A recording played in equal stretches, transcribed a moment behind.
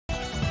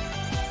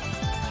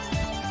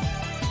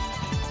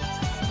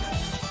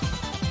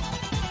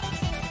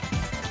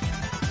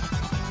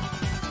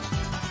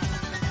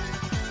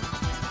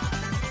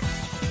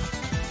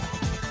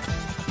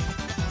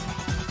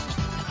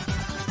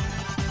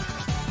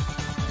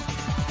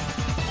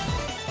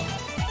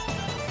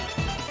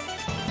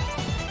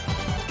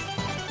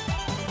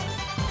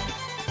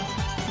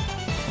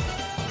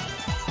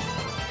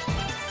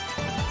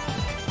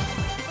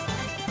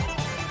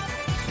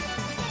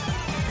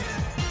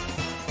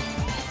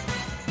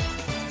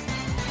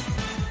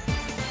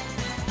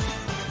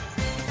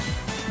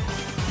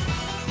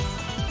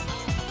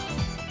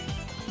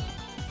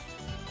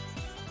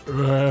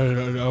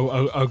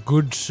A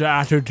good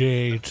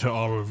Saturday to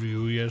all of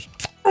you, yes.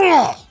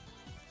 Oh,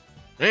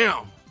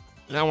 damn,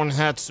 that one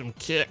had some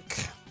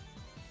kick.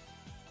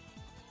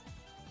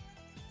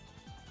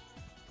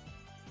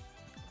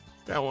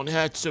 That one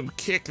had some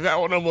kick. That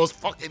one almost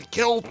fucking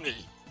killed me.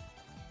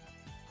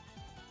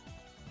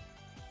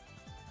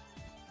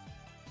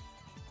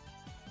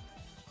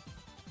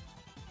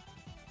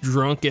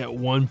 Drunk at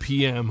 1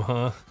 p.m.,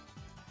 huh?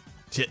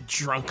 Get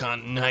drunk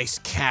on nice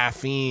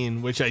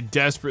caffeine, which I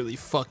desperately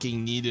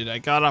fucking needed. I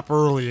got up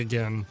early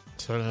again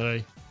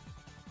today.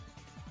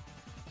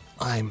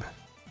 I'm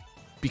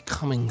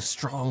becoming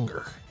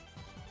stronger,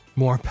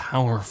 more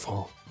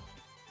powerful.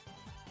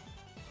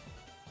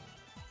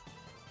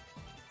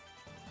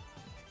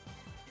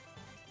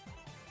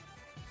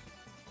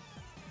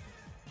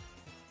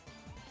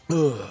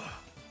 Ugh.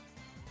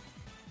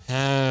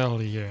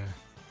 Hell yeah.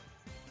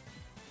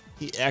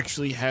 He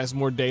actually has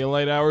more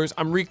daylight hours.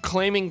 I'm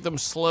reclaiming them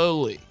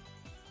slowly.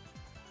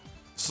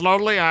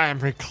 Slowly, I am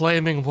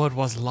reclaiming what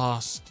was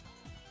lost.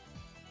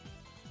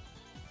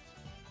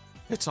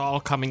 It's all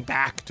coming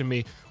back to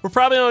me. We're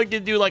probably only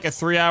gonna do like a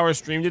 3-hour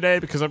stream today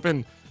because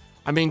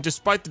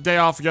despite the day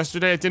off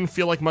yesterday, it didn't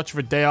feel like much of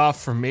a day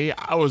off for me.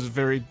 I was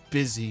very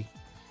busy.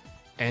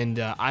 And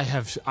I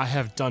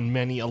have done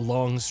many a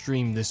long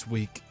stream this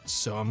week.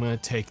 So I'm gonna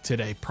take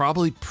today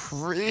probably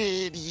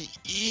pretty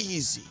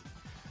easy.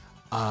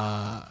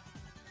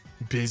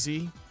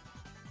 Busy?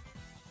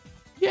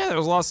 Yeah, there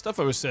was a lot of stuff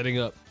I was setting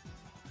up.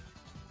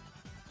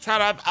 Shut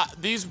up.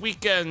 These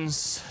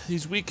weekends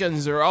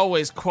are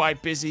always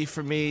quite busy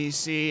for me,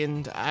 see,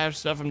 and I have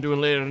stuff I'm doing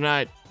later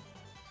tonight.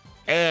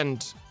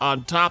 And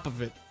on top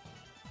of it,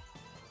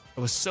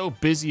 I was so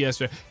busy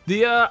yesterday.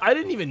 I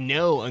didn't even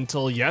know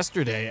until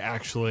yesterday,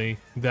 actually,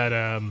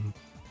 that,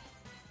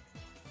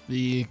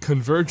 the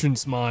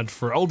Convergence mod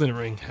for Elden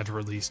Ring had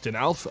released in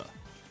alpha.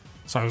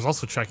 So I was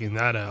also checking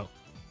that out.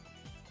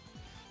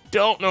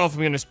 Don't know if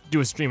I'm gonna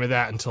do a stream of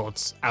that until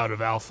it's out of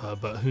alpha,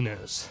 but who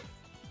knows.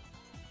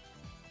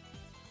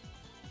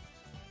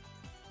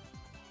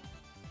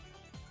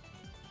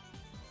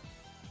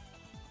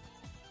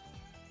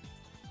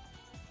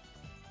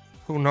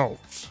 Who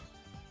knows?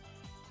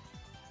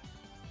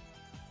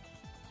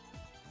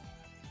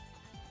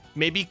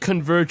 Maybe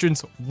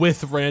Convergence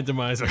with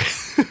randomizer.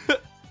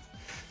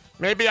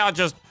 Maybe I'll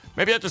just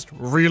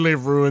really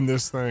ruin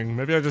this thing.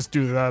 Maybe I'll just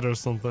do that or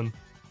something.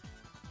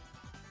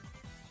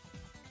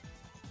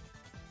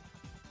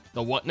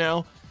 The what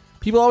now?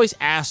 People always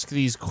ask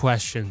these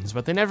questions,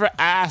 but they never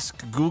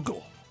ask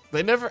Google.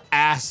 They never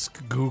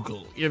ask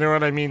Google. You know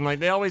what I mean? Like,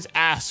 they always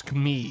ask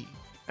me.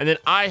 And then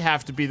I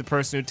have to be the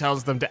person who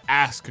tells them to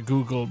ask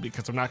Google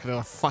because I'm not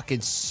gonna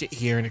fucking sit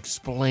here and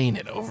explain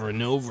it over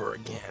and over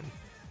again.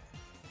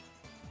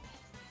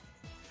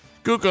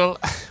 Google,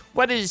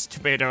 what is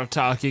Tomato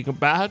talking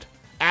about?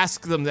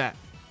 Ask them that.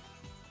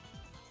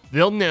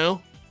 They'll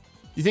know.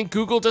 You think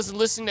Google doesn't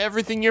listen to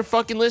everything you're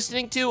fucking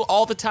listening to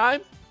all the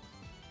time?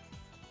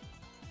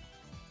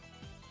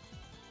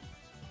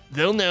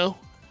 They'll know.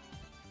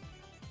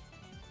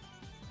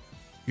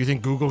 You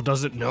think Google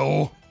doesn't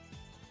know?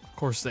 Of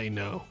course they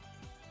know.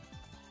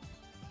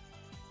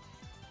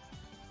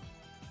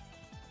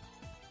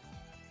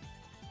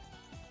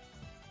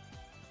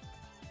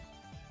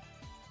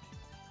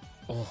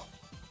 Oh.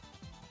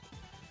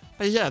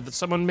 But yeah,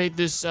 someone made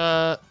this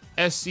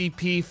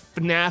SCP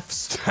FNAF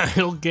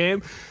style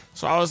game.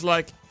 So I was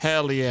like,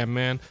 hell yeah,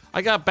 man.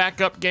 I got a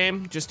backup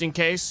game just in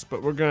case,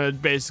 but we're gonna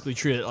basically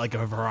treat it like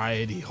a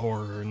variety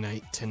horror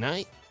night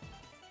tonight.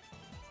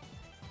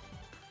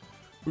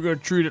 We're gonna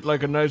treat it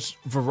like a nice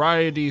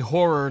variety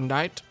horror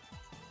night.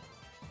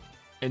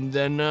 And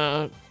then,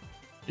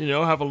 you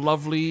know, have a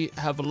lovely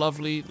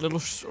little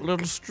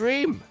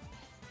stream.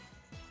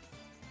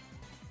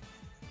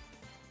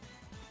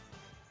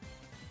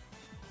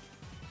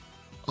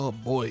 Oh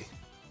boy.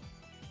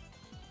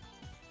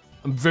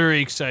 I'm very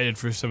excited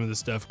for some of the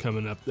stuff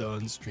coming up though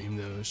on stream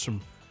though. There's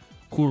some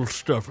cool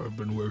stuff I've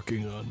been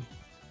working on.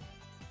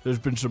 There's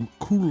been some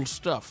cool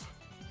stuff.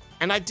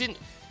 And I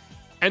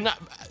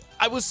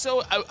was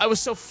so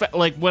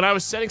like when I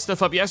was setting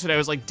stuff up yesterday, I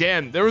was like,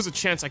 damn, there was a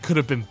chance I could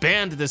have been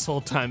banned this whole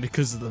time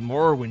because of the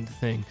Morrowind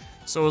thing.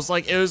 So it was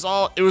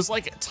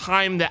like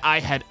time that I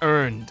had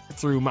earned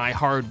through my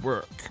hard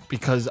work,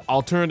 because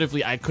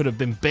alternatively I could have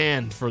been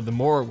banned for the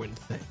Morrowind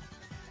thing.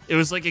 It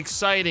was like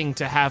exciting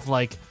to have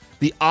like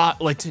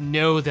to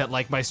know that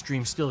like my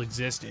stream still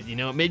existed, you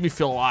know? It made me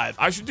feel alive.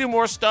 I should do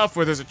more stuff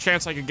where there's a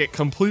chance I could get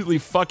completely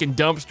fucking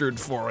dumpstered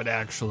for it,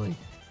 actually.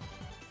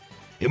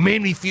 It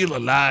made me feel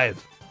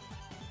alive.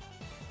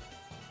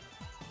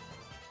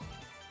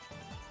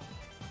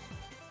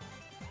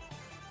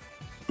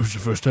 It was the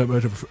first time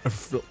I'd ever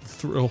felt the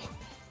thrill.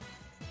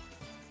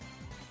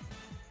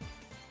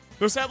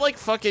 There's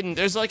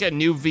like a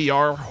new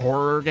VR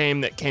horror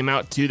game that came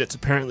out too that's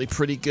apparently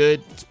pretty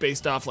good. It's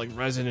based off like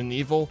Resident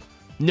Evil.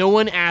 No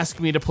one asked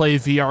me to play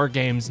VR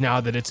games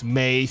now that it's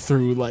May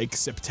through like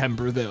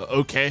September though,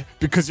 okay?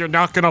 Because you're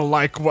not gonna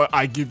like what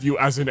I give you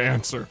as an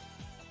answer.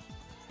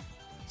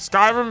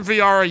 Skyrim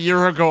VR a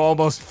year ago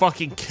almost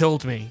fucking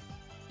killed me.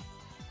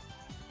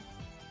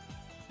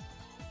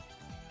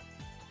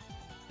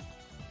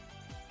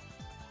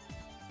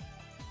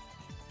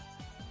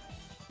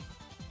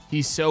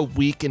 He's so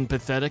weak and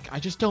pathetic. I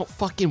just don't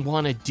fucking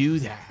want to do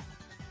that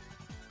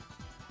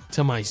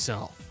to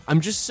myself.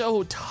 I'm just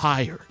so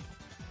tired.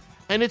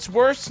 And it's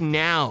worse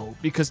now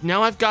because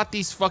now I've got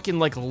these fucking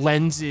like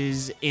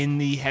lenses in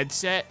the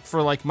headset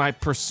for like my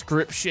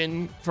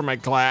prescription for my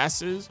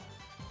glasses.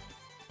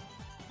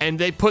 And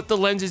they put the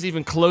lenses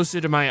even closer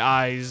to my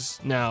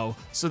eyes now,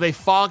 so they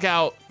fog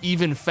out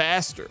even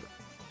faster.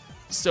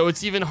 So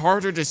it's even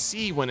harder to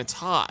see when it's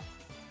hot.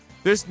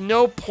 There's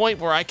no point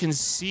where I can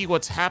see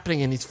what's happening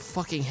in these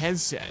fucking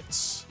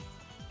headsets.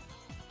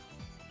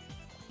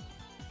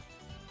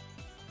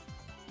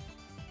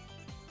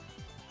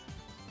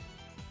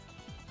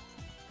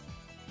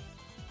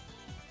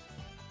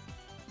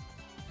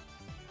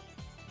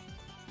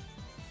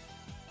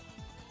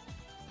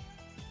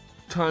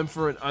 Time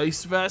for an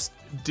ice vest?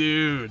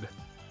 Dude.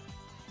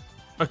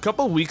 A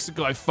couple weeks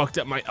ago, I fucked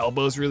up my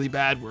elbows really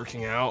bad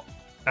working out.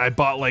 I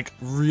bought like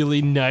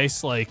really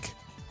nice like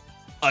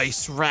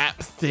ice wrap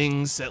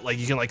things that like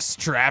you can like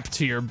strap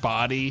to your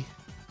body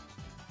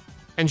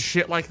and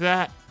shit like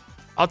that.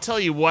 I'll tell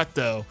you what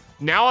though,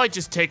 now I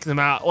just take them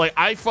out. Like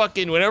I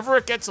fucking, whenever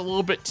it gets a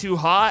little bit too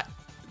hot,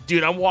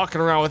 dude, I'm walking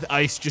around with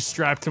ice just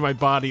strapped to my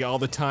body all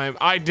the time.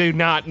 I do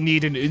not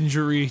need an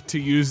injury to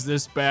use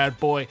this bad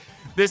boy.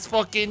 This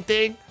fucking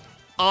thing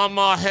on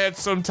my head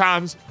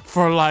sometimes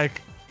for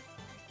like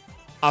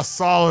a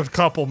solid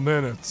couple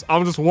minutes.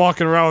 I'm just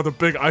walking around with a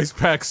big ice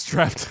pack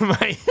strapped to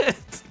my head.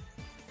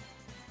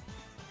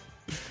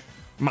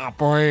 My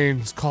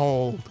brain's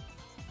cold.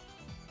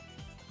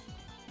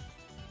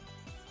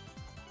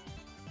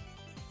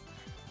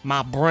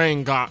 My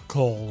brain got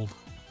cold.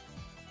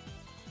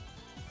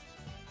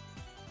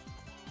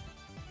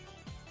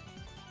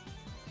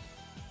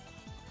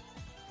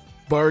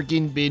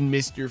 Bargain bin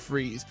Mr.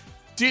 Freeze.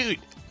 Dude,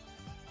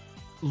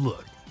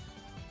 look,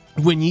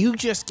 when you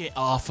just get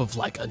off of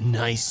like a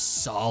nice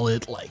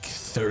solid like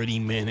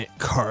 30-minute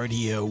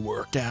cardio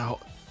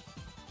workout,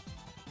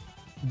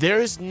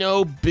 there's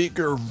no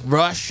bigger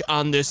rush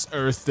on this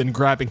earth than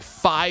grabbing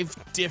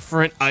 5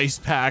 different ice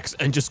packs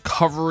and just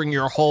covering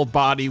your whole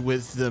body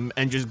with them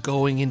and just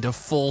going into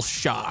full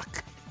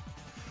shock.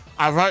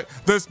 All right,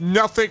 there's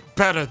nothing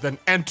better than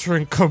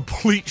entering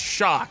complete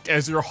shock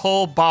as your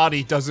whole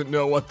body doesn't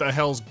know what the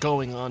hell's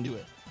going on to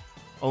it.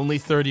 Only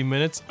 30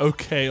 minutes?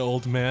 Okay,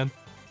 old man.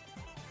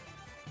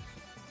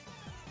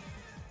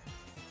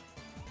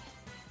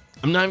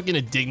 I'm not even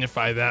going to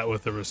dignify that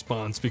with a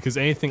response because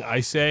anything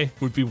I say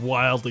would be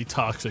wildly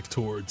toxic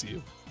towards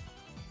you.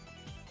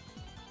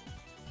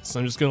 So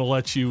I'm just going to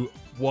let you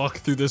walk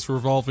through this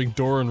revolving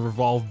door and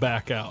revolve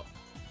back out.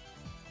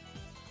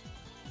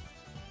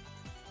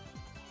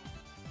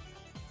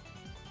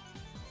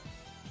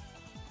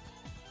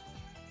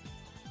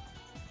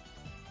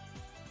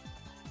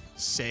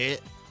 Say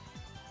it.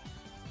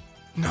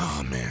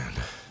 Nah, man.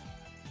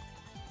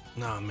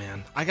 Nah,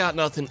 man. I got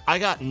nothing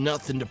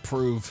to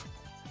prove.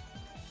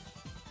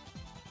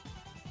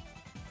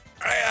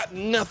 I got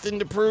nothing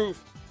to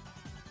prove.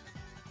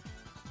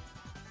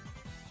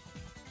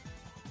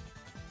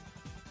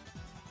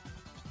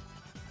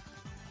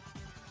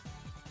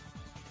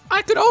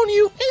 I could own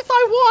you if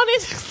I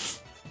wanted.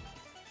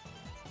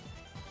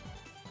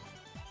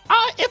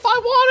 If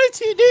I wanted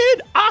to,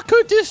 dude, I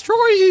could destroy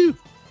you.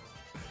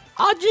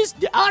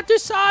 I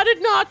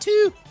decided not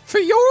to. For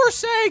your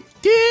sake,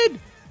 dude.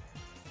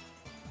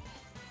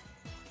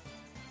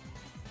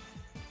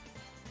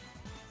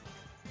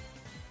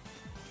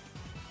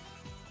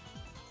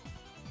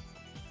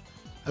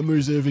 I'm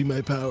reserving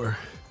my power.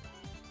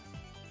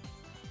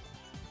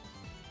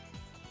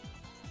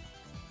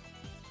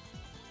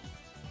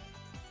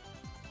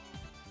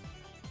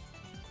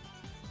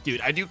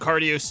 Dude, I do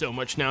cardio so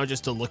much now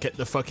just to look at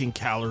the fucking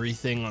calorie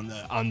thing on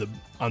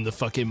the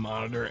fucking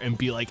monitor and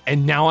be like,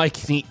 and now I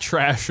can eat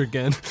trash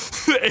again.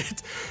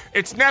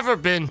 It's never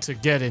been to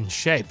get in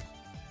shape.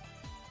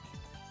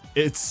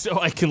 It's so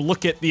I can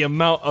look at the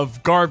amount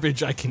of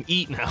garbage I can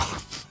eat now.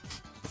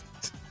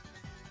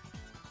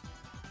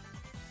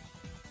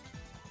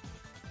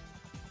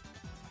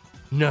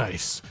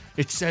 Nice.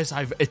 It says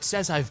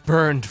I've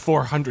burned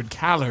 400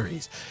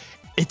 calories.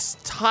 It's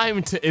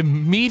time to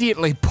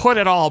immediately put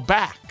it all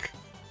back.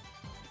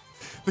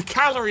 The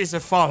calories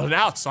have fallen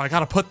out, so I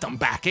gotta put them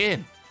back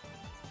in.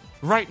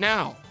 Right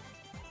now.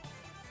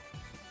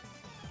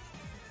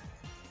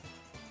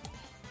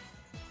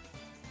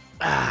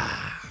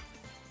 Ah.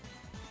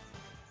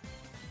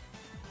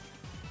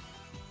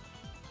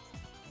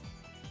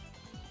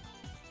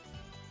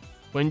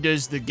 When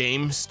does the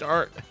game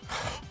start?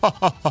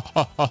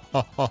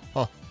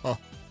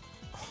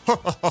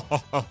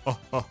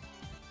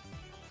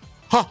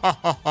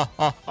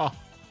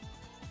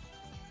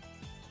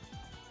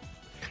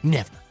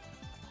 Never.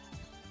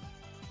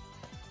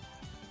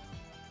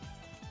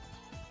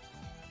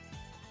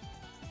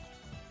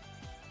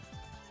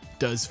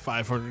 does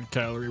 500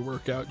 calorie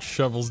workout,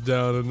 shovels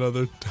down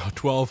another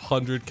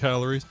 1,200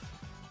 calories.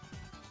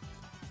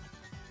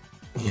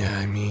 Yeah,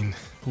 I mean,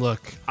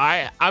 look,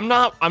 I'm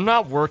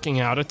not working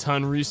out a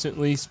ton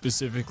recently,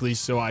 specifically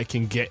so I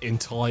can get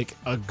into like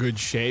a good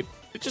shape.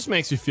 It just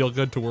makes me feel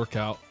good to work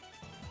out.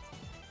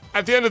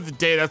 At the end of the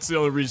day, that's the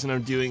only reason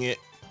I'm doing it.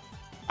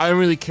 I don't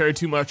really care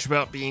too much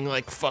about being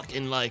like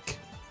fucking like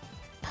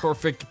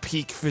perfect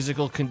peak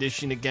physical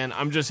condition again.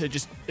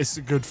 It's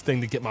a good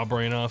thing to get my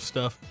brain off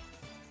stuff.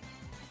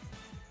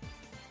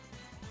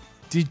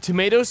 Did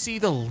Tomato see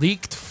the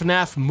leaked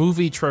FNAF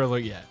movie trailer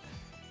yet?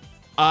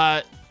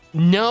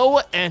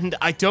 No, and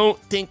I don't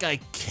think I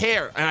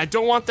care. And I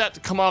don't want that to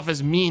come off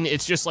as mean.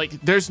 It's just like,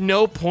 there's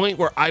no point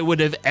where I would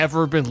have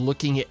ever been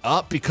looking it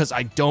up because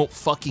I don't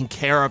fucking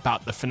care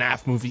about the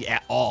FNAF movie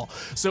at all.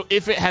 So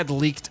if it had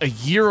leaked a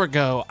year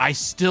ago, I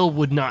still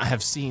would not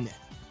have seen it.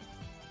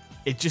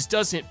 It just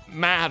doesn't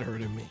matter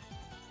to me.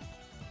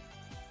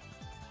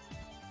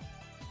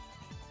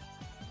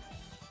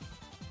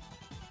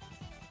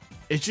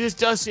 It just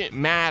doesn't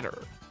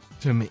matter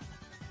to me.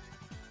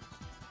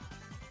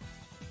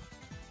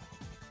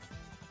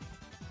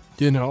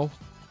 You know?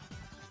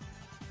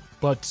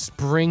 But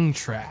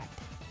Springtrap.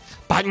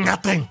 But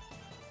nothing!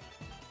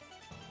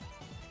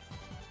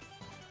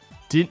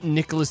 Didn't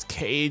Nicolas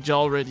Cage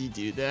already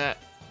do that?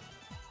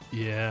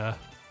 Yeah.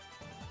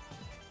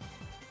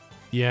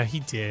 Yeah,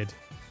 he did.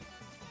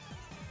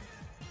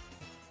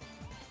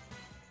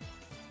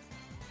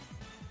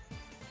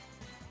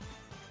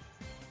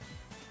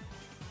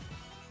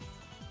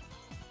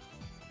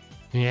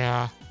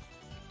 Yeah.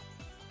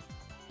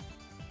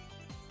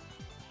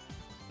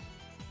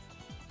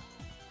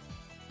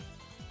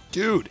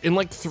 Dude, in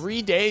like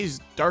 3 days,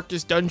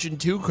 Darkest Dungeon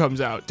 2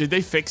 comes out. Did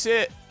they fix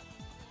it?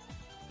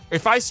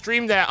 If I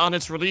stream that on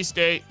its release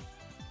date,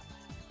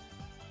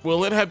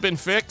 will it have been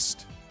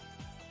fixed?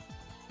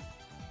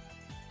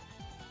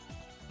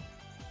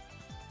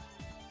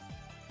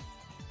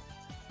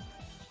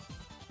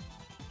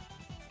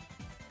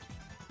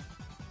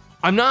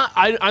 I'm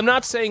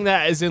not saying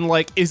that as in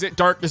like, is it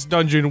Darkest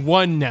Dungeon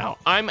 1 now?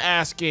 I'm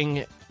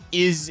asking,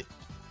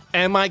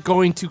 am I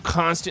going to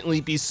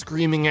constantly be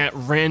screaming at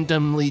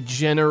randomly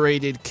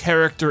generated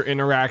character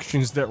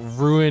interactions that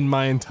ruin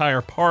my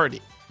entire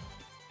party?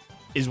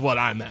 Is what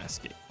I'm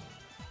asking.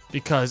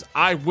 Because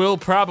I will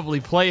probably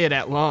play it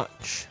at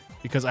launch.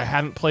 Because I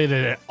haven't played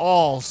it at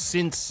all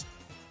since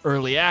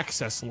early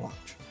access launch.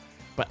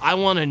 But I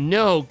want to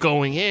know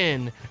going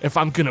in if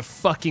I'm going to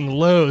fucking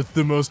loathe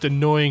the most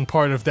annoying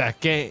part of that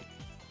game.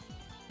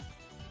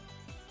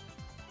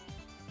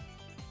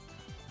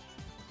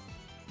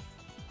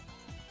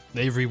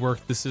 They've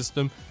reworked the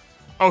system.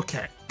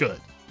 Okay,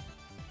 good.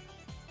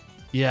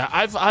 Yeah,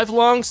 I've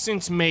long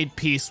since made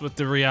peace with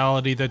the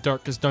reality that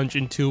Darkest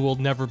Dungeon 2 will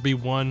never be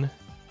won.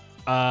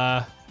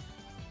 And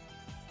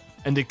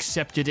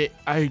accepted it.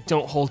 I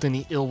don't hold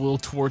any ill will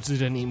towards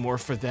it anymore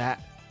for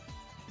that.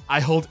 I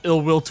hold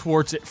ill will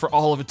towards it for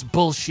all of its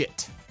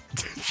bullshit.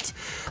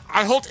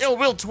 I hold ill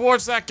will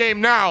towards that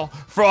game now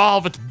for all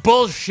of its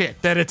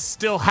bullshit that it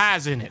still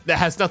has in it that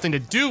has nothing to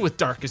do with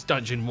Darkest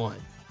Dungeon 1.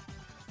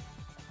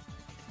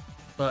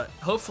 But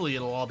hopefully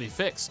it'll all be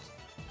fixed.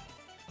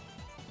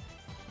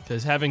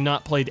 Because having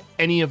not played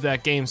any of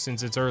that game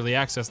since its early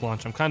access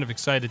launch, I'm kind of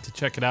excited to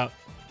check it out.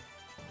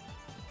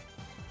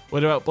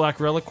 What about Black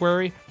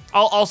Reliquary?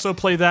 I'll also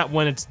play that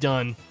when it's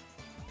done.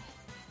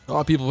 A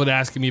lot of people have been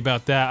asking me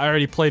about that. I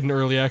already played an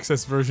early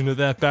access version of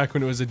that back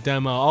when it was a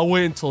demo. I'll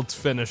wait until it's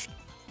finished.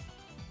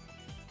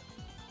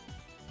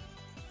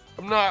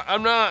 I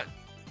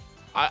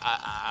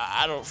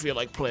don't feel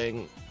like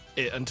playing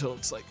it until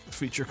it's like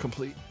feature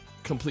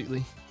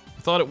completely.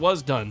 I thought it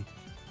was done.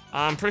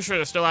 I'm pretty sure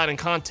they're still adding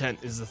content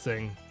is the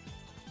thing.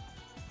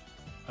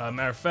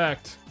 Matter of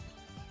fact,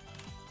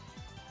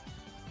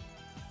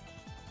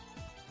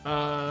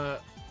 at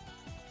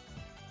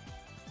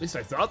least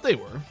I thought they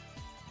were.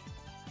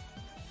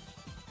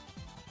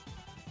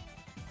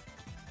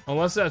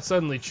 Unless that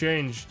suddenly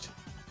changed.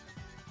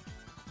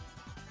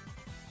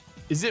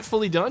 Is it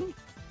fully done?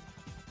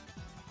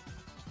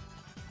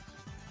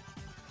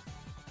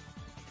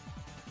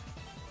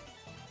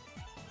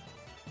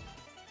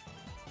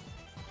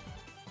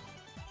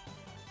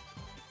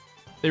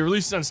 They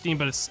released it on Steam,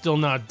 but it's still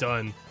not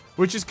done,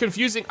 which is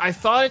confusing. I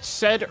thought it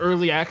said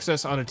early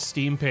access on its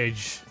Steam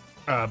page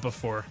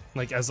before,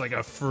 like as like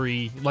a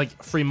free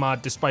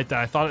mod. Despite that,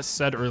 I thought it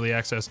said early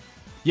access.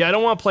 Yeah, I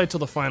don't want to play it till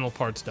the final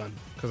part's done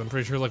because I'm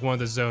pretty sure like one of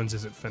the zones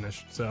isn't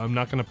finished, so I'm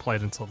not gonna play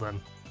it until then.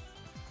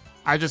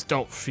 I just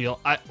don't feel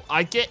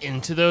I get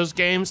into those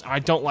games. I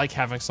don't like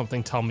having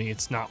something tell me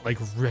it's not like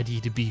ready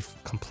to be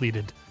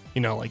completed,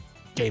 you know, like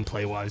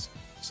gameplay wise.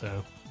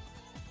 So.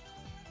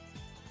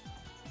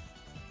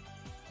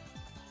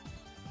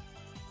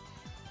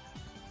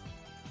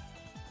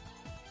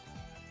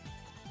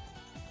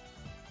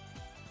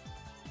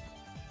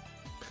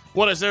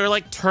 What, is there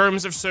like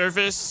terms of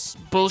service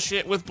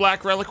bullshit with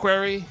Black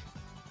Reliquary?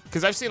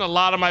 Because I've seen a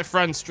lot of my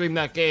friends stream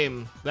that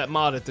game, that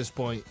mod at this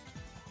point.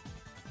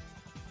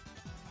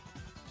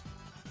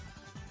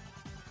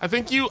 I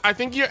think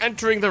you're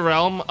entering the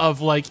realm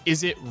of like,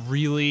 is it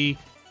really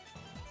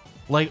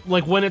like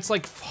when it's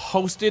like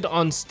hosted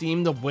on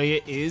Steam the way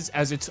it is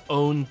as its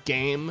own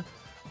game?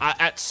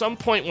 At some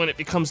point when it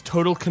becomes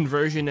total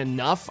conversion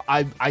enough,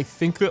 I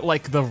think that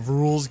like the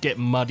rules get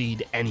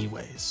muddied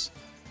anyways.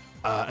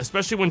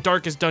 Especially when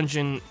Darkest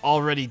Dungeon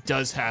already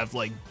does have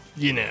like,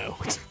 you know.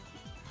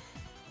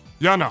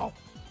 You know.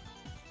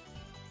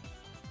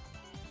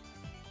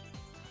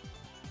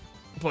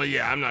 But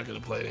yeah, I'm not gonna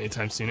play it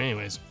anytime soon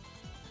anyways.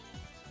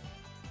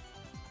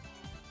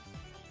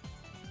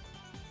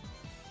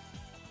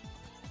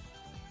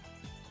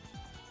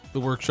 The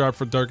workshop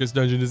for Darkest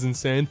Dungeon is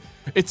insane.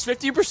 It's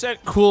 50%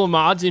 cool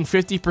mods and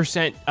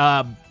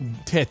 50%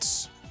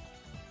 tits.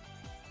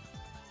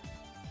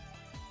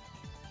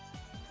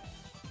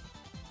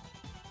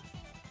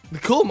 The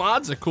cool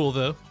mods are cool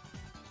though.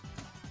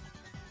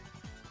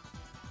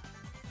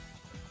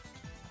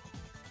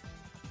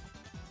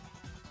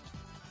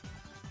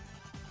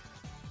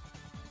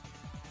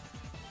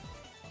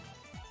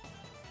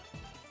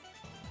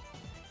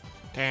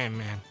 Damn,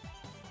 man.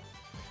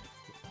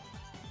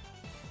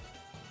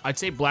 I'd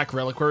say Black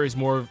Reliquary is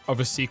more of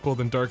a sequel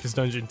than Darkest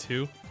Dungeon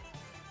 2.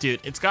 Dude,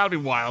 it's gotta be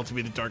wild to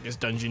be the Darkest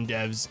Dungeon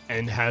devs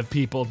and have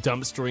people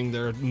dumpstering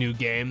their new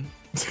game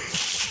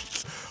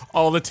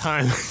all the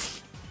time.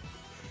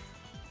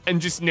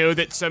 And just know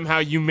that somehow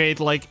you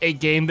made like a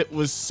game that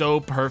was so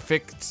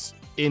perfect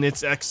in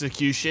its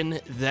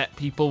execution that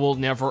people will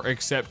never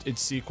accept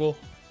its sequel.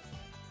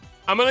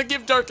 I'm gonna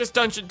give Darkest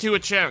Dungeon 2 a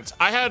chance.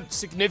 I had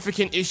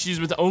significant issues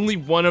with only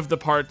one of the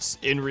parts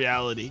in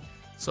reality.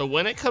 So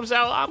when it comes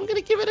out, I'm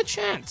gonna give it a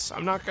chance.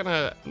 I'm not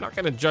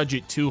gonna judge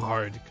it too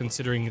hard,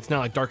 considering it's not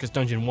like Darkest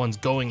Dungeon 1's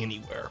going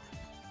anywhere.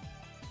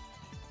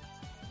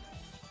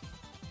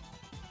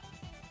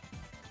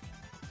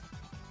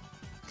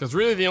 Because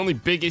really the only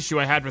big issue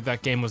I had with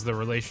that game was the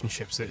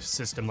relationship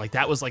system. Like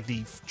that was like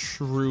the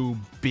true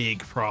big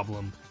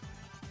problem.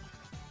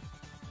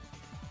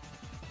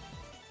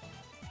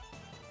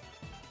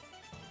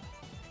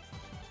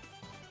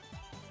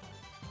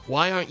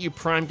 Why aren't you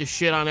primed to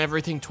shit on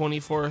everything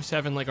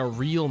 24/7 like a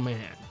real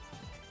man?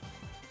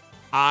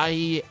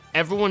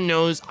 Everyone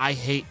knows I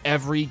hate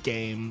every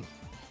game.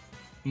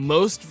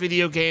 Most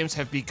video games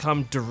have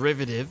become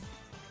derivative.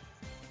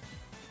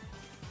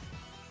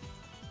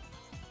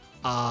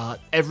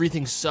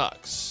 Everything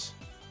sucks.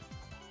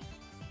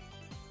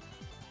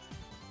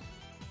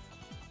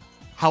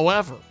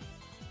 However,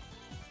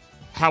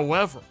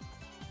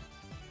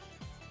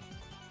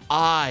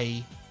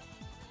 I,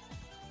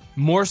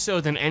 more so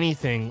than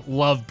anything,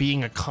 love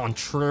being a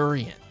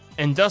contrarian.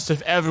 And thus,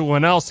 if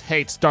everyone else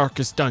hates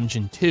Darkest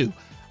Dungeon 2,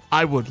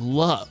 I would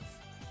love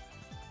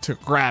to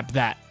grab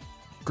that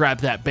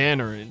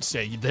banner and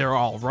say they're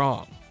all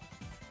wrong.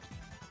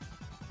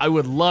 I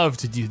would love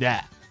to do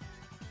that.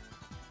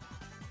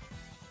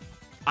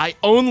 I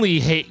only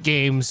hate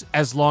games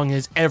as long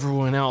as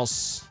everyone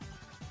else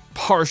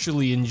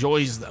partially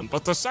enjoys them.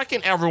 But the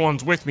second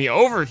everyone's with me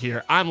over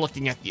here, I'm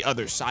looking at the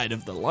other side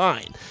of the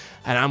line.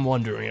 And I'm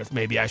wondering if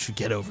maybe I should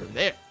get over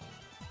there.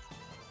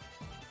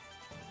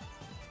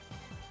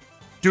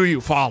 Do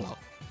you follow?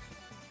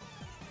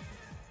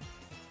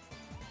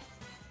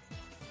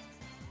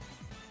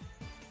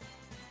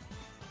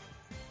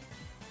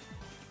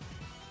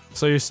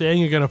 So you're saying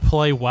you're gonna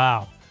play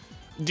WoW?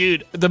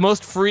 Dude, the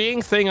most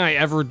freeing thing I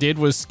ever did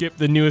was skip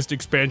the newest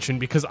expansion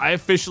because I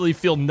officially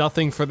feel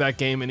nothing for that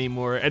game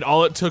anymore. And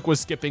all it took was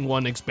skipping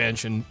one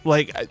expansion.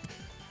 Like,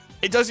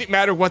 it doesn't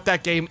matter what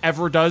that game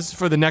ever does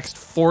for the next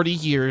 40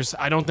 years.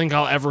 I don't think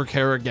I'll ever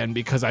care again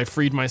because I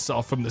freed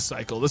myself from the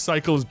cycle. The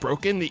cycle is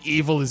broken, the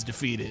evil is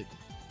defeated.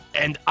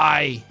 And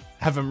I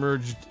have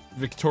emerged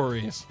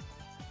victorious.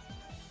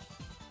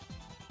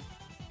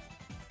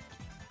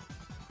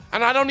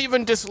 And I don't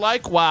even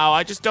dislike WoW.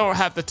 I just don't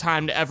have the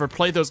time to ever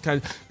play those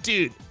kinds.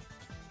 Dude,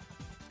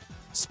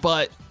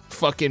 Sput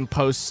fucking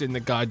posts in the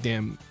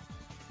goddamn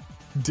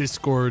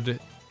Discord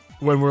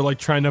when we're like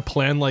trying to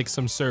plan like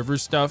some server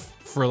stuff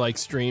for like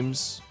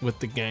streams with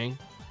the gang.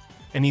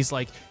 And he's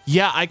like,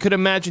 yeah, I could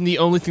imagine the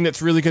only thing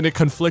that's really going to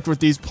conflict with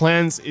these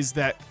plans is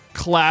that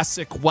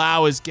classic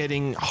WoW is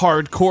getting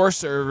hardcore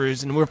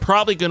servers. And we're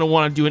probably going to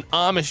want to do an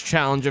Amish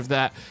challenge of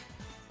that.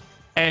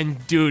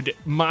 And dude,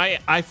 I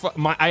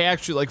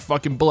actually like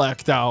fucking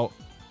blacked out.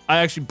 I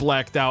actually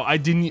blacked out. I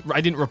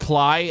didn't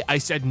reply. I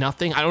said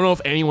nothing. I don't know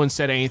if anyone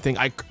said anything.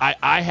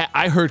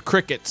 I heard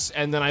crickets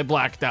and then I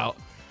blacked out.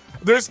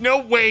 There's no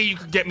way you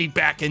could get me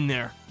back in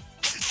there.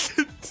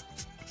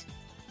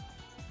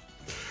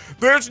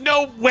 There's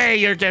no way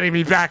you're getting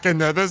me back in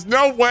there. There's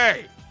no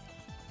way.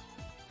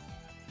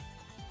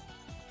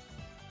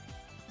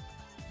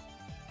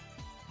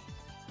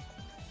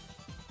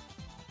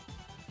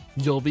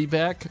 You'll be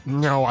back?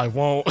 No, I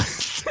won't.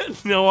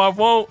 No, I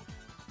won't.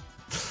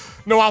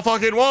 No, I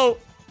fucking won't.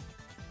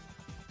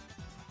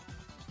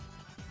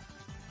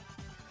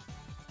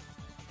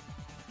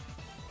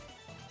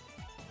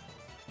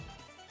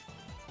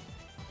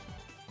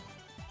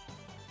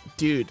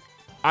 Dude,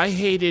 I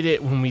hated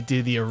it when we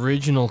did the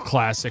original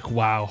classic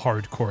WoW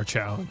hardcore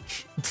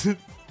challenge.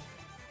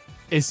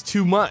 It's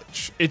too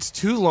much. It's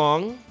too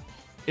long.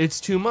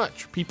 It's too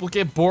much. People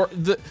get bored.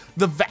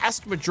 The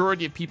vast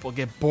majority of people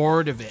get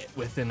bored of it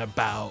within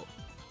about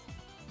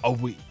a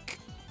week.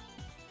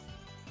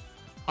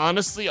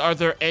 Honestly, are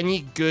there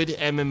any good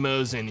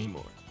MMOs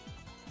anymore?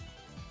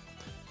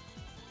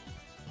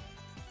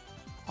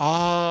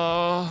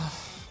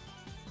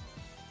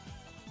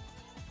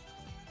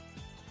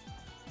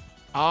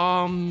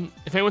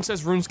 If anyone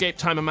says RuneScape,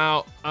 time them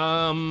out.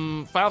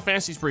 Final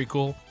Fantasy's pretty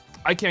cool.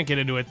 I can't get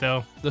into it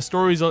though. The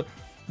story's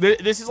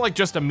this is like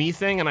just a me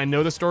thing, and I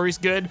know the story's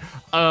good.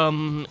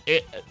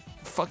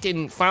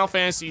 Fucking Final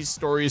Fantasy's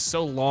story is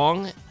so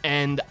long,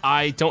 and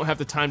I don't have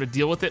the time to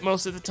deal with it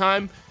most of the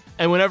time.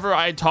 And whenever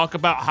I talk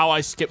about how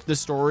I skipped the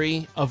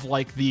story of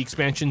like the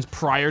expansions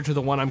prior to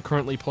the one I'm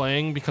currently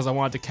playing because I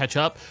wanted to catch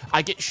up,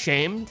 I get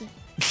shamed.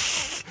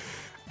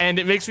 And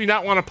it makes me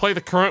not want to play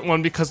the current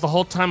one because the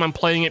whole time I'm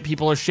playing it,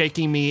 people are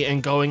shaking me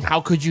and going,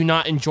 how could you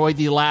not enjoy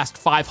the last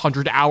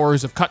 500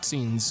 hours of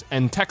cutscenes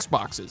and text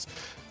boxes?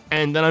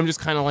 And then I'm just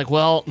kind of like,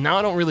 well, now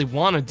I don't really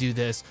want to do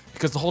this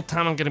because the whole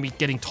time I'm going to be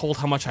getting told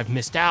how much I've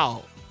missed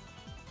out.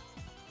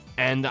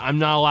 And I'm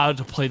not allowed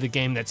to play the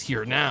game that's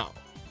here now.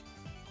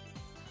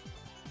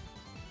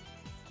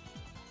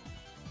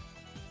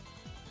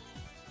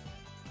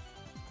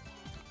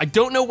 I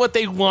don't know what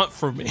they want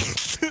from me.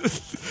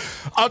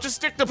 I'll just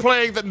stick to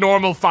playing the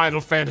normal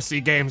Final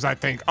Fantasy games, I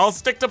think. I'll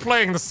stick to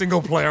playing the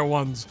single-player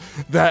ones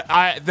that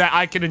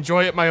I can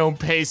enjoy at my own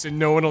pace and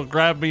no one will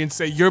grab me and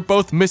say, you're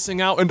both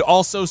missing out, and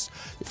also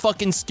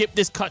fucking skip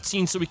this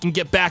cutscene so we can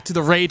get back to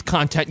the raid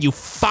content, you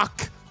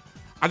fuck.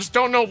 I just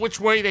don't know which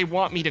way they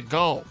want me to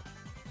go.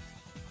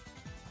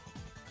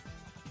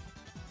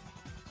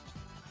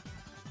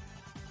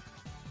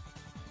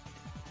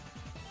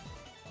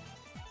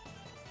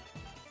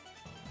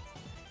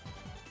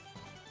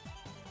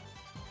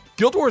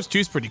 Guild Wars 2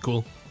 is pretty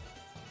cool.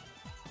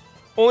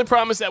 Only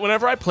problem is that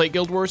whenever I play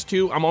Guild Wars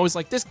 2, I'm always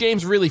like, this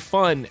game's really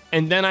fun.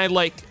 And then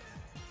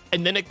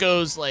and then it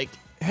goes like,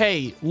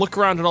 hey, look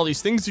around at all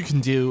these things you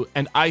can do.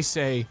 And I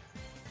say,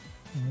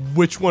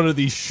 which one of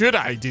these should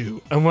I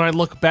do? And when I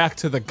look back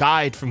to the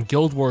guide from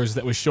Guild Wars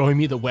that was showing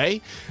me the way,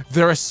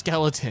 they're a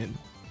skeleton.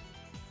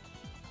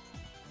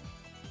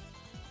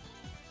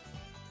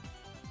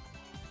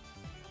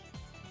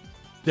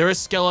 They're a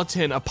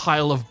skeleton, a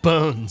pile of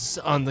bones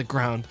on the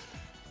ground.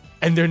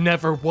 And there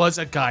never was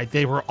a guide.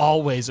 They were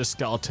always a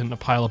skeleton, a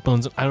pile of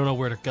bones. I don't know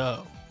where to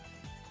go.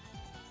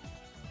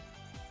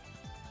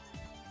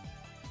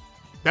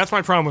 That's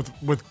my problem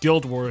with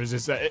Guild Wars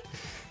is that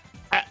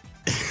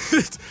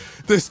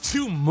there's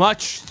too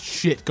much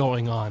shit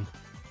going on.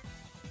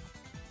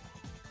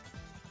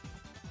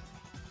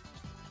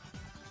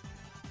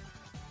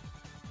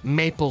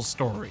 Maple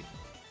Story.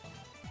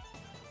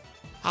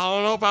 I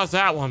don't know about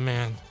that one,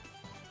 man.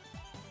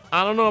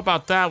 I don't know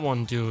about that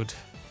one, dude.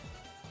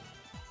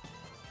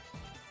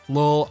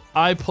 Lol,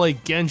 I play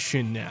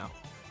Genshin now.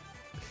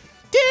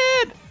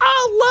 Dude,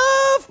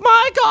 I love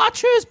my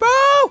gotchas,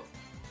 bro!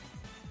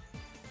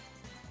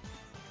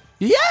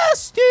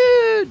 Yes,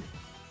 dude!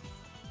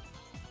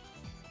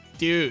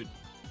 Dude,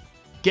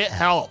 get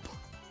help.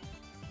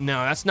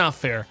 No, that's not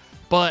fair,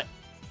 but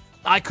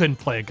I couldn't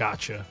play a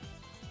gotcha.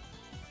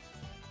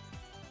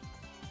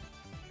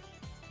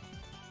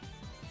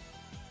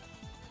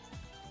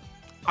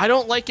 I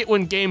don't like it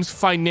when games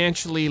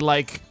financially,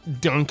 like,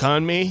 dunk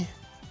on me.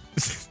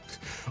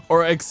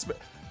 Or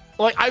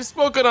like I've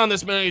spoken on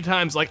this many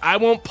times, like I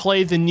won't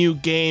play the new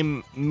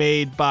game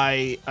made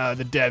by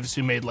the devs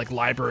who made like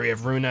Library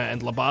of Runa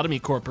and Lobotomy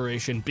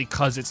Corporation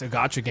because it's a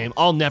gacha game.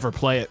 I'll never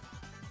play it.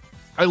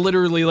 I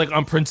literally, like,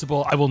 on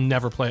principle, I will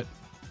never play it.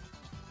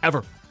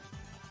 Ever.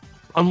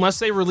 Unless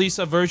they release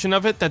a version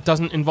of it that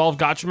doesn't involve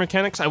gacha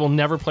mechanics, I will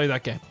never play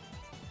that game.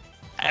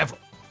 Ever.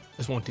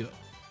 Just won't do it.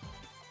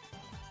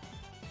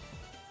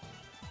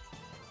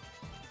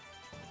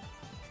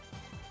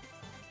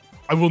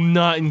 I will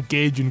not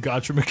engage in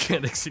gacha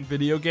mechanics in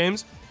video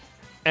games,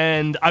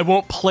 and I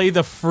won't play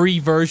the free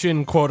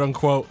version, quote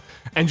unquote,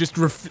 and just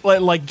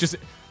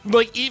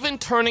even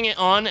turning it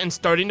on and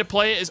starting to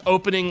play it is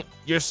opening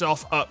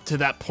yourself up to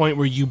that point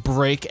where you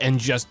break and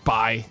just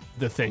buy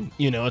the thing.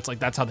 You know, it's like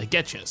that's how they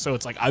get you. So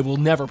it's like I will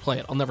never play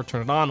it. I'll never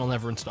turn it on. I'll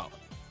never install it.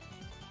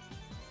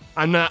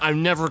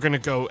 I'm never gonna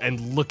go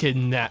and look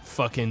in that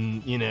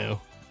fucking, you know,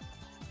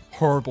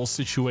 horrible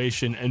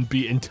situation and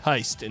be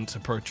enticed into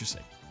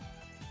purchasing.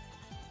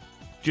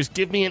 Just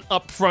give me an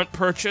upfront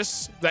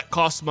purchase that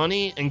costs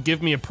money and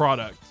give me a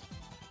product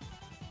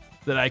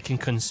that I can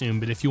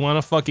consume. But if you want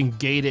to fucking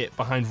gate it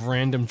behind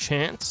random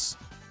chance,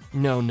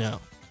 no.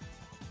 No.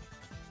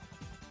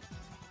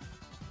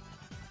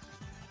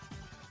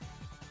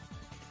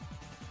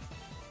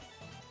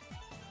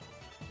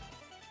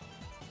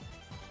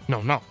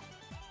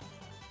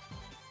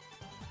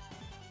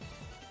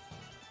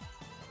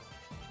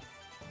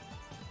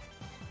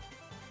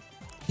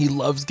 He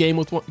loves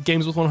games with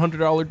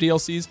 $100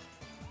 DLCs.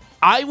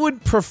 I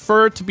would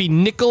prefer to be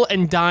nickel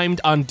and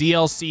dimed on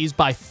DLCs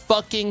by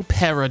fucking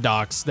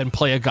Paradox than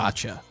play a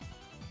gacha.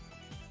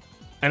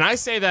 And I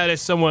say that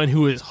as someone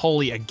who is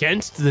wholly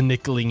against the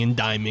nickeling and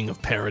diming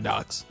of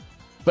Paradox.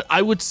 But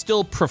I would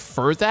still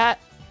prefer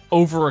that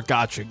over a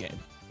gacha game.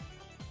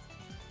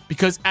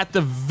 Because at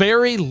the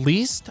very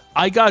least,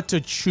 I got to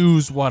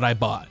choose what I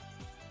bought.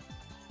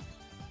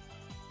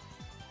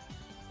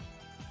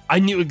 I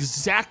knew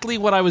exactly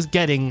what I was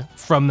getting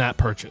from that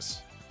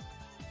purchase.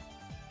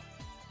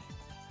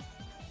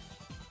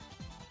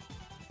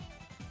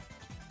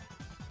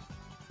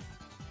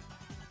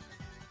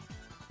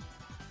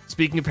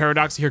 Speaking of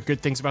Paradox, I hear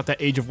good things about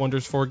that Age of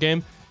Wonders 4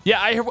 game.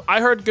 Yeah,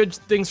 I heard good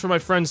things from my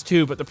friends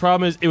too, but the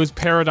problem is it was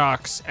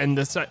Paradox, and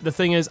the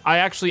thing is I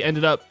actually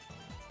ended up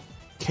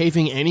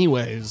caving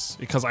anyways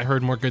because I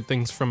heard more good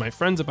things from my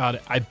friends about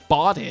it. I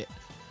bought it,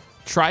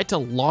 tried to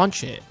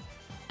launch it,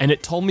 and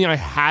it told me I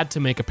had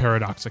to make a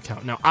Paradox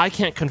account. Now, I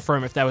can't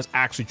confirm if that was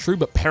actually true,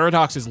 but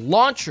Paradox's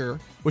launcher,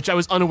 which I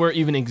was unaware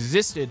even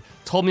existed,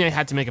 told me I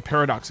had to make a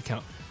Paradox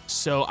account.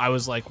 So I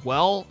was like,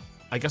 well,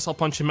 I guess I'll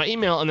punch in my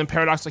email. And then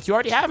Paradox like, you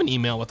already have an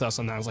email with us.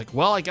 And I was like,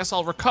 well, I guess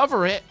I'll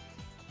recover it.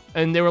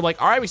 And they were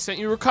like, all right, we sent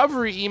you a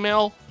recovery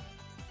email.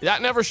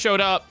 That never showed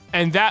up.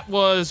 And that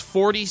was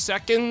 40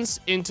 seconds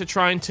into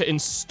trying to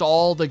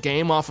install the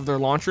game off of their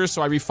launcher.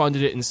 So I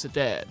refunded it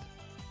instead.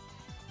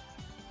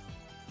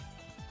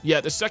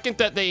 Yeah, the second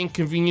that they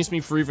inconvenienced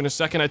me for even a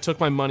second, I took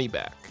my money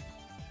back.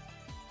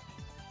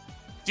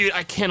 Dude,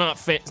 I cannot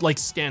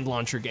stand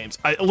launcher games.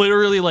 I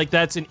literally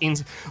that's an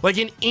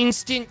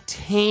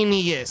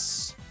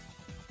instantaneous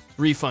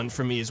refund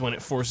for me is when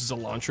it forces a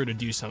launcher to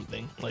do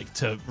something, like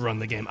to run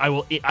the game.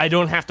 I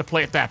don't have to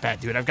play it that bad,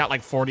 dude. I've got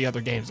like 40 other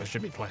games I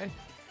should be playing.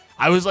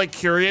 I was like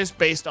curious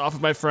based off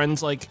of my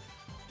friends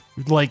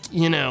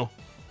you know,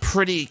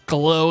 pretty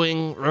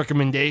glowing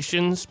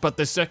recommendations, but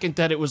the second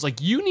that it was like,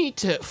 you need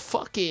to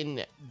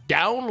fucking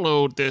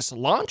download this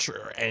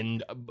launcher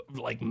and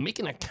like make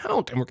an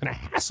account and we're gonna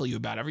hassle you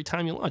about it every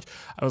time you launch,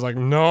 I was like,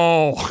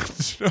 no.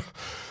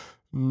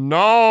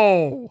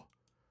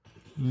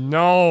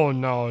 No.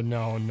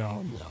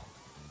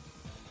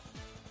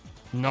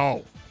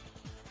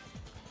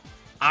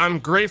 I'm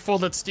grateful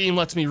that Steam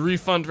lets me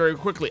refund very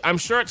quickly. I'm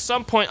sure at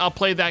some point I'll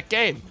play that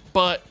game,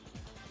 but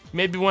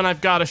maybe when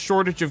I've got a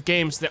shortage of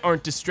games that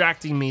aren't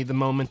distracting me the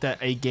moment that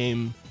a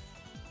game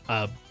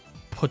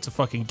puts a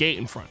fucking gate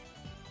in front.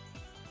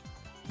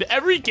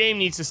 Every game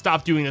needs to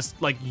stop doing this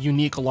like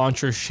unique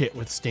launcher shit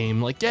with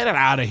Steam. Like, get it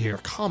out of here.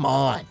 Come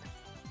on.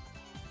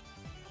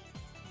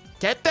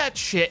 Get that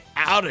shit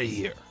out of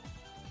here.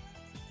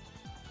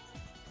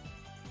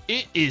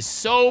 It is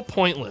so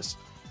pointless.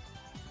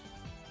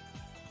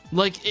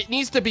 Like, it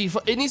needs to be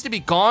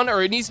gone,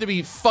 or it needs to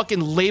be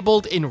fucking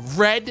labeled in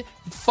red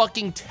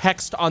fucking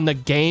text on the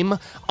game,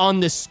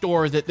 on the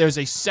store, that there's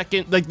a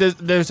second, like,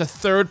 there's a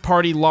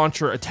third-party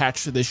launcher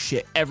attached to this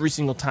shit every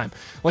single time.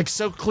 Like,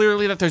 so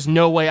clearly that there's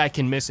no way I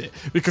can miss it.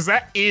 Because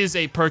that is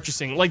a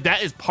purchasing, like,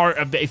 that is part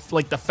of the,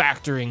 like, the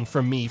factoring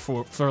for me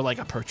for like,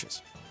 a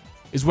purchase.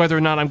 Is whether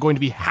or not I'm going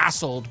to be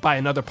hassled by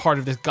another part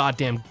of this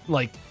goddamn,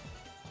 like,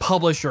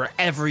 publisher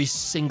every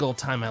single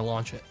time I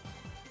launch it.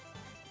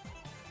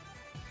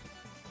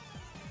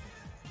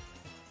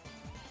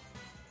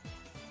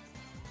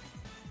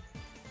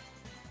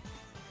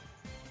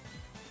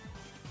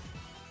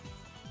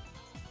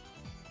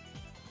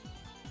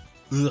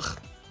 Ugh.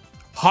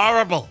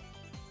 Horrible.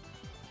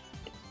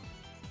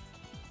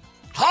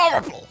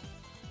 Horrible.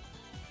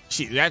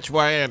 See, that's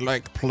why I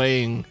like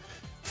playing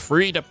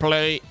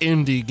free-to-play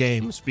indie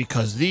games,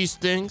 because these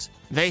things,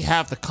 they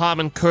have the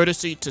common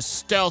courtesy to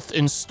stealth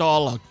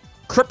install a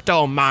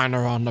crypto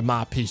miner onto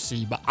my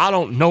PC, but I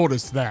don't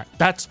notice that.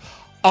 That's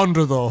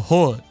under the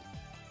hood.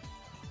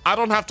 I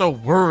don't have to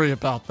worry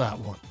about that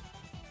one.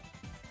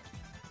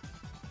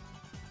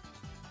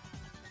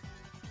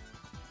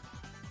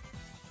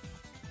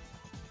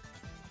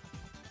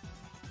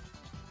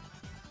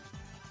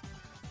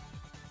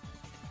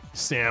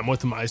 Sam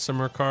with my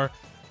summer car.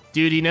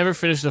 Dude, he never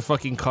finished the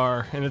fucking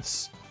car, and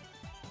it's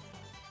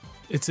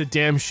a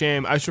damn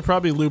shame. I should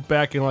probably loop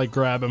back and like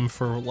grab him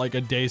for like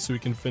a day so we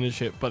can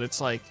finish it, but it's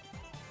like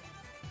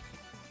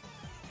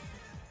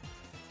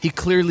he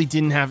clearly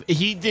didn't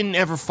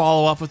ever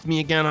follow up with me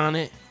again on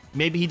it.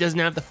 Maybe he doesn't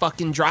have the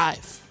fucking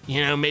drive.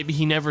 You know, maybe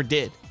he never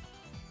did.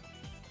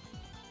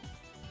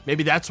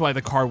 Maybe that's why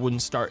the car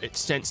wouldn't start. It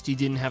sensed he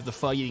didn't have the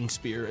fighting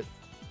spirit.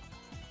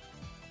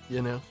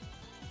 You know?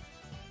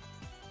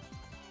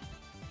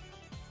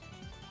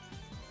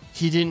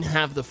 He didn't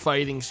have the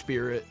fighting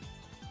spirit.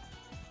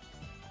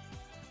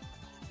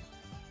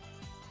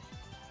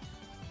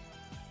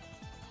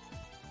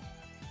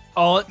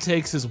 All it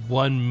takes is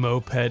one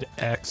moped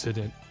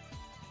accident.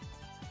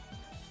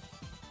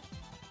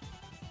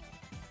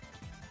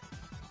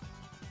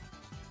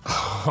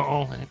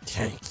 All it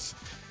takes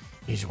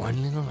is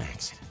one little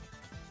accident.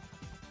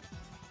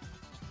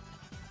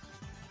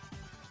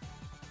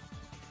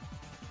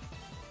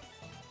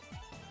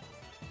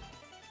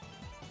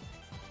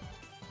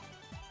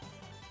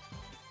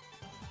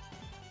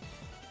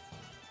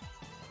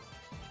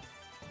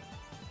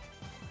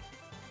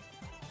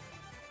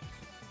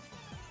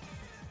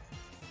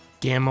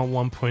 Gamma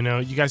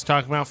 1.0. You guys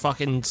talking about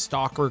fucking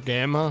Stalker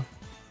Gamma?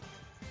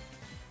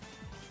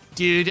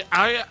 Dude,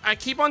 I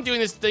keep on doing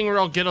this thing where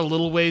I'll get a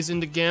little ways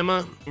into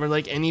Gamma, or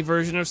like any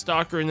version of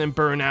Stalker, and then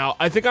burn out.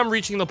 I think I'm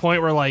reaching the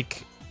point where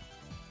like,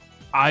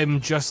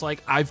 I'm just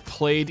like, I've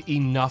played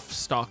enough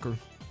Stalker.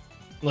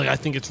 Like, I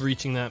think it's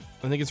reaching that.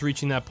 I think it's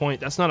reaching that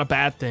point. That's not a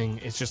bad thing.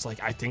 It's just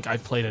like, I think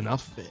I've played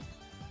enough of it.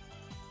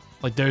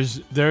 Like,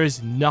 there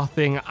is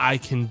nothing I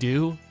can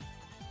do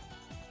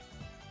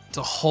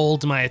to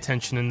hold my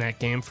attention in that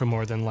game for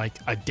more than like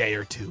a day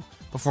or two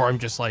before I'm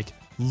just like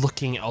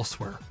looking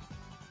elsewhere.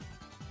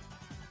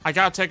 I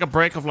gotta take a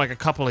break of like a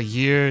couple of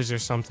years or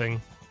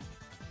something.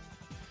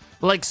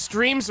 Like,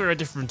 streams are a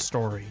different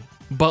story,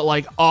 but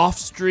like off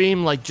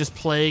stream, like just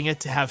playing it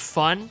to have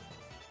fun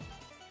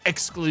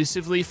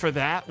exclusively for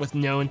that with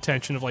no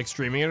intention of like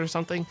streaming it or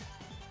something,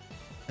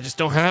 I just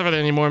don't have it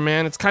anymore,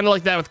 man. It's kind of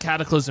like that with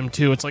Cataclysm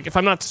too. It's like, if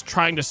I'm not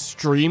trying to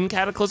stream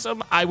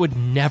Cataclysm, I would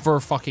never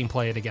fucking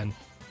play it again.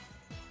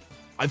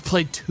 I've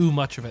played too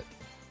much of it.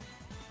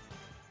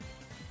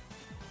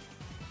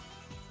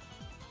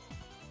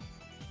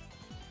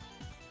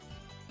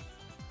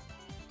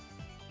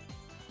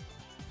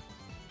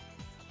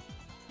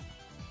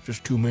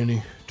 Just too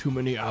many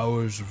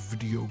hours of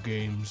video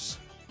games.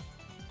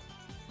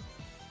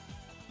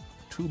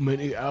 Too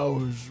many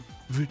hours of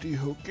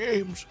video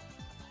games.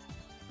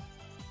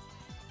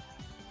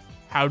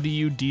 How do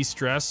you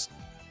de-stress?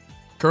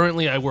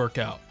 Currently, I work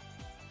out.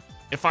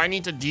 If I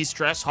need to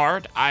de-stress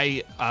hard,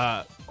 I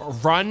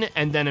run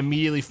and then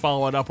immediately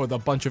follow it up with a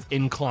bunch of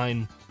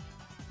incline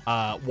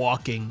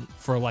walking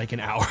for like an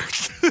hour.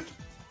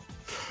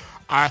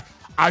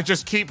 I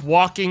just keep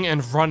walking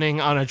and running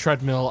on a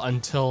treadmill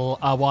until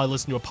while I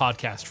listen to a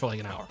podcast for like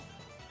an hour.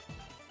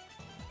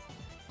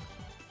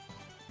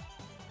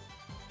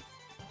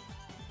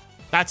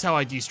 That's how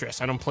I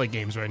de-stress. I don't play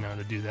games right now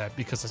to do that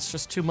because it's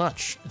just too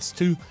much. It's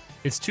too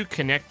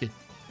connected.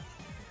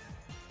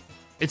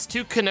 It's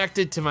too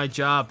connected to my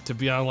job to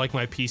be on like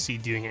my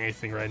PC doing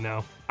anything right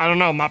now. I don't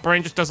know, my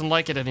brain just doesn't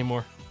like it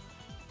anymore.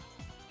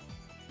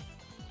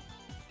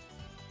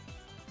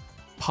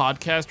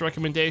 Podcast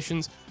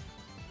recommendations.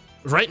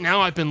 Right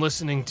now I've been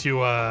listening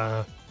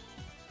to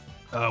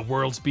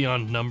Worlds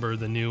Beyond Number,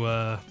 the new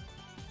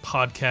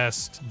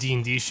podcast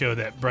D&D show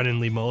that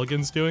Brennan Lee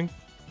Mulligan's doing.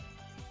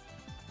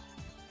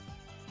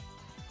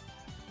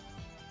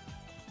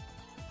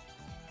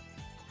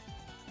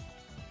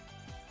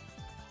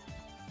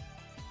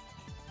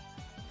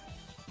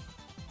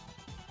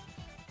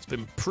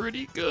 Been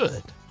pretty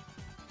good.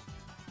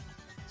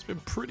 It's been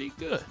pretty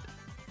good.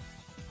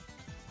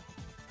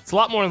 It's a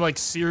lot more like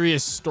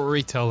serious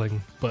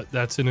storytelling, but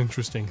that's an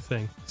interesting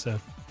thing. So,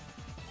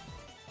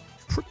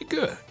 pretty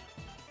good.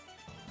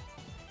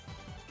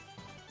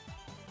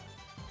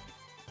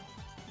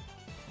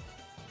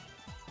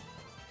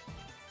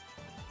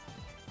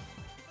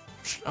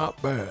 It's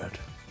not bad.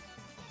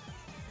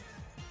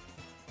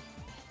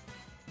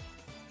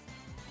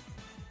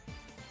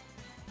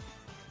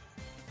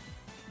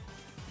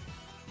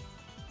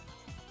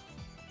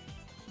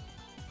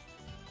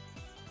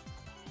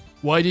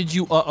 Why did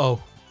you,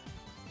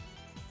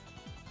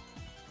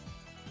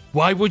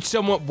 Why did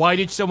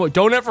someone,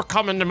 don't ever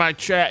come into my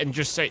chat and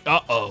just say,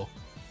 Don't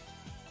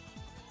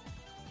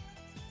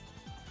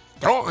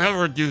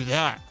ever do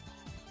that.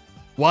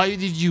 Why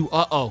did you,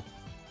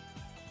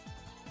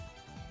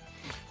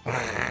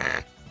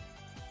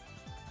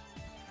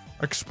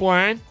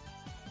 Explain.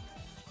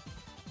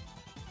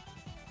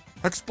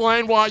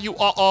 Explain why you,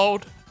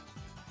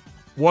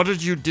 What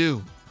did you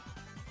do?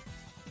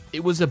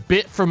 It was a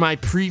bit for my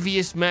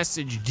previous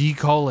message, D: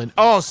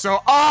 Oh, so,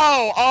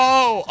 I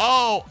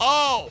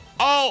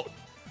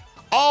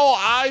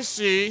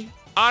see.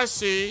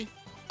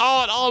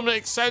 Oh, it all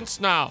makes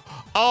sense now.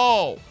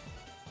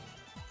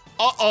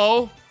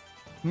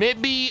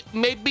 Maybe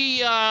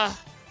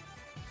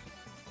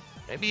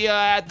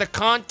add the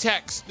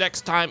context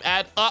next time.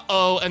 Add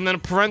and then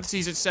in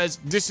parentheses it says,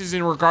 this is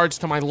in regards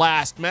to my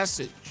last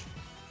message.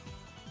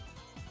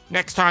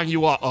 Next time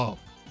you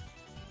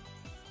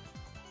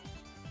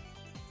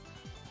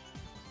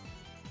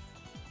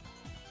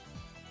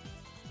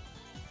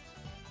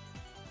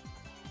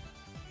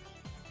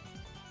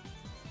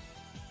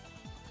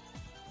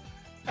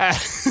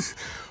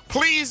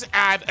Please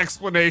add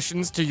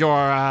explanations to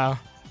your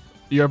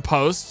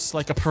posts,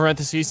 like a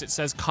parentheses that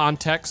says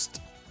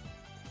context,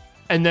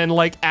 and then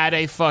like add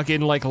a fucking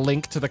like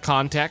link to the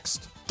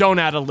context. Don't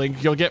add a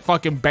link, you'll get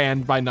fucking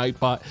banned by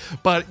Nightbot,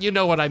 but you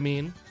know what I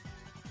mean.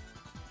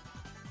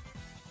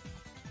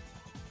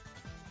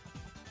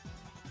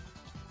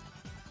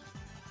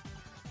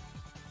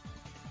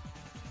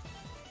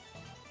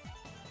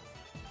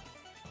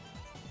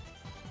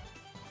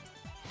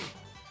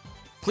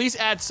 Please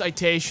add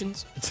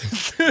citations.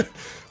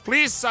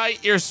 Please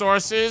cite your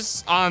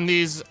sources on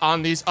these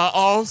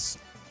uh-ohs.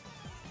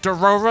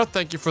 Dorora,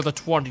 thank you for the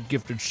 20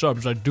 gifted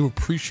subs. I do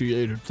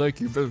appreciate it.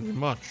 Thank you very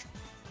much.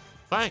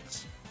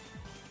 Thanks.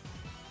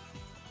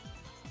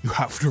 You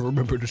have to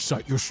remember to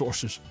cite your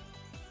sources.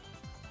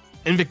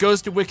 And if it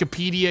goes to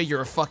Wikipedia,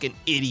 you're a fucking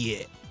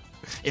idiot.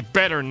 It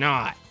better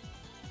not.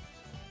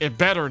 It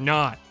better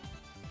not.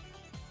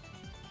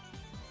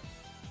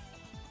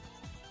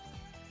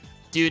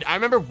 Dude, I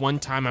remember one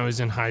time I was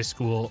in high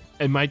school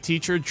and my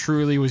teacher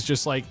truly was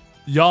just like,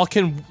 y'all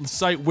can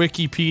cite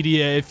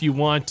Wikipedia if you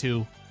want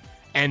to.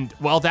 And,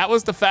 well, that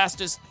was the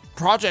fastest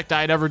project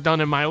I'd ever done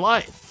in my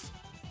life.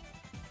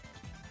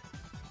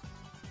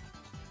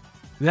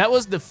 That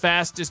was the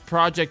fastest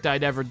project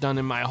I'd ever done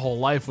in my whole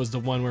life, was the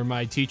one where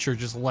my teacher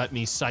just let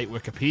me cite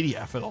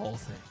Wikipedia for the whole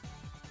thing.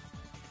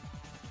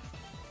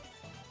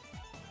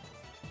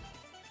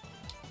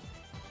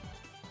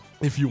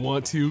 If you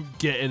want to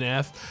get an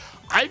F.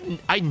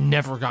 I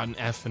never got an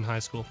F in high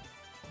school.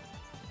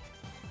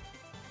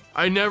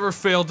 I never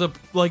failed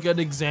like an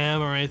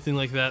exam or anything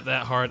like that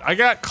hard. I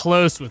got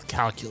close with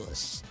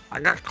calculus.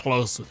 I got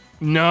close with...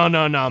 No.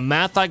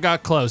 Math, I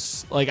got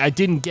close. Like, I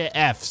didn't get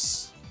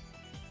Fs.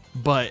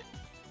 But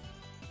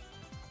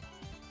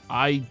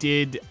I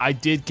did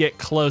get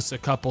close a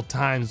couple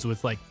times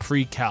with, like,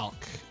 pre-calc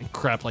and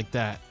crap like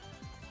that.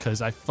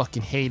 Because I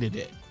fucking hated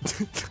it.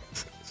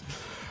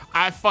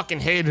 I fucking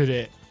hated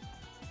it.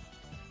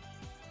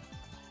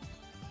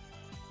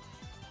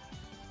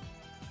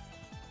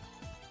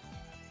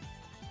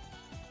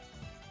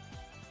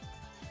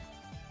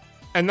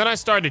 And then I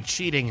started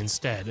cheating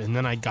instead, and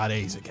then I got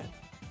A's again.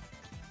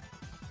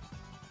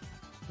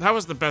 That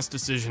was the best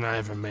decision I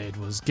ever made,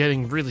 was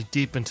getting really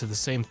deep into the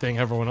same thing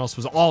everyone else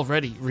was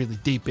already really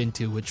deep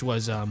into, which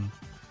was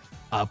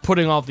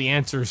putting all the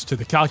answers to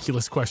the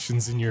calculus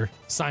questions in your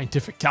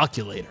scientific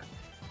calculator.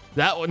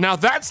 Now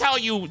that's how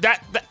you...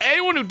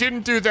 anyone who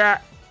didn't do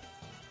that,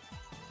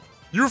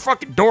 you're a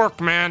fucking dork,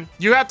 man.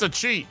 You have to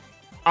cheat.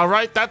 All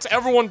right?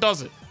 Everyone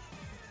does it.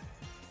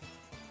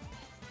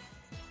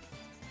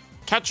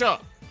 Catch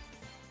up.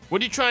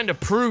 What are you trying to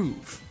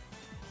prove?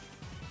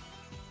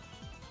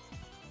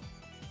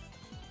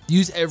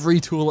 Use every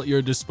tool at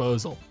your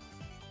disposal.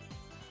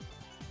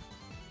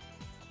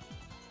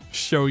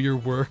 Show your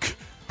work.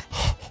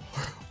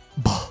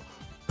 Bah.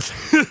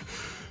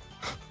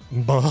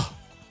 Bah.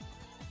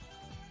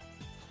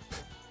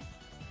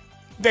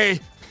 They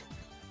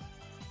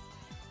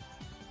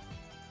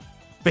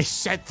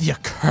said the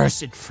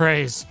accursed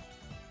phrase.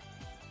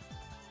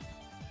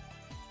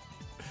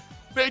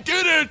 They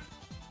did it!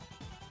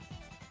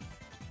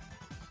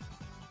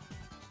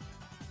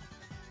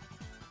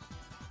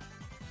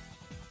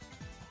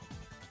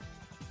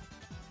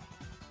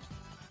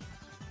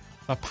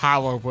 A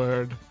power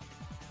word.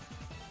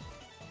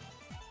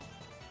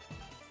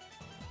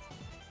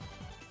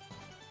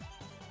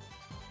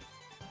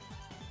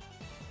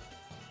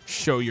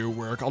 Show your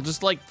work. I'll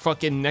just like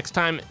fucking next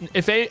time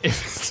if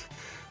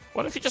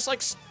what if you just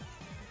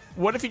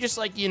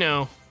like, you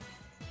know.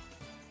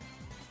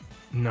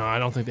 No, I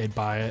don't think they'd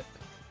buy it.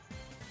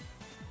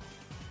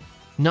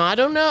 No, I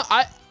don't know.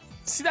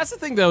 See, that's the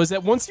thing though, is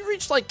that once you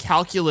reach like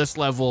calculus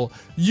level,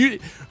 you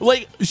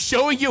like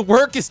showing your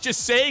work is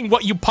just saying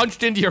what you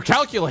punched into your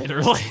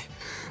calculator.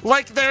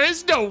 Like there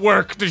is no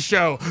work to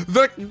show.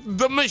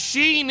 The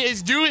machine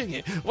is doing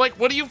it. Like,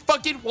 what do you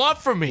fucking want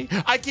from me?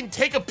 I can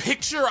take a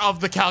picture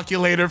of the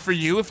calculator for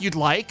you if you'd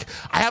like.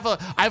 I have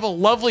a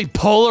lovely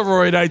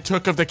Polaroid I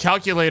took of the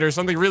calculator,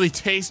 something really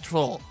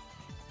tasteful.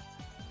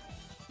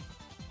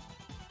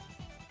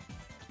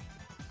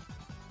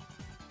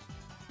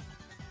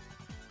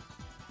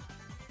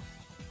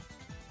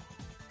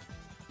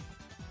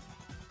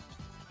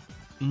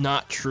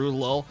 Not true,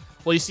 lol.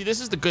 Well, you see, this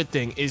is the good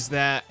thing, is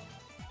that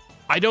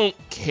I don't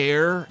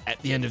care at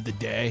the end of the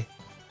day,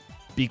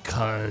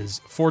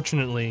 because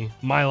fortunately,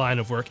 my line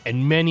of work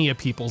and many a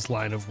people's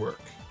line of work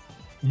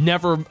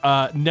never,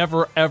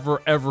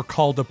 ever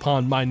called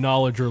upon my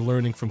knowledge or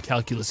learning from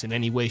calculus in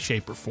any way,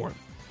 shape, or form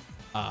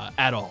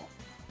at all.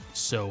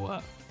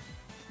 So,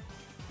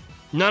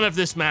 none of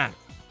this matters.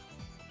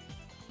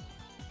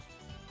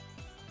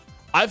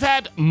 I've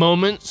had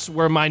moments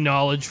where my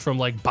knowledge from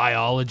like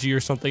biology or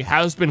something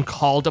has been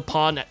called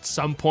upon at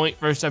some point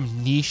for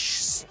some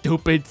niche,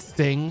 stupid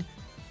thing.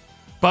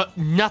 But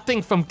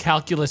nothing from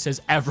calculus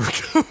has ever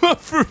come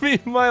up for me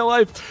in my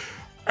life.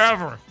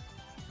 Ever.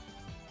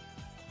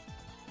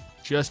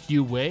 Just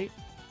you wait.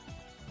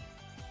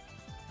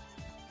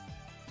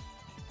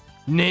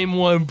 Name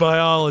one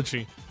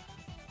biology.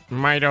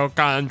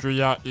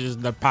 Mitochondria is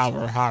the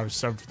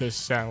powerhouse of the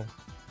cell.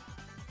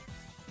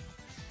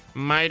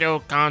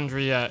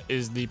 Mitochondria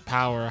is the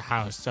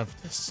powerhouse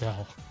of the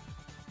cell.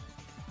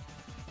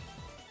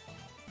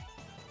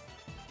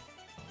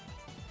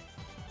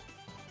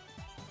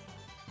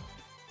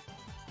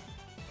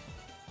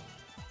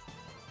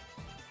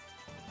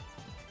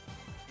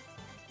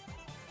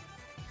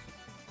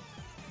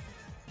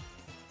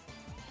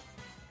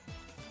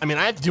 I mean,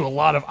 I have to do a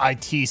lot of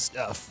IT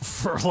stuff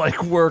for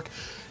like work.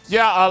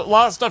 Yeah, a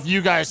lot of stuff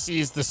you guys see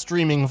is the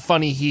streaming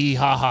funny hee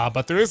ha ha,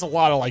 but there is a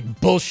lot of like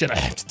bullshit I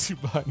have to do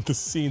behind the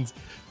scenes.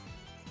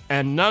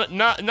 And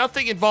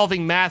nothing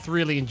involving math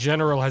really in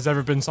general has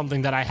ever been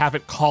something that I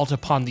haven't called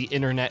upon the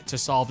internet to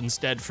solve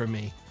instead for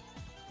me.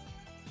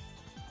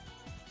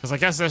 Because I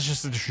guess that's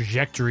just the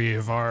trajectory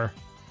of our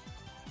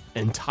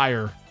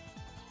entire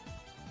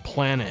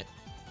planet,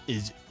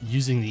 is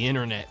using the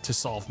internet to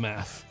solve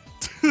math.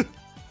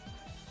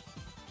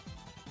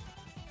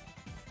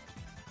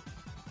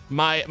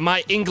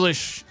 My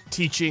English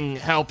teaching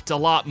helped a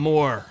lot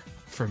more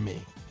for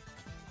me.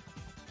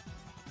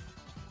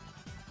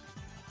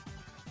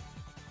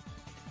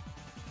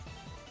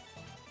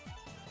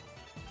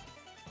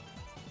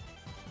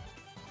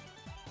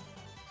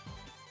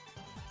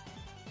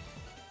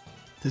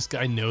 This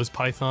guy knows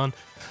Python.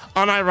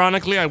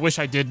 Unironically, I wish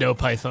I did know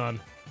Python.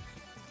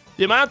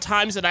 The amount of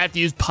times that I have to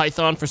use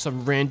Python for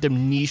some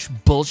random niche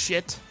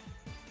bullshit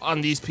on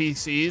these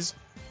PCs,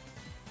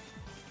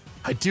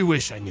 I do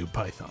wish I knew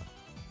Python.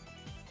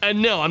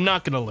 And no, I'm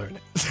not going to learn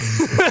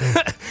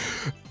it.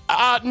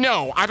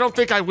 No, I don't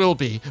think I will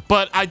be.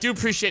 But I do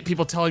appreciate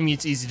people telling me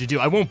it's easy to do.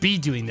 I won't be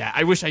doing that.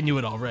 I wish I knew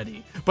it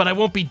already. But I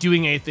won't be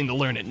doing anything to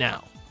learn it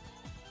now.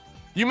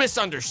 You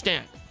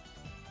misunderstand.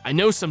 I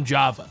know some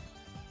Java.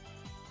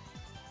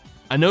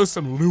 I know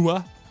some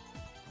Lua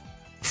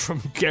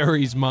from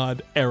Gary's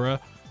Mod era.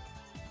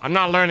 I'm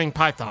not learning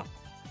Python.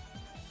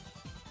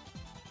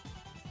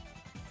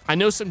 I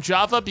know some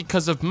Java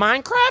because of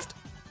Minecraft.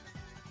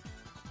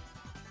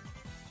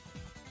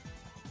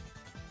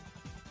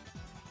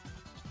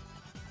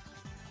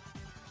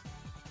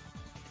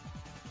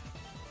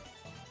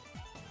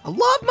 I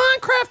love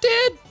Minecraft,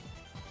 dude.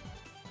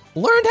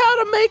 Learned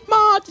how to make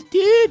mods,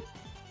 dude.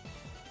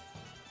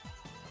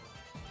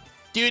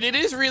 Dude, it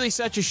is really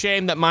such a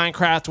shame that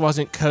Minecraft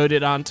wasn't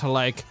coded onto,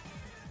 like,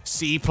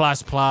 C++,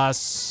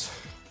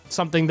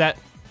 something that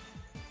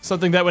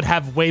would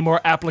have way more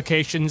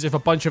applications if a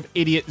bunch of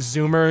idiot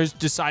Zoomers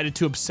decided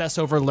to obsess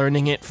over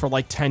learning it for,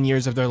 like, 10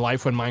 years of their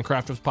life when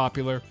Minecraft was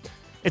popular.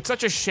 It's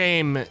such a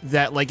shame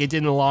that, like, it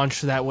didn't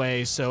launch that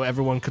way so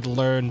everyone could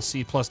learn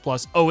C++.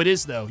 Oh, it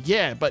is, though.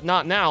 Yeah, but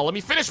not now. Let me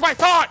finish my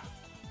thought!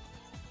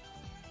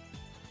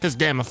 Because,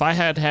 damn, if I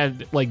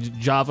had, like,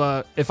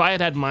 Java... If I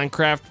had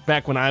Minecraft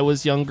back when I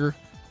was younger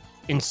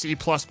in C++,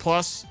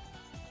 and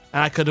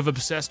I could have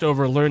obsessed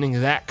over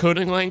learning that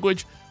coding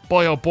language,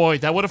 boy, oh boy,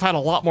 that would have had a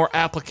lot more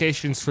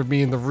applications for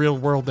me in the real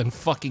world than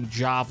fucking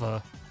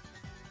Java.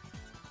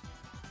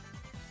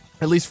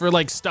 At least for,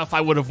 like, stuff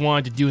I would have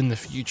wanted to do in the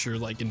future,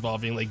 like,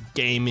 involving, like,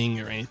 gaming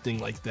or anything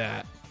like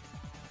that.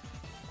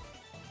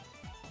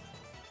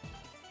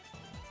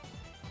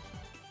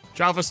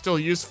 Java's still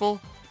useful?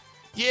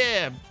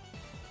 Yeah,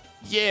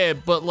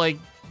 but, like,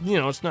 you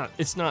know, it's not,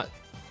 you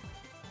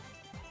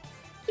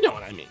know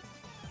what I mean.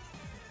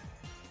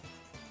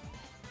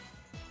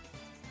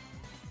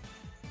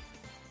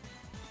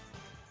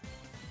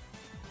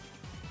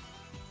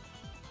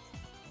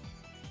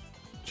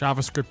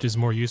 JavaScript is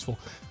more useful.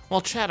 Well,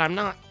 Chad, I'm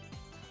not,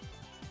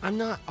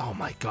 oh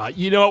my God.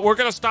 You know what, we're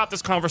gonna stop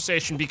this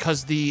conversation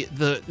because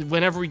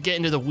whenever we get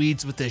into the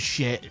weeds with this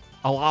shit,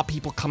 a lot of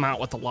people come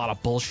out with a lot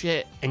of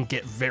bullshit and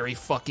get very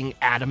fucking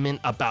adamant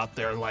about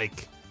their,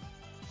 like,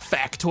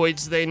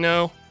 factoids they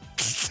know.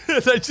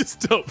 I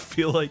just don't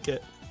feel like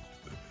it.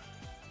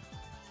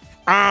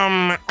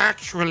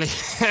 Actually,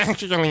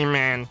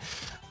 man,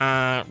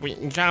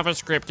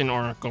 JavaScript and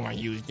Oracle are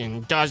used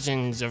in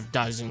dozens of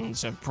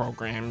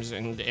programs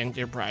and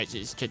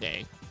enterprises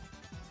today.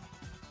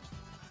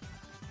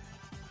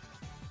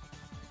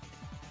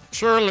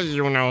 Surely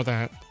you know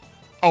that.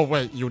 Oh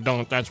wait, you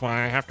don't, that's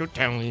why I have to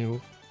tell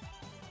you.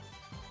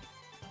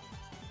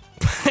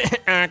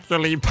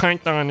 Actually,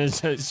 Python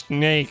is a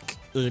snake,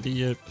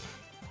 idiot.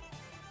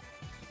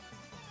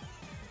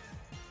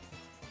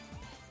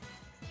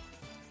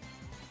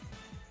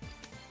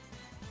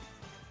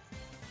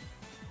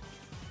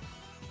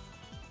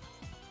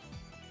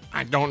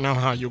 I don't know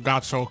how you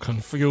got so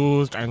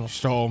confused and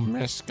so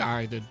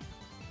misguided.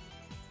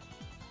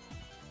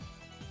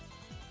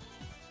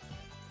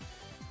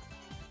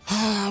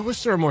 I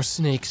wish there were more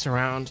snakes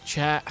around,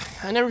 chat.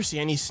 I never see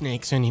any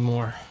snakes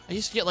anymore. I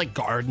used to get, like,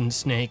 garden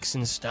snakes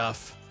and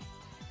stuff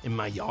in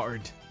my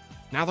yard.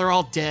 Now they're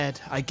all dead,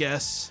 I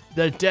guess.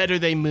 They're dead or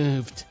they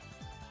moved.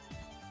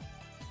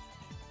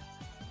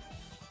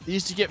 They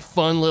used to get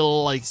fun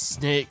little, like,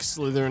 snakes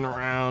slithering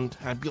around.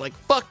 I'd be like,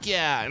 fuck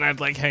yeah! And I'd,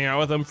 like, hang out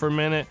with them for a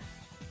minute.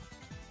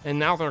 And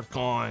now they're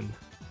gone.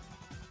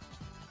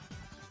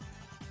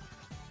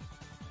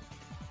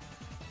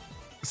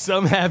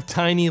 Some have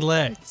tiny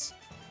legs.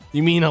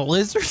 You mean a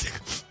lizard?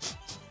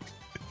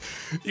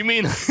 you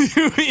mean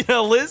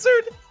a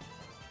lizard?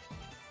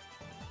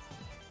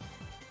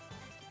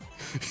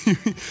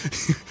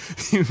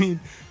 you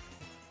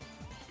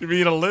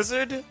mean a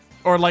lizard?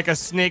 Or like a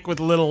snake with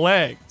little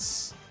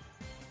legs?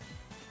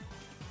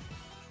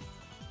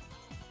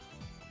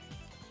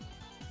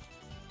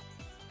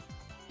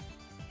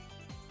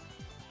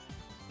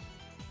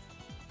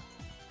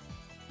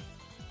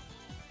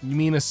 You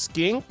mean a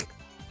skink?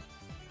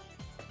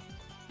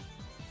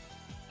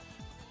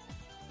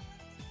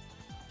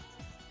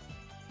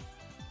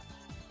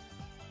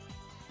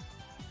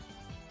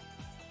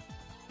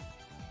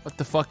 What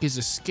the fuck is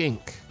a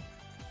skink?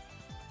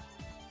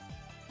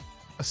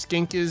 A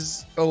skink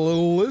is a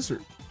little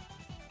lizard.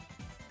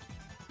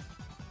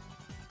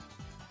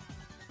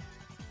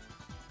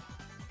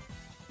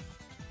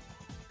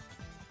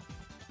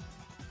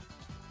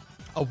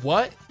 A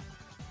what?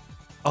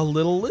 A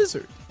little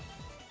lizard.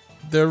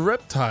 They're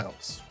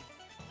reptiles.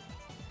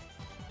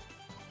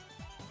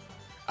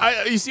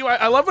 You see why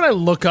I love when I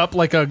look up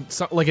like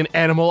an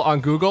animal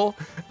on Google,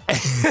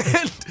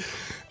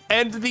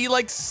 and the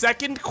like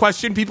second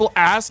question people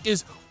ask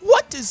is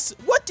what do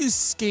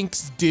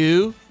skinks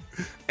do?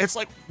 It's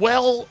like,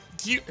 well,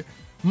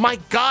 my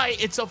guy,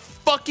 it's a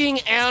fucking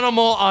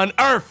animal on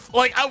Earth.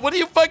 Like, what do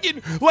you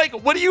fucking like?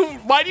 Why do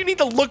you need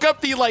to look up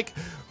the like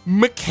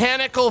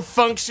mechanical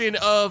function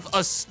of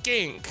a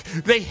skink?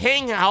 They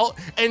hang out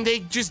and they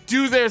just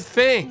do their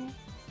thing.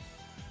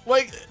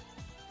 Like,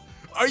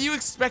 are you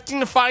expecting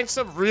to find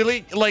some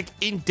really, like,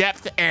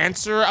 in-depth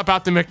answer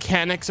about the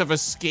mechanics of a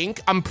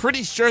skink? I'm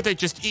pretty sure they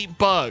just eat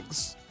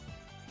bugs.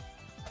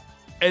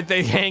 And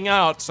they hang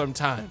out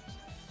sometimes.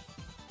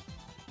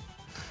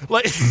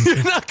 Like,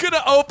 you're not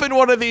gonna open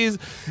one of these.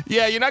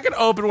 Yeah, you're not gonna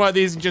open one of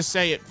these and just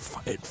say it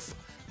fights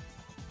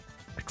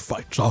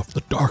off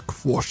the dark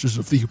forces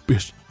of the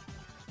abyss.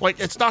 Like,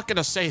 it's not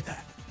gonna say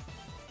that.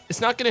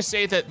 It's not gonna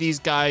say that these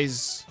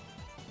guys...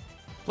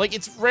 Like,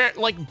 it's rare.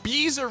 Like,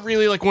 bees are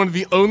really, like, one of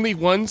the only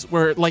ones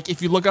where, like,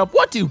 if you look up,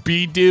 what do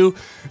bees do?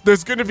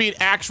 There's going to be an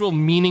actual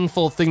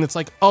meaningful thing that's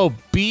like, oh,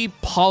 bee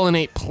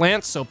pollinate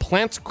plants, so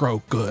plants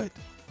grow good.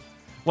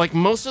 Like,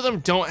 most of them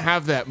don't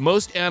have that.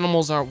 Most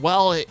animals are,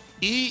 well, it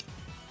eat,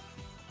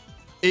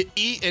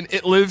 and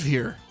it live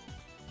here.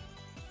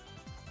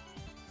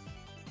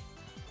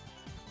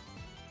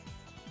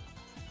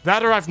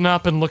 That or I've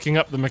not been looking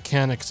up the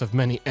mechanics of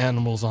many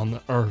animals on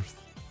the earth.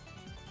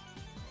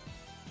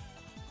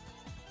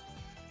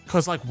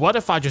 Because, like, what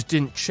if I just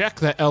didn't check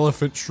that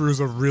elephant shrews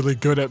are really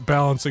good at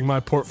balancing my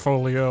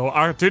portfolio?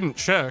 I didn't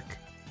check.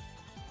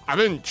 I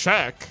didn't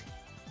check.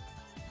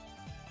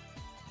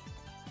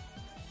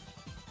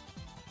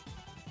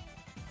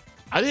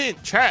 I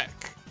didn't check.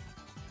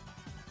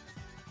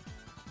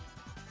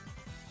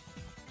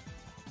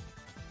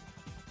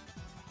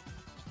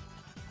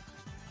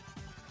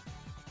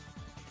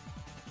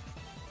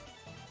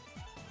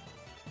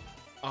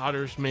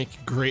 Otters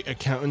make great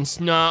accountants.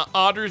 Nah,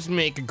 otters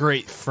make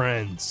great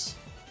friends.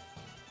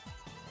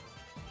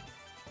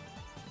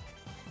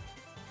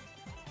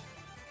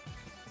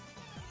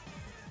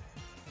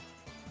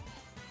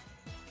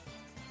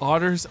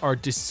 Otters are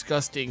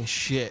disgusting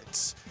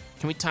shits.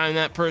 Can we time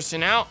that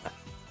person out?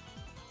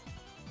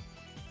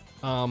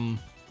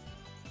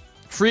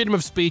 Freedom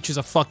of speech is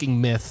a fucking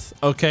myth,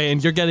 okay?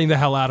 And you're getting the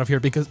hell out of here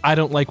because I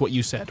don't like what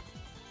you said.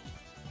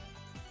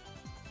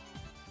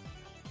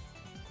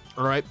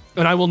 All right,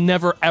 and I will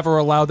never, ever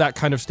allow that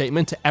kind of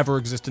statement to ever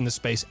exist in this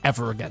space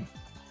ever again.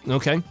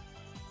 Okay?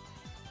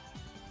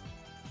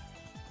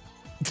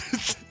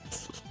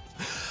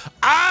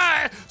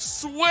 I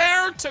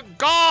swear to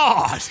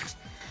God,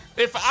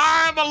 if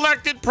I'm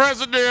elected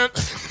president,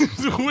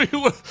 we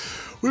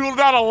will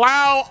not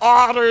allow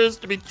otters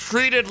to be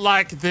treated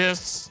like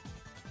this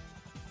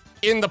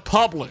in the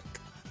public.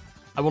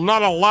 I will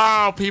not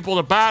allow people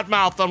to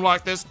badmouth them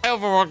like this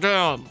ever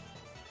again.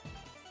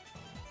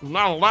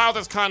 Not allow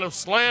this kind of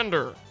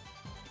slander.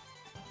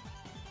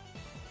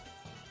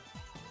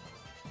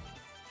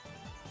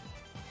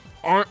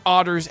 Aren't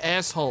otters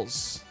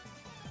assholes?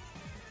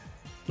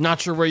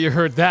 Not sure where you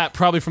heard that.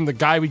 Probably from the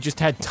guy we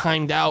just had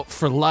timed out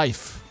for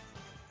life.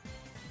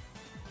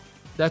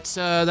 That's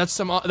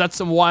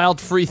some wild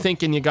free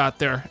thinking you got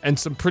there, and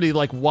some pretty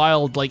like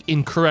wild like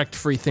incorrect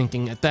free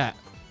thinking at that.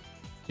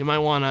 You might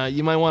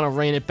wanna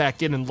rein it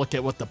back in and look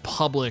at what the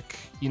public,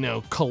 you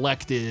know,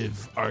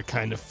 collective are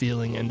kind of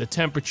feeling, and the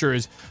temperature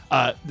is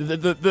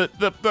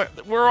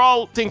we're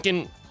all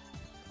thinking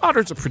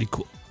otters are pretty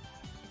cool.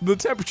 The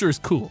temperature is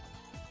cool.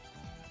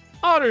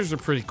 Otters are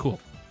pretty cool,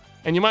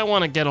 and you might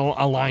want to get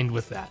aligned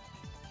with that.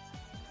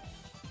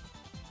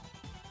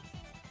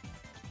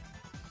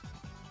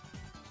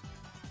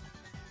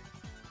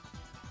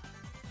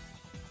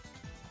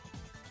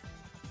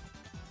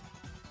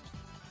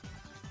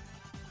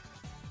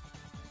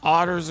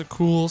 Otters are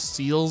cool.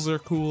 Seals are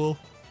cool.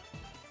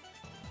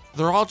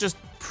 They're all just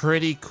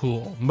pretty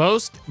cool.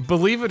 Most,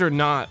 believe it or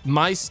not,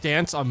 my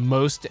stance on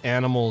most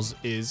animals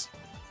is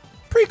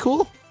pretty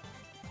cool.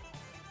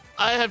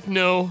 I have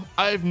no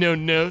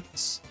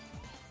notes.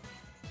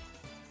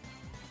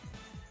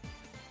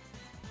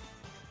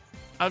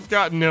 I've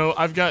got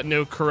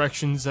no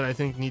corrections that I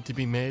think need to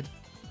be made.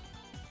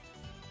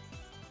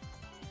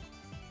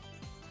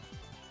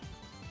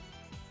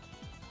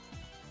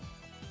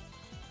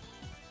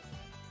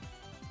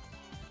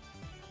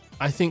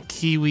 I think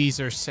kiwis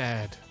are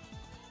sad.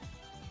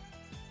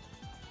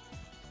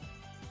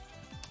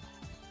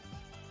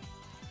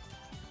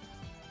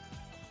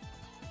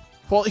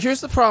 Well,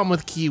 here's the problem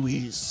with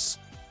kiwis,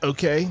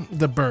 okay?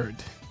 The bird.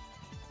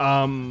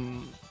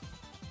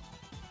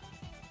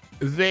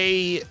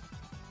 They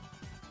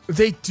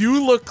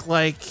do look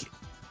like...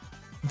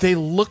 They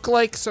look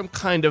like some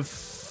kind of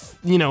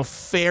you know,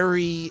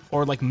 fairy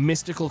or like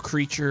mystical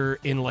creature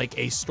in like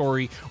a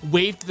story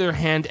waved their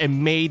hand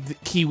and made the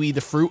kiwi, the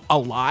fruit,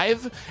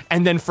 alive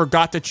and then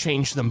forgot to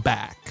change them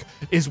back,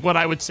 is what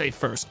I would say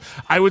first.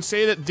 I would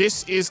say that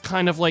this is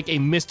kind of like a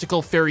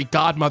mystical fairy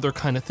godmother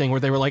kind of thing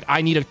where they were like,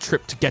 I need a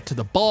trip to get to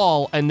the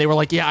ball. And they were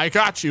like, yeah, I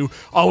got you.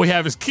 All we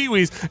have is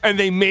kiwis. And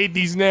they made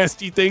these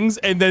nasty things.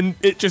 And then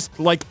it just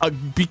like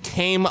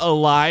became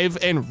alive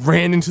and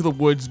ran into the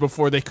woods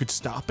before they could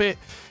stop it.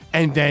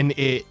 And then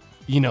it,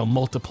 you know,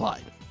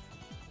 multiplied.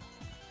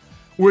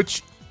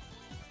 Which,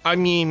 I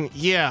mean,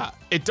 yeah,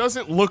 it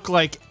doesn't look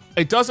right.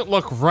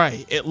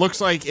 It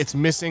looks like it's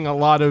missing a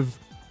lot of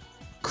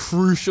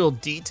crucial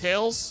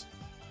details,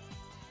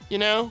 you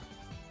know?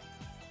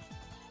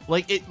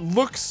 Like, it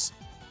looks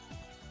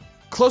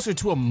closer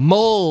to a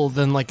mole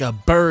than like a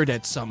bird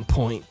at some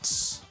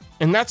points.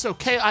 And that's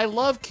okay, I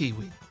love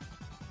kiwi.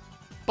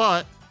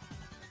 But,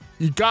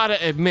 you gotta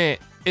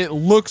admit, it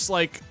looks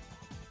like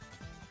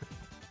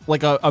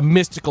a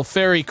mystical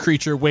fairy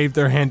creature waved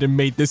their hand and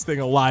made this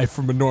thing alive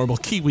from a normal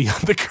kiwi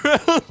on the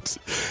ground.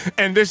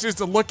 And this is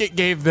the look it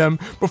gave them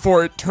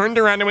before it turned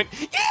around and went,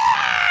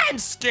 yeah, and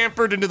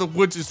scampered into the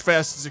woods as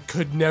fast as it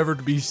could, never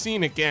to be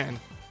seen again.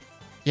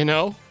 You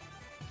know?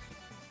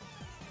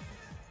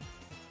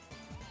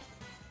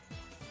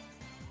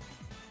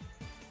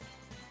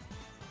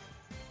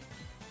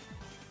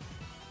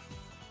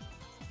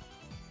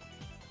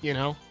 You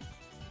know?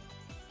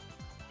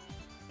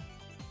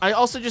 I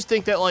also just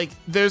think that, like,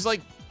 there's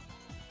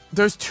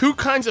two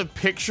kinds of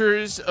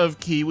pictures of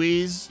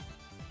kiwis.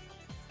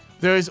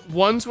 There's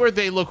ones where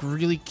they look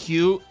really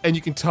cute, and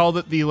you can tell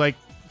that the, like,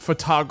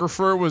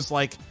 photographer was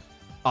like,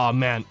 oh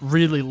man,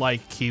 really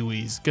like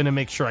kiwis. Gonna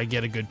make sure I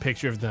get a good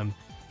picture of them.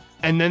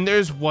 And then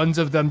there's ones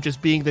of them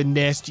just being the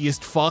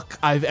nastiest fuck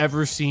I've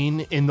ever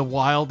seen in the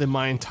wild in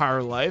my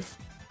entire life.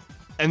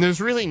 And there's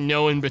really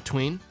no in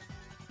between.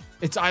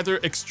 It's either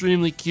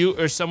extremely cute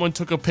or someone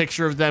took a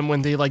picture of them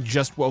when they, like,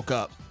 just woke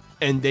up.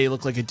 And they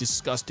look like a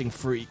disgusting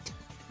freak.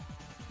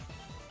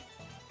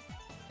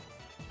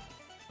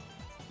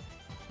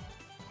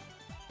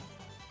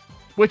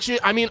 Which,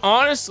 I mean,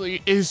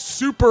 honestly, is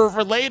super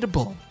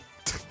relatable.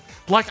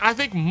 Like, I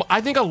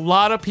think a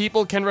lot of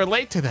people can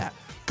relate to that.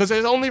 Because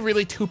there's only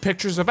really two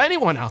pictures of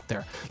anyone out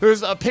there.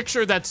 There's a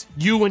picture that's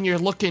you when you're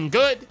looking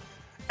good.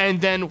 And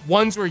then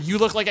ones where you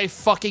look like a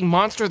fucking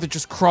monster that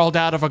just crawled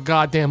out of a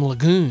goddamn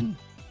lagoon.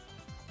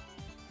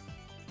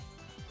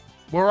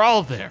 We're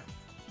all there.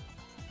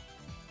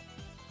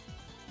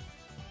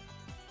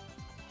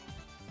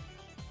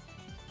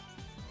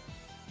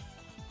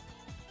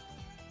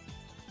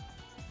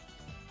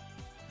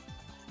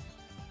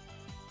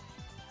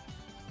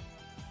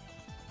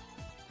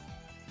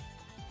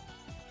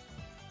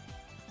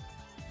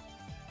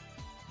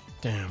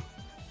 Damn.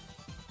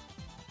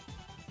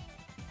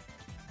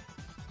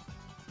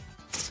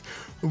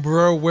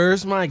 Bro,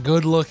 where's my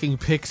good-looking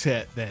pic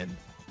set then?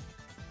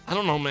 I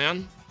don't know,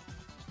 man.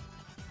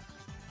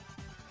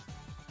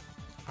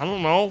 I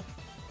don't know.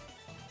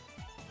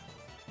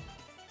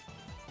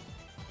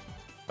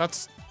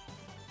 That's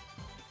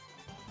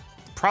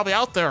probably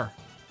out there.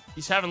 You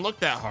just haven't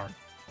looked that hard.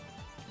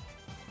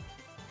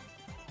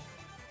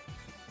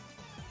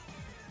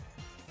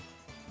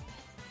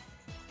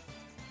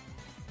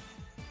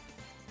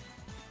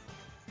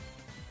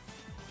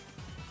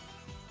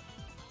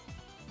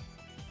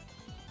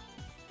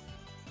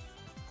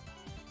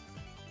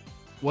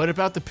 What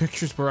about the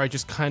pictures where I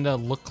just kind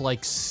of look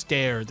like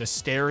stare? The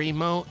stare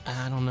emote?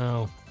 I don't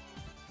know.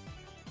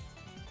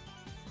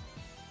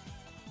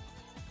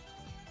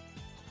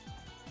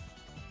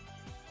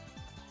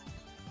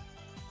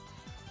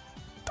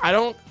 I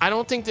don't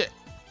think that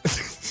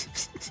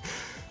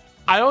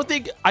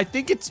I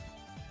think it's,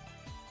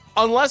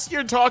 unless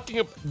you're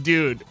talking,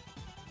 dude,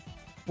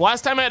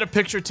 last time I had a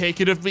picture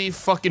taken of me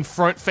fucking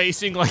front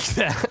facing like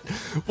that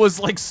was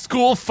like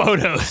school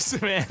photos,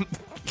 man.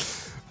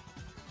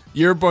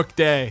 Yearbook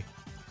day.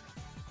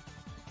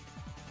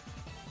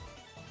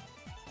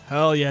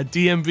 Hell yeah,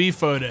 DMV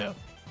photo.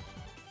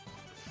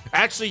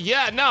 Actually,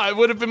 yeah, no, it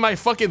would have been my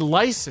fucking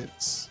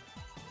license.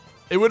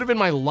 It would have been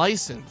my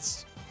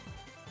license.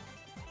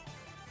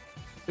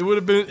 It would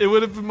have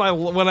been my,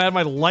 when I had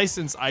my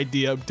license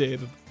ID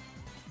updated.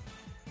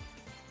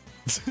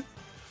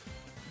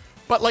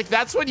 But, like,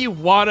 that's when you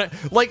want to,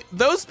 like,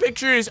 those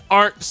pictures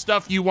aren't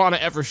stuff you want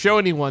to ever show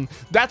anyone.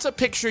 That's a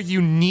picture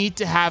you need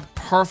to have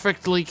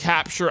perfectly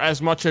capture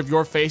as much of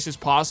your face as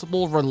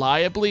possible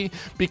reliably,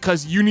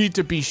 because you need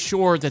to be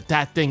sure that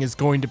that thing is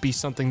going to be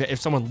something that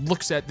if someone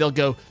looks at, they'll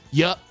go,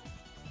 yup,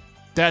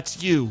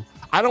 that's you.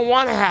 I don't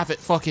want to have it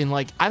fucking,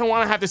 like, I don't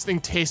want to have this thing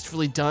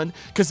tastefully done,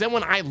 because then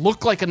when I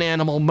look like an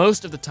animal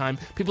most of the time,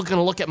 people are going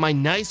to look at my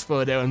nice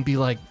photo and be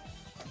like,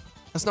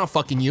 that's not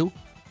fucking you.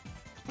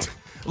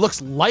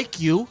 Looks like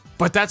you,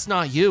 but that's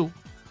not you.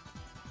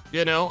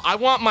 You know, I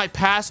want my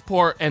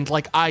passport and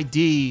like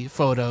ID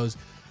photos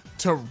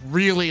to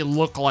really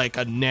look like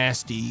a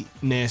nasty,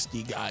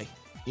 nasty guy,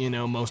 you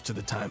know, most of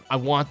the time. I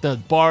want the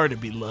bar to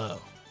be low.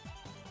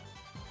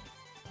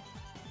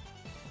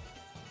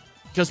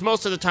 Because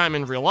most of the time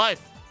in real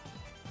life,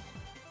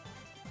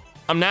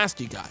 I'm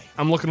nasty guy.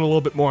 I'm looking a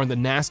little bit more on the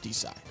nasty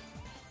side,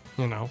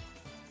 you know?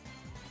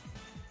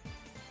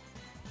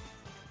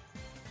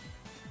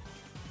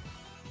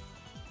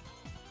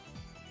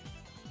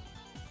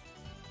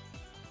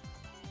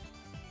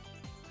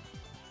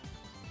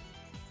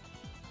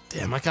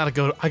 Damn, I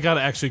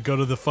gotta actually go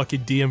to the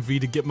fucking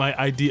DMV to get my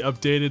ID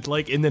updated,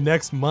 like, in the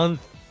next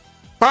month.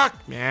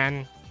 Fuck,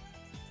 man.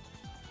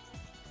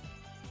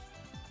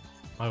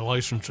 My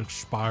license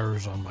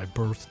expires on my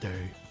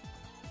birthday.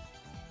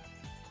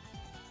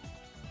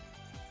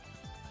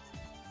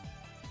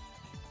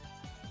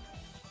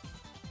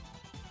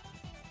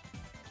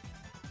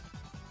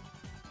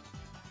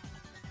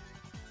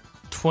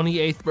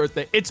 "28th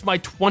birthday. It's my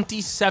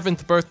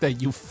 27th birthday,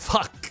 you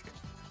fuck.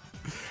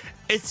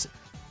 It's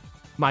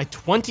my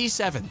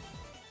 27th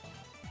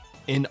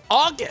in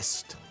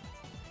August.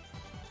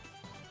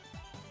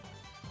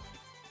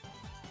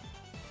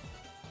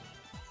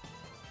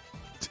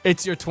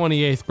 It's your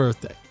 28th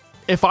birthday.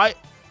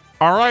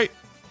 All right.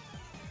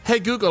 Hey,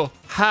 Google,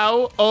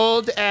 how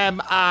old am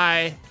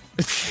I?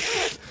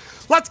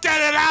 Let's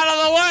get it out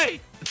of the way.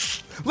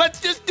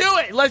 Let's just do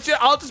it.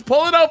 I'll just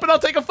pull it open. I'll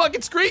take a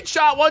fucking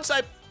screenshot once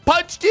I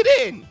punched it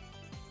in.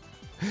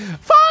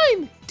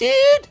 Fine,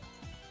 dude.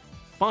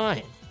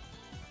 Fine.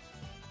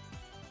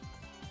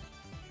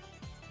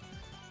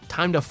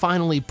 Time to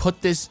finally put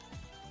this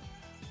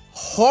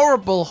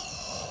horrible,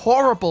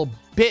 horrible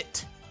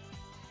bit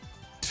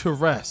to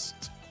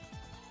rest.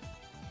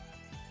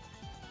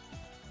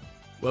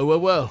 Well.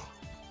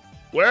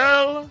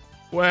 Well.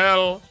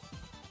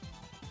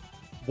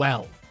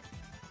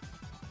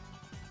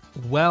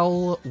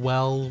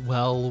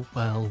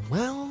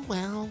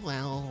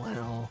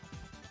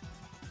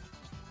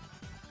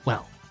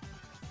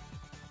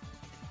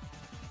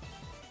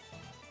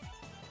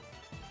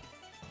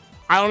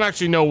 I don't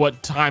actually know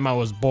what time I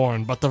was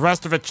born, but the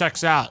rest of it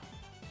checks out.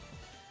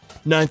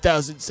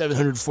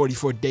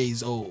 9,744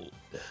 days old.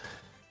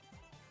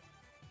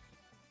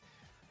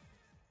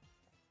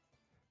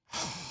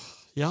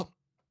 Yep.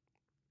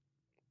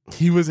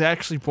 He was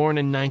actually born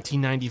in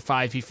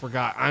 1995. He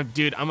forgot.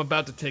 I'm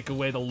about to take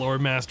away the Lore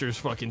Master's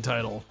fucking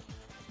title.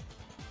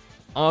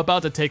 I'm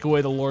about to take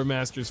away the Lore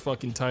Master's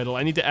fucking title.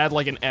 I need to add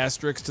like an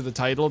asterisk to the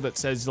title that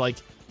says like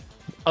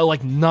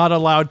not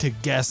allowed to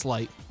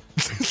gaslight.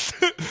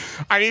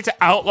 I need to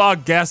outlaw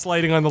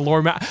gaslighting on the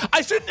Lore Master.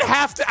 I shouldn't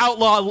have to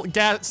outlaw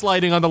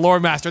gaslighting on the Lore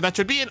Master. That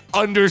should be an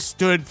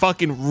understood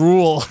fucking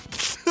rule.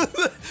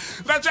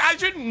 I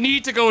shouldn't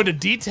need to go into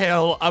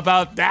detail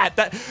about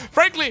that.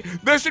 Frankly,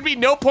 there should be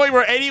no point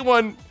where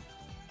anyone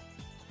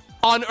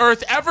on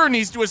Earth ever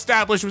needs to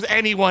establish with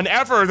anyone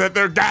ever that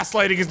their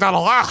gaslighting is not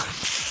allowed.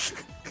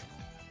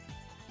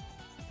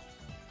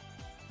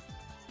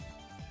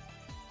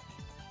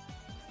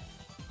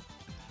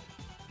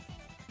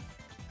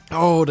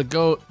 Oh,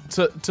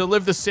 to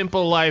live the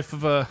simple life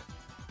of a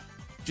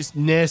just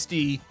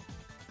nasty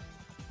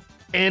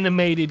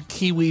animated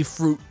kiwi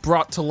fruit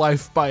brought to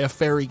life by a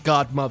fairy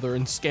godmother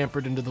and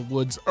scampered into the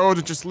woods. Oh,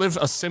 to just live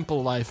a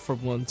simple life for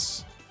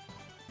once.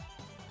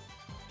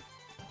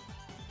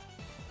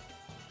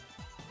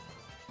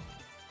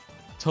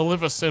 To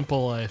live a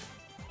simple life.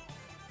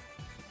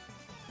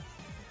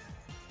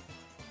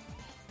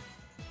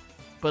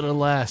 But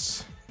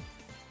alas,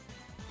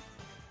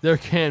 there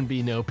can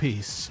be no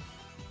peace.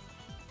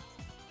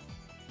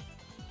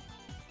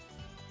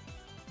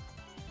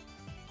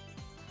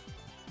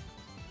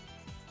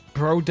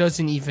 Bro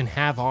doesn't even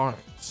have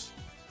arms.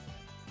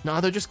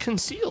 Nah, they're just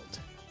concealed.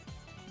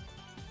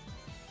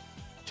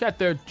 Chat,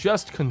 they're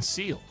just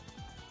concealed.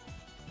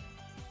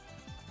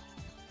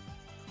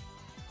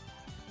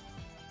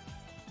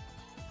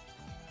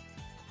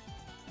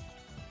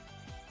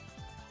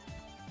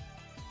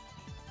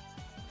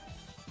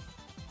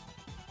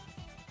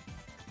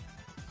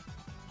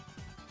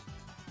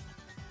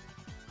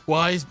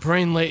 Why is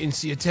brain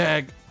latency a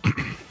tag?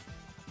 I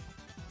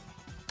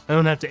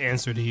don't have to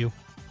answer to you.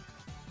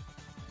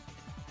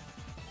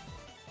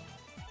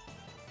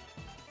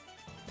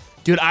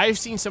 Dude, I've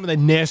seen some of the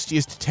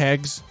nastiest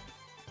tags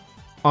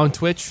on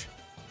Twitch.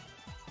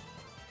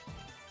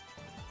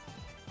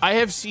 I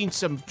have seen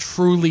some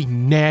truly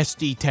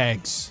nasty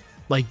tags,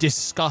 like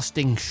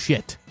disgusting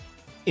shit,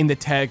 in the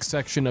tag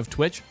section of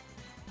Twitch.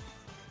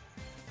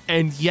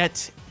 And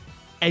yet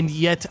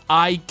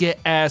I get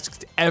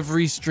asked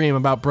every stream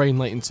about brain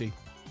latency.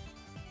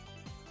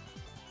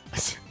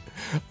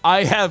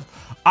 I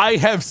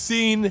have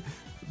seen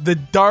the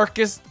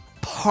darkest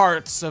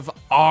parts of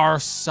our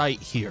site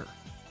here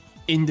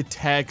in the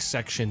tag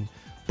section,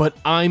 but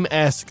I'm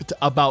asked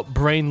about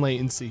brain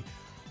latency.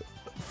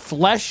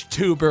 Flesh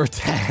tuber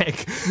tag.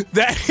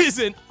 That is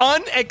an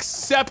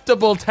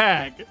unacceptable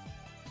tag.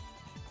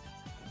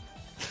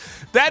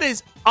 That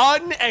is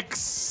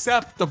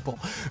unacceptable.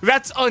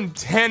 That's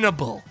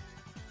untenable.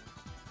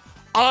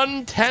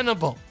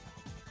 Untenable.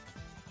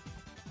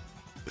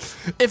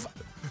 If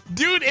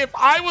Dude, if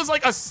I was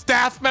like a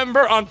staff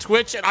member on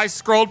Twitch and I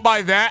scrolled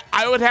by that,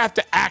 I would have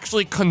to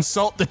actually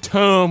consult the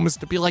terms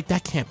to be like,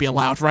 that can't be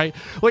allowed, right?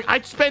 Like,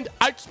 I'd spend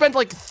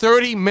like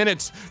 30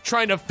 minutes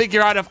trying to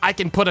figure out if I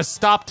can put a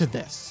stop to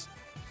this.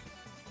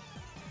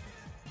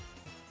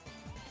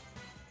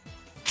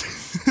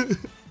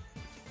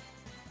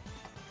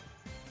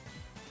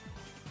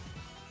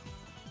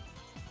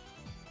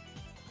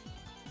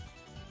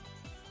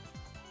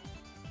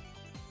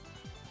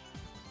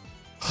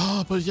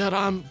 Oh,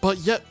 but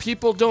yet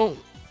people don't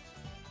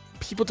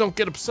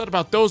get upset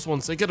about those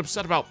ones. They get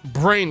upset about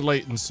brain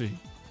latency.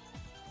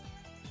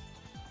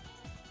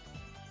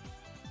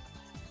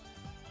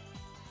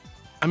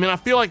 I mean, I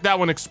feel like that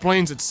one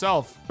explains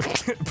itself,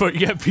 but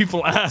yet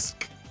people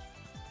ask.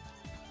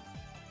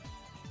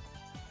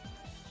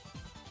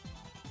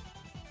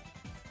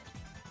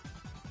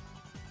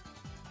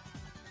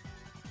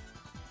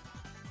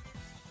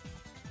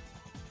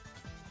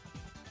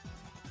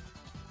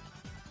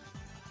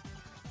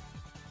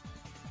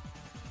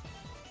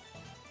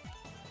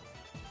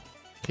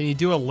 Can you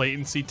do a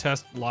latency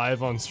test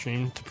live on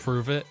stream to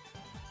prove it?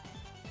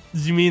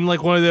 You mean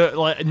like one of the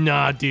like?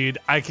 Nah, dude,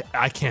 I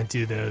can't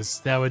do those.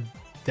 That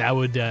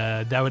would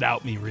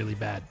out me really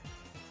bad.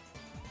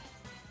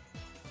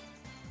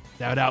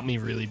 That would out me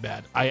really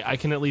bad. I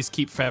can at least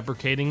keep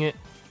fabricating it,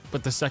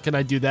 but the second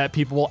I do that,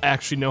 people will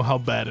actually know how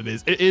bad it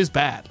is. It is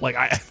bad. Like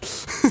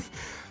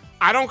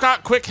I don't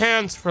got quick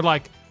hands for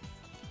like.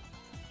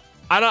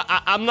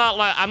 I'm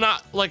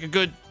not like a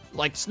good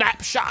like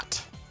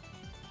snapshot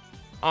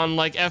on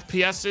like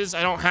FPSs.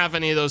 I don't have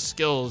any of those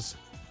skills.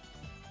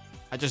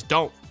 I just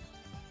don't.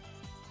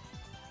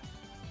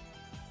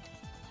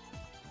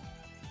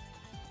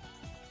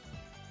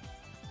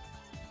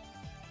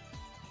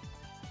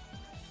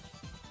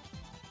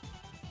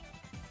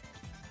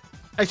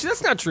 Actually,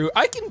 that's not true.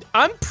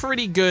 I'm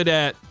pretty good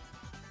at,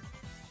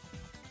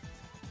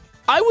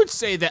 I would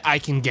say that I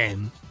can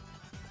game.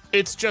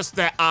 It's just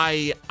that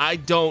I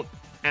don't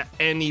at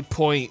any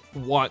point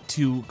want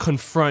to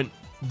confront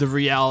the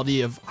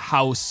reality of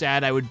how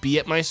sad I would be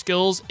at my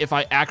skills if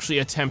I actually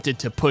attempted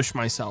to push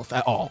myself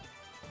at all.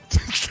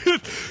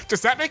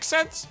 Does that make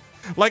sense?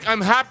 Like,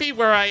 I'm happy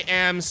where I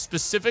am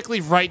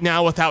specifically right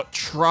now without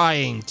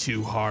trying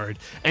too hard.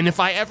 And if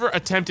I ever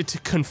attempted to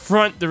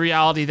confront the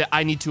reality that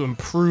I need to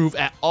improve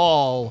at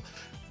all,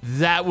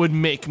 that would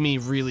make me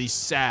really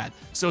sad.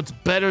 So it's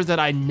better that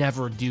I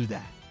never do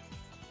that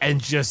and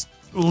just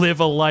live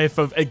a life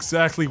of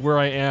exactly where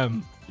I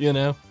am, you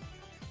know?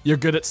 You're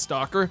good at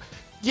Stalker?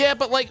 Yeah,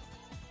 but like,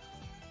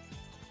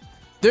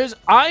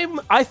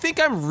 I think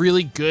I'm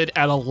really good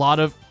at a lot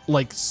of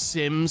like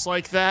sims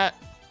like that,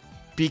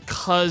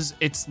 because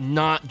it's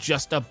not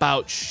just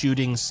about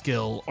shooting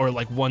skill or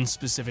like one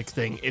specific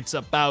thing. It's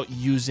about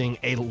using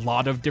a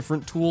lot of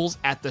different tools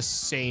at the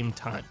same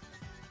time.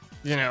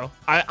 You know,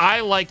 I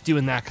like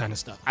doing that kind of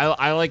stuff.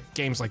 I like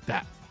games like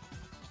that.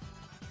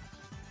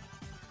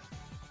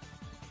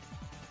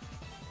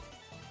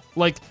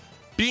 Like,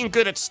 being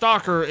good at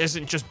Stalker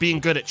isn't just being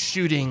good at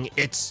shooting,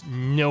 it's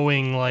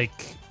knowing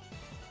like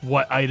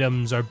what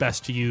items are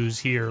best to use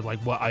here, like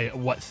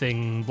what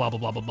thing, blah blah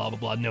blah blah blah blah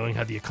blah, knowing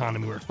how the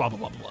economy works, blah blah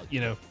blah blah, you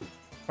know.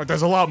 Like,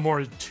 there's a lot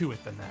more to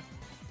it than that.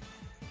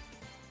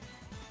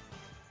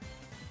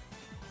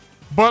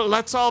 But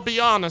let's all be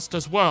honest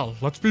as well.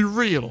 Let's be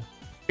real.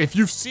 If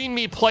you've seen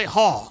me play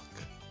Hog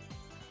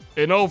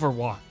in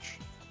Overwatch,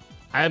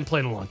 I haven't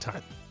played in a long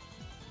time,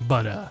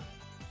 but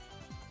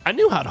I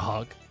knew how to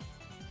hog.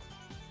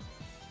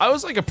 I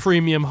was like a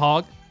premium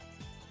hog.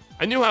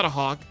 I knew how to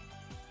hog.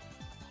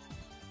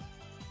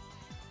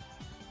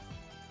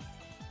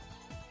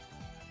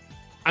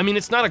 I mean,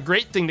 it's not a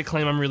great thing to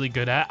claim I'm really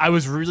good at. I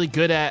was really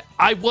good at...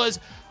 I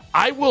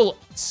will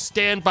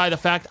stand by the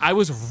fact I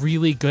was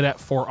really good at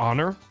For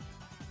Honor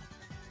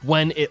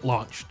when it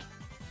launched.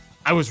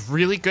 I was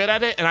really good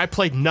at it, and I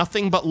played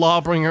nothing but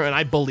Lawbringer, and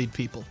I bullied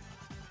people.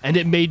 And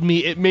it made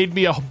me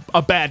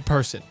a bad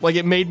person. Like,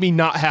 it made me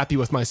not happy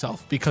with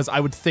myself, because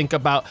I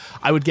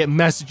would get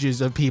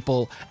messages of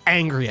people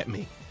angry at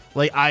me.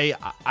 Like,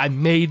 I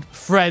made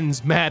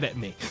friends mad at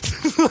me.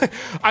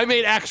 I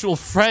made actual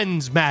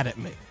friends mad at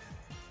me.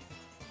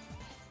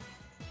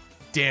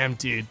 Damn,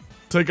 dude.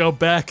 To go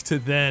back to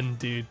then,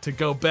 dude. To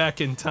go back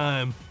in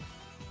time.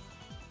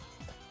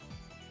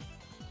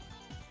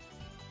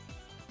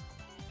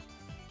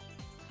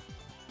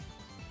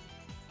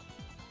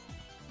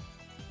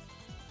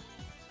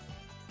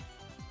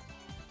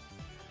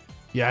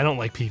 Yeah, I don't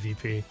like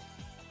PvP.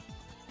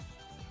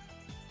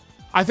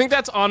 I think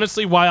that's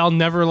honestly why I'll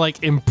never,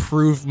 like,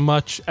 improve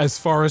much as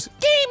far as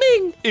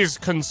gaming is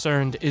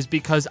concerned, is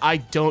because I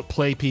don't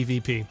play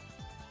PvP.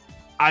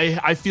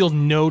 I feel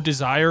no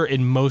desire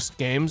in most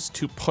games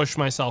to push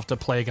myself to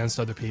play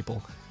against other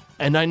people.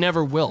 And I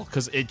never will,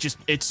 because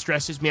it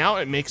stresses me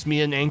out. It makes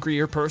me an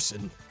angrier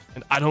person.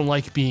 And I don't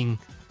like being...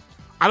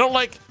 I don't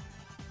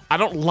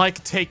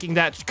like taking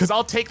that, because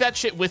I'll take that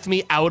shit with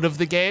me out of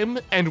the game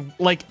and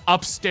like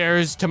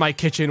upstairs to my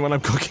kitchen when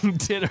I'm cooking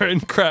dinner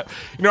and crap.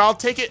 You know, I'll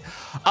take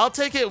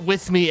it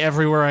with me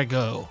everywhere I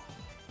go.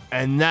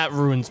 And that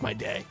ruins my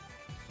day.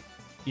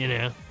 You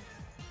know?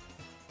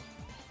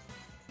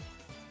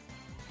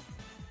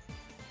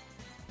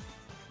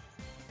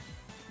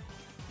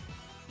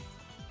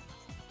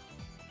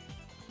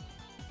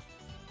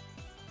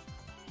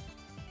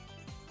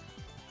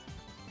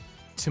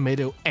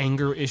 Tomato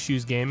anger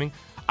issues gaming.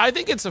 I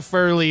think it's a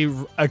fairly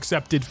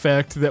accepted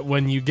fact that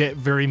when you get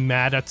very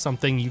mad at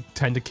something, you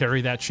tend to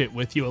carry that shit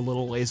with you a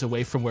little ways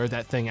away from where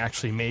that thing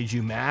actually made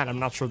you mad. I'm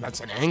not sure that's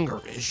an anger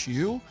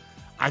issue.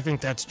 I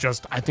think that's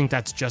just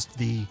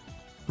the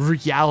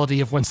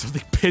reality of when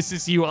something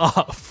pisses you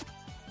off.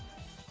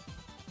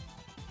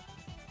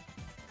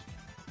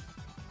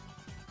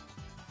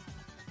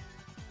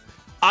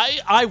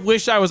 I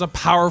wish I was a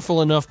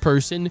powerful enough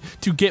person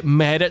to get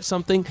mad at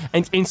something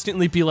and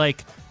instantly be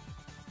like,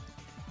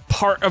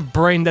 part of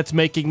brain that's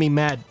making me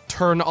mad,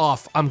 turn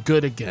off, I'm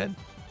good again.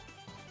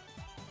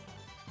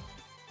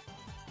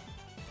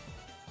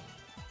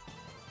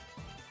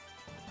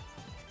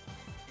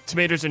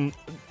 Tomatoes and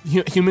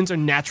humans are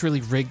naturally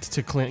rigged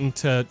to cling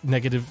to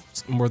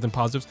negatives more than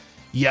positives.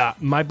 Yeah,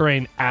 my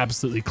brain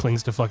absolutely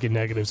clings to fucking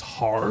negatives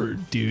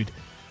hard, dude.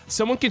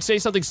 Someone could say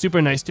something super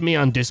nice to me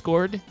on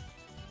Discord,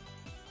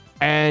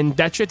 and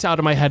that shit's out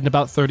of my head in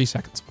about 30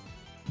 seconds.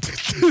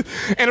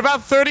 In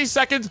about 30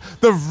 seconds,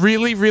 the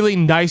really, really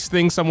nice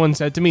thing someone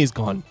said to me is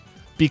gone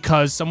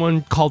because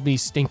someone called me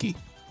stinky.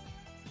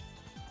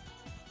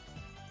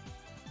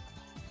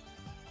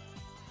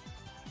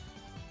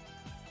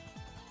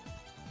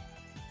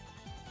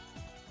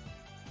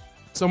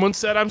 Someone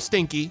said I'm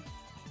stinky.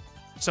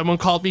 Someone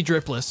called me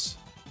dripless.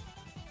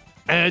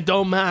 And it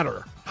don't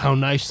matter how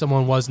nice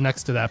someone was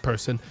next to that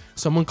person.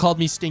 Someone called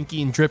me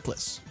stinky and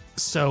dripless.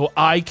 So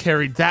I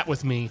carried that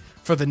with me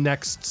for the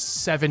next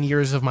 7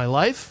 years of my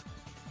life.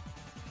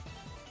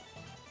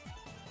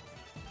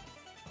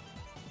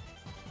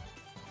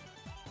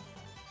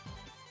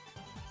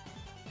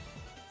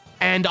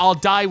 And I'll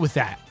die with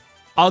that.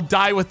 I'll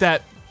die with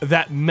that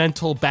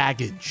mental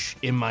baggage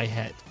in my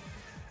head.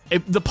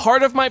 The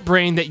part of my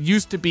brain that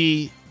used to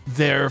be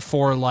there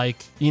for,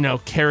 like, you know,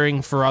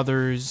 caring for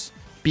others,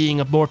 being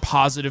a more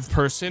positive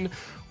person,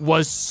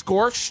 was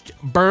scorched,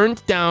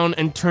 burned down,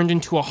 and turned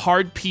into a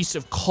hard piece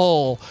of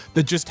coal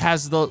that just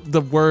has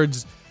the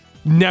words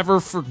 "never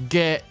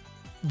forget,"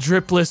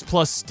 "dripless"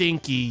 plus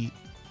 "stinky"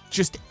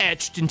 just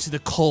etched into the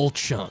coal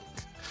chunk.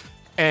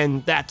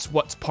 And that's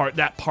what's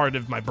that part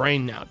of my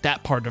brain now.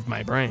 That part of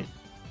my brain.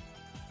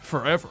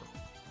 Forever.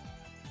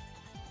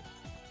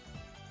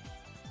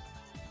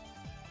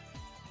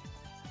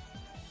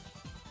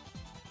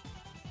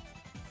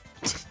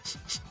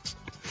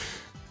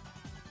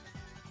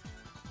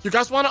 You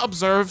guys want to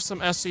observe some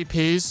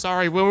SCPs?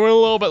 Sorry, we went a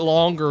little bit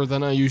longer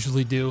than I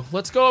usually do.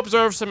 Let's go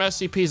observe some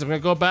SCPs. I'm going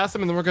to go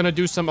bathroom and then we're going to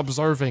do some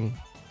observing.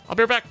 I'll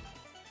be right back.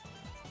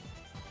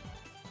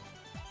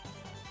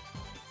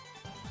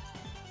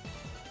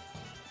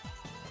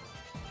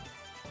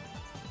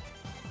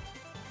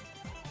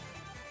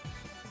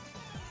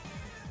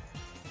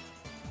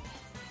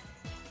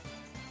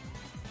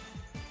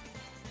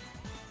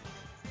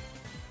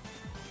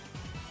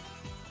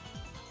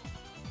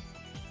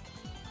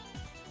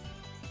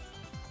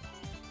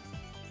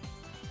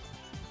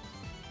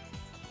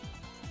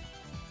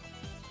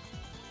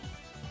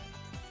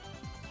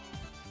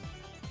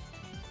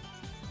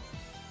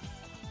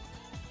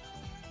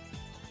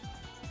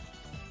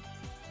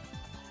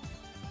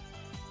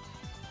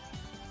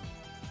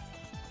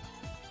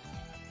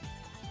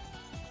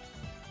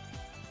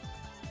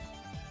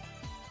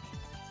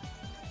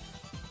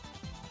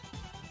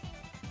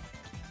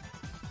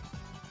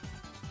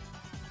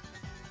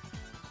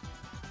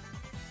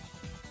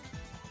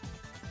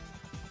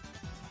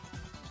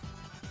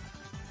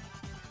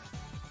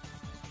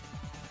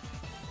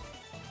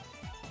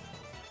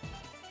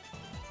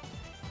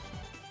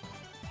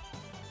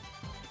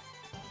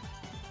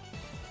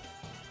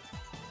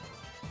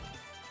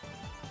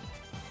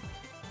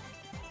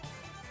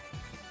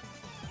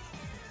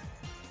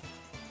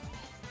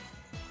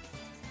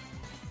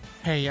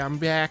 Hey, I'm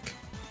back.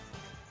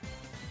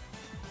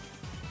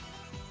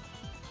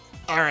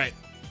 Alright,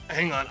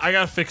 hang on. I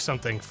gotta fix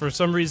something. For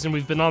some reason,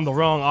 we've been on the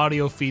wrong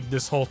audio feed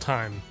this whole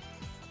time.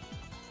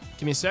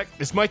 Give me a sec.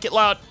 This might get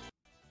loud.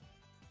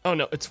 Oh,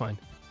 no, it's fine.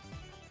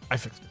 I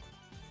fixed it.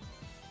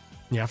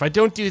 Yeah, if I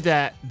don't do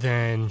that,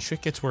 then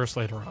shit gets worse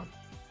later on.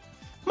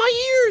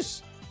 My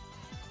ears!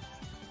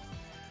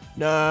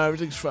 Nah,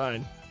 everything's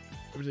fine.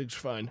 Everything's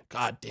fine.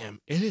 God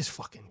damn, it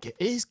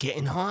is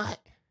getting hot.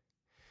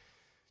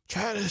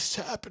 Chat, it's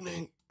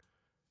happening.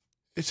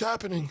 It's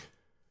happening.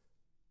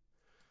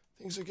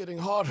 Things are getting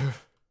hotter.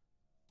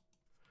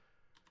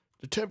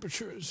 The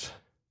temperature it's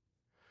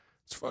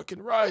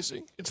fucking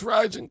rising. It's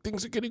rising.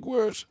 Things are getting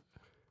worse.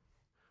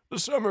 The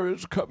summer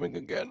is coming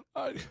again.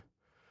 I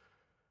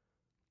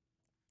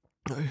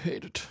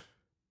hate it.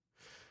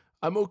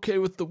 I'm okay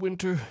with the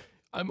winter.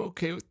 I'm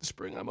okay with the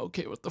spring. I'm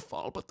okay with the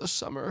fall. But the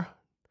summer,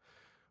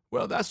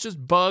 well, that's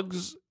just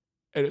bugs,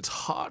 and it's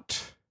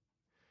hot.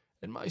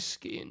 And my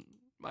skin,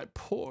 my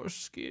poor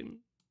skin,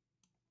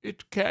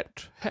 It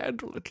can't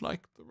handle it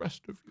like the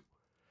rest of you.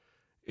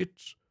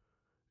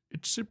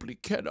 It simply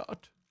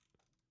cannot.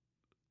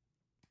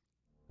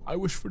 I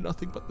wish for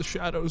nothing but the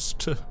shadows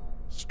to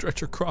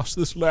stretch across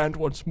this land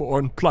once more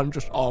and plunge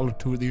us all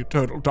into the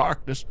eternal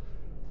darkness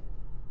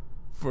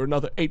for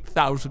another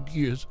 8,000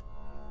 years.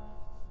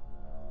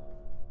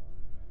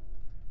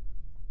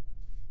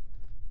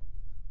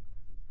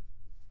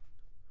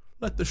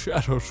 Let the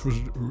shadows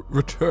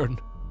return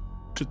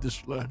to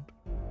this land.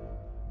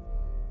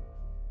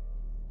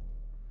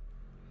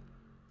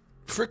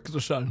 Frick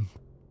the sun,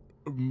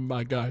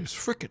 my guys.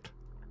 Frick it.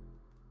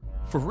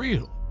 For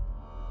real.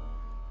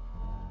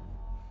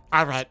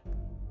 All right.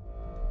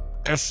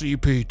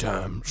 SCP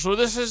time. So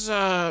this is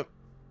an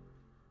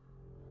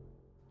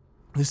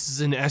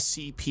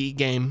SCP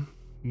game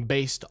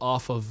based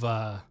off of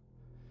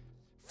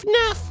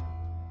FNAF.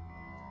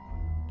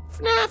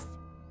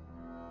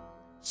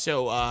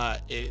 So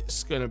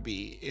it's gonna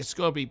be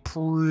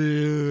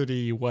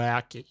pretty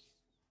wacky.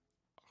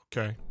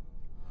 Okay.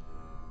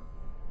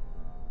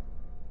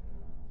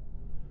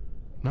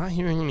 Not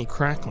hearing any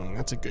crackling.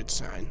 That's a good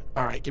sign.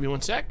 All right, give me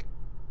 1 sec.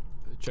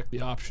 Check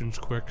the options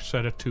quick.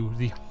 Set it to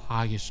the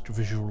highest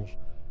visuals.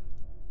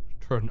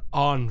 Turn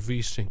on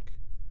VSync.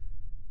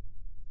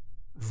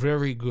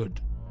 Very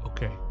good.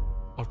 Okay.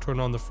 I'll turn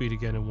on the feed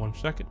again in 1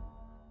 second.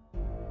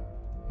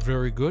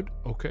 Very good.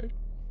 Okay.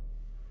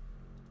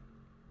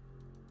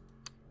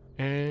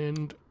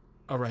 And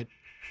all right.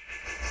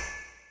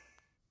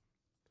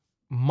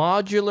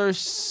 Modular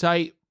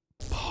site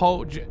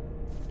project.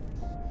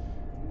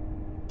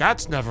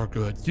 That's never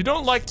good. You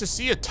don't like to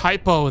see a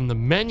typo in the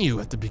menu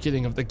at the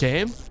beginning of the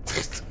game.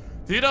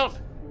 You don't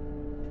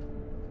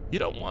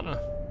wanna.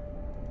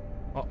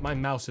 Oh, my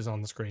mouse is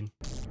on the screen.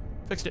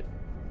 Fixed it.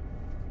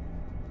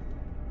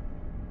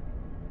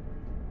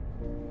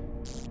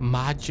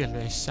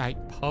 Modular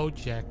site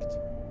project.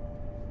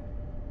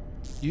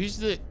 Use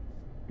the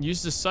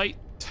site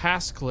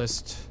task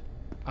list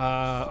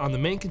on the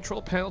main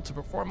control panel to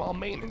perform all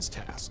maintenance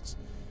tasks.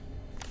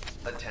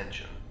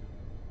 Attention.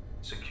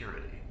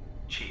 Security.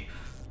 Chief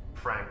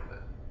Franklin,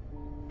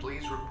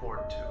 please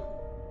report to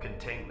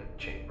Containment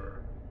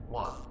Chamber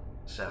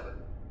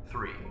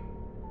 173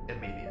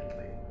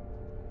 immediately.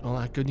 Well,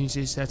 that good news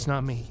is that's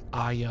not me.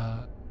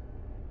 I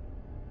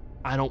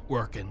don't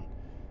work in.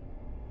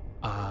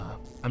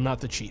 I'm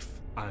not the chief.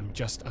 I'm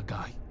just a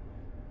guy.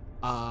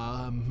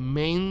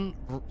 Main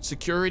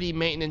security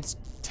maintenance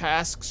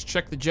tasks.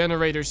 Check the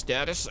generator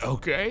status.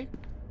 Okay.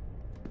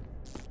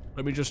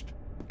 Let me just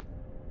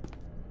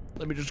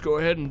go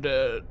ahead and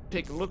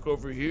take a look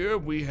over here.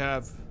 We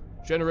have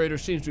generator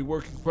seems to be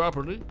working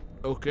properly.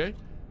 Okay.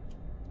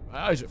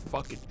 My eyes are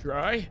fucking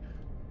dry.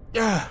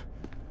 Yeah.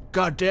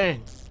 God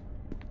dang.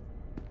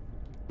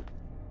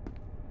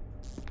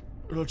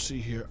 Let's see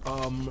here.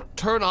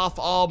 Turn off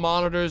all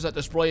monitors that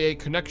display a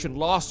connection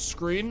lost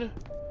screen.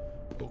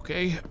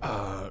 Okay.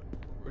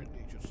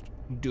 Really just,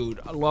 dude,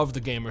 I love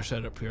the gamer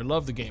setup here.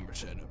 Love the gamer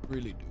setup.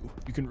 Really do.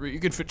 You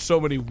can fit so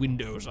many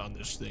windows on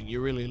this thing. You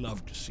really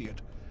love to see it.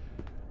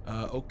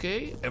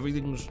 Okay,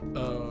 everything's,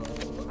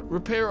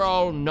 repair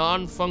all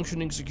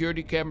non-functioning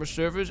security camera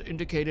servers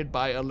indicated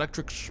by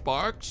electric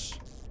sparks.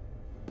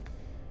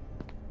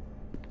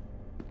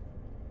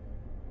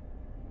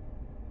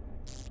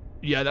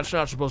 Yeah, that's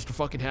not supposed to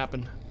fucking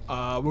happen.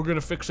 We're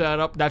gonna fix that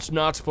up. That's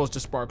not supposed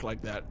to spark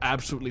like that.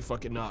 Absolutely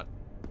fucking not.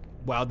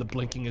 Wow, the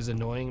blinking is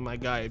annoying. My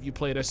guy, have you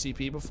played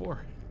SCP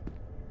before?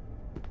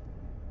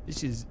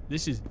 This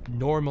is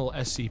normal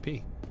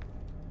SCP.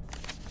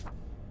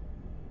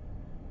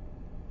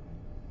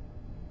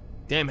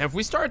 Damn, have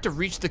we started to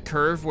reach the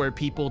curve where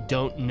people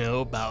don't know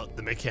about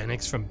the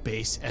mechanics from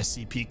base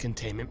SCP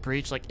Containment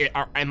Breach? Like,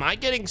 am I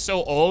getting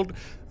so old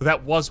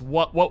that what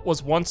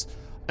was once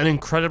an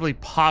incredibly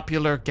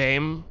popular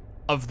game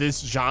of this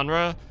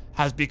genre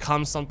has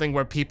become something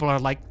where people are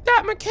like,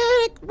 that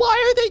mechanic,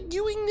 why are they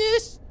doing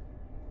this?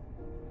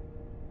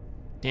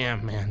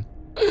 Damn, man.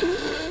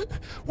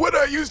 What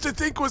I used to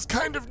think was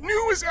kind of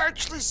new is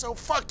actually so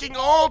fucking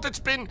old. It's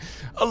been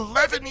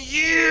 11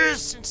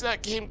 years since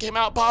that game came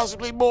out,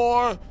 possibly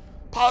more,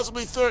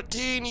 possibly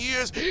 13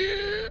 years.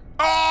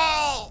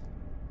 Oh!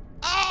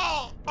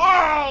 Oh!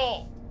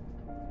 Oh!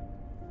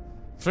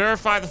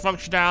 Verify the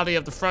functionality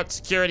of the front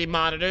security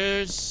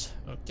monitors.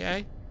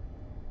 Okay.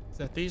 Is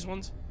that these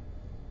ones?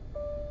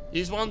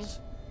 These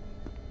ones?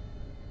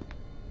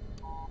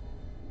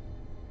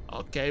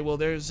 Okay, well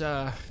there's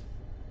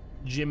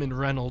Jim and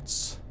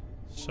Reynolds.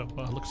 So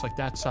looks like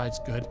that side's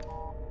good.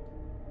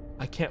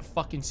 I can't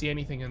fucking see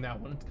anything in that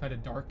one. It's kind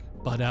of dark,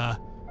 but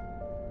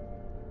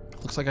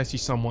looks like I see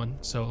someone.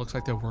 So it looks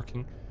like they're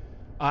working.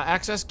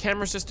 Access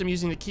camera system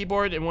using the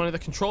keyboard and one of the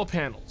control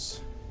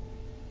panels.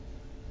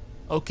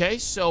 Okay,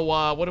 so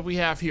what do we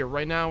have here?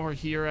 Right now we're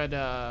here at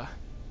a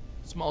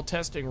small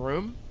testing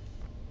room.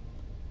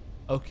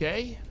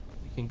 Okay,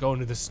 we can go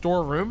into the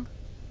storeroom.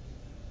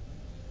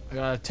 I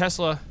got a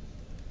Tesla.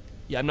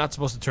 Yeah, I'm not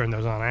supposed to turn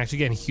those on. I actually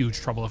get in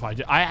huge trouble if I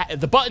do.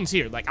 The button's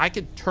here. Like, I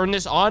could turn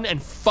this on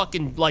and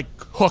fucking, like,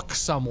 hook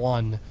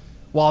someone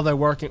while they're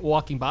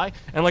walking by,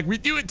 and like we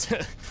do it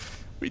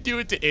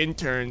to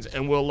interns,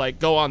 and we'll like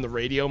go on the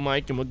radio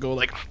mic and we'll go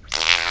like,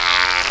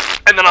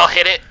 and then I'll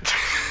hit it.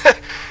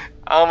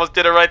 I almost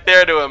did it right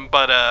there to him,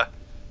 but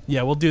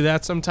yeah, we'll do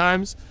that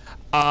sometimes.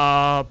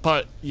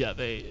 But yeah,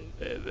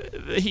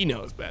 he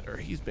knows better.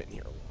 He's been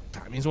here a long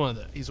time. He's one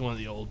of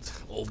the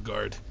old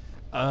guard.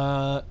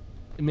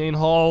 Main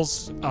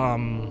halls,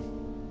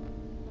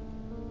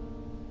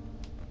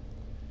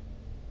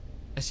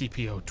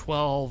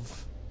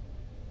 SCP-012.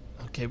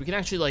 Okay, we can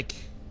actually like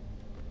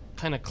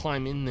kind of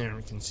climb in there.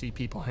 We can see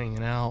people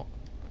hanging out.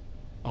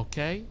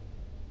 Okay.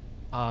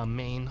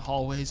 Main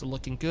hallways are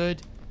looking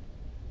good.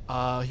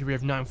 Here we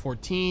have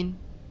 914.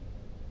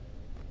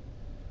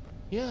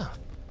 Yeah.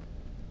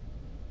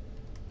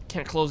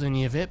 Can't close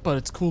any of it, but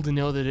it's cool to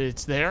know that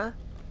it's there.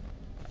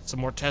 Some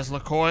more Tesla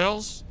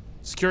coils.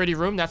 Security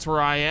room, that's where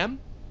I am.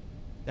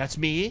 That's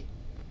me.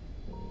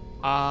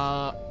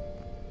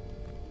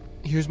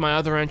 Here's my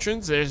other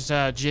entrance. There's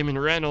Jim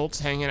and Reynolds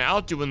hanging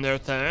out, doing their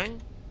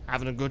thing.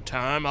 Having a good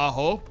time, I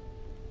hope.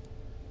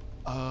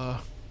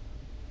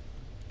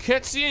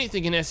 Can't see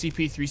anything in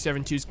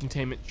SCP-372's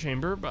containment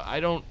chamber, but I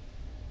don't...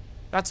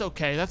 That's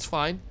okay, that's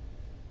fine.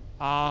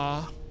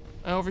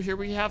 Over here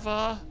we have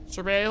a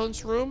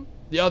surveillance room.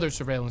 The other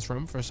surveillance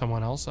room for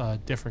someone else, a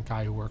different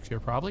guy who works here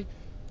probably.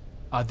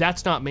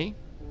 That's not me.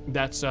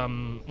 That's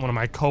one of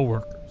my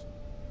coworkers.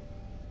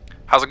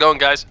 How's it going,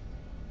 guys?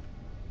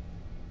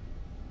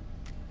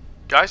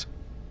 Guys?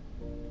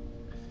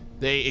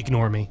 They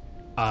ignore me.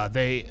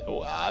 They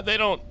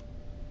don't.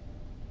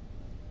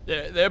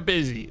 They're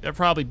busy. They're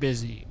probably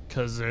busy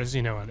because there's,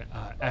 you know, an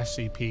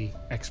SCP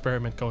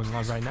experiment going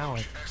on right now.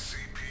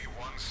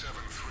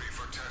 SCP-173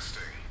 for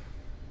testing.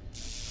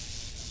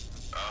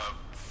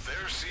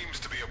 There seems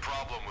to be a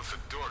problem with the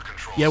door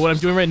control. Yeah, what I'm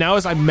doing right now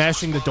is I'm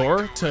mashing the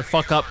door to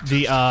fuck up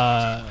the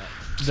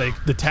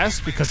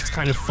test because it's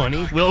kind of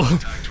funny.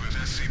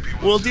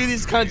 We'll do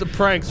these kinds of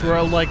pranks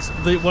where like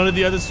one of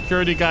the other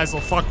security guys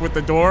will fuck with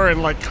the door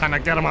and like kind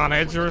of get him on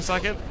edge for a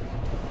second.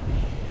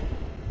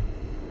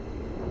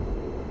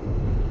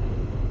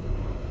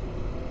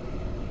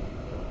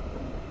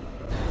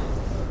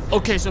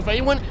 Okay, so if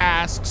anyone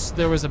asks,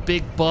 there was a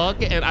big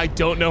bug and I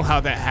don't know how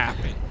that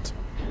happened.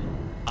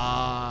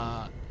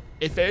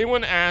 If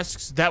anyone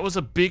asks, that was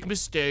a big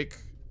mistake.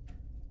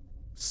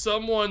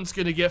 Someone's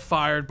gonna get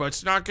fired, but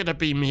it's not gonna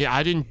be me.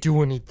 I didn't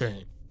do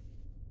anything.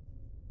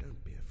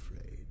 Don't be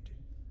afraid.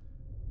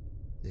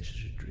 This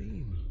is a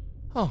dream.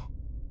 Oh.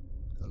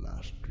 The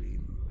last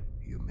dream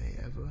you may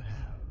ever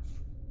have.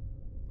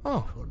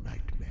 Oh. For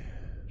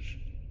nightmares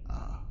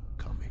are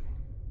coming.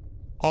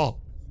 Oh.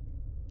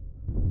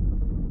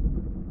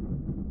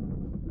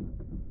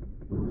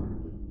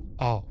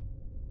 Oh.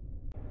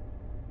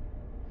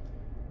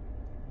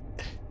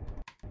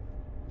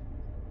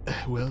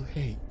 Well,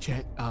 hey,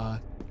 chat,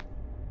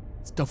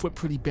 stuff went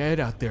pretty bad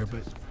out there,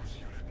 but...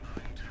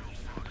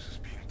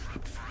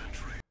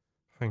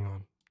 Hang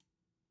on.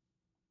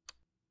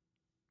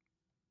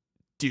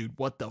 Dude,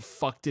 what the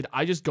fuck? Did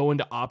I just go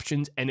into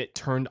options and it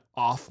turned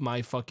off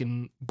my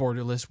fucking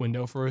borderless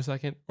window for a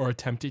second? Or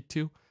attempted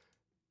to?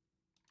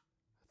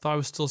 Thought I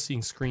was still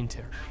seeing screen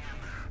tear.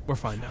 We're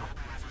fine now.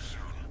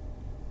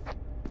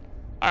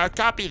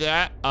 Copy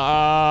that.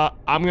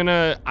 I'm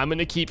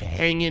gonna keep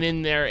hanging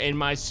in there in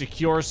my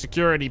secure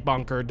security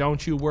bunker.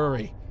 Don't you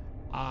worry.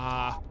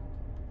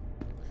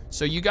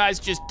 So you guys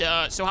just,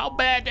 so how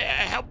bad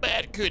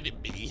could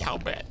it be? How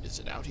bad is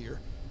it out here?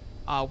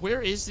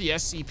 Where is the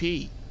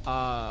SCP?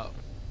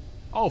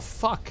 Oh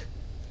fuck.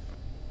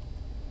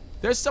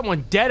 There's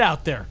someone dead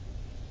out there.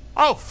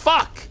 Oh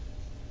fuck.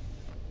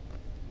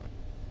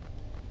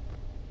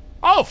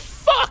 Oh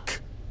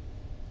fuck.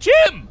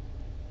 Jim.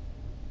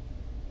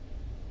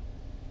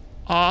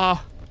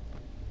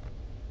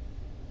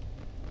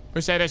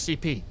 Where's that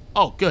SCP?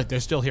 Oh, good, they're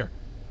still here.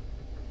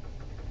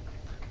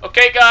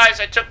 Okay, guys,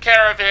 I took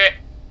care of it.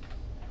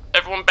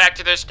 Everyone back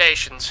to their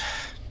stations.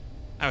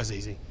 That was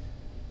easy.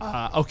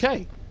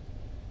 Okay.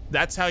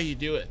 That's how you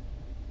do it.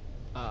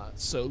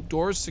 So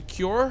doors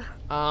secure.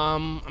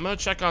 I'm gonna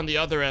check on the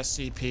other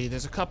SCP.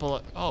 There's a couple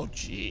of, oh,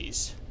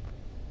 jeez.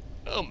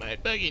 Oh, my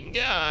fucking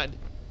God.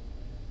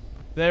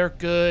 They're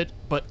good,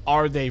 but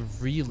are they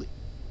really?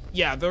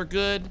 Yeah, they're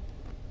good.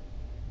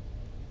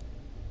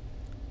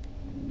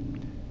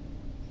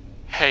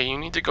 Hey, you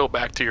need to go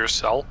back to your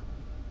cell.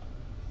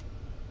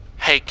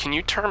 Hey, can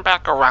you turn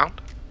back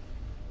around?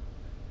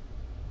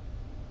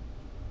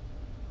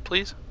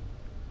 Please?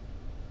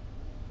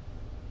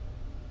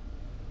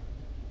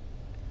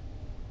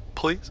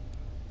 Please?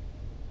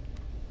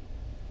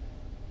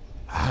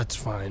 That's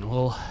fine.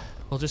 We'll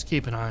just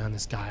keep an eye on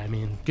this guy. I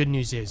mean, good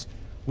news is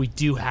we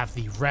do have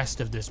the rest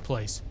of this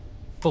place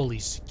fully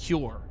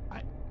secure.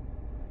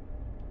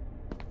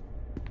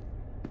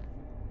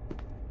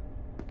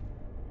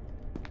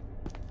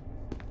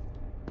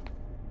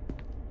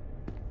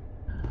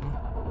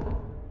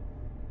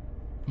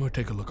 I'm gonna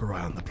take a look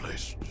around the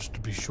place, just to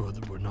be sure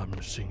that we're not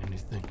missing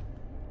anything.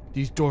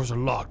 These doors are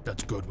locked,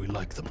 that's good, we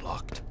like them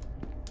locked.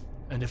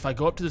 And if I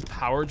go up to this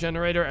power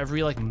generator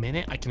every like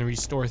minute, I can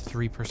restore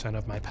 3%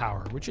 of my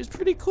power, which is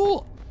pretty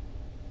cool.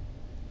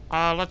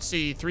 Let's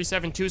see.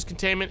 372's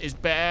containment is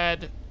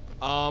bad.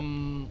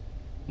 No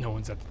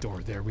one's at the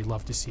door there. We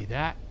love to see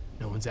that.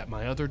 No one's at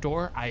my other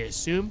door, I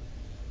assume.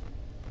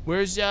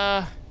 Where's,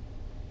 oh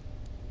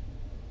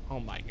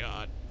my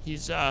god.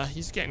 He's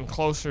getting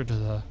closer to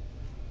the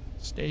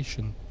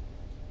station.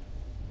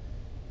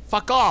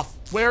 Fuck off!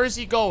 Where is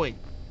he going?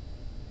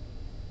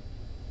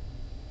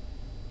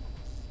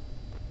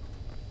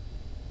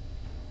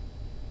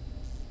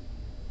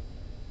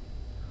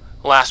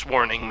 Last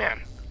warning, man.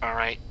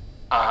 Alright?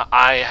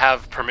 I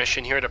have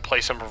permission here to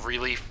play some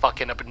really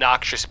fucking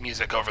obnoxious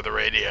music over the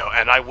radio,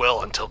 and I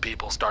will until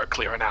people start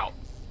clearing out.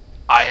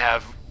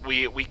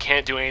 We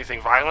can't do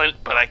anything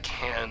violent, but I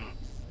can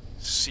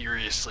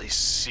seriously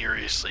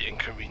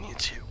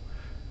inconvenience you.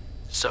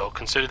 So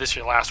consider this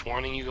your last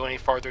warning. You go any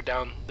farther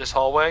down this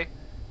hallway,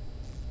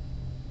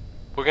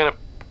 we're gonna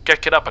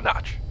get up a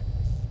notch.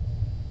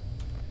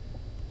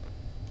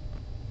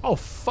 Oh,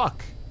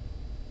 fuck.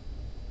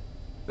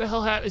 The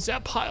hell is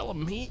that pile of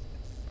meat?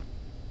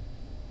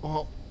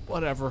 Well,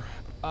 whatever.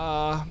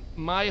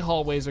 My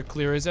hallways are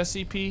clear. Is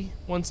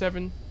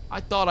SCP-17? I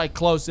thought I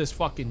closed this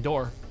fucking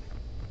door.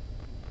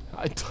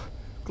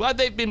 Glad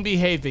they've been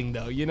behaving,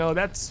 though. You know,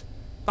 that's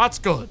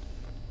good.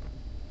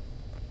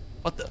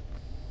 What the?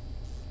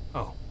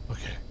 Oh,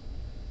 okay.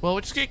 Well,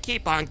 we're just gonna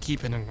keep on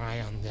keeping an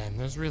eye on them.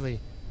 There's really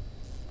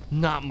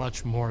not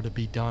much more to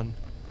be done.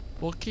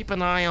 We'll keep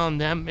an eye on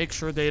them, make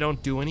sure they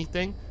don't do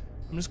anything.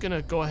 I'm just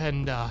gonna go ahead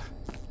and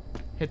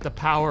hit the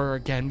power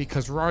again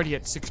because we're already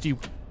at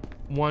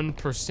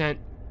 61%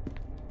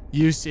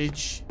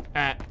 usage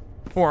at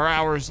 4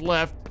 hours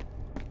left.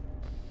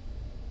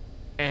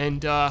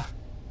 And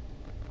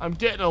I'm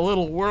getting a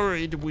little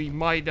worried we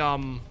might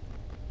run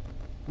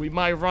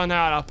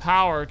out of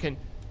power. Can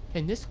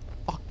this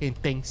fucking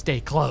thing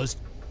stay closed?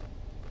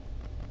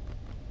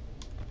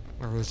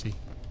 Where is he?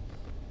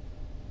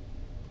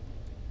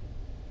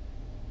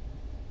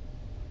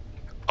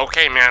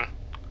 Okay, man.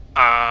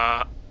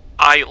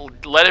 I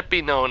let it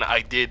be known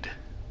I did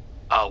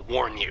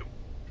warn you.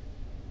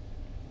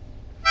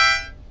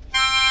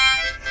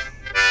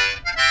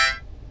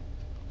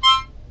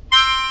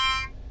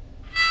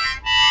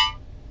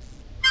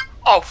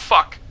 Oh,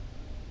 fuck.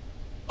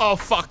 Oh,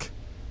 fuck.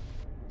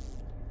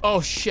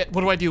 Oh, shit.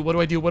 What do I do? What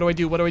do I do? What do I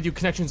do? What do I do?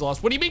 Connection's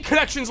lost. What do you mean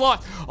connection's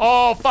lost?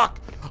 Oh, fuck.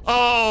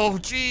 Oh,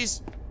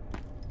 jeez.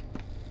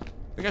 I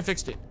think I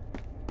fixed it.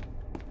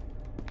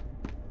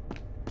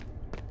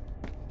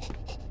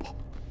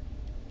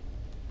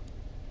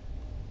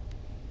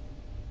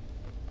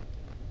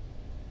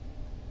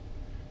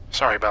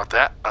 Sorry about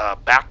that.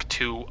 Back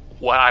to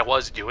what I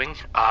was doing.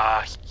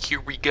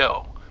 Here we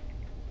go.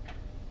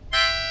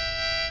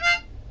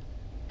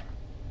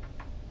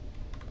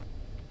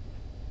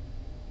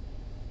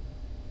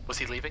 Was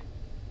he leaving?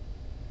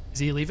 Is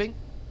he leaving?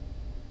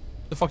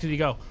 The fuck did he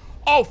go?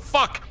 Oh,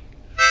 fuck!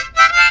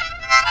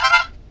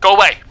 Go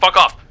away! Fuck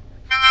off!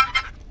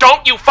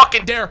 Don't you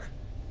fucking Dare!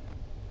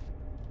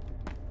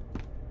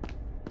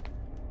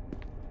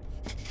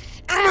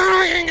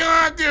 Oh my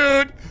god,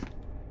 dude!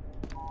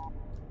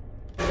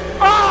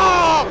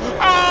 Oh!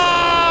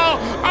 Oh!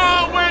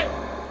 Oh, wait!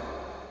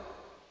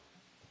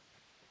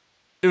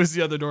 It was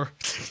the other door.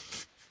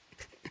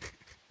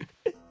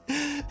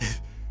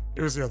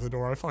 It was the other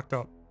door. I fucked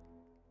up.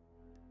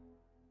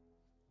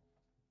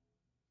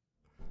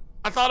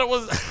 I thought it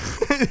was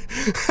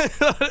I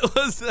thought it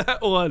was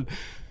that one.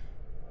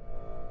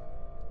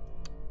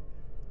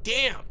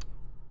 Damn.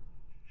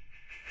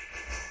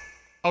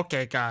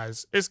 Okay,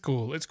 guys. It's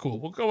cool. It's cool.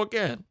 We'll go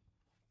again.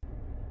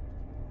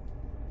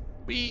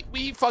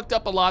 We fucked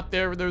up a lot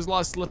there. There was a lot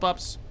of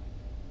slip-ups.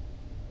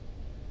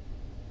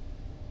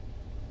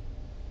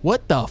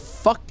 What the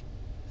fuck?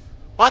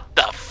 What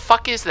the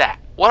fuck is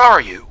that? What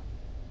are you?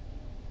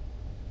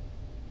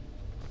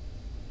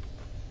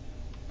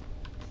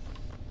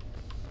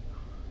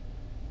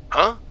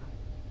 Huh?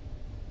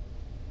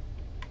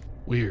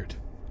 Weird.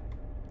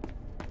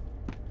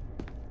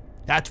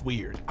 That's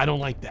weird. I don't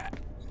like that.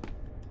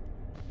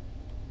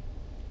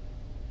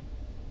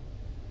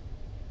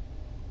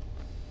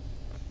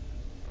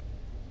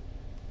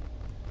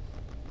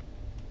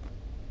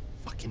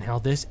 Fucking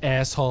hell, this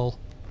asshole.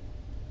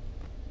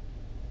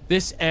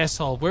 This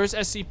asshole. Where's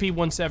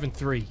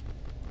SCP-173?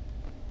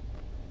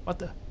 What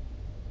the?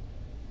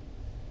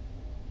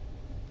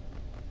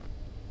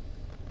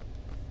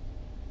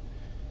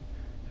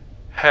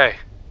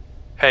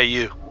 Hey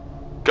you.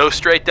 Go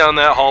straight down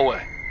that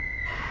hallway.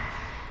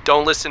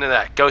 Don't listen to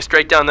that. Go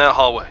straight down that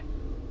hallway.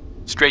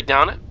 Straight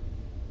down it?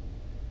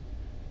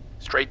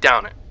 Straight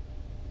down it.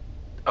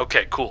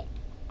 Okay, cool.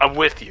 I'm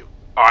with you.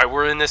 Alright,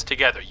 we're in this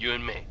together, you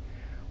and me.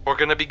 We're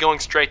gonna be going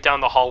straight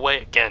down the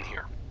hallway again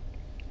here.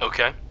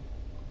 Okay?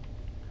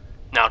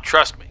 Now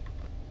trust me,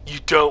 you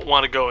don't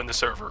want to go in the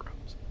server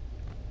rooms.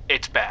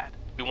 It's bad.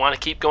 We want to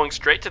keep going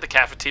straight to the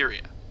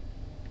cafeteria.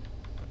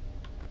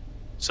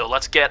 So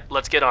let's get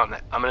on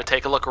that. I'm gonna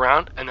take a look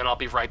around and then I'll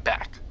be right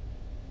back.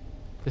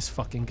 This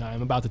fucking guy.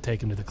 I'm about to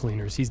take him to the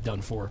cleaners. He's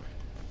done for.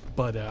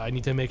 But I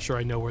need to make sure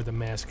I know where the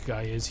mask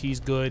guy is. He's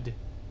good.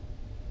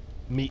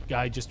 Meat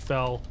guy just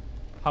fell.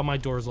 How my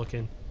doors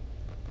looking?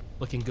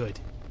 Looking good.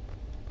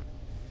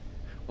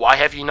 Why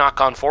have you not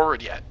gone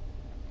forward yet?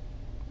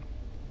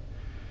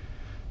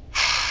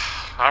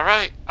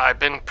 Alright, I've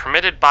been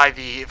permitted by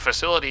the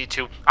facility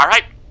to...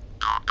 Alright!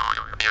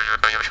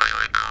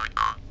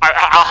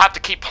 I'll have to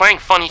keep playing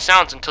funny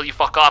sounds until you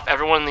fuck off.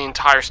 Everyone in the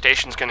entire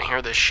station's gonna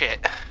hear this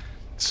shit.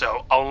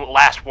 So,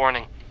 last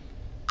warning.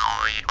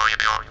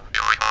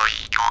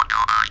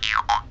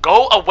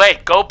 Go away!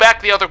 Go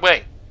back the other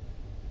way!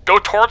 Go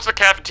towards the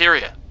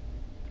cafeteria.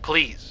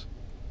 Please.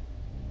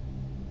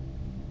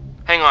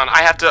 Hang on,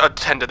 I have to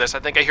attend to this. I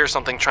think I hear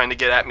something trying to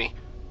get at me.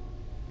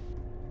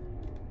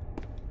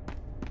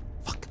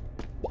 Fuck.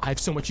 I have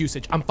so much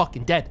usage. I'm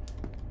fucking dead.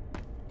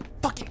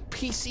 Fucking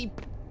PC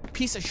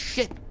piece of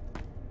shit.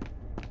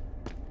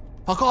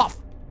 Fuck off.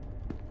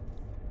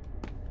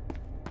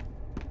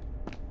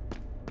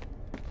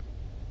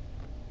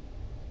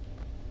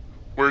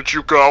 Where'd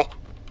you go?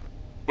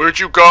 Where'd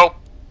you go?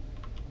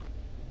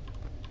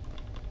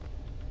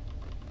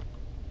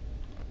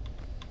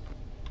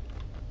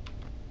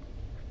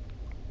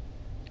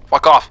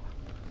 Fuck off.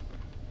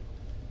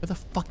 Where the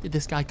fuck did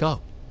this guy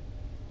go?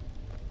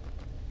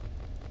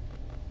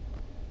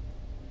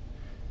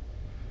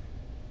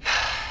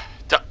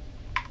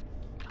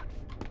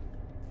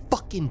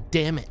 Fucking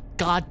damn it.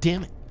 God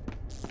damn it.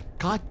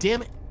 God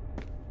damn it.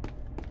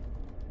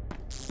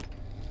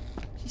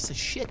 Piece of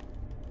shit.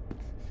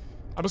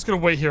 I'm just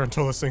gonna wait here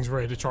until this thing's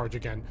ready to charge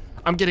again.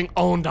 I'm getting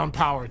owned on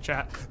power,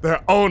 chat.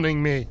 They're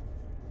owning me.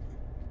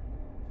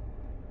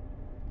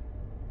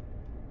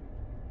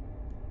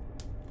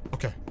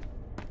 Okay.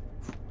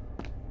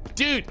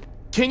 Dude,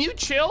 can you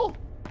chill?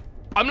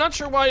 I'm not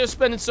sure why you're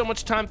spending so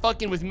much time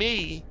fucking with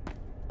me.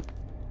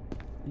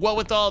 What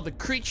with all the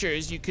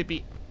creatures you could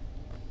be...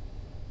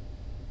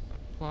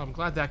 Well, I'm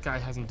glad that guy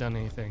hasn't done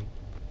anything.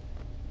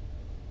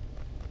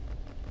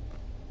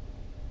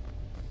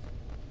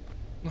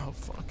 Oh,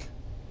 fuck.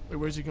 Wait,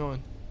 where's he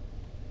going?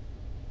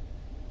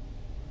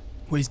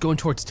 Wait, he's going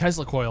towards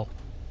Tesla coil.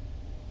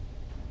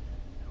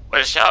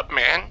 What's up,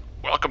 man?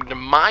 Welcome to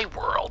my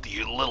world,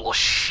 you little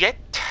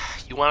shit.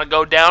 You want to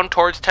go down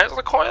towards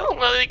Tesla coil?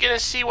 Well, you're gonna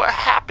see what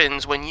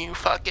happens when you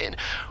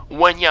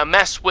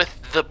mess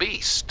with the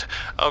beast.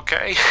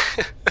 Okay?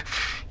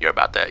 You're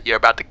about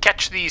to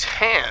catch these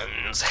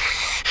hands.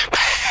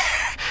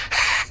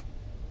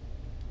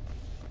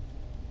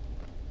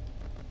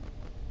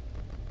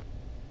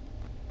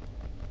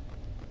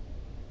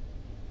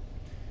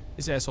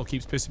 This asshole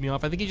keeps pissing me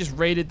off. I think he just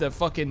raided the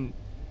fucking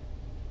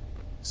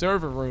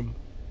server room.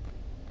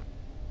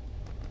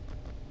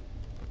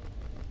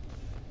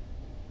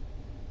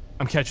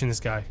 I'm catching this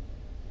guy.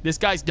 This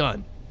guy's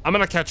done. I'm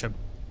gonna catch him.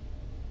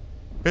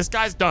 This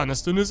guy's done. As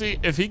soon as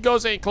if he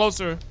goes any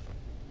closer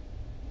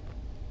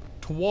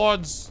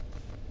towards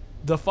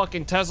the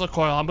fucking Tesla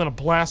coil, I'm gonna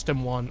blast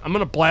him one. I'm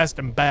gonna blast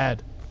him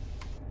bad.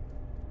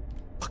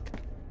 Fuck.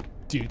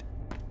 Dude,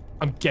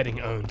 I'm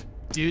getting owned.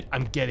 Dude,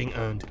 I'm getting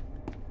owned.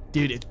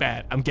 Dude, it's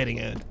bad. I'm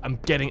getting owned. I'm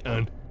getting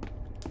owned.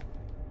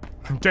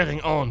 I'm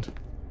getting owned.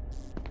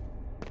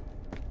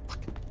 Fuck.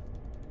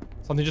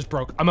 Something just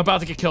broke. I'm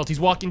about to get killed.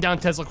 He's walking down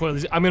Tesla coil.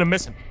 I'm gonna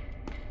miss him.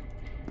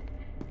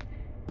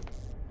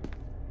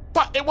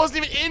 But it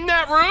wasn't even in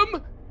that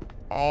room?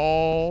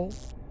 Oh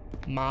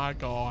my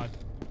god.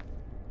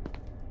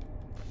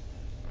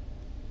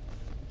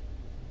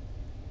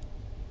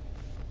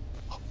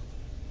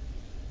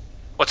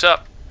 What's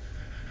up?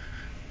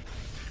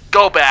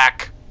 Go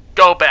back.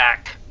 Go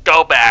back.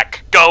 Go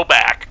back. Go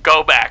back.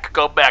 Go back.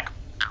 Go back.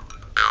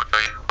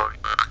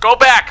 Go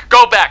back.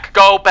 Go back.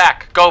 Go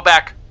back. Go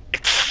back.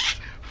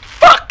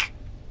 Fuck.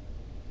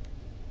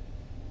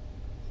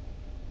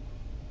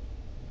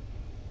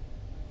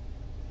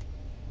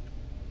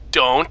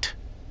 Don't.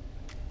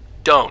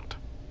 Don't.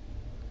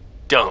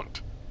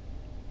 Don't.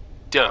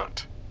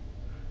 Don't.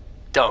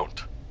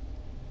 Don't.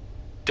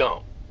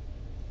 Don't.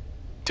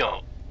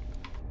 Don't.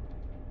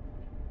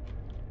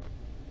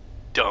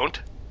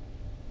 Don't.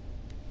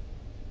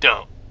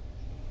 Don't.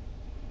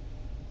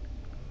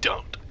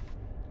 Don't.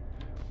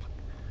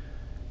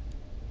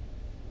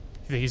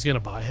 You think he's gonna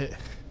buy it?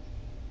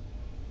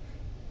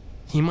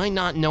 He might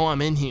not know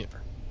I'm in here.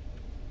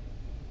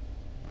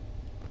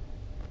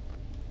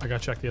 I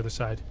gotta check the other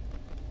side.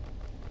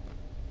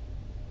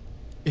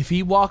 If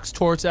he walks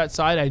towards that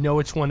side, I know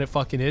which one it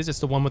fucking is. It's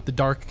the one with the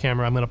dark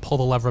camera. I'm gonna pull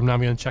the lever. I'm not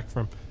gonna check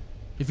for him.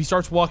 If he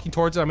starts walking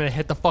towards it, I'm gonna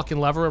hit the fucking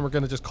lever and we're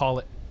gonna just call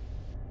it.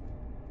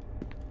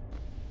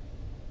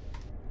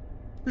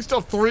 There's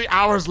still 3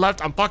 hours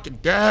left. I'm fucking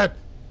dead.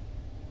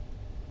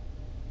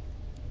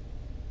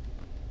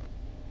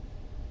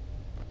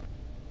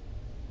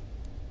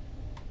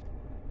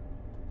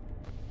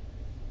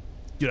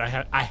 Dude, I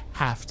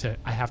have to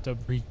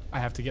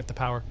get the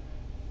power.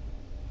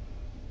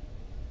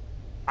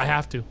 I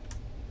have to.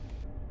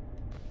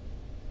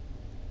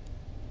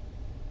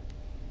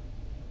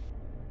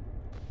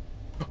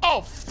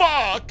 Oh,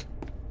 fuck!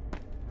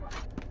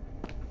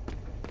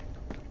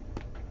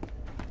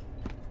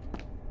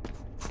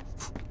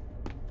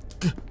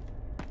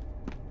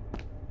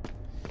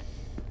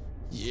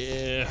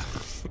 Yeah.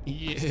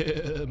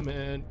 Yeah,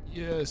 man.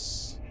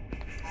 Yes.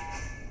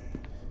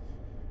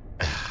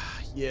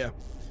 Yeah.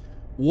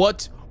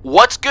 What's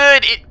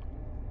good?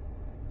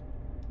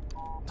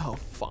 Oh,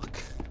 fuck.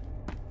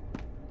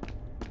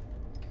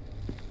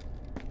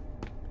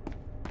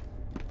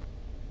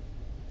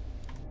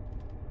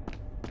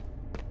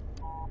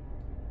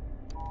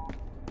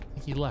 I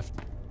think he left.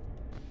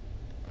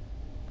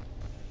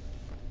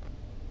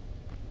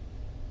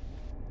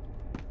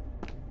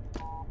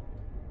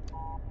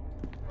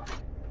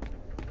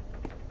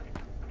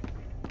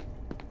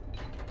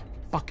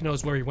 Fuck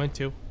knows where he went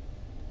to.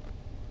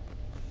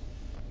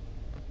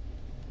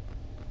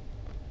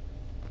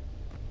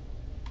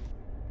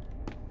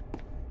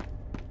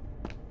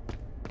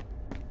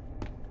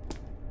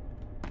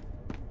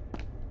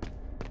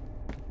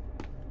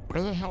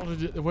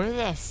 Where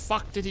the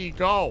fuck did he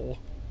go?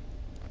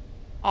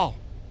 Oh.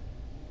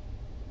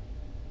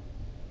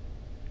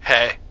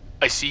 Hey,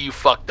 I see you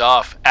fucked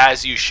off,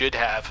 as you should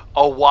have.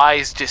 A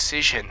wise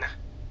decision.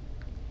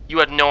 You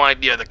had no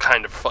idea the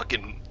kind of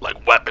fucking,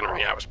 like,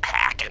 weaponry I was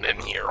packing in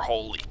here.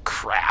 Holy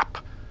crap.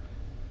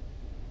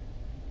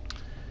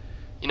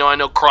 You know, I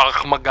know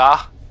Krav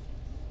Maga.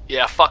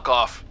 Yeah, fuck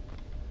off.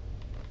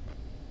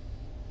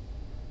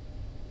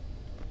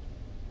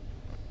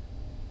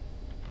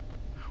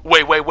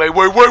 Wait. Wait, no,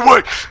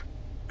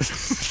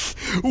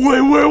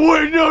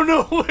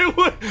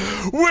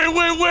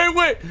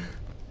 wait.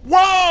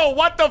 Whoa,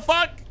 what the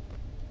fuck?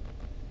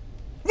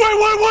 Wait.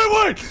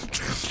 What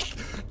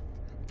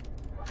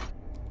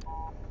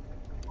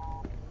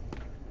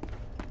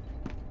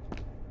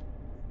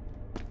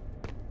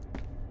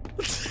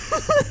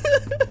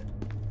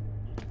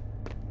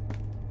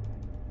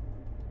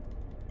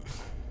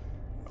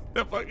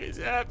the fuck is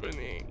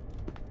happening?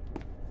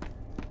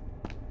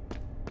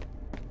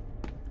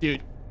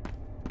 Dude,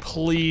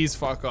 please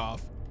fuck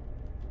off.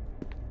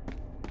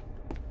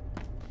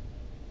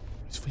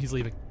 He's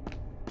leaving.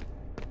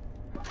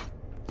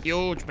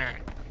 Huge man.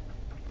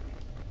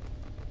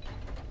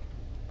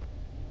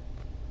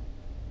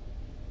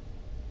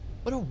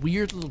 What a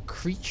weird little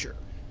creature.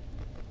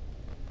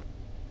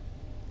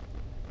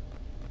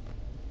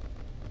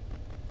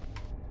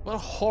 What a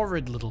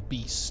horrid little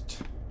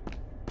beast.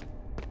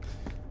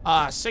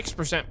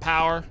 6%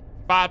 power,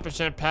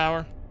 5%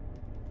 power.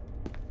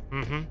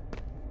 Mm-hmm.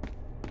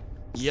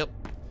 Yep.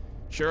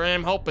 Sure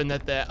am hoping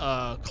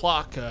that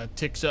clock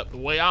ticks up the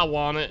way I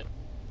want it.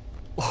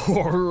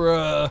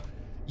 Or,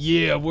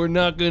 yeah, we're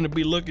not gonna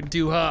be looking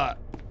too hot.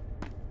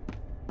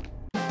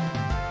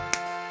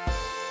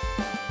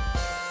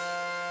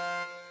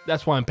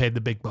 That's why I'm paid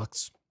the big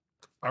bucks.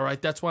 All right,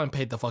 that's why I'm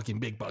paid the fucking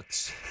big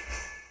bucks.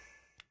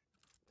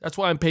 That's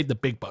why I'm paid the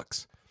big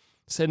bucks.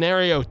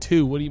 Scenario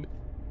 2, what do you...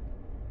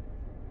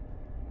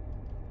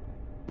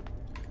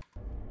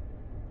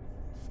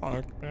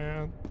 Fuck,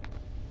 man.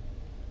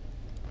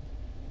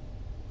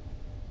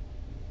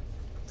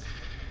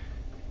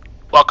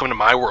 Welcome to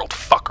my world,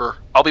 fucker.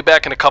 I'll be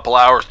back in a couple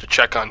hours to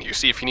check on you,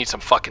 see if you need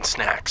some fucking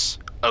snacks,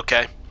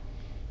 okay?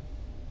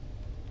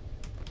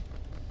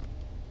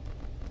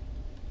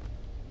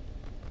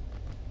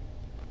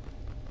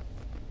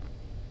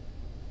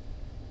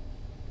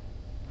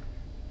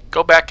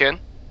 Go back in.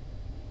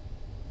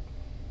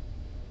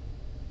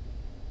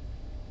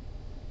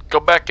 Go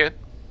back in.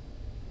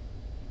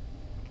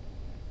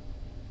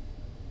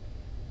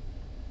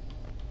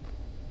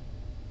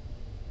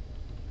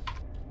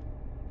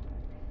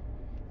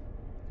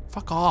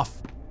 Fuck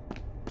off.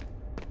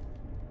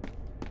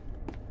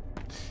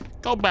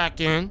 Go back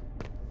in.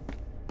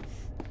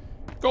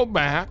 Go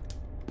back.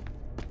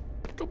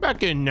 Go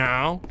back in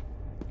now.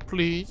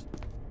 Please.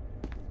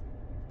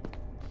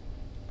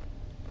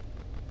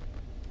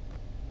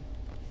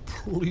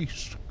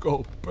 Please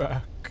go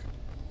back.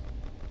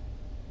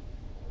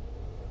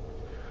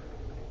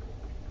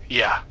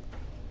 Yeah,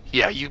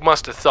 you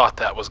must have thought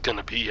that was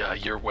gonna be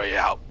your way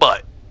out,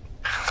 but...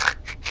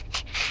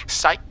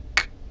 Psych.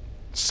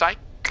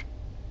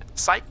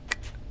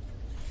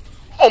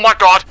 Oh my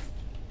god!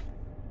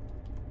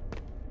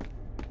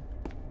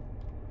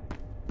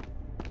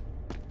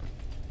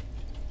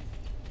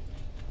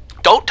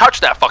 Don't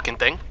touch that fucking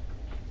thing.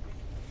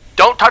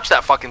 Don't touch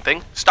that fucking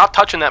thing. Stop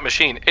touching that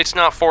machine. It's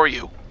not for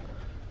you.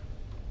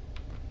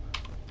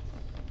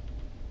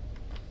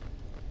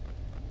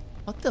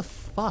 What the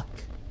fuck?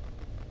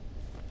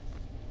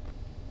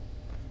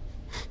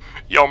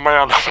 Yo,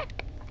 man.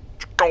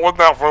 Go in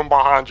that room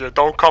behind you.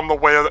 Don't come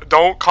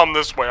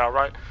this way,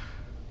 alright?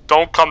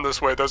 Don't come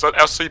this way. There's an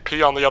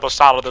SCP on the other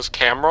side of this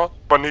camera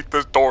beneath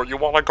this door. You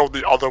want to go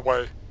the other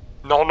way.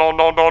 No.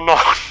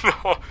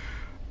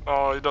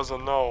 Oh, he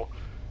doesn't know.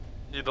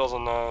 He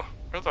doesn't know.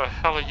 Where the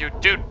hell are you?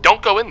 Dude,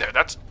 don't go in there.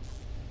 That's...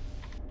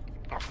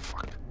 Oh,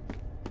 fuck.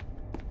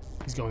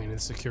 He's going in the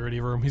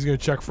security room. He's gonna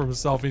check for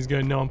himself. He's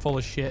gonna know I'm full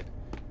of shit.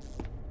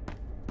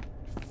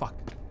 Fuck.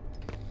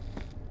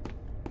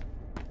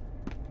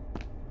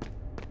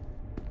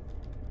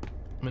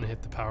 I'm gonna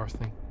hit the power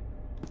thing.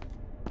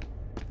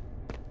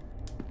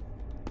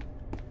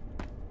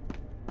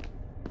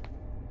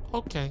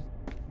 Okay.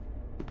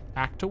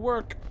 Back to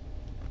work.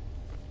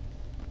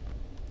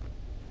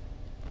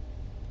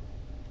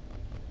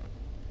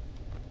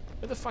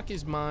 Where the fuck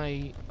is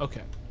my...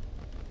 Okay.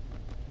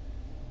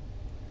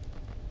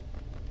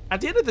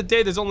 At the end of the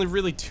day, there's only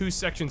really 2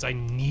 sections I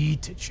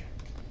need to check.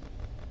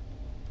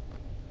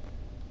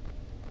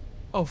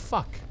 Oh,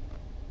 fuck.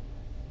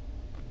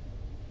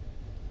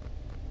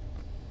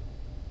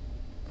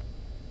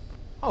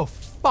 Oh,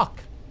 fuck.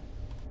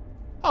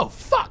 Oh,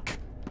 fuck.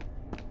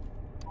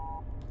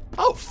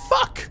 Oh,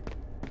 fuck.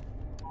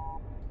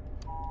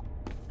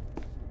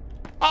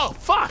 Oh,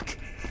 fuck.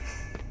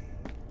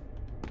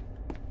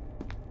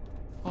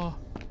 Oh.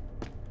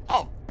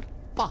 Oh,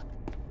 fuck.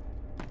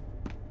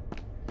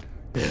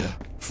 Yeah,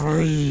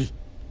 free.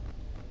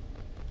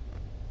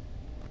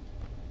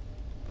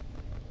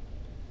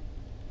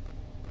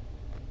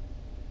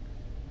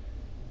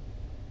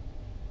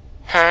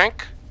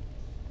 Hank?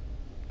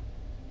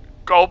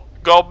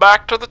 Go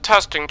back to the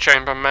testing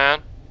chamber,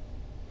 man.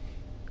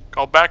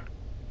 Go back.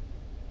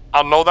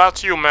 I know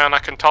that's you, man. I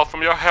can tell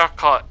from your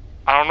haircut.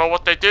 I don't know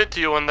what they did to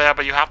you in there,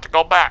 but you have to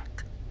go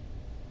back.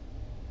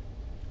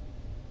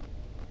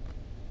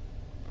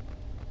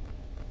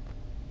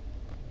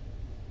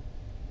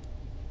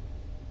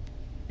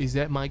 Is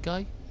that my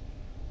guy?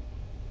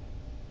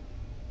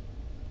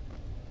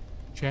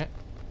 Chat?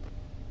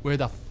 Where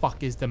the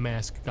fuck is the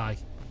mask guy?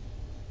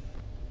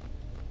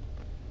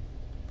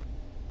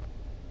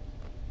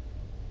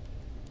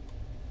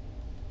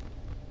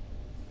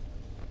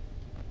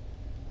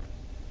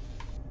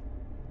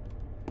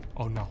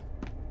 Oh no.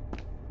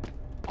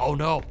 Oh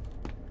no.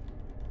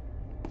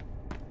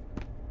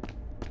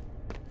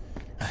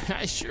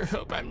 I sure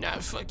hope I'm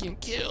not fucking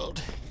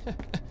killed.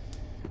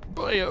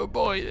 Boy, oh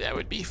boy, that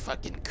would be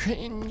fucking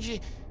cringe.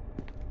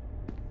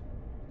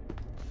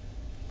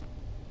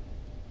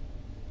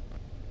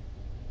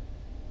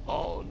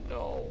 Oh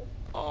no.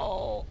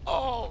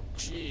 Oh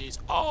jeez.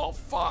 Oh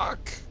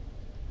fuck.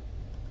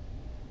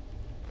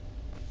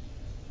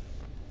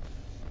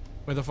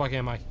 Where the fuck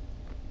am I?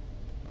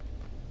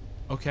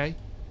 Okay.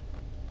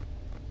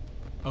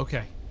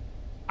 Okay.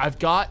 I've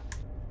got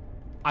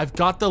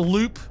the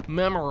loop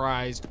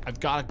memorized. I've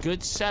got a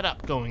good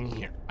setup going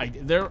here.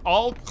 They're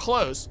all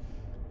close,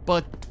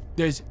 but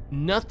there's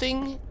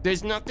nothing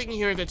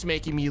here that's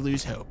making me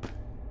lose hope.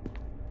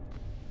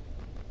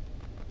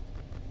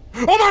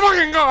 Oh my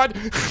fucking god!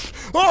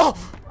 Oh!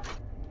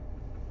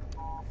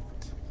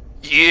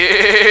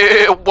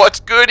 Yeah,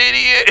 what's good,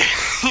 idiot?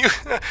 you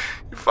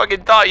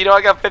fucking thought, you know,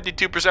 I got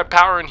 52%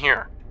 power in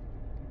here.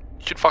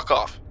 You should fuck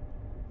off.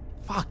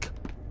 Fuck.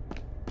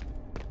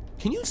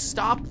 Can you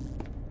stop?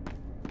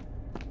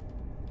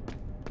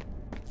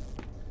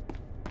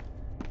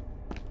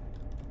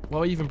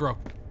 Well, I even broke.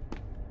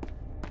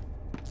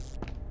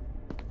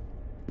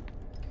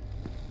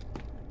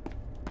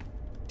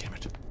 Damn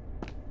it.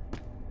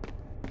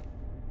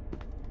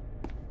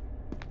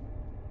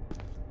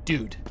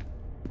 Dude.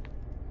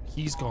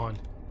 He's gone.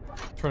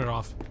 Turn it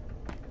off.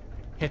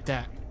 Hit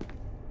that.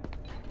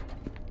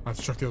 I have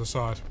to check the other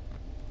side.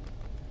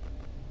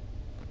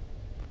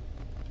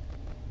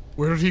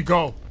 Where did he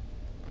go?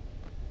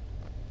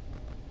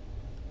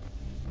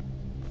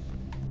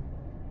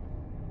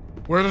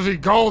 Where did he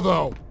go,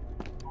 though?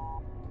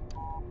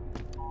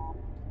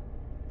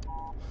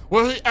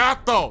 Where's he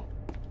at, though?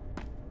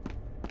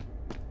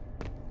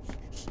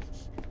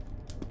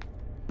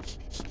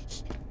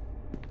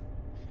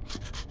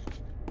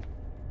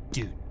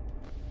 Dude.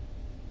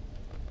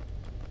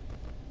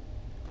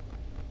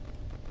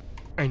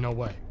 Ain't no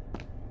way.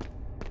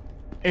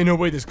 Ain't no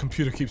way this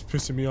computer keeps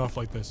pissing me off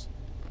like this.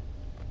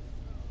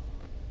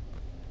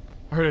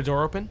 I heard a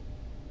door open.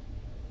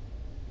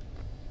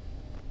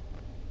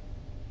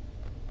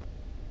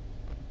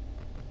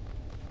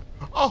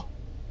 Oh!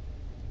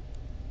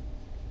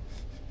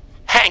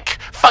 Hank,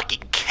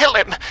 fucking kill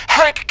him!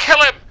 Hank,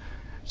 kill him!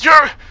 You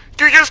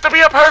used to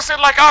be a person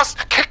like us!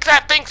 Kick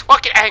that thing!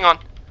 Fucking hang on.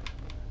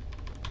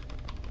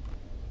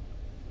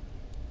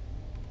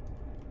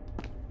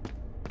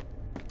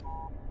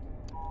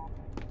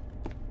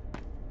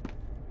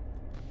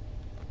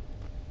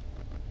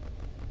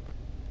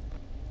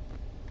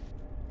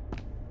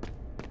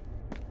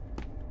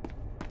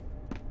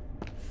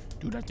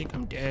 Dude, I think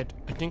I'm dead.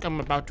 I think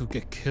I'm about to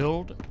get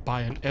killed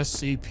by an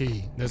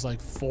SCP. There's like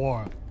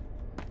 4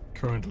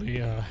 currently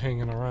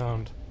hanging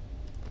around.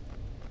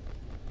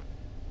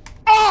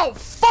 Oh,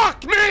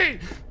 fuck me!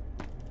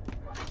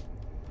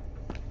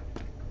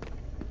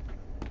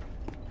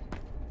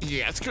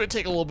 Yeah, it's gonna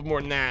take a little bit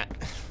more than that.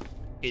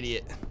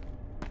 Idiot.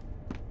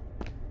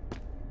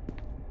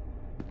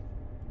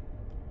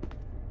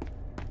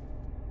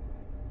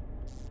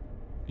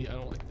 Yeah, I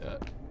don't like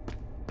that.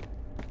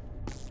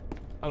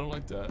 I don't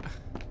like that.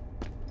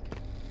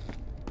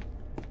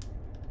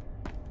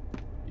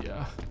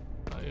 Yeah,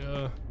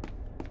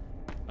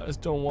 I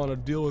just don't want to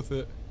deal with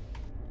it.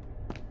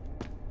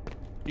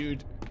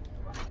 Dude,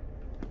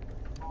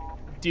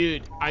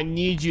 I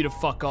need you to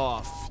fuck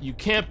off. You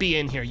can't be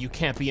in here. You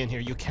can't be in here.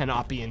 You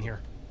cannot be in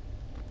here.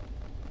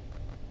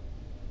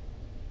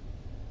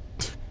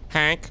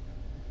 Hank?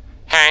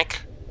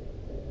 Hank,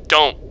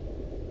 don't.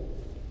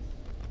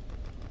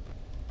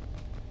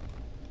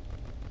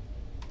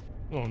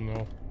 Oh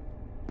no.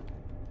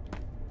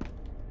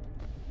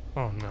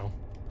 Oh no.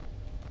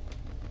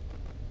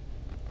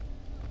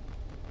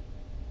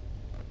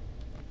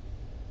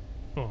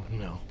 Oh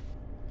no.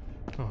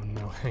 Oh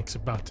no, Hank's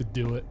about to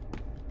do it.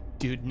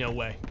 Dude, no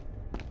way.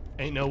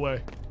 Ain't no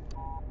way.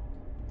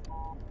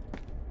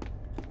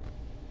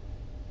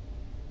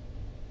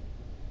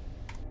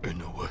 Ain't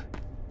no way.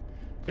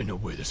 Ain't no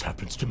way this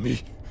happens to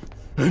me.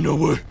 Ain't no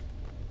way.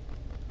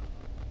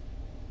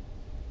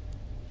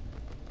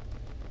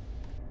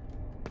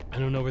 I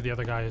don't know where the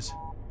other guy is.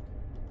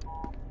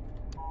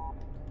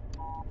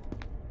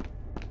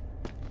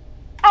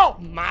 Oh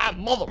my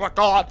mother of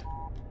God!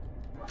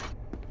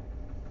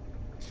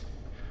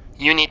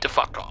 You need to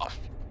fuck off.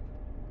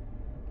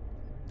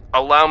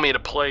 Allow me to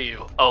play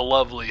you a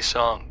lovely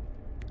song.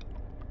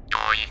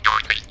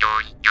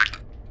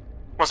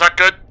 Was that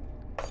good?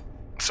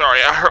 Sorry,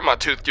 I hurt my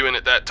tooth doing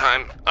it that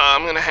time.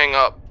 I'm gonna hang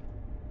up.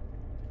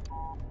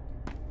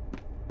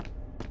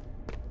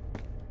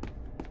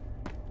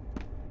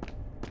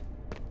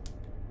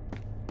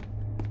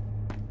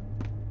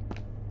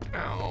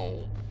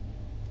 Ow.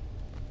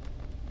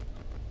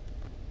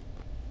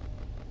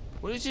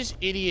 What does this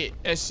idiot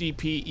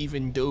SCP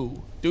even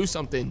do? Do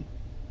something.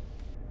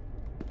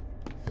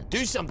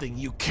 Do something,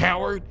 you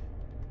coward!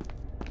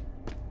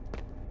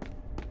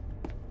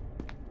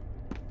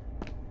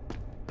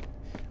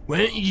 Why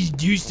don't you just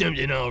do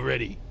something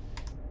already?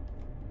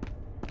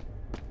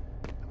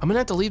 I'm gonna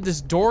have to leave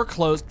this door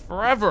closed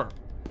forever.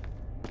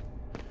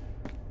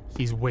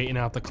 He's waiting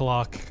out the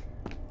clock.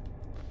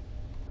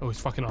 Oh, he's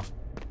fucking off.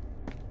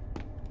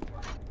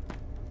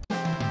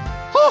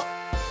 Oh!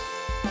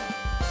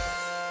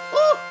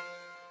 Oh!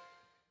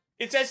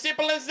 It's as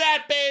simple as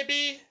that,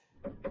 baby!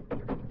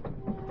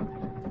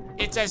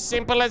 It's as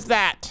simple as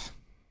that.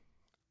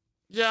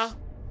 Yeah.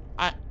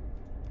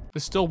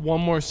 There's still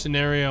one more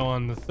scenario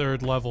on the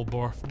 3rd level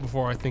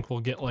before I think we'll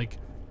get, like,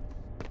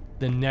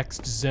 the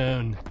next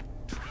zone.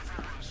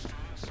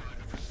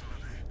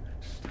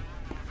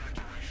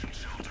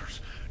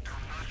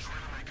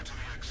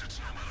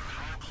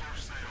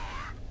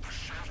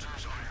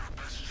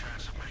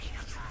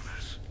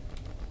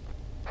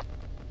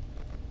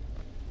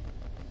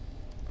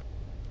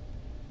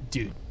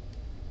 Dude.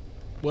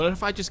 What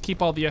if I just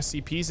keep all the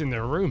SCPs in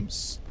their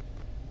rooms?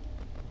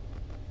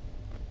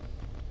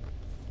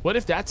 What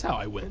if that's how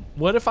I win?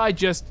 What if I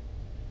just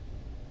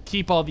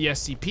keep all the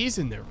SCPs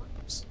in their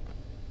rooms?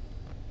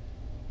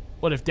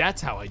 What if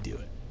that's how I do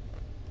it?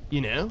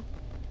 You know?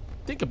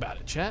 Think about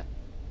it, chat.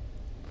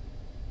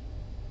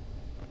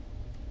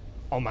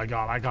 Oh my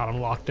god, I got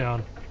him locked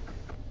down.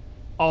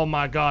 Oh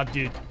my god,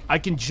 dude. I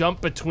can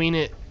jump between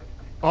it.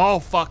 Oh,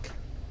 fuck.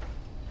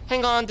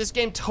 Hang on, this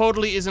game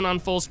totally isn't on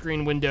full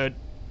screen windowed.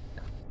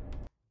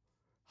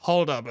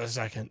 Hold up a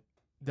second.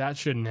 That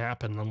shouldn't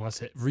happen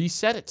unless it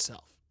reset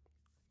itself.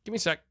 Give me a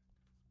sec.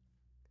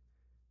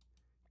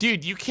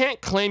 Dude, you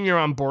can't claim you're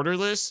on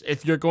borderless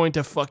if you're going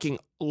to fucking,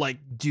 like,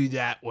 do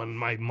that when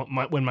my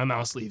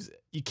mouse leaves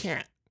it. You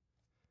can't.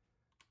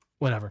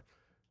 Whatever.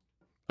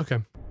 Okay.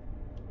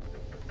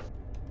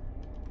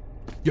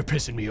 You're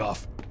pissing me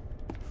off.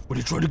 What are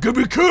you trying to get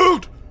me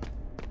killed?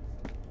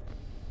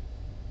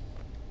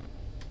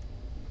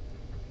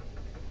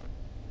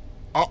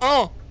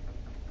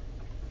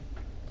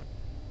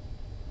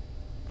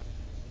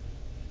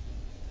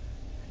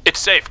 It's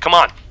safe, come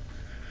on.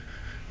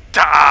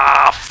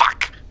 Ah,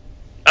 fuck.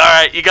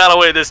 Alright, you got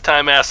away this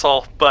time,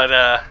 asshole.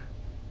 But,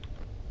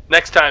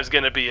 next time's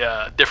gonna be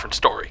a different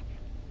story.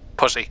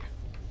 Pussy.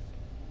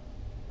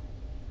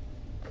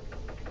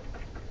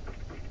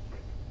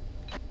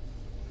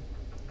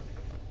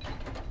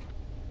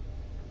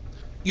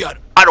 Yeah,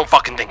 I don't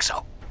fucking think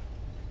so.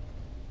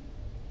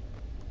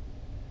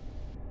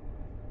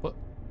 What?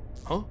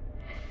 Huh?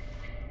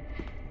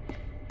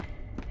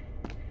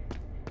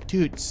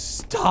 Dude,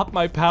 stop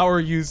my power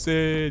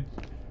usage.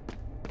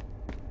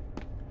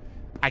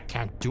 I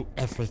can't do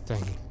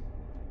everything.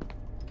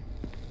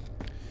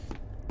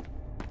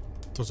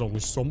 There's only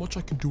so much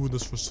I can do in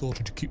this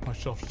facility to keep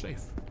myself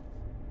safe.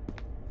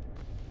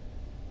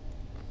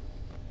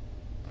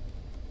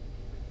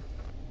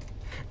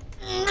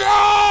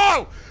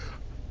 No!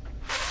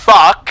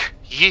 Fuck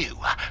you.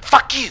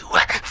 Fuck you.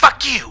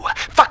 Fuck you.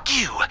 Fuck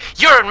you.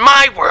 You're in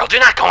my world.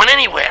 You're not going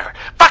anywhere.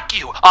 Fuck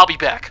you. I'll be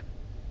back.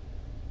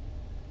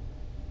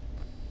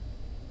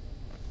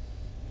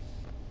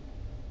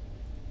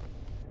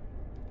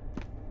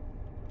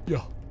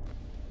 Yeah.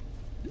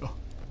 Yeah.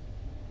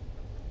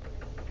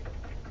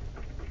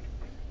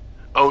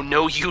 Oh,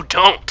 no, you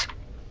don't.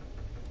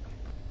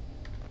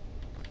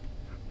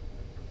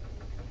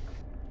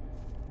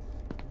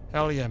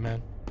 Hell yeah,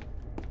 man.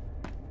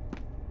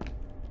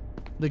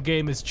 The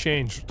game has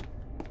changed.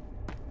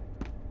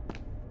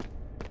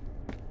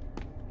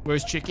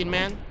 Where's Chicken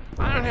Man?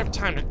 I don't have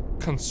time to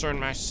concern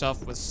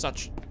myself with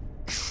such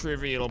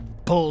trivial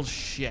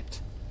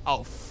bullshit.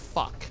 Oh,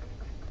 fuck.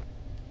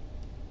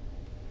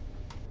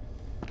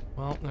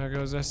 Well, there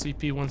goes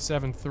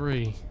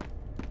SCP-173.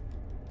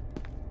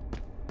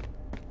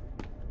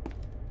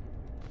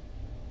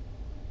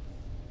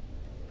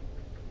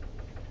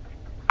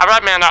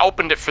 Alright, man, I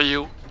opened it for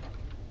you.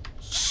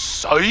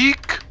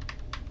 Psych!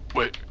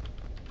 Wait.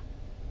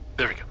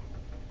 There we go.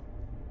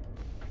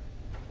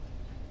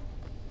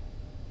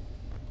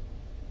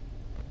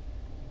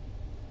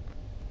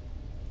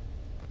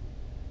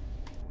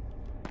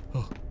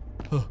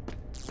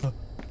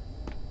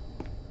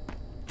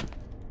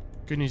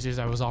 Good news is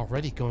I was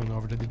already going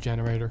over to the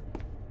generator.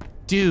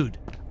 Dude,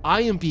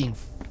 I am being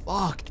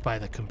fucked by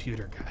the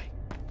computer guy.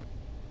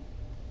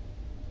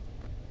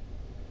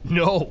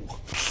 No.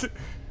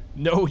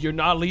 No, you're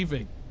not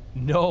leaving.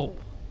 No.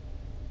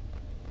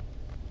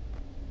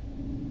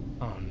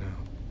 Oh, no.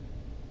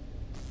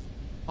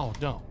 Oh,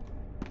 no.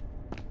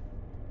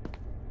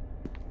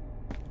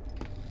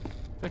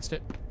 Fixed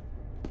it.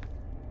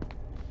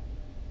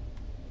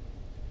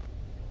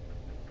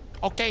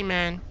 Okay,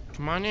 man.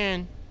 Come on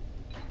in.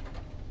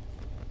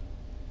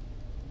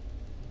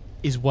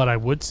 Is what I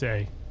would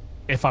say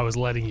if I was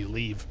letting you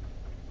leave.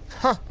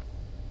 Huh.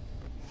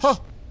 Huh.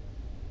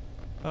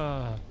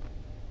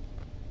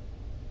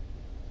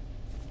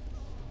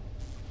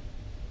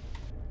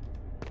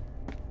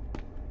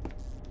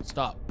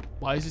 Stop.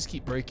 Why does this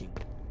keep breaking?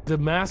 The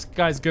mask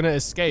guy's gonna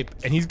escape,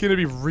 and he's gonna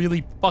be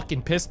really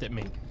fucking pissed at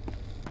me.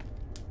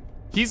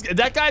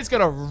 That guy's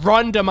gonna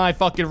run to my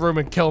fucking room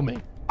and kill me.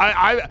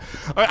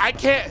 I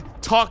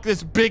can't talk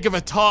this big of a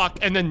talk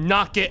and then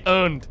not get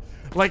owned.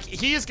 Like,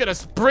 he is gonna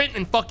sprint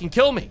and fucking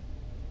kill me.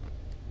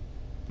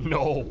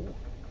 No.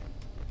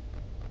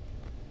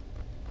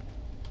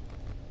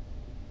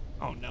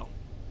 Oh, no.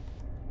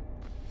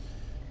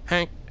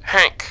 Hank.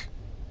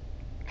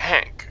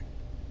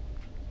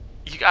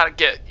 You gotta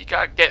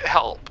get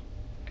help.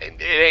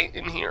 It ain't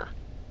in here.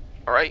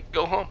 Alright,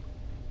 go home.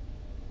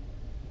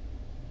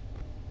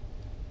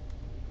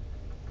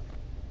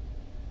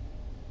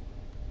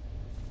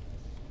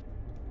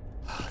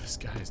 This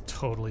guy is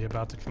totally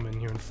about to come in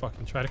here and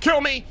fucking try to kill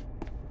me!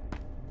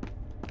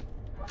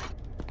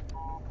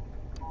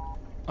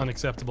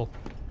 Unacceptable.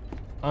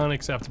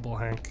 Unacceptable,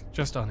 Hank.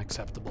 Just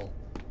unacceptable.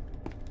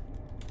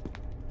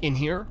 In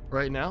here,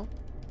 right now?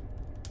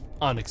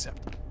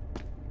 Unacceptable.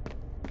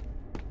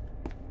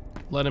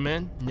 Let him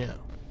in? No.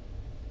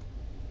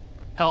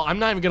 Hell, I'm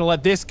not even gonna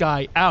let this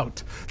guy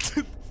out.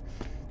 Do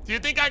you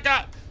think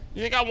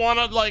I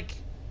wanna, like,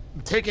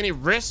 take any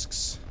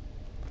risks?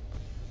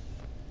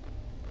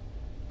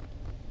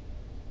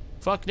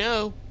 Fuck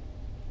no.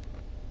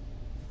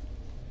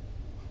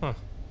 Huh.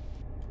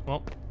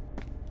 Well.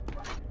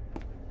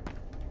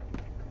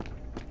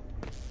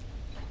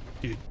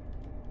 Dude.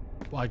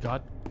 Why,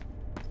 God?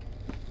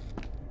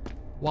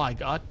 Why,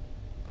 God?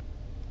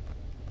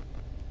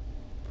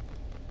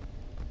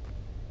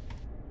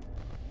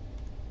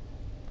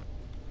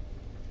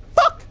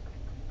 Fuck!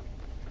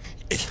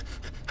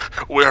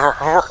 We're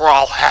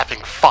all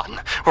having fun.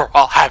 We're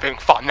all having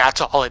fun. That's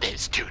all it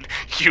is, dude.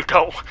 You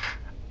don't...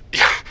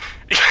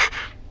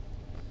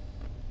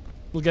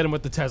 We'll get him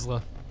with the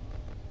Tesla.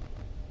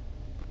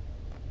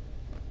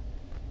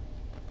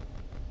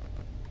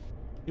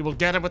 We will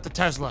get him with the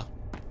Tesla.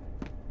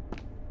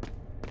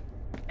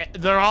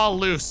 They're all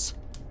loose.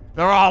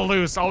 They're all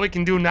loose. All we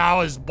can do now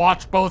is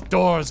watch both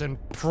doors and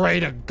pray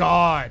to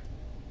God.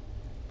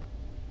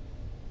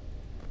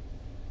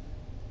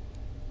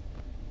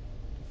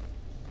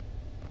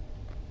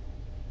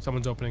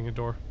 Someone's opening a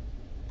door.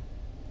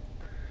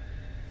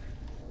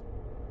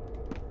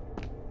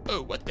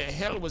 Oh, what the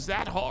hell was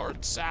that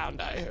horrid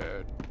sound I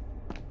heard?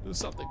 There's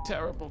something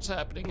terrible's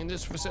happening in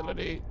this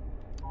facility.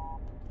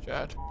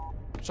 Chat,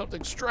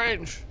 something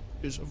strange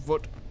is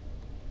afoot.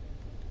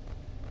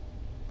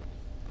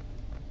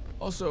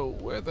 Also,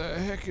 where the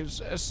heck is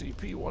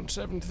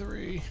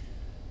SCP-173?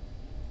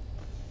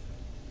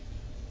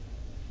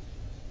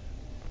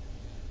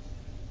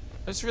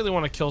 I just really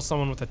want to kill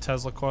someone with a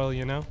Tesla coil,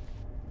 you know?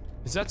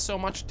 Is that so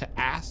much to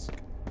ask?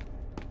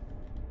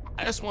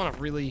 I just want to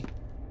really...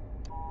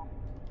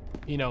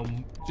 you know,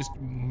 just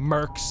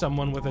murk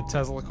someone with a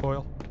Tesla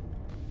coil.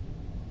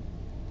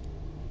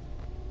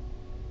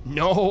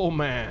 No,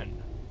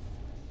 man.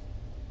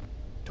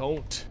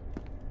 Don't.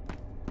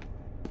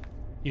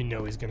 You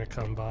know he's gonna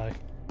come by.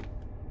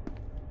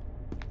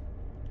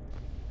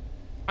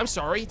 I'm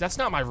sorry, that's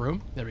not my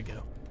room. There we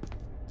go.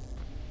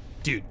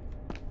 Dude.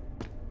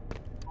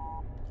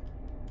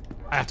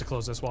 I have to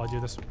close this while I do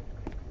this.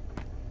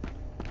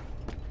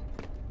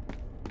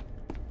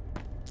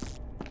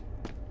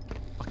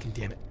 Fucking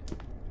damn it.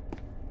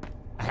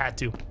 I had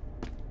to.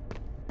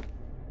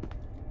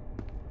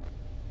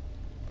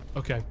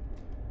 Okay.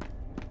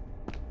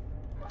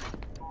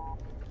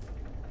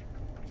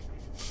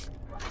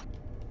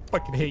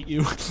 Fucking hate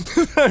you.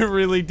 I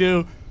really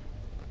do.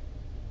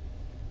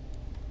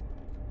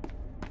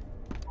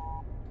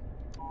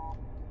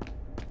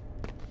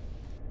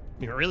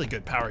 You're really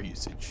good power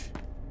usage.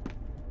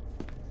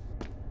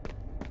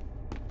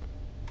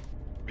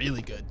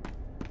 Really good.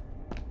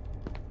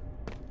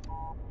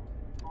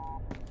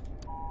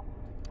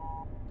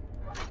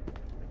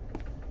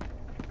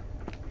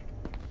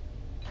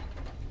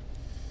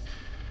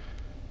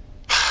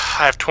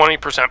 I have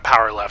 20%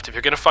 power left. If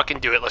you're gonna fucking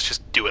do it, let's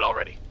just do it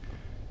already.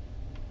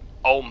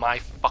 Oh my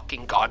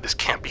fucking god, this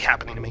can't be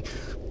happening to me.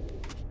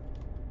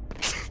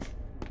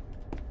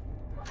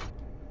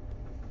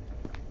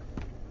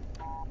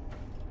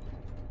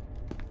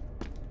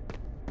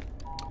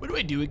 What do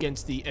I do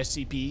against the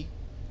SCP?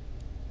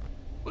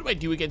 What do I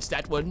do against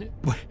that one?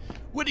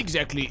 What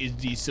exactly is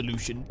the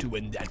solution to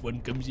when that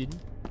one comes in?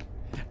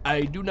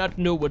 I do not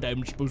know what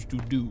I'm supposed to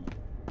do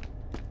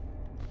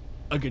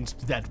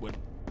against that one.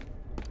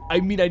 I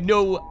mean, I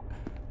know...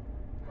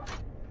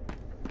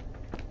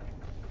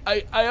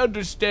 I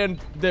understand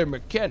their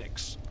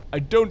mechanics. I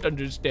don't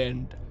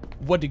understand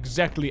what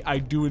exactly I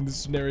do in the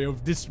scenario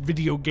of this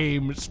video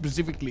game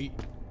specifically.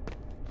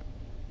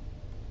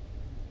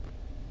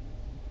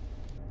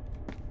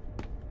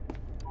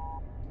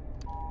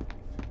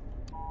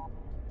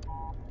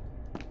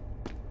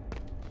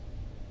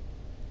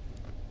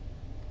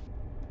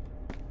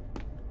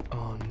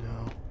 Oh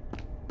no.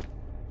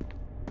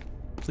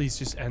 Please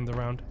just end the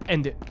round.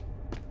 End it.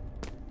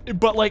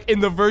 But like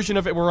in the version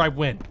of it where I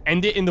win.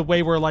 End it in the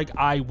way where like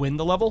I win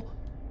the level.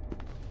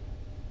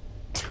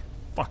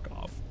 Fuck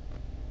off.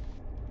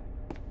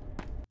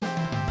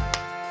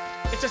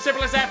 It's as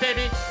simple as that,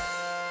 baby.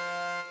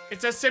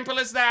 It's as simple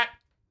as that.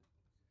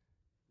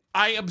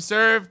 I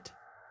observed.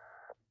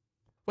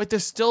 Wait,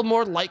 there's still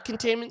more light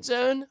containment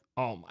zone?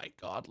 Oh my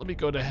god, let me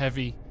go to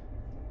heavy.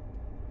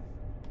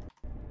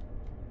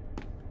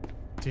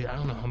 Dude, I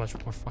don't know how much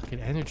more fucking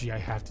energy I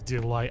have to do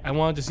light. I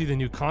wanted to see the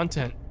new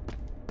content.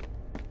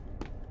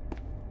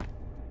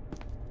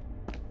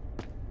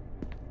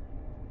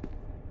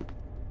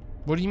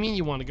 What do you mean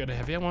you want to go to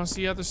heavy? I want to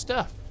see other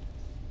stuff.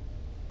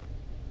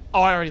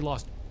 Oh, I already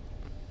lost.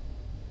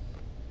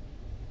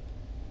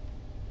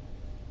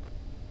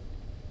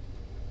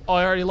 Oh,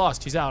 I already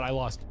lost. He's out. I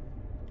lost.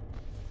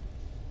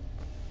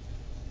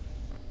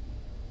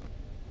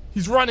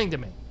 He's running to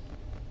me.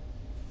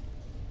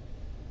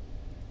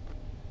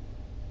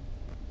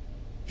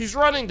 He's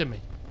running to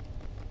me.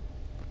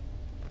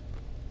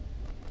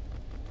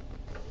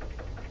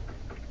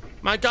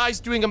 My guy's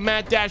doing a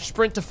mad dash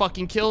sprint to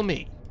fucking kill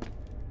me.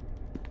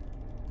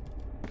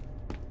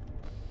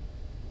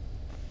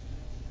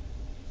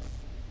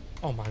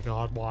 Oh my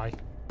god, why?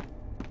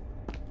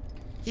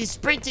 He's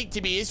sprinting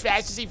to me as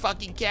fast as he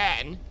fucking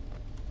can.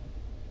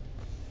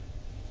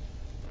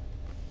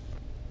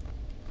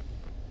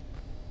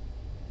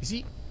 Is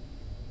he?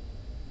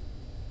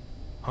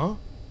 Huh?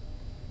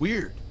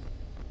 Weird.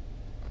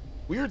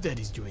 Weird that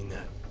he's doing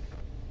that.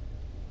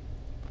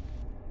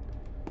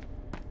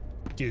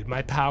 Dude,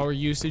 my power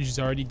usage is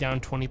already down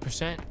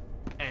 20%.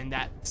 And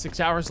that 6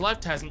 hours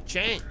left hasn't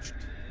changed.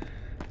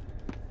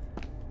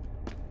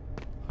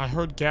 I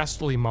heard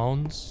ghastly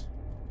moans.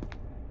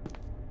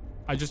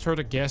 I just heard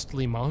a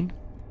ghastly moan.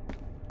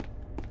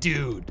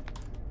 Dude,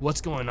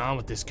 what's going on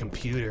with this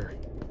computer?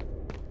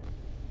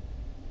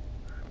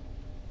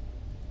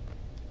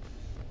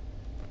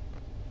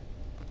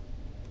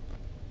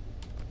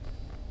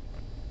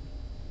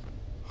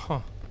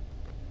 Huh.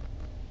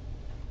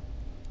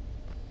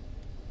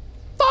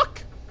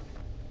 Fuck!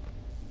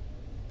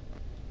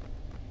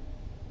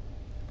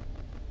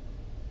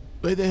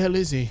 Where the hell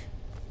is he?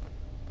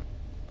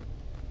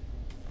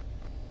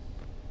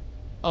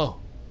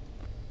 Oh.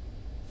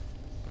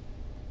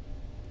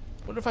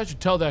 Wonder if I should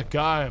tell that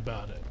guy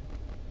about it.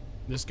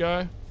 This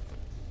guy?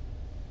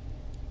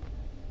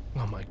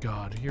 Oh my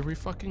god, here we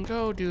fucking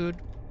go, dude.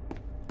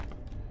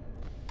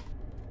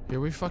 Here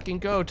we fucking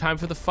go. Time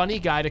for the funny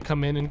guy to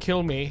come in and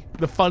kill me.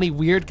 The funny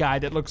weird guy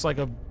that looks like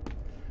a...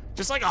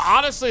 Just like a,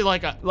 honestly,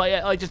 like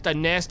just a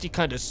nasty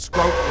kind of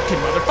scrote looking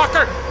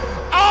motherfucker.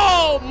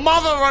 Oh,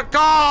 mother of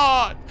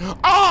God!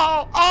 Oh!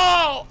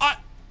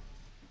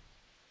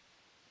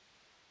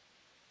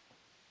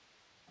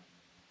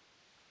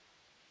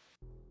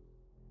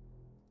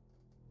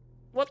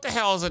 What the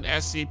hell is an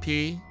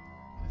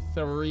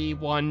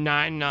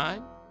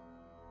SCP-3199?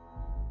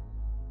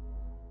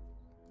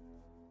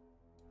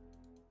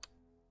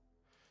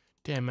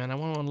 Damn, man, I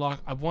want to unlock...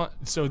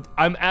 So,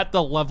 I'm at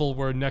the level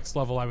where next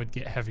level I would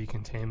get heavy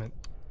containment.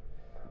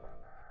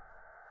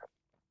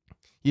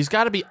 You've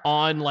got to be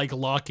on, like,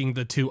 locking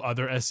the 2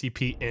 other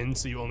SCP in,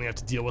 so you only have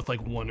to deal with,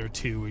 like, 1 or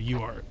 2.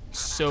 You are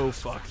so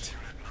fucked.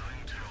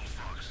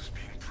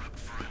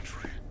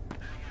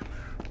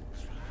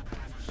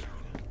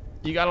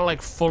 You gotta,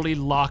 like, fully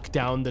lock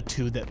down the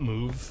 2 that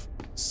move,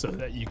 so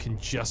that you can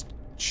just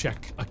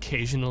check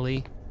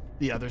occasionally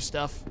the other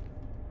stuff.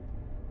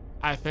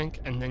 I think,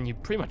 and then you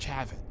pretty much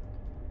have it.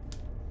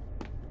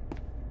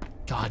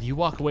 God, you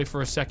walk away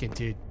for a second,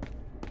 dude.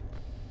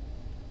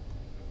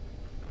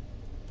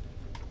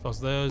 Close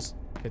those.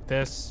 Hit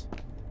this.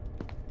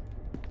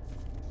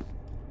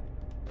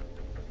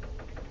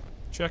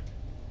 Check.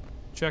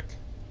 Check.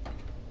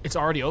 It's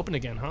already open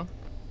again, huh?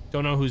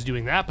 Don't know who's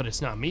doing that, but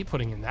it's not me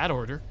putting in that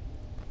order.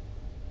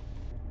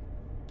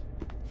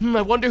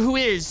 I wonder who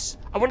is.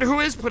 I wonder who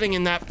is putting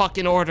in that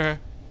fucking order.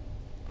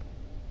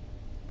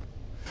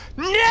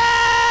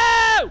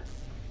 No!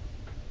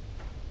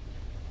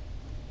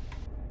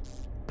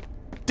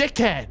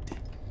 Dickhead!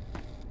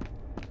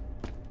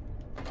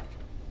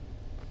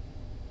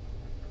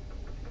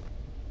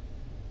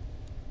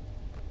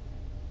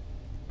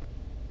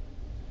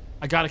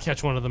 I gotta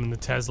catch one of them in the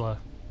Tesla.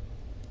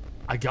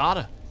 I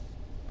gotta.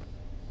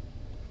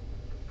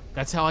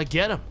 That's how I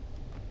get them.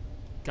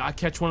 Gotta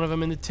catch one of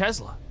them in the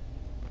Tesla.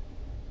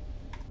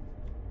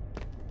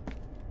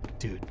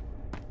 Dude.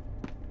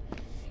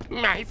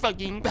 My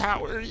fucking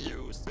power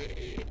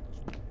usage.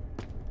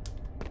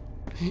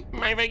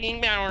 My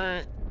fucking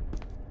power.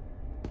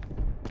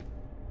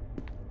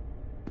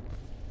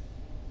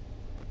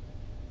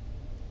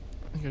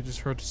 I think I just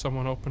heard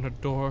someone open a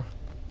door.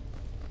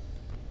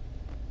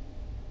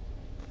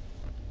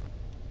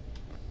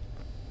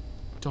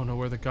 Don't know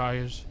where the guy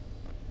is.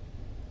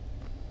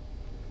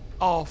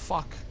 Oh,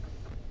 fuck.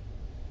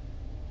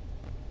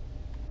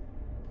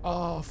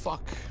 Oh,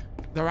 fuck.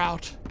 They're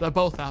out. They're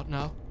both out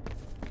now.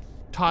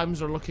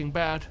 Times are looking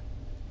bad.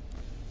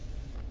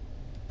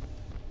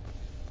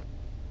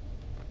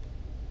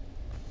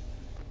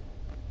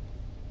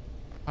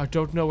 I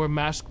don't know where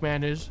Mask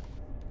Man is.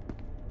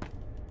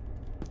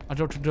 I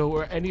don't know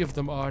where any of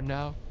them are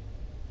now.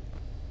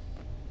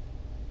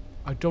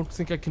 I don't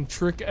think I can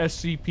trick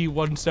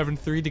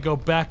SCP-173 to go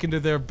back into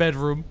their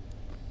bedroom.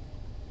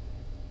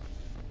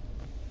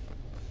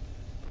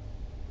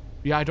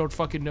 Yeah, I don't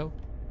fucking know.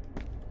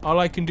 All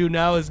I can do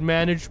now is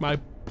manage my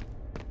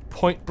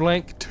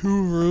point-blank 2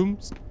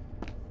 rooms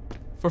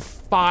for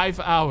 5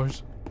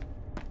 hours.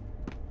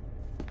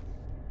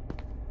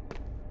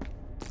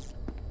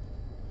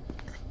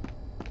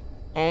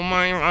 Oh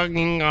my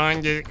fucking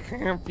god, this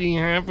can't be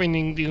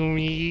happening to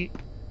me.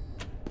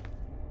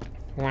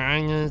 Why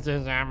is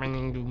this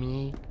happening to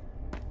me?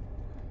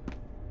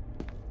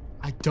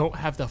 I don't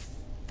have the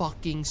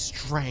fucking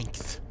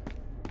strength.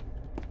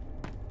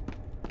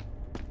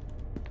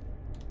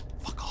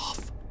 Fuck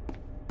off.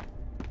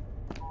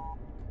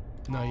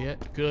 Not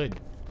yet? Good.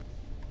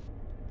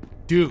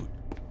 Dude,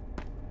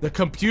 the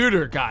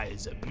computer guy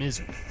is a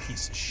miserable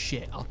piece of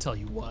shit, I'll tell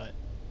you what.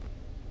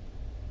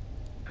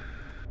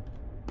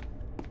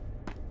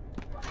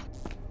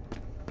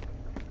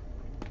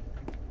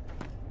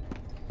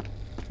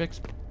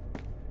 Fix.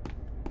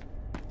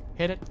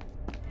 Hit it.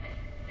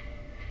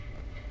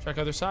 Check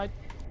other side.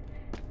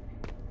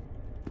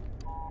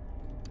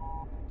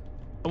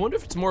 I wonder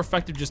if it's more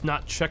effective just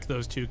not check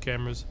those 2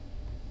 cameras.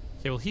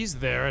 Okay, well he's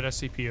there at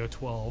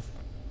SCP-012.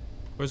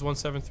 Where's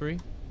 173?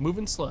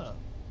 Moving slow.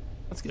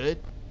 That's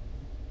good.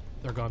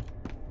 They're gone.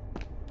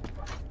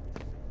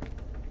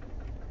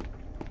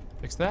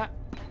 Fix that.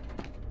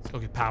 Let's go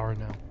get power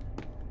now.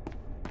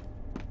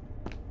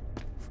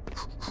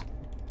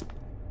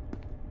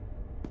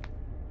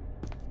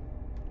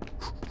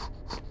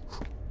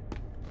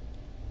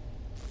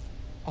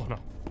 Oh no.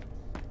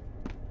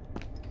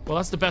 Well,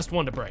 that's the best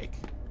one to break.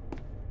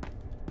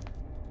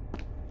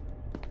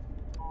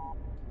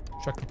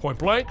 Check the point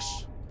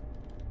blanks.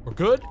 We're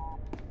good.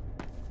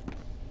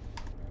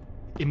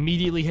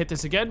 Immediately hit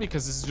this again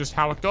because this is just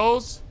how it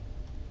goes.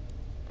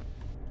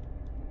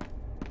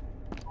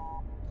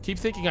 Keep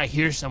thinking I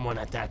hear someone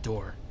at that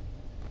door.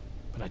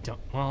 But I don't.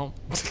 Well.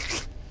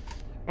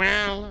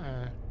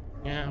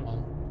 Yeah,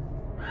 well.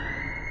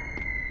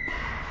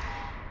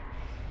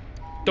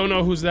 Don't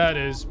know whose that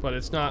is, but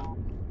it's not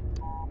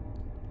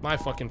my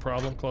fucking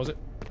problem. Close it.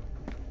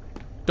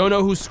 Don't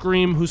know who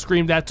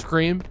screamed that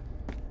scream,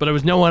 but it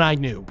was no one I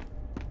knew.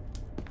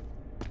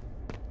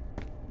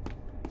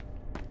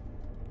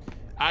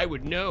 I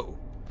would know.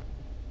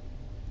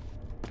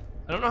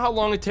 I don't know how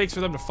long it takes for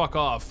them to fuck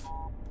off.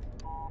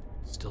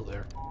 Still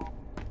there.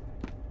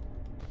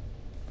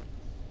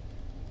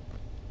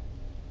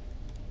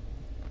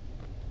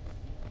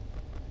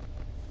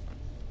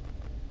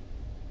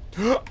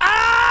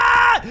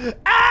 Ah!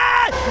 Ah!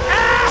 Ah!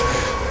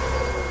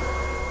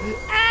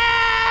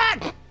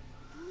 Ah!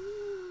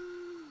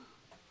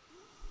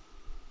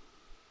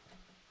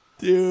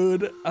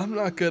 Dude, I'm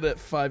not good at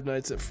Five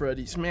Nights at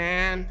Freddy's,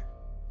 man.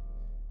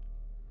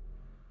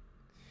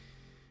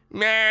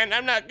 Man,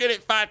 I'm not good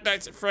at Five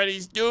Nights at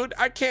Freddy's, dude.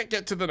 I can't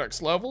get to the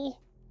next level.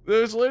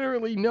 There's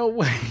literally no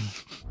way.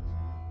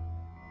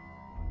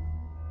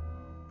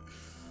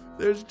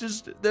 There's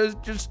just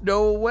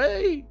no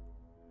way.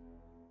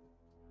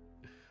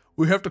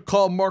 We have to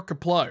call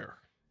Markiplier.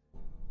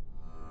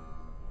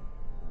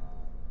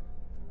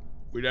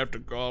 We'd have to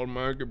call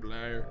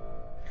Markiplier.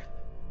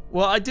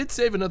 Well, I did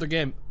save another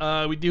game.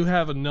 We do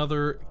have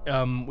another.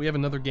 We have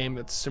another game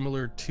that's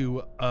similar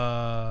to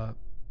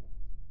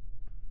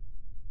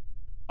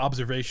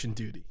Observation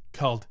Duty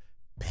called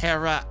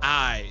Para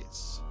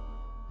Eyes.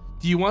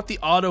 Do you want the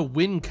auto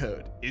win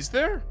code? Is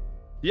there?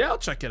 Yeah, I'll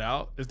check it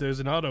out if there's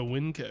an auto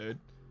win code.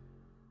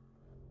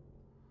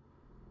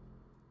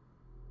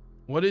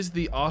 What is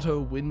the auto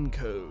win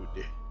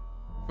code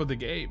for the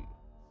game?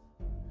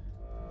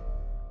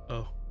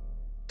 Oh.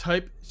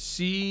 Type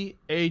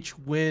CH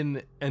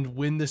win and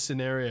win the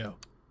scenario.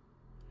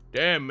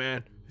 Damn,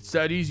 man. It's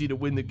that easy to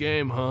win the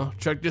game, huh?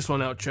 Check this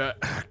one out, chat.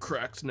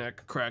 Cracks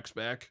neck, cracks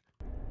back.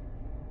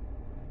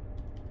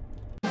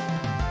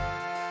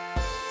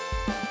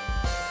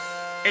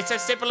 It's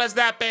as simple as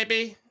that,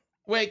 baby.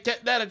 Wait,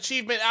 get that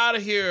achievement out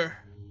of here.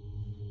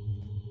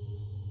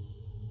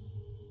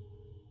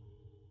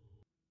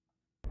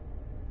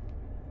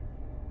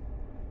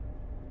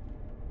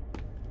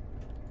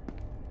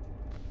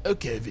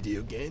 Okay,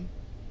 video game.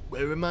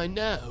 Where am I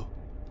now?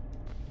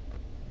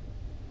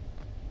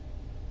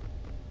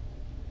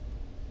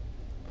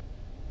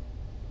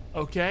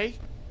 Okay.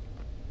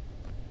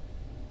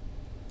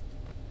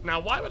 Now,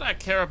 why would I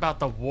care about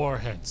the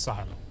warhead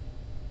silo?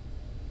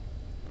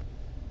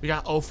 We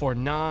got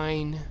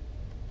 049.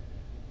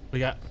 We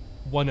got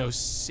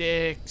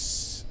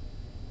 106.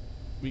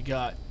 We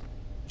got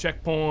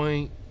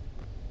checkpoint.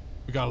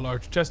 We got a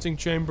large testing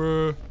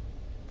chamber.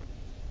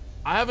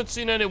 I haven't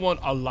seen anyone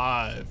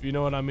alive, you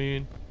know what I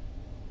mean?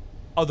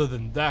 Other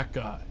than that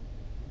guy.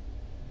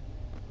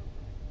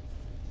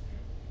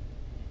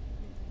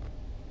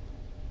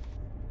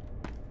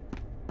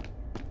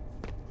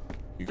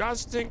 You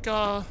guys think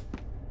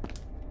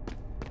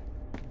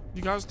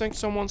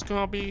someone's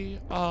gonna be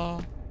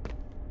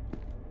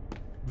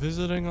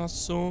visiting us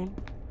soon?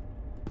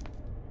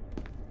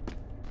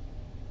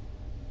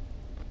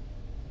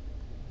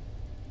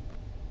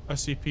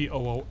 SCP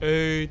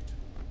 008,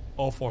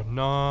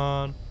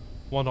 049,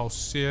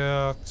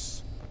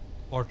 106,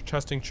 large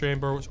testing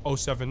chamber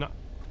 079.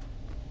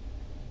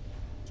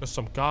 Just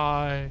some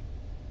guy.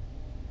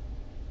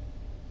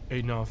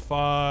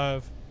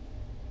 895.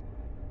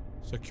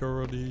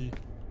 Security.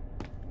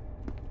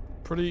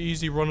 Pretty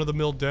easy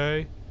run-of-the-mill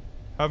day.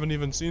 Haven't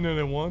even seen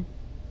anyone.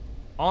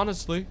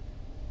 Honestly.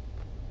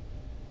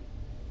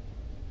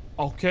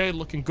 Okay,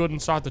 looking good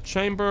inside the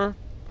chamber.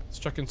 Let's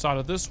check inside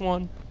of this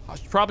one. I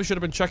probably should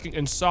have been checking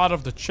inside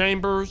of the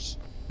chambers.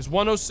 Is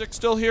 106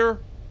 still here?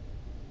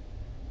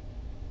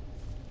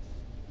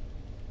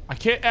 I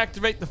can't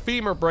activate the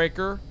femur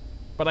breaker,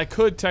 but I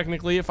could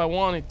technically if I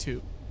wanted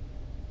to.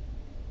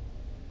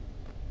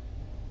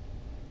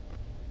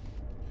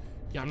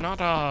 Yeah, I'm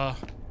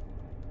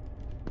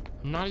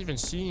not even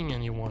seeing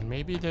anyone.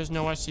 Maybe there's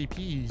no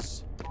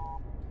SCPs.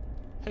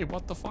 Hey,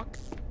 what the fuck?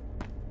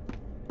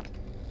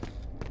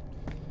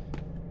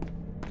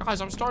 Guys,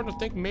 I'm starting to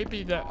think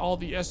maybe that all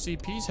the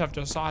SCPs have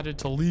decided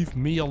to leave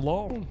me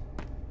alone.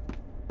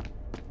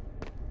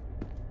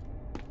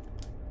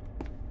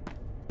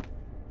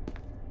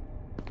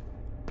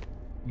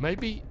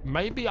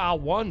 Maybe I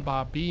won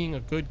by being a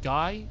good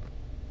guy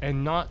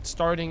and not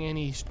starting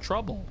any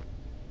trouble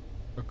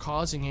or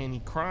causing any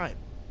crime.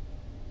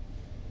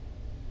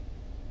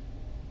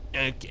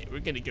 Okay, we're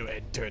gonna go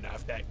ahead and turn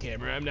off that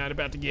camera. I'm not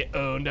about to get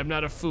owned. I'm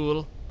not a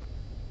fool.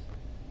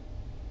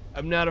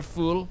 I'm not a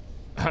fool.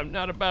 I'm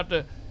not about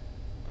to,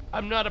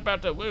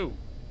 whoa.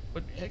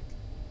 What the heck?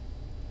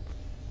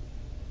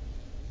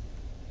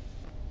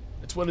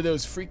 It's one of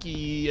those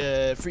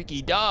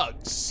freaky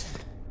dogs.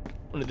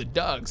 One of the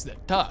dogs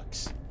that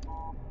talks.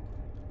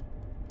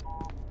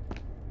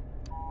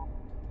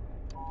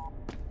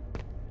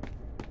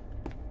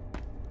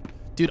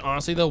 Dude,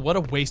 honestly though, what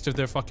a waste of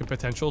their fucking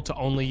potential to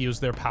only use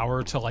their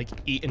power to like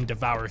eat and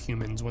devour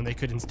humans when they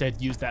could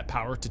instead use that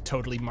power to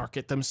totally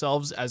market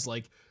themselves as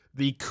like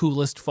the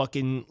coolest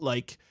fucking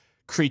like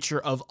creature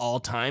of all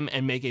time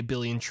and make $1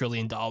 billion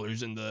trillion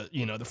in the,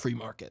 you know, the free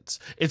markets.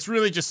 It's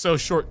really just so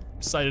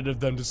short-sighted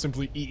of them to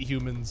simply eat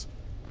humans.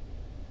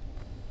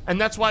 And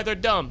that's why they're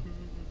dumb.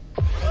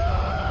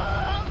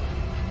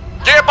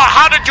 Yeah, but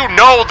how did you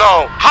know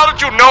though? How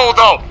did you know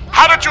though?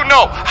 How did you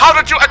know? How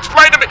did you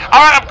explain to me?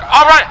 All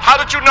right, how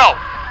did you know?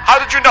 How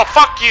did you know?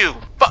 Fuck you.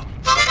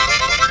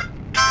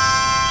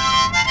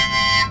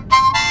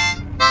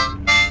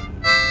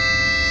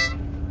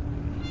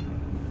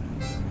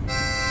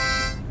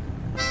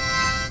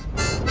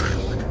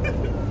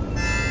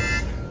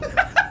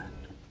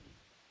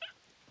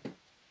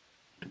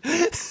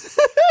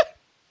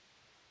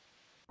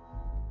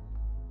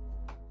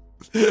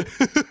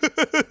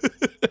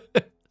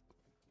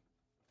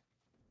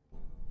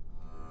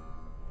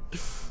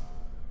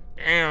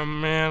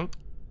 Damn, man.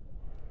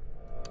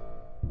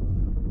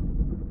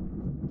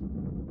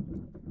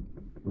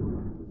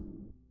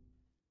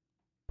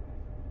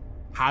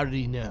 How did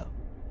he know?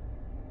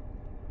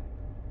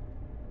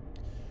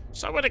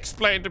 Someone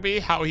explain to me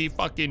how he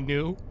fucking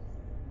knew.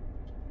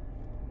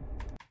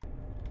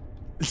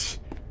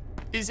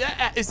 Is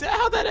that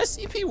how that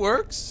SCP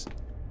works?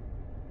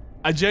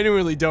 I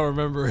genuinely don't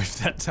remember if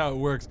that's how it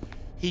works.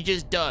 He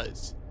just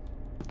does.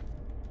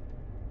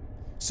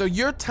 So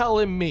you're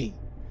telling me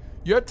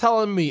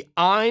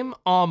I'm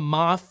on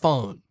my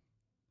phone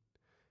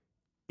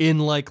in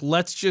like,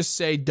 let's just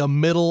say the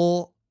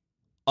middle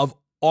of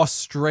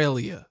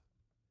Australia.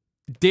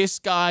 This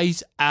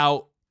guy's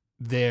out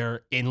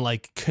there in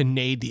like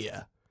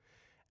Canada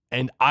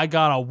and I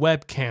got a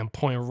webcam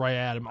pointing right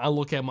at him. I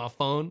look at my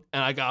phone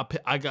and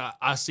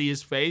I see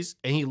his face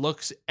and he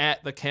looks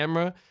at the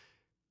camera,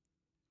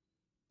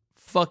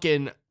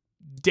 fucking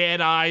dead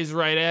eyes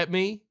right at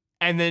me,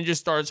 and then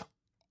just starts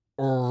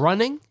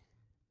running.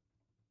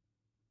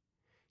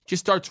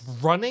 Just starts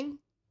running.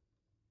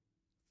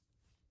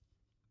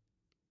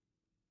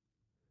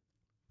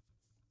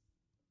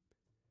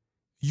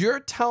 You're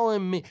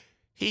telling me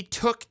he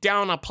took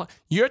down a plane.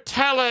 You're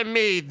telling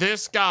me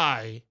this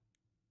guy.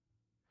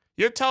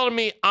 You're telling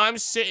me I'm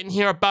sitting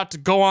here about to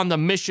go on the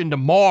mission to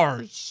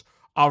Mars.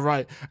 All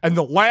right. And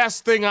the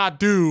last thing I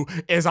do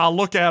is I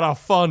look at a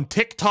fun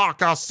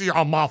TikTok I see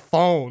on my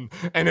phone,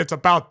 and it's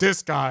about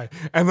this guy.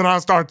 And then I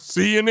start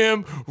seeing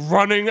him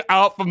running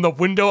out from the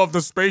window of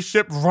the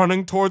spaceship,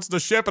 running towards the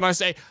ship, and I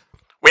say,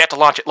 We have to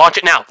launch it. Launch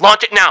it now.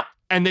 Launch it now.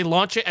 and they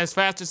launch it as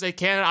fast as they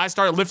can, and I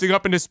start lifting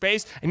up into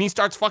space, and he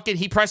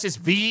presses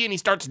V, and he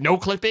starts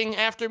no-clipping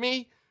after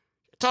me?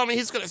 You're telling me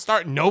he's gonna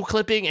start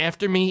no-clipping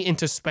after me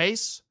into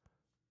space?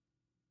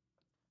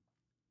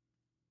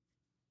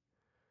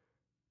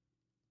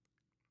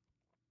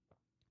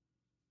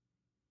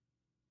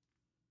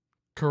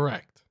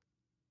 Correct.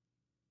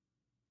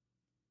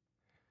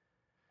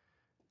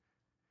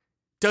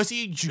 Does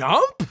he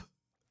jump?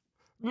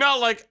 No,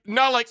 like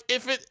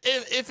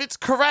if it's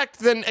correct,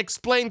 then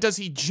explain, does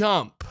he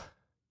jump?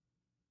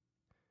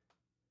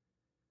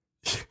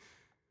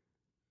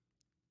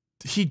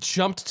 He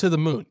jumped to the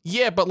moon.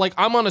 Yeah, but like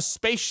I'm on a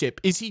spaceship.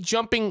 Is he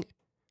jumping?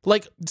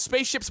 Like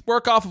spaceships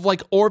work off of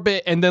like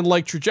orbit and then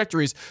like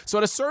trajectories. So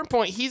at a certain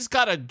point, he's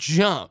got to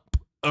jump.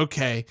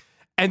 Okay.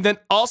 And then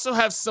also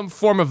have some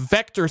form of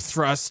vector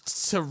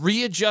thrust to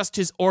readjust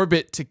his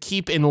orbit to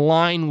keep in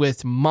line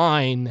with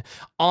mine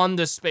on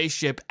the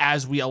spaceship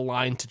as we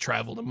align to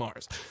travel to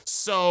Mars.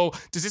 So,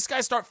 does this guy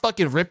start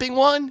fucking ripping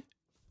one?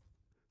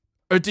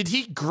 Or did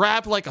he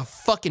grab like a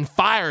fucking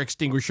fire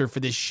extinguisher for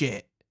this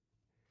shit?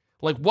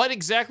 Like, what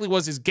exactly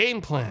was his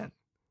game plan?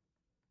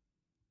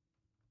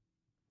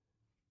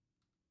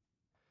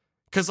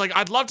 Because, like,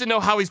 I'd love to know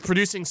how he's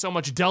producing so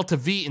much Delta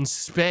V in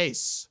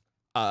space.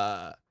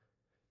 Because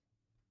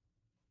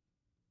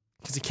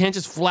he can't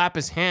just flap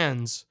his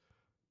hands.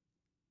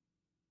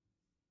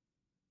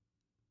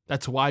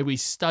 That's why we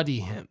study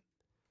him.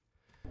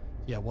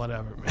 Yeah,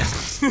 whatever, man.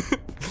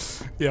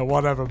 Yeah,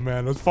 whatever,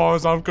 man. As far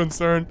as I'm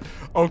concerned,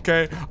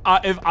 okay,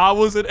 if I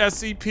was an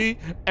SCP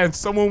and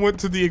someone went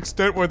to the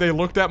extent where they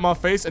looked at my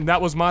face and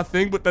that was my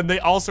thing, but then they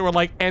also were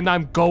like, and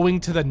I'm going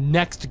to the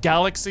next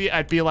galaxy,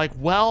 I'd be like,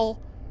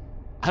 well,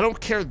 I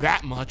don't care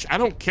that much. I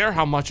don't care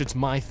how much it's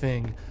my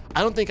thing.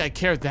 I don't think I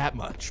care that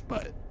much,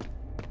 but,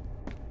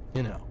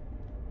 you know.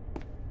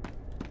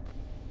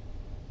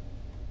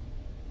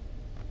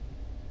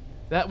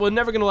 We're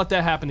never gonna let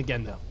that happen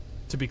again, though,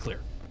 to be clear.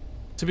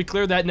 To be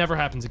clear, that never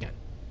happens again.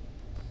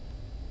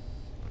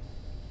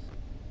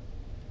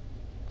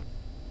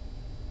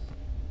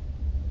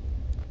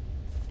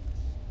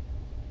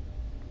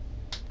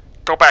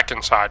 Go back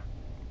inside.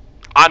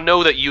 I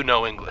know that you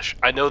know English.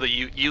 I know that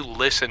you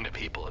listen to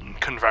people and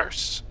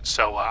converse.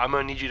 So I'm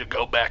gonna need you to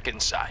go back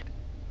inside.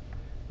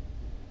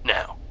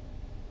 Now.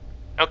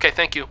 Okay,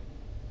 thank you.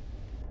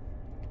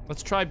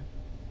 Let's try.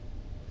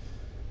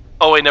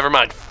 Oh wait, never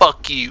mind.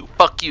 Fuck you.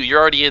 Fuck you. You're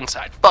already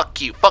inside.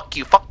 Fuck you. Fuck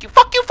you. Fuck you.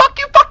 Fuck you. Fuck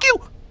you. Fuck you.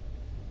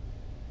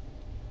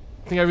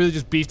 I think I really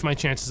just beefed my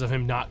chances of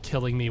him not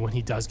killing me when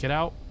he does get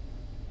out.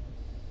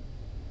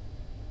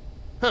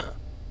 Huh.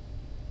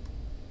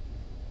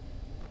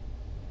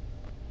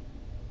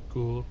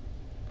 Cool.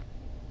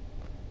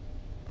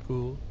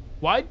 Cool.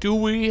 Why do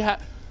we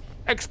have...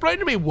 Explain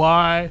to me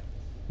why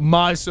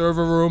my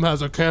server room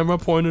has a camera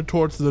pointed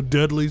towards the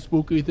deadly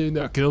spooky thing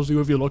that kills you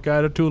if you look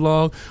at it too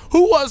long.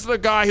 Who was the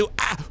guy who...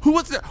 who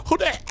was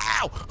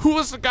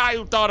the guy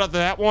who thought of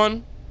that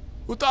one?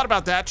 Who thought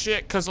about that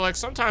shit? Because, like,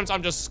 sometimes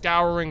I'm just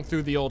scouring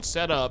through the old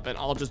setup and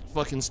I'll just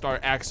fucking start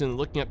accidentally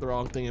looking at the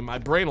wrong thing and my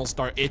brain will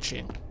start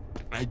itching.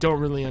 I don't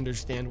really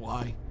understand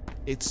why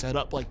it's set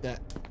up like that.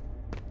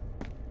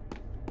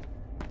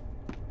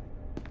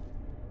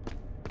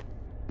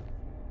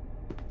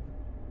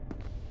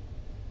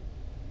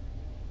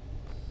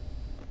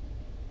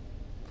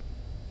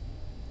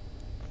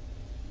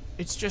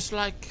 It's just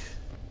like...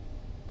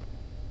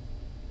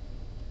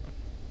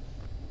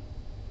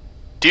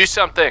 Do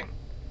something.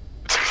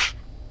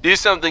 Do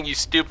something, you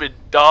stupid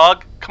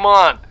dog. Come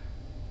on.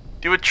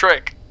 Do a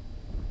trick.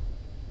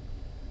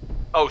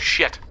 Oh,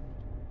 shit.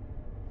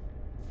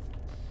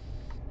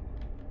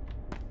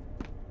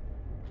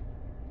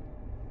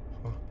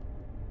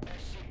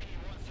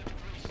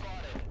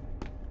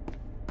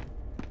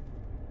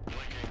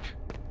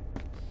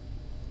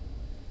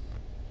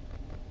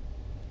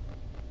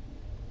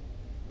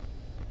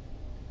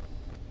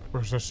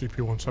 Where's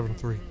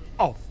SCP-173?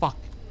 Oh, fuck.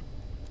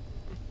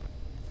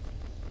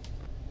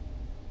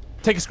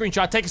 Take a screenshot,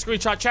 chat, take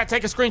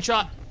a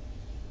screenshot.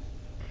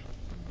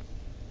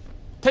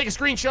 Take a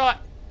screenshot.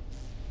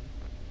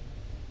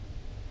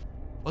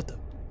 What the?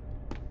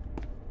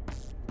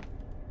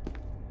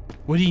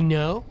 Would he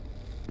know?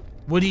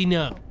 Would he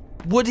know?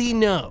 Would he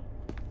know?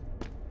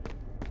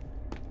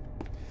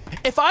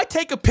 If I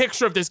take a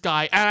picture of this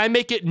guy and I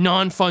make it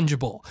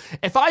non-fungible,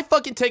 if I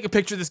fucking take a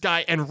picture of this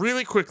guy and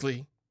really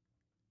quickly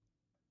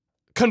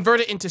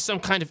convert it into some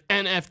kind of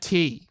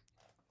NFT,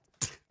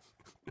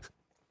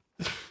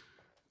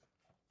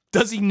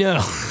 does he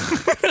know?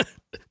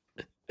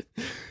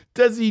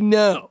 Does he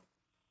know?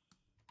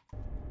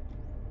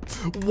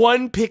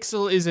 1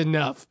 pixel is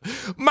enough.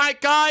 My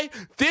guy,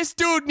 this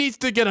dude needs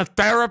to get a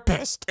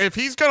therapist. If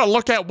he's gonna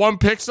look at 1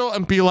 pixel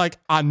and be like,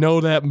 I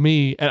know that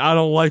me and I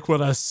don't like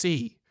what I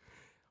see.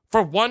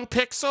 For 1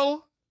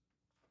 pixel,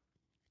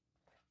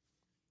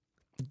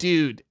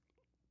 dude.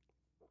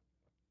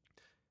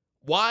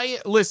 Why?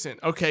 Listen,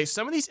 okay,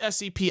 some of these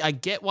SCP, I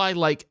get why,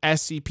 like,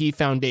 SCP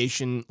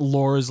Foundation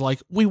lore is like,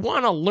 we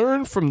want to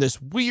learn from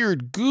this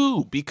weird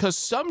goo, because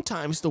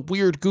sometimes the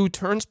weird goo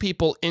turns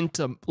people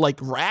into, like,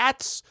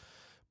 rats,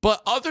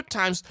 but other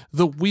times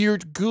the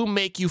weird goo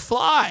make you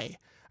fly.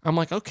 I'm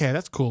like, okay,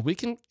 that's cool. We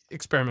can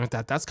experiment with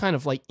that. That's kind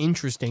of, like,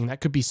 interesting.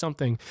 That could be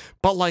something.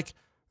 But, like,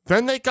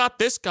 then they got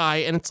this guy,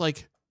 and it's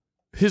like,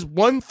 his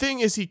one thing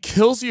is he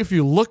kills you if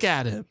you look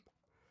at him.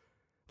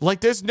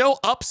 Like, there's no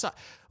upside.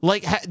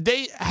 Like,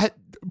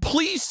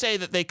 please say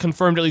that they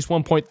confirmed at least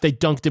one point they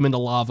dunked him into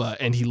lava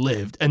and he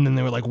lived. And then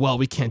they were like, well,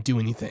 we can't do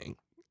anything.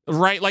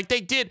 Right? Like, they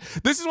did.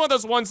 This is one of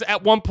those ones that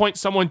at one point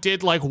someone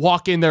did, like,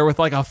 walk in there with,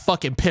 like, a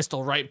fucking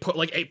pistol, right? Put,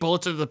 like, 8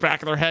 bullets into the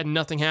back of their head and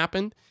nothing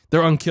happened.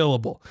 They're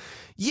unkillable.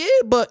 Yeah,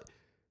 but...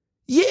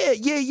 Yeah,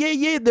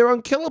 they're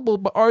unkillable,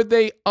 but are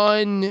they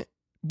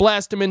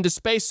blast them into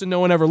space so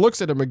no one ever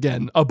looks at them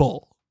again? A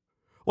bull.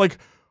 Like...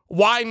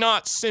 Why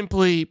not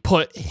simply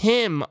put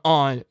him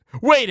on?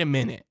 Wait a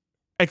minute.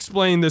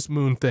 Explain this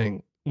moon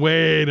thing.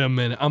 Wait a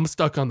minute. I'm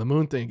stuck on the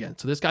moon thing again.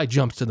 So this guy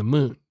jumps to the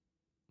moon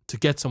to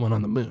get someone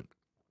on the moon.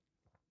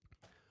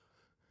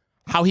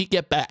 How he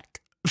get back?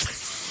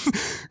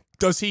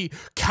 Does he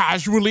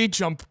casually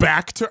jump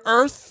back to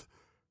Earth?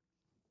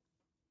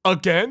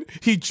 Again?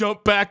 He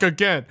jumped back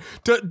again.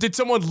 Did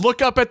someone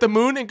look up at the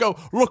moon and go,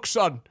 look,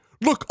 son,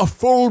 look, a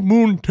full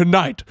moon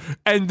tonight.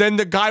 And then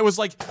the guy was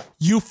like,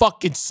 you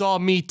fucking saw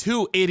me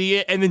too,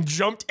 idiot. And then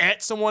jumped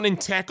at someone and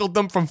tackled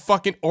them from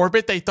fucking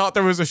orbit. They thought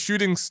there was a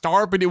shooting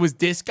star, but it was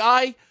this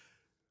guy.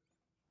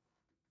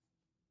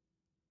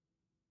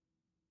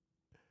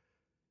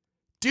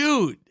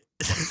 Dude.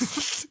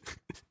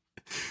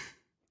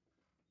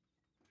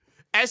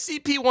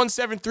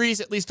 SCP-173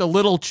 is at least a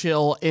little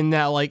chill in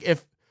that, like,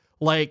 if,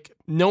 like,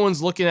 no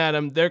one's looking at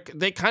him,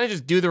 they kind of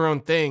just do their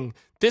own thing.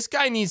 This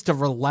guy needs to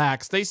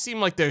relax. They seem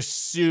like they're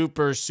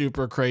super,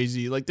 super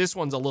crazy. Like, this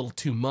one's a little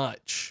too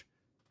much.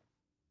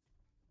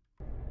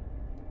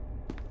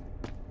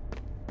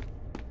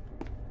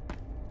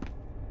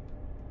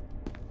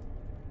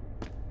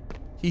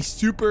 He's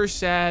super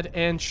sad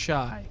and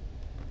shy.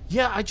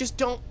 Yeah, I just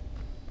don't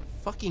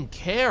fucking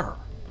care.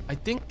 I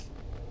think...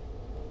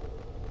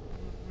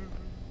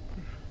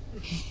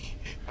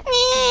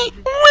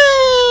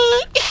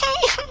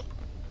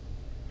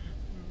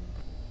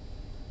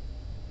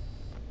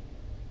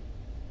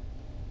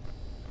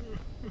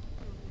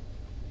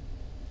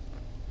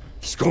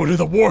 He's going to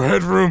the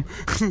warhead room.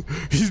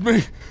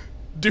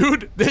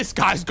 Dude, this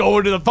guy's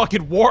going to the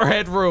fucking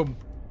warhead room.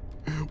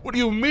 What do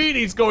you mean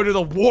he's going to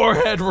the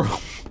warhead room?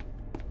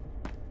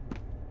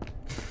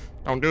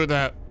 Don't do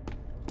that.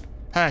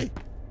 Hey,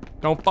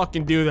 don't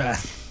fucking do that.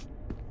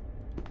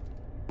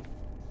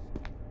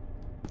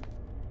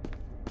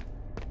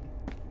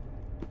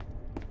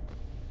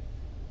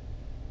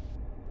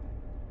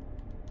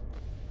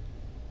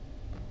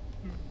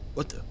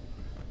 What the?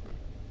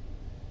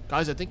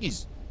 Guys, I think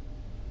he's...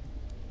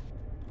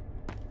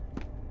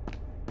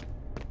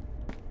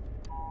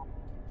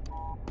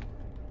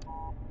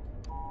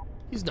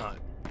 He's not...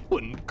 He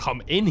wouldn't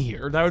come in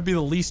here. That would be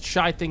the least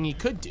shy thing he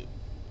could do.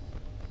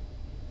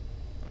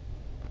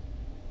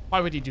 Why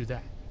would he do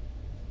that?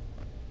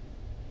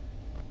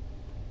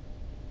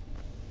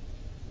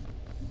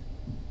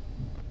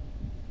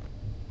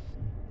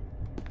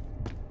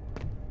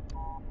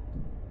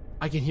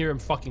 I can hear him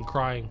fucking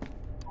crying.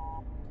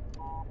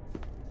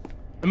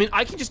 I mean,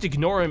 I can just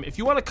ignore him. If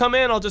you want to come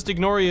in, I'll just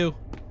ignore you.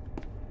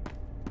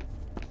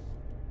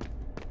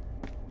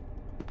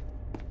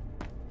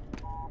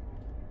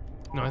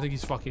 No, I think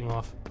he's fucking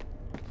off.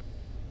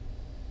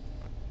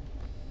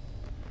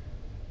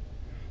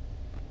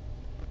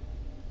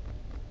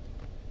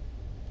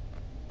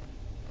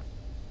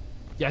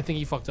 Yeah, I think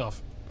he fucked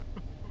off.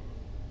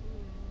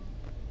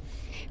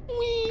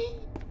 Wee.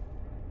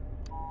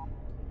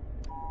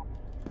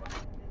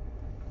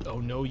 Oh,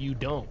 no, you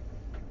don't.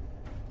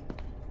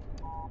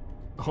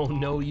 Oh,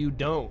 no, you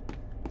don't.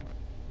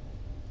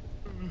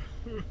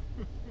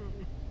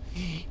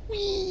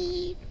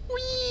 Wee.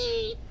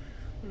 Wee.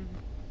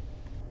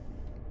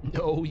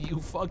 No, you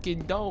fucking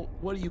don't.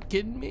 What, are you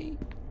kidding me?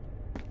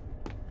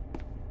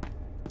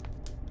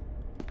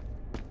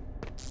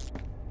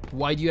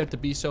 Why do you have to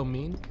be so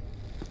mean?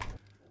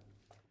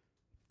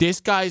 This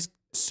guy's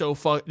so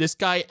this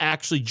guy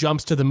actually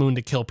jumps to the moon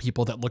to kill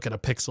people that look at a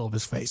pixel of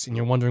his face, and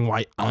you're wondering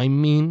why I'm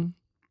mean?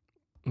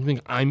 You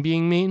think I'm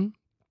being mean?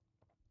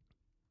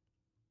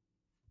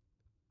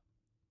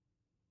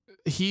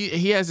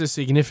 He has a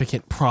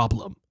significant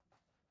problem.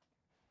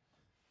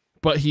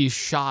 But he's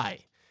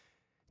shy.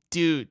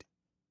 Dude,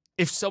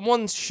 if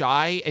someone's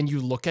shy and you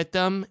look at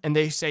them and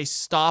they say,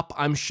 stop,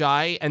 I'm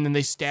shy, and then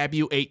they stab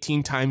you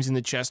 18 times in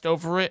the chest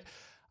over it,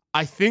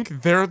 I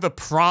think they're the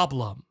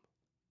problem.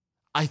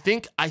 I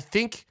think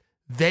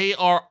they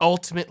are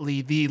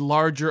ultimately the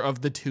larger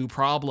of the two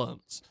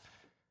problems.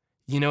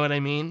 You know what I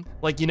mean?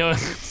 Like, you know,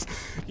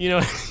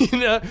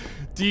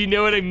 do you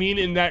know what I mean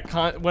in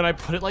that when I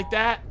put it like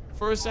that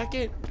for a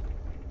second?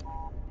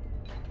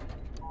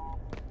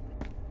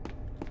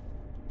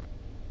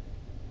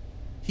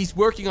 He's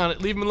working on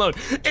it. Leave him alone.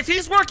 If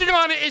he's working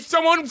on it, if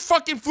someone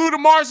fucking flew to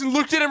Mars and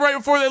looked at him right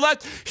before they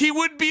left, he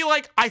would be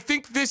like, I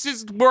think this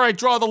is where I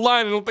draw the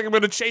line. I don't think I'm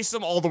gonna chase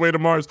him all the way to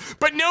Mars.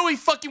 But no, he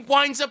fucking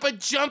winds up a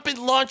jump and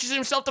launches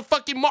himself to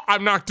fucking Mars.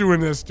 I'm not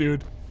doing this,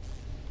 dude.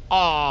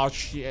 Aw,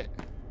 shit.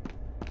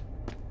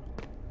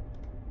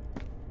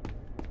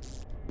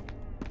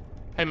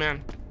 Hey,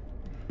 man.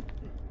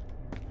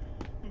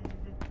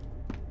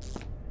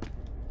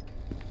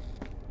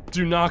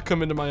 Do not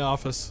come into my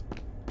office.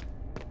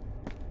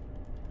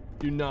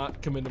 Do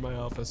not come into my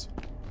office.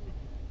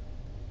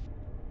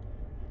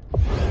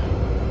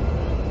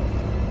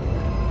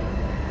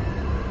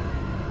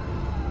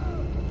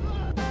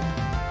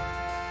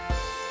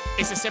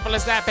 It's as simple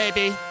as that,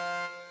 baby.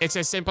 It's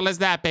as simple as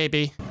that,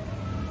 baby.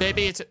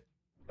 Baby, it's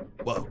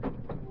whoa.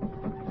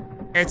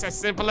 It's as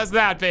simple as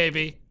that,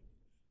 baby.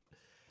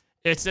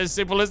 It's as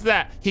simple as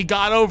that. He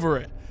got over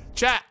it.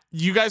 Chat,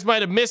 you guys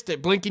might have missed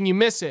it. Blinking, you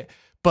miss it.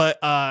 But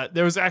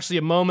there was actually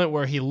a moment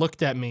where he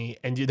looked at me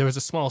and there was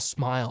a small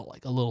smile,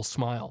 like a little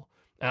smile.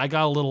 And I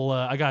got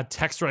a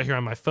text right here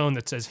on my phone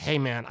that says, hey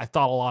man, I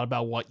thought a lot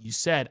about what you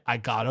said. I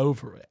got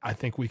over it. I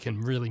think we can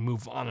really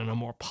move on in a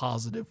more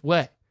positive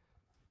way.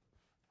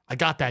 I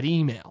got that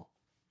email.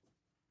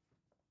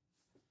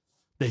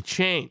 They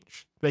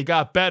changed. They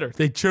got better.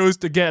 They chose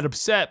to get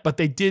upset, but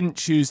they didn't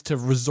choose to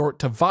resort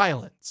to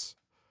violence.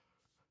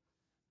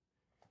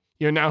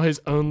 You're now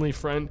his only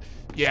friend?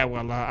 Yeah,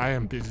 well, I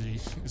am busy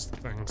is the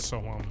thing,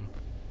 so,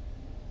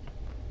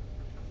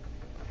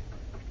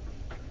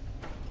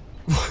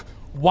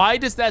 Why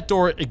does that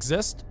door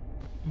exist?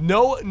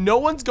 No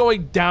one's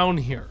going down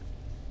here.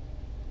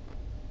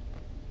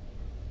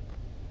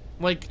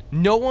 Like,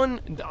 no one,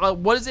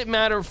 what does it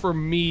matter for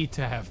me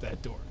to have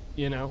that door,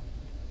 you know?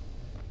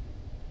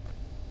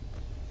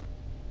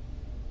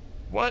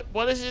 What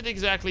does it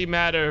exactly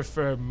matter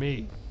for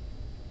me?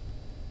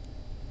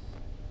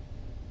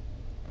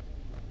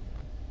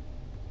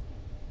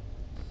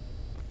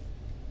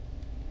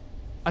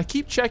 I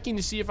keep checking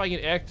to see if I can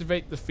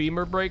activate the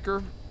femur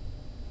breaker.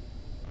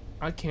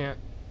 I can't.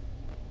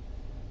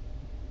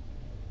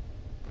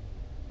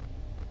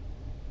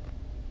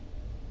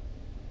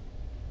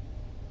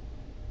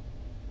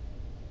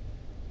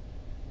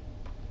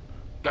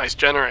 Nice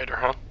generator,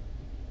 huh?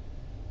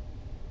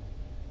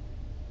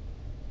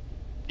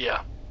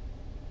 Yeah.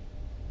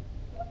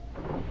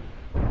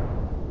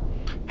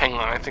 Hang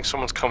on, I think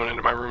someone's coming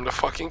into my room to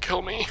fucking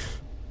kill me.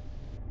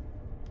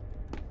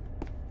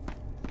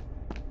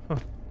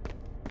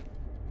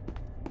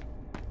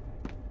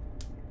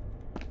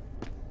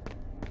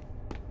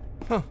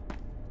 Huh.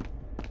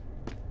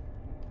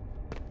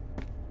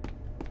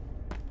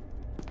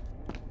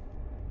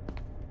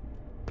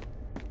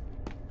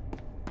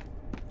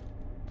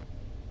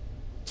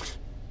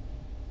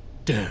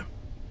 Damn.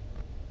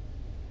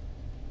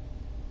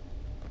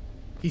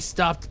 He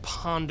stopped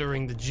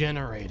pondering the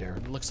generator.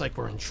 It looks like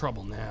we're in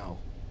trouble now.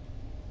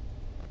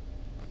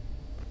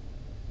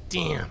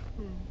 Damn.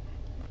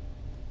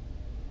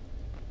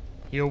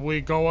 Here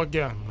we go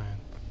again, man.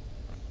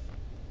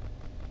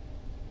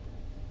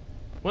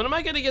 When am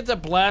I gonna get to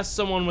blast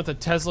someone with a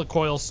Tesla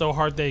coil so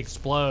hard they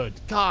explode?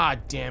 God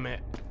damn it.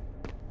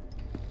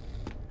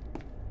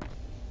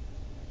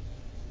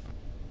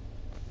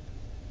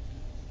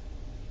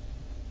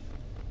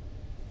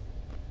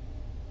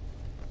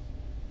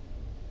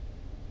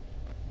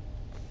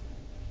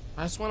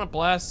 I just want to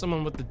blast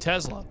someone with the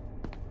Tesla.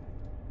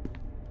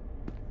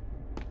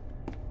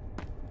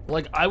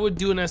 Like, I would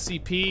do an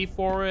SCP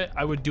for it.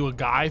 I would do a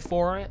guy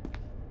for it.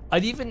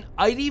 I'd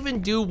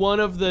even do one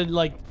of the,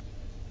 like,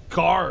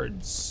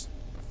 guards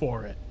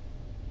for it.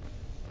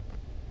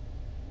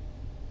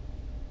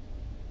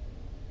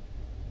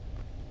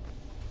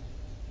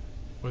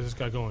 Where's this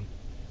guy going?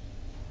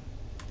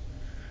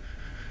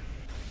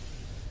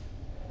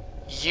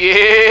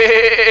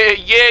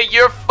 Yeah,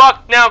 you're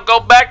fucked now. Go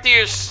back to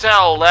your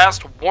cell.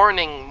 Last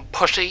warning,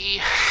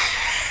 pussy.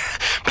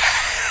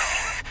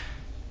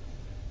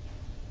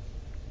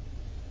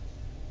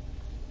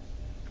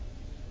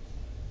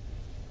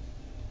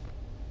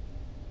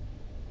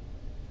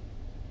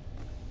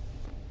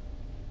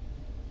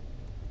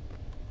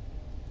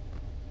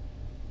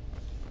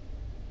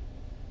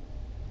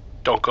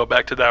 Don't go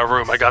back to that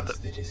room. I got the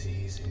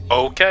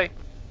okay.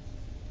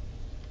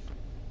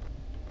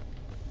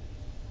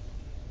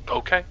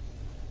 Okay.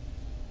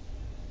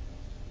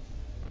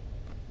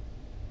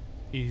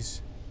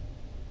 He's...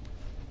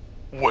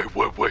 Wait.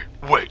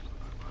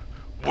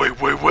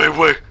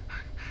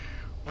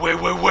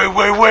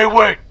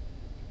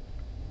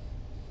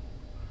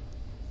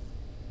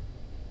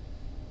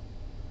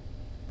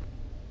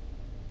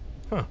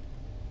 Huh.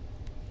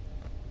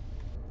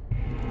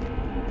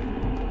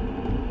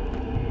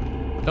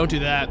 Don't do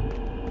that.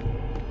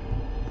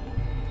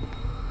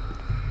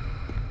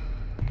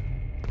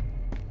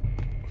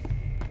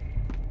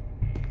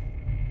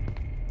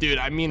 Dude,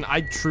 I mean,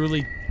 I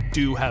truly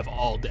do have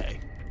all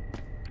day.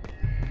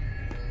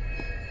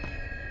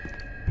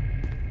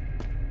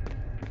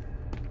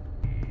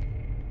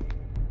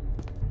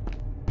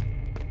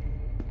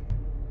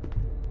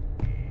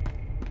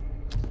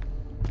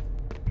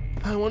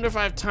 I wonder if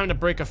I have time to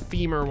break a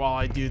femur while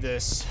I do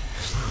this.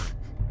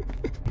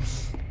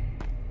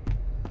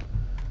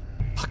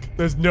 Fuck,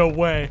 there's no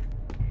way.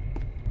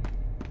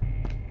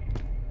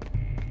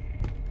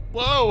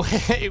 Whoa,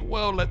 hey,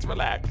 whoa, let's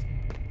relax.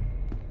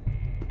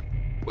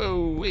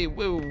 Whoa, hey,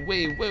 whoa,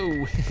 hey,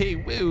 whoa, hey,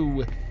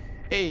 whoa.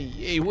 Hey,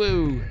 hey,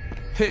 whoa.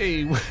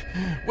 Hey,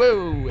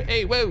 whoa,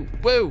 hey, whoa,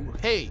 whoa,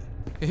 hey,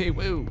 hey,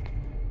 whoa.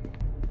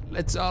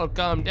 Let's all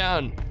calm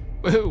down.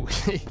 Whoa,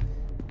 hey.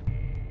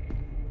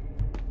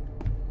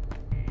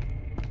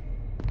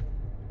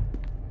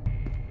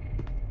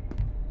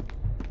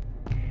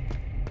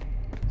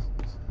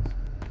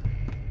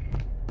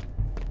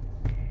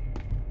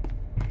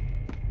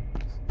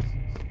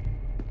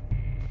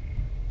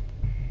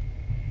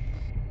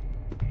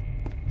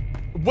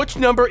 Which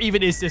number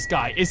even is this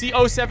guy? Is he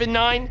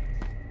 079?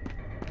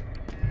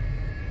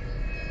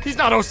 He's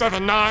not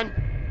 079.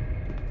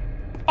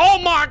 Oh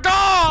my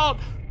God!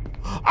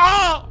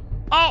 Oh!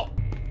 Oh!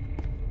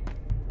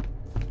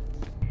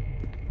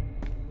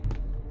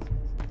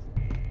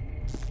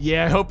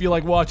 Yeah, I hope you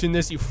like watching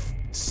this, you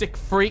sick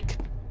freak.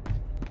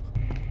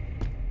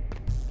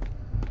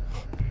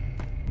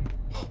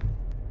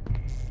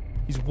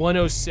 He's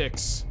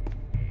 106.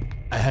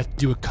 I have to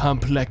do a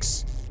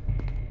complex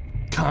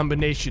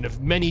combination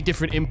of many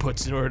different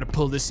inputs in order to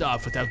pull this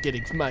off without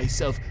getting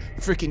myself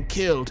freaking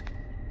killed.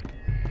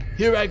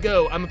 Here I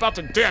go. I'm about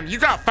to. Damn, you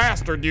got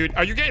faster, dude.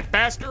 Are you getting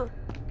faster?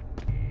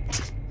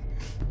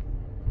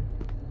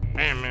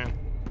 Damn, man.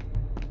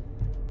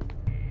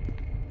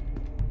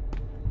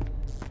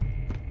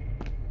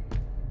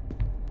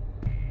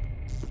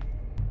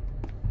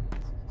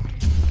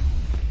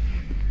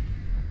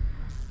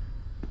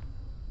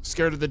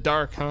 Scared of the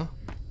dark, huh?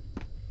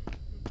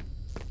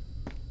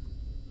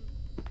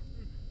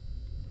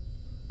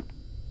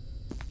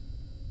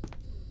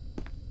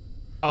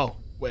 Oh,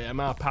 wait, I'm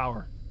out of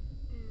power.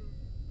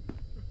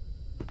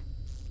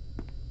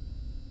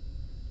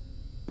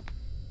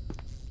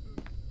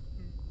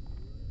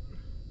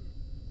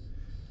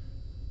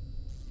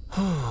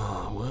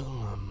 Well,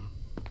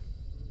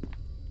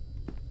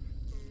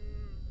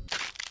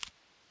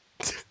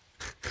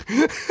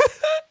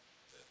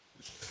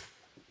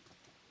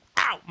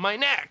 Ow, my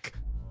neck!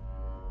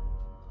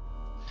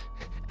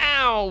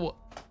 Ow!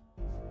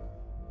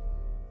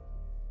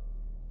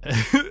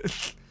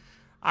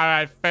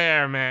 Alright,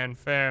 fair, man.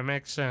 Fair.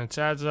 Makes sense.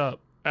 Adds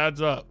up.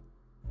 Adds up.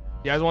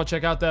 You guys want to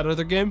check out that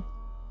other game?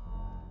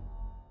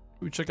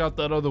 We check out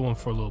that other one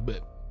for a little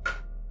bit. I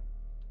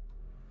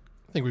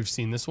think we've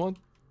seen this one.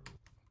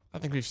 I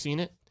think we've seen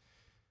it.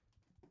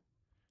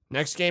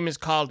 Next game is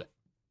called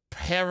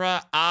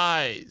Para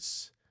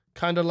Eyes.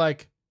 Kind of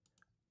like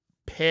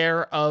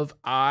pair of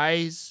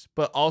eyes,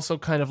 but also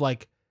kind of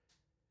like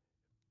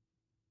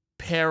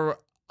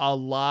paralyze.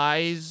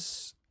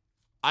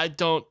 I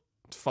don't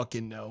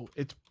fucking know.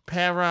 It's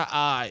Para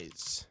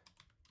Eyes.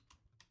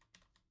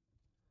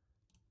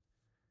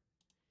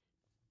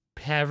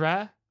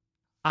 Para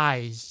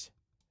Eyes.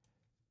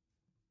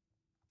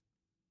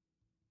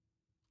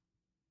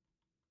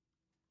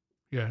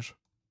 Yes.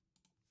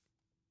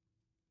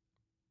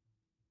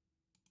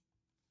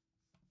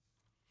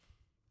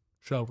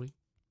 Shall we?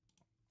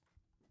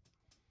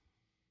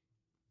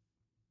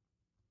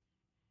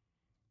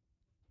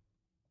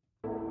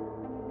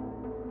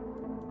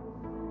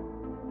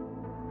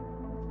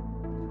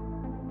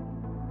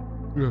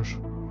 Yes.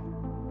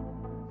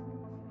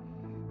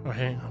 Oh,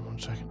 hang on 1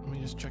 second. Let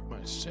me just check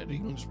my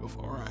settings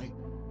before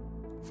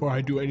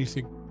I do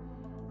anything.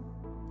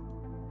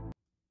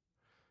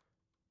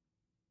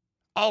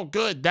 Oh,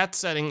 good. That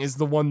setting is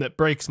the one that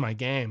breaks my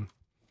game.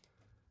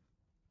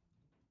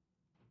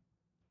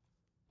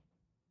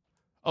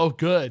 Oh,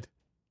 good.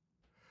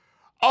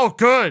 Oh,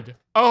 good.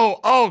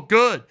 Oh,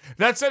 good.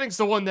 That setting's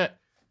the one that...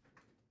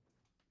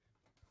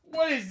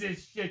 What is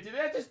this shit? Did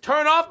that just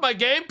turn off my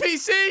game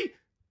PC?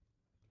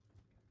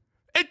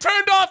 It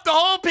turned off the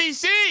whole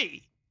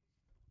PC.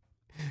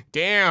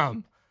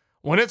 Damn.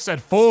 When it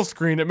said full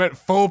screen, it meant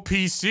full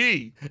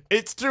PC.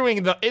 It's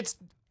doing the...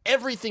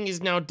 Everything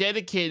is now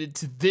dedicated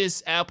to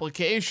this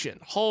application.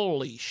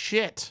 Holy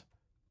shit.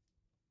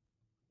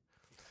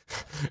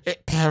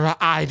 It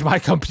para-eyed my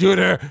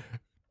computer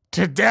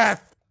to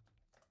death.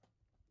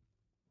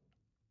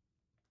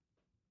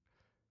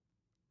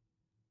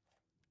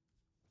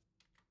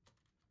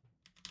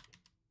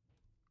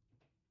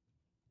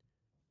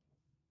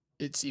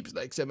 It seems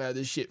like somehow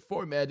this shit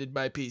formatted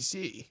my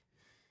PC.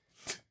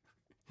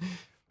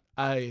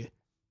 I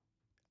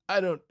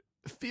don't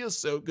feel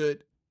so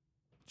good,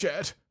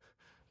 chat.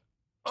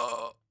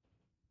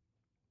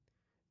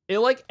 It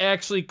like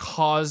actually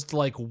caused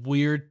like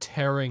weird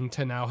tearing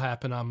to now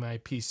happen on my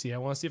PC. I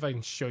want to see if I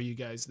can show you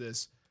guys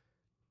this.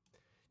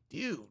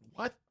 Dude,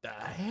 what the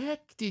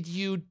heck did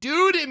you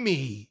do to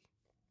me?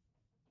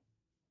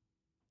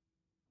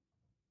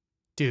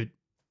 Dude.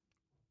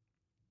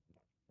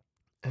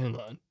 Hang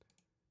on.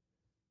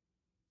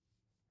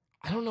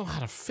 I don't know how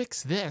to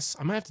fix this.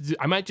 I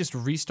might just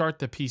restart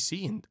the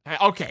PC and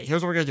okay,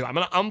 here's what we're gonna do. I'm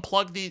gonna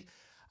unplug the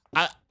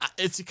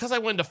It's because I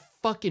went to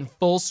fucking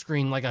full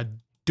screen like a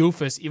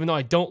doofus, even though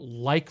I don't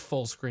like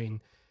full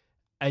screen.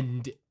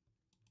 And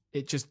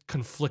it just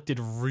conflicted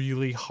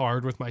really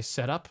hard with my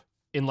setup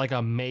in like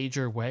a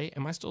major way.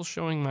 Am I still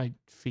showing my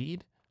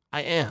feed?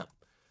 I am.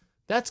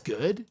 That's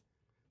good.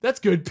 That's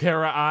good,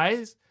 pair of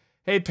eyes.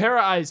 Hey, pair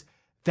of eyes,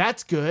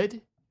 that's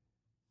good.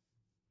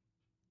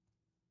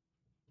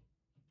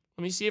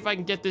 Let me see if I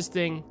can get this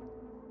thing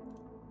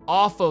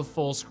off of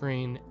full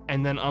screen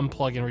and then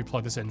unplug and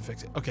replug this in and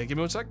fix it. Okay, give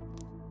me 1 sec.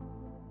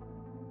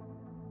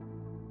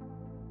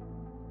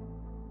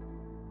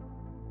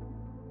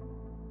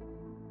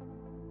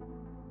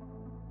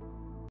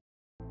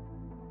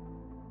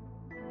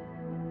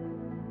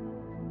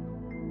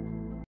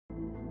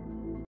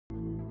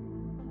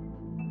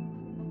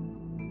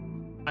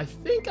 I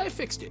think I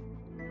fixed it.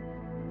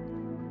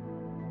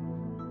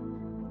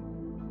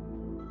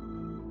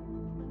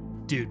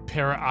 Dude,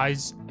 pair of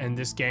eyes and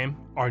this game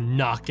are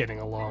not getting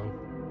along.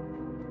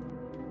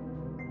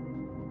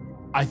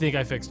 I think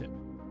I fixed it.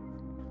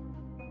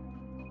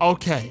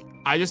 Okay,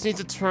 I just need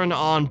to turn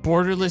on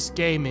borderless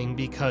gaming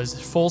because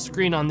full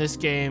screen on this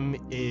game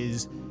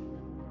is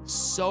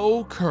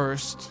so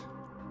cursed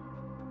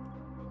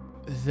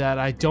that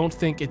I don't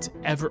think it's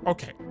ever...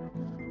 Okay,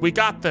 we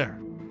got there.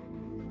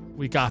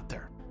 We got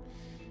there.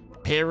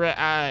 Pair of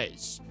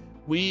eyes.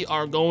 We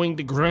are going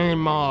to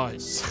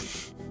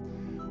Grandma's.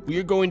 We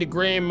are going to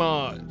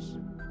Grandma's.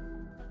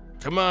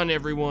 Come on,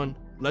 everyone.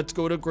 Let's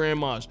go to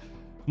Grandma's.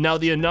 Now,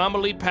 the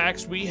anomaly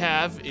packs we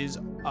have is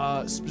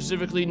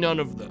specifically none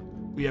of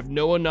them. We have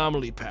no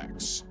anomaly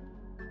packs.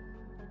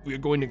 We are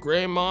going to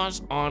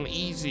Grandma's on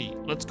easy.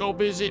 Let's go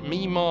visit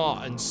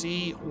Meemaw and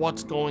see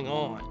what's going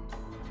on.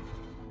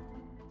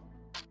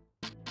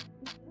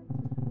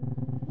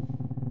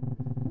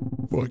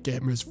 Four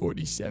cameras,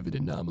 47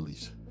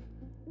 anomalies.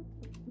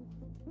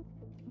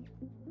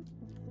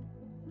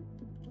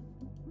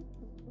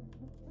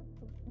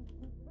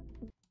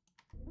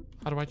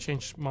 How do I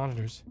change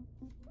monitors?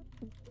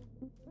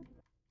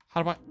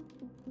 How do I...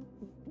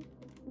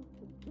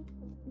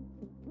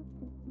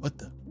 What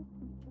the?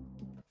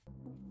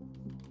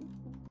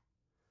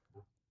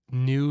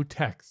 New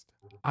text.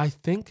 I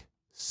think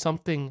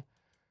something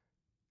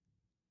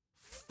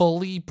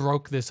fully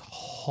broke this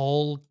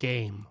whole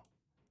game.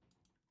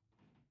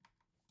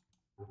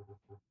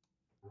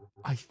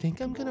 I think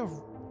I'm gonna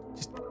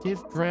just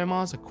give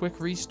Grandma's a quick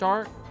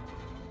restart.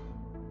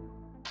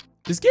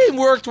 This game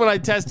worked when I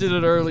tested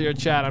it earlier,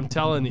 chat. I'm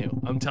telling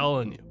you. I'm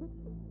telling you.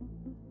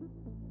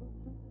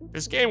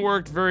 This game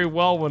worked very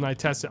well when I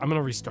tested. I'm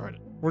gonna restart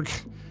it. We'll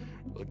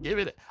give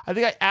it. I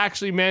think I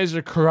actually managed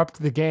to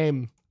corrupt the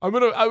game. I'm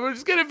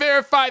just gonna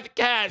verify the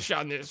cache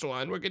on this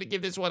one. We're gonna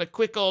give this one a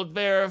quick old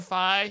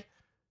verify.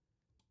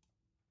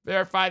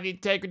 Verify the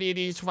integrity of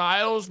these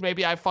files.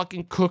 Maybe I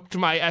fucking cooked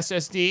my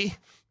SSD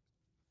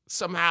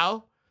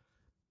somehow.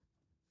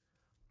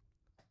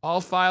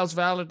 All files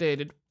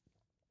validated.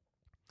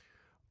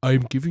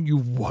 I'm giving you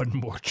one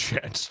more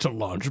chance to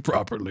launch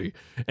properly,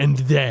 and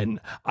then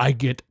I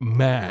get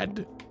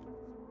mad.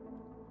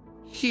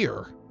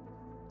 Here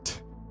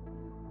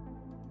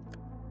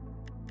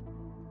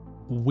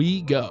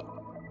we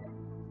go.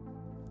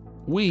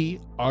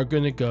 We are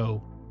gonna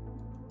go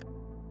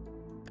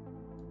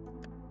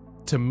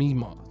to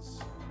Meemaw's.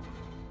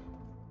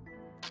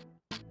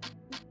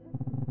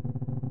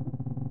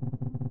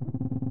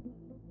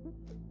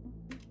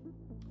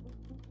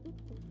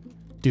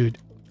 Dude,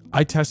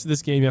 I tested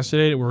this game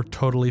yesterday and it worked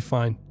totally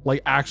fine.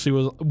 Like,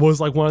 actually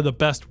was like one of the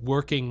best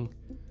working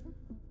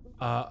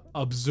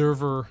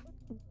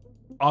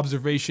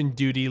observation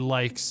duty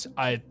likes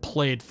I had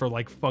played for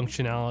like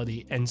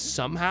functionality, and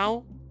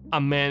somehow I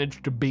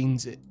managed to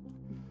beans it.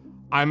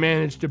 I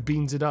managed to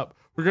beans it up.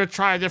 We're gonna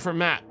try a different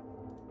map.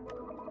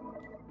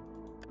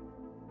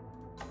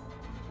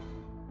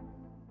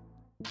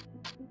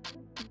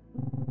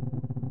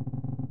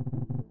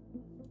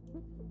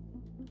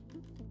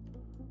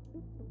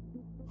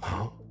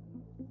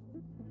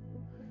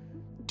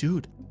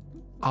 Dude,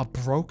 I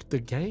broke the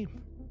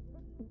game.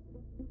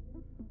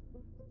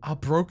 I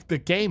broke the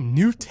game.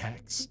 New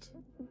text.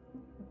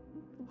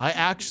 I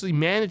actually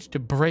managed to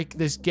break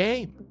this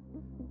game.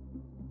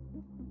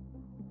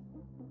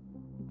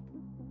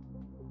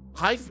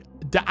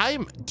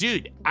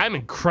 Dude, I'm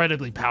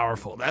incredibly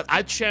powerful.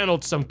 I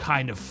channeled some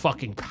kind of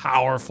fucking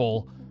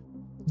powerful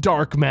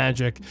dark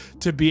magic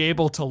to be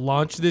able to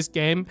launch this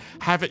game,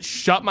 have it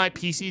shut my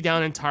PC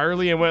down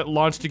entirely, and when it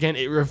launched again,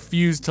 it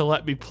refused to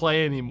let me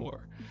play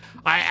anymore.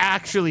 I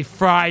actually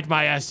fried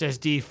my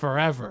SSD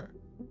forever.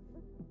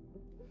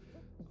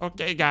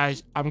 Okay,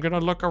 guys, I'm gonna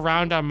look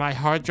around on my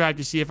hard drive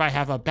to see if I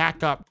have a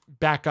backup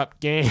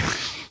game.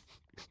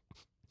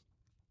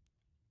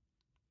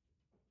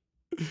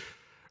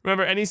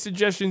 Remember, any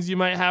suggestions you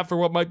might have for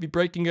what might be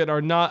breaking it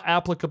are not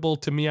applicable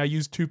to me. I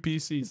use 2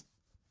 PCs.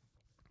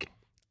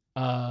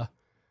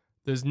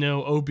 There's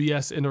no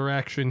OBS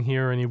interaction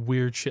here or any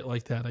weird shit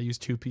like that. I use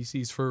 2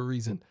 PCs for a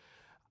reason.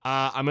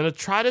 I'm gonna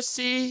try to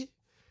see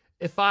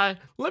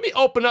let me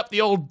open up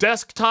the old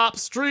desktop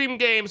stream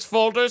games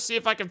folder, see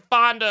if I can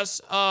find us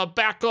a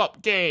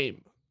backup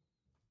game.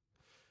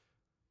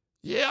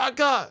 Yeah,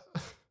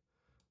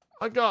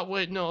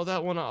 wait, no,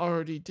 that one I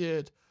already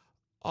did.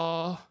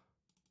 I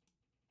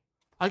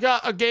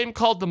got a game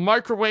called The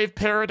Microwave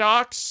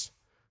Paradox.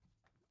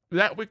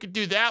 We could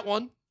do that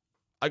one.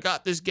 I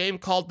got this game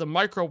called The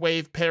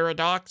Microwave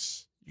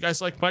Paradox. You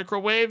guys like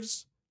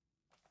microwaves?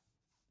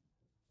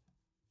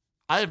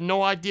 I have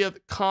no idea the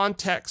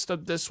context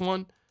of this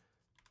one.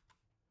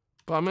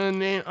 But I'm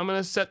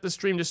gonna set the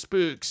stream to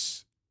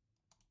spooks.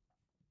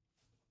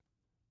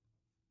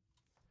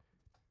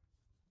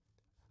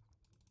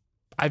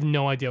 I have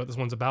no idea what this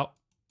one's about.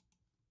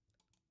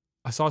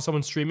 I saw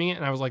someone streaming it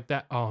and I was like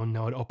that. Oh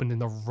no, it opened in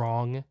the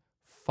wrong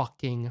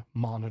fucking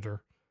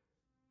monitor.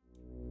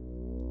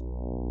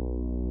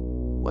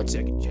 1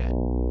 second, chat.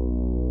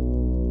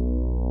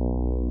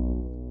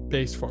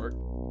 Base fart.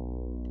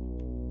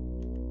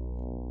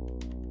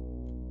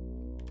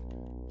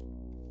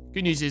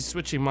 Good news is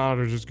switching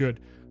monitors is good.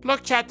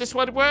 Look, chat, this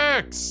one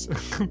works.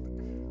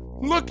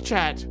 Look,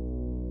 chat,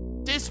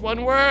 this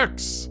one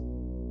works.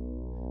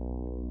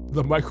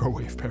 The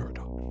Microwave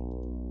Paradox.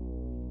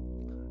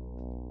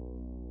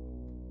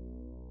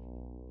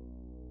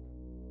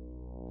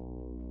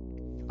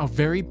 A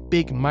very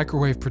big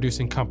microwave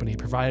producing company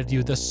provided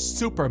you the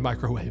super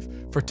microwave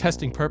for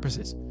testing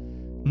purposes.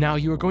 Now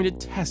you are going to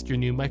test your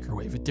new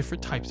microwave with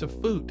different types of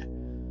food.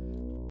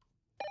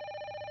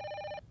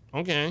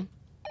 Okay.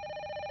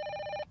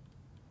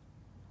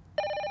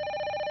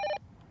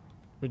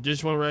 With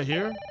this one right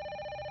here?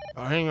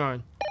 Oh, hang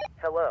on.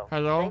 Hello.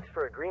 Hello? Thanks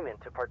for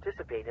agreement to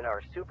participate in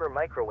our super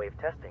microwave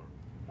testing.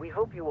 We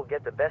hope you will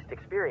get the best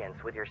experience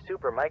with your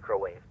super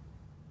microwave.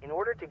 In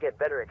order to get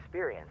better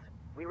experience,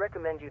 we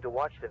recommend you to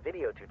watch the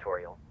video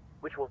tutorial,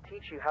 which will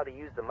teach you how to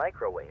use the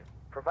microwave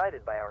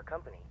provided by our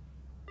company.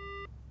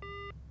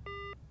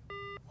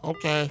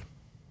 Okay.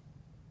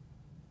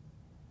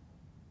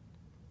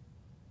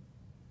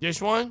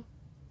 This one?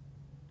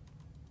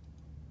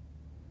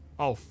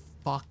 Oh,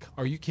 fuck.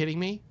 Are you kidding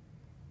me?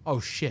 Oh,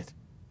 shit.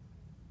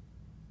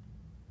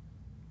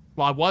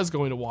 Well, I was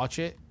going to watch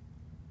it,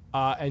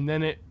 and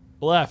then it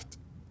left.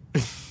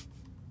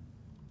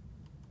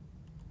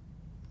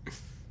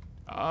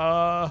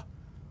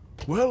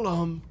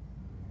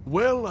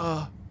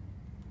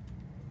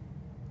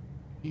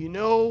 You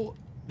know,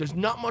 there's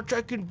not much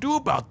I can do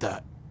about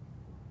that.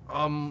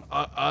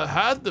 I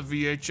had the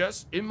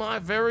VHS in my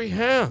very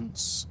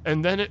hands,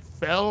 and then it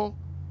fell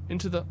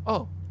into the,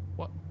 oh,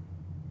 what?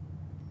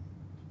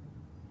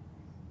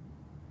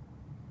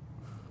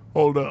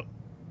 Hold up.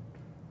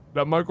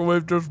 That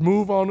microwave just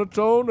move on its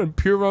own and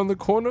peer around the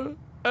corner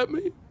at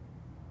me?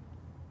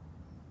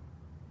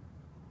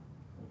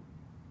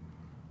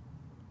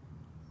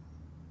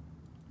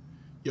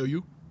 Yo,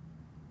 you.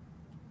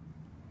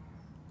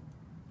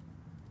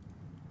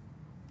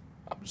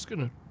 I'm just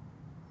gonna...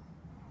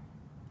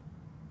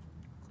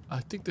 I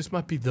think this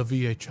might be the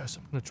VHS.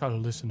 I'm gonna try to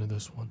listen to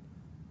this one.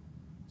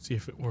 See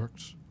if it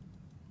works.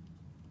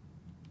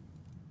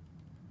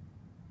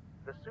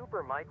 The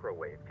super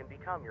microwave can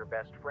become your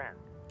best friend.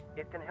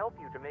 It can help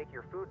you to make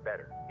your food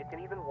better. It can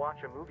even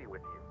watch a movie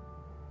with you.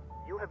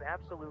 You have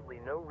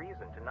absolutely no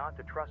reason not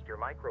to trust your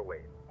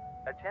microwave.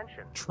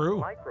 Attention. True.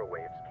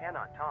 Microwaves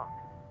cannot talk.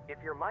 If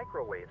your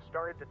microwave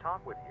started to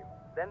talk with you,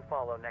 then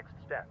follow next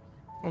steps.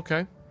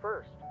 Okay.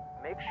 First,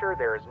 make sure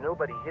there is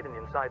nobody hidden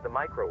inside the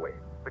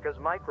microwave, because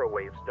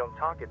microwaves don't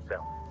talk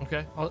itself.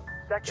 Okay, I'll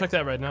Second, check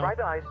that right now. try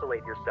to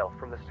isolate yourself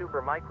from the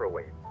super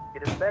microwave.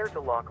 It is better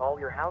to lock all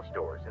your house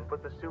doors and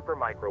put the super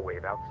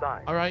microwave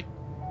outside. All right.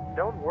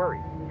 Don't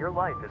worry, your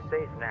life is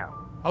safe now.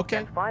 Okay.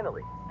 And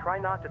finally, try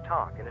not to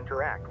talk and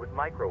interact with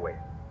microwaves.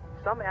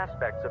 Some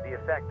aspects of the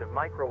effect of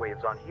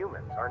microwaves on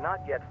humans are not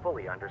yet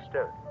fully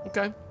understood.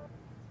 Okay.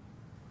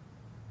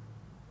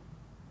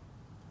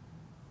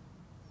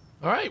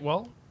 All right,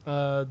 well,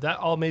 that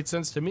all made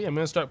sense to me. I'm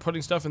gonna start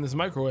putting stuff in this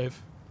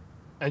microwave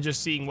and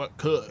just seeing what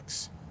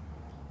cooks.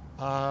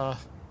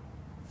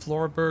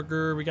 Floor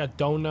burger, we got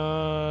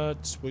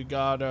donuts, we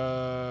got,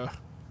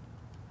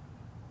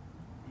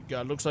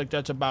 looks like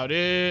that's about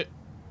it.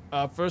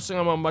 First thing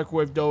I'm gonna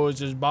microwave though is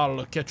this bottle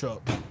of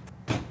ketchup.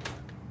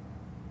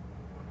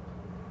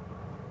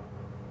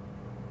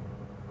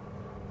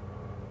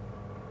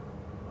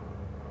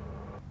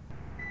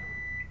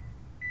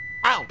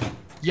 Ow!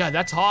 Yeah,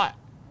 that's hot.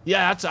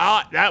 Yeah, that's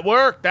hot. That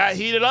worked. That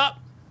heated up.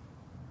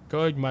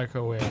 Good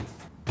microwave.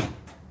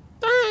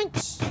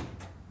 Thanks.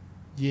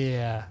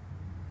 Yeah.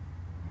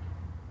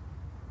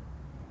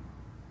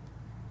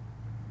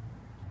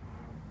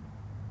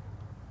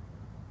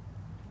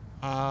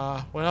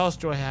 What else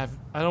do I have?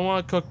 I don't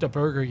want to cook the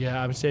burger yet.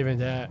 I'm saving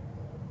that.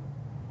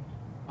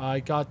 I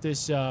got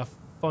this,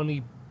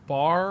 funny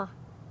bar.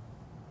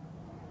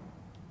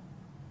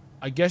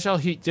 I guess I'll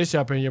heat this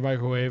up in your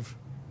microwave.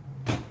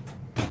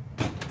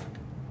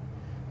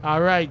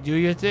 Alright, do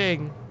your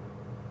thing.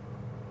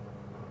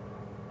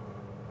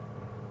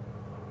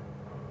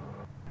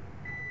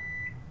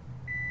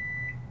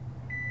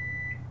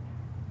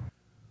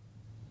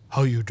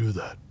 How you do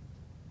that?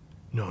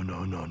 No.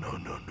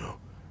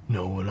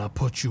 No, when I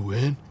put you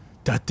in,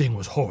 that thing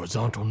was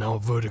horizontal, now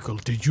vertical.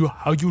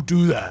 How you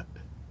do that?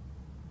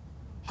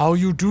 How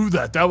you do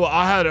that?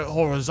 I had it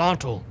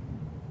horizontal.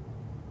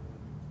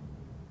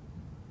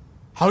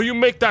 How you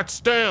make that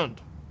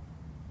stand?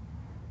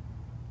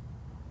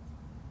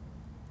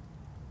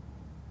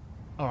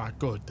 Alright,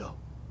 good though.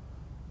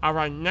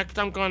 Alright, next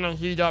I'm gonna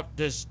heat up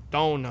this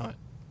donut.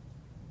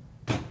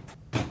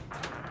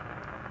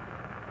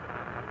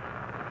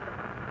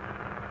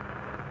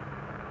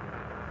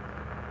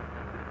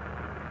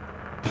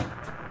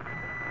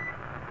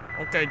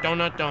 Okay,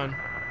 donut done.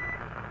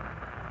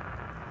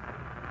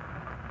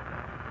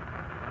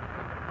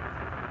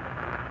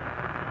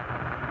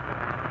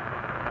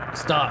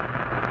 Stop.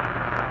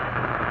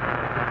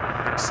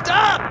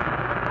 Stop!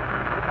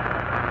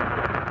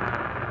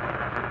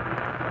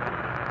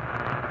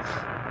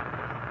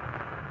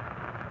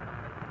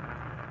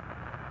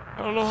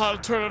 I don't know how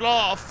to turn it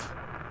off.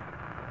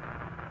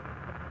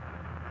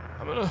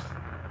 I'm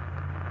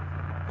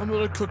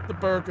gonna cook the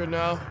burger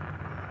now.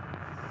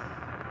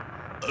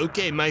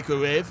 Okay,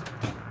 microwave.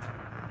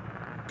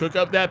 Cook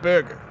up that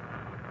burger.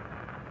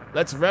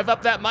 Let's rev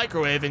up that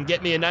microwave and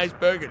get me a nice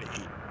burger to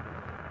eat.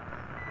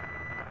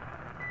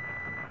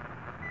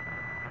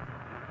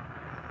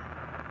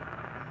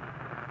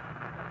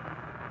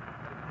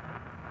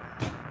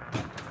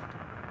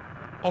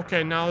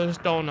 Okay, now this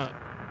donut.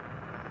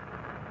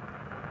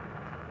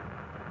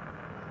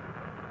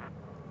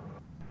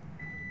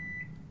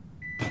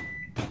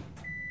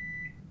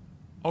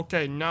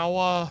 Okay,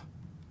 now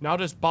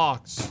this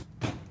box.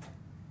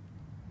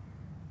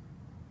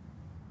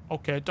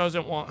 Okay, it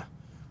doesn't want...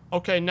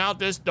 Okay, now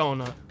this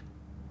donut.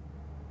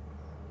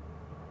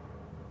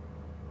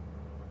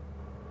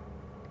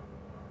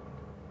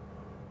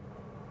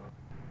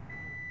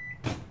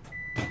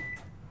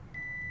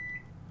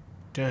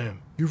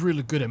 Damn, you're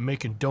really good at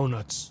making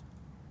donuts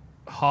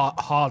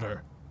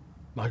hotter,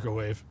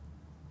 microwave.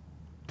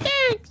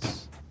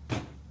 Thanks!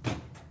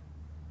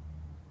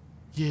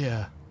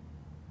 Yeah.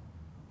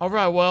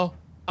 Alright, well,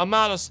 I'm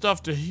out of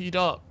stuff to heat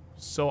up,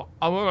 so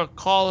I'm gonna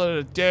call it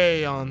a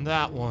day on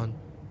that one.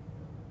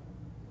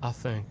 I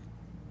think.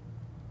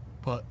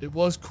 But it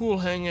was cool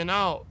hanging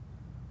out.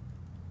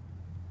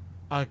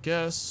 I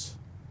guess.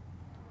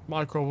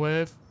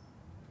 Microwave.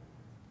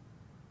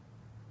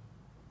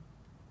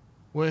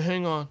 Wait,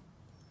 hang on.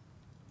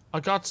 I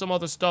got some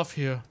other stuff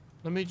here.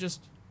 Let me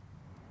just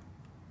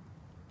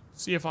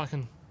see if I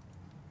can...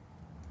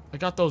 I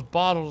got those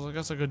bottles. I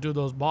guess I could do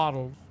those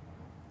bottles.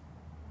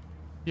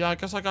 Yeah, I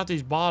guess I got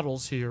these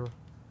bottles here.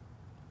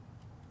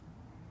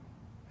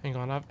 Hang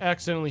on, I've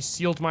accidentally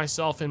sealed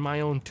myself in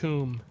my own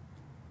tomb.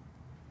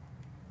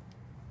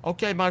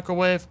 Okay,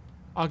 microwave.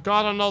 I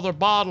got another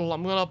bottle.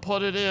 I'm gonna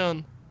put it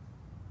in.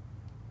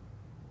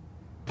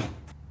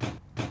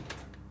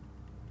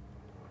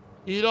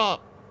 Eat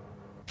up.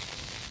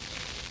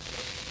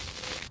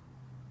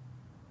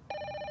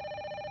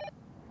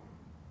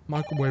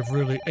 Microwave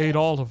really ate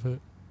all of it.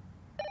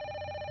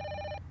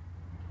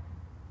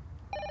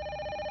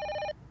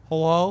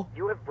 Hello?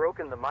 You have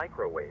broken the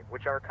microwave,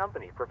 which our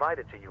company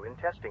provided to you in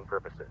testing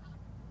purposes.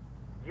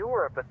 You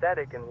are a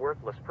pathetic and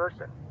worthless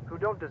person who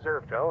don't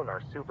deserve to own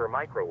our super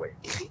microwave.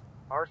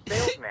 Our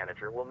sales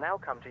manager will now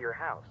come to your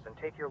house and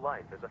take your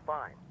life as a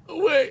fine.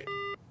 Wait,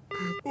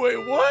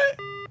 what?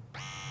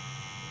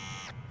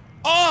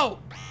 Oh!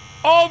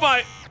 Oh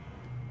my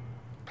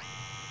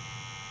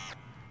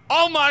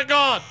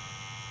God!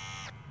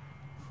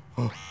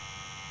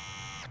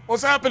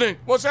 What's happening?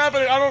 What's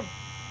happening?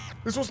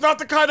 This was not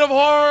the kind of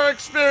horror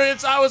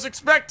experience I was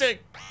expecting.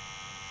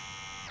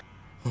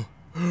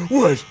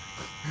 What?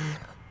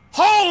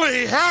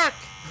 Holy heck!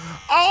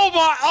 Oh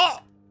my, oh!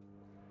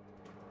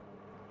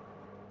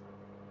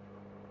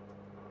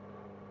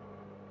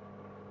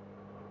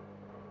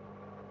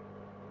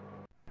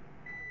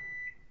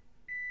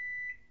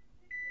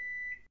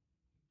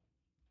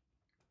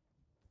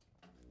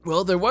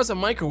 Well, there was a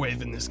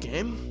microwave in this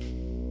game.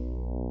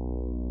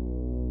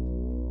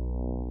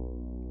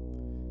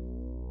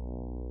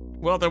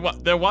 Well, there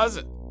was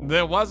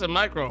a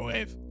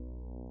microwave.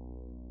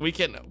 We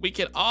can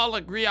all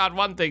agree on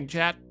one thing,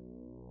 chat.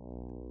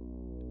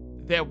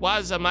 There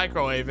was a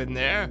microwave in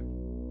there.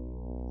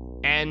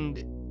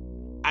 And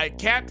I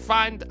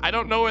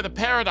don't know where the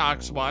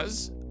paradox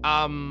was.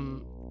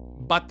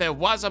 But there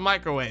was a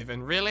microwave,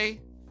 and really,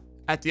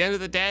 at the end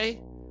of the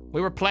day, we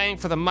were playing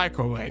for the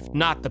microwave,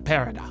 not the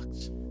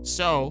paradox.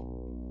 So,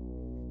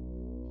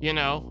 you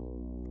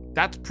know,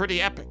 that's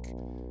pretty epic.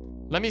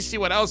 Let me see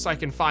what else I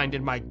can find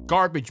in my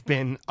garbage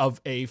bin of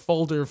a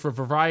folder for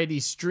variety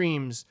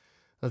streams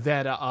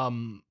that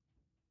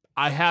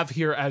I have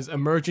here as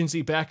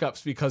emergency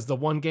backups because the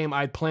one game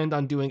I'd planned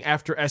on doing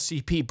after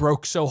SCP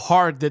broke so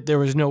hard that there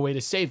was no way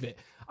to save it.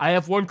 I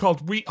have one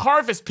called Wheat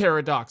Harvest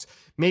Paradox.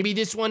 Maybe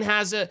this one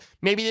has a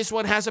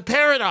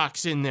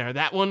paradox in there.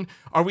 That one,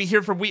 are we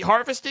here for wheat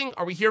harvesting?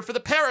 Are we here for the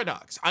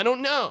paradox? I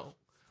don't know.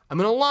 I'm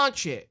gonna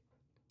launch it.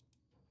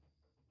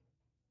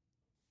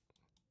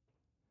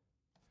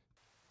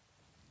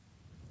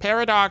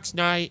 Paradox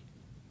night.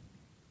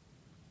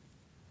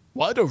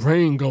 Why the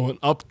rain going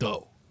up,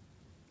 though?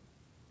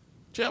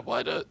 Chat,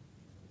 why the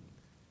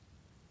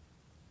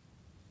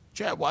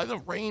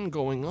rain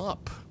going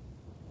up?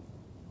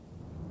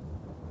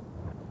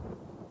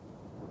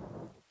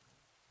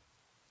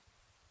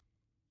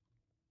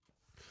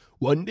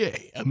 One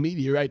day, a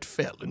meteorite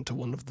fell into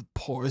one of the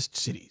poorest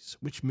cities,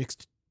 which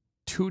mixed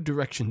two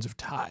directions of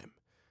time.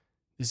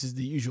 This is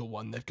the usual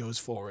one that goes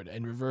forward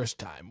and reverse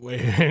time.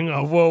 Wait, hang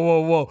on,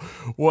 whoa.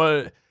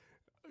 What?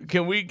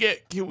 Can we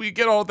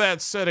get all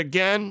that said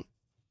again?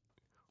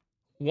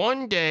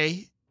 One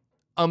day,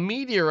 a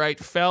meteorite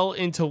fell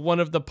into one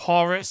of the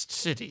poorest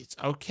cities.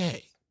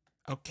 Okay.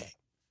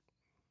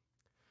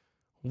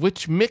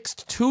 Which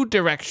mixed two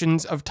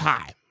directions of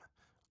time.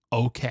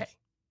 Okay.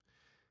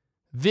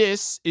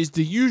 This is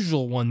the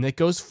usual one that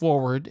goes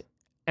forward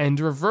and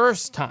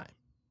reverse time.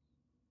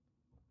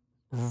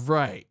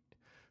 Right.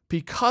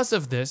 Because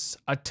of this,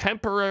 a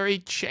temporary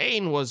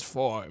chain was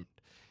formed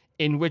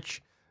in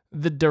which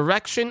the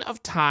direction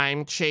of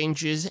time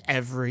changes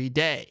every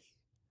day.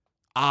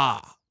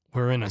 Ah,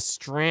 we're in a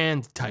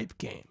strand type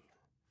game.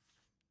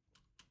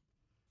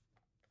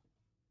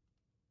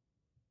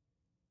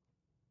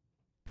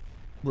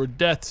 We're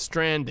Death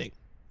Stranding.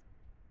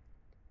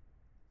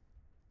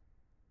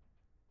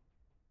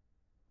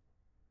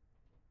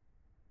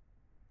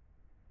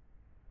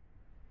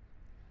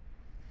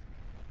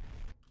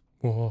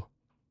 Whoa.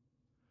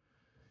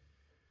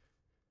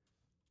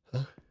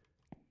 Huh?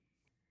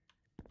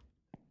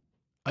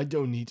 I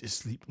don't need to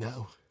sleep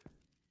now.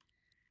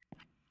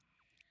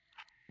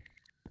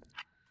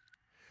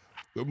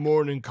 Good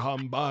morning,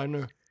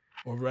 Combiner.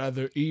 Or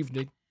rather,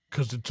 evening,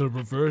 because it's a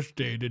reverse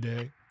day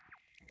today.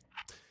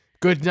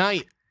 Good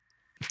night.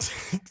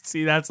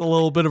 See, that's a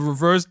little bit of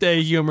reverse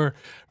day humor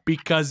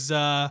because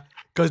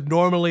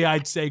normally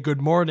I'd say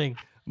good morning,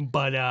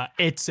 but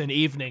it's an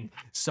evening,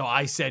 so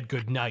I said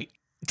good night.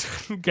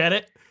 Get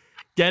it?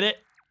 Get it?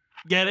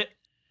 Get it?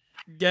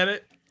 Get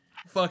it?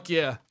 Fuck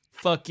yeah.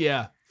 Fuck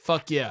yeah.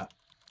 Fuck yeah.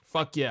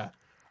 Fuck yeah.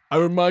 I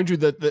remind you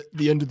that at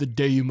the end of the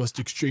day, you must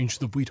exchange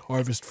the wheat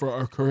harvest for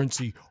our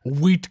currency,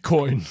 wheat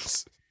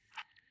coins.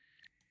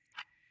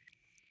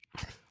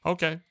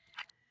 Okay.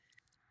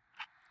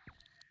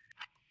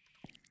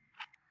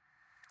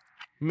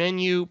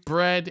 Menu,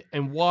 bread,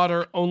 and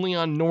water only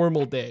on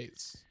normal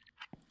days.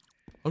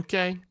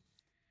 Okay.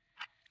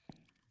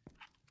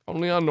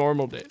 Only on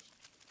normal days.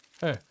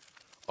 Hey.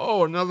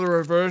 Oh, another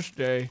reverse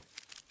day.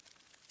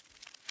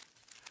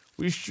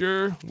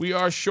 We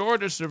are sure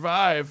to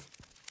survive.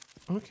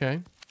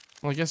 Okay.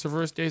 Well, I guess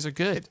reverse days are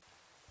good.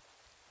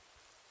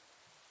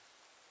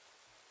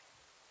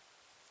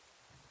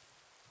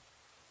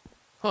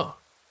 Huh.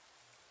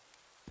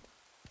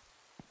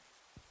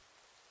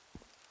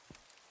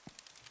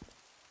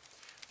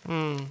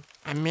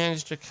 I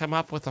managed to come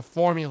up with a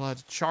formula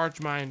to charge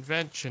my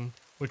invention,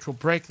 which will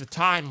break the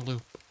time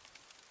loop.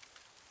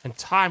 And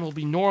time will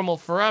be normal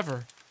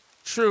forever.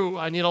 True,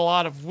 I need a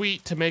lot of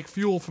wheat to make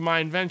fuel for my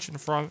invention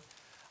from.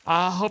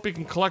 I hope you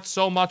can collect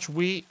so much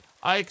wheat.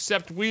 I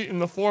accept wheat in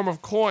the form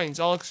of coins.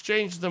 I'll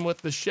exchange them with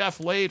the chef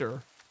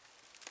later.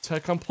 To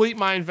complete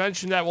my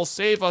invention that will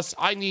save us,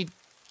 I need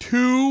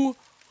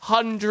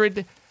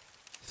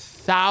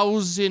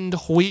 200,000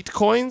 wheat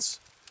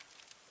coins.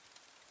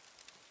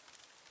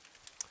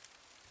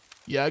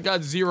 Yeah, I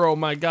got 0,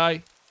 my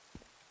guy.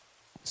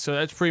 So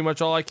that's pretty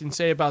much all I can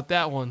say about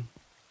that one.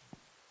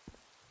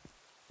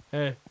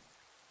 Hey.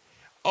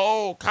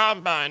 Oh,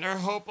 Combiner,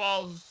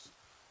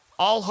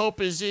 all hope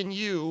is in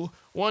you.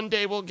 One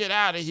day we'll get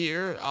out of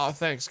here. Oh,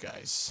 thanks,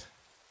 guys.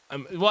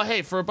 Well,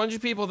 hey, for a bunch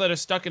of people that are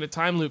stuck in a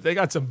time loop, they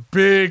got some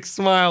big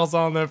smiles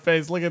on their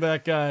face. Look at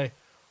that guy.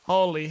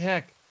 Holy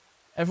heck.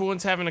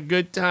 Everyone's having a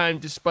good time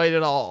despite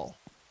it all.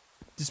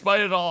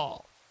 Despite it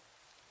all.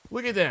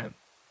 Look at them.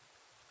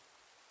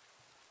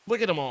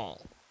 Look at them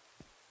all.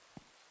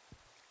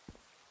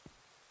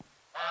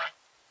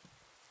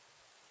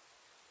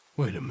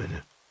 Wait a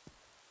minute.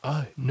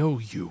 I know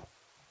you.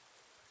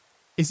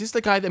 Is this the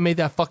guy that made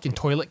that fucking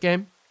toilet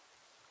game?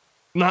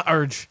 Not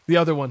Urge, the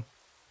other one.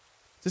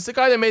 Is this the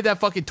guy that made that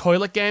fucking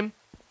toilet game?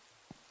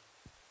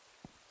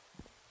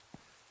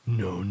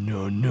 No.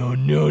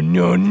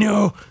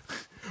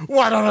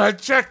 Why don't I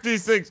check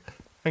these things?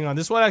 Hang on,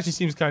 this one actually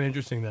seems kind of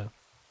interesting, though.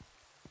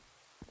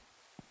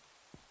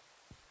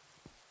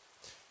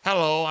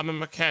 Hello, I'm a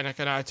mechanic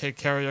and I take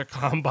care of your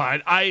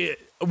combine. I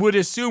would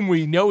assume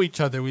we know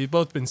each other. We've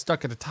both been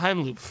stuck in a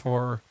time loop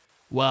for,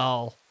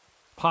 well,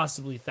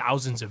 possibly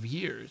thousands of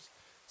years.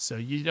 So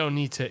you don't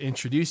need to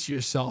introduce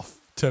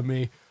yourself to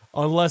me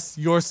unless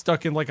you're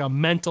stuck in like a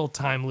mental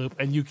time loop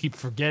and you keep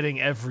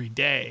forgetting every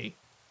day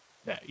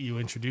that you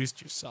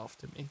introduced yourself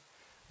to me.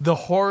 The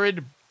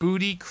horrid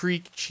Booty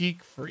Creek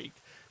cheek freak.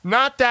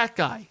 Not that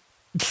guy.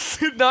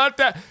 Not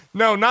that.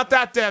 No, not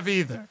that dev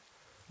either.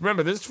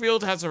 Remember, this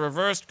field has a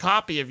reversed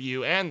copy of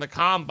you and the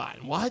combine.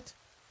 What?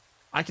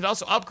 I can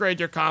also upgrade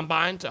your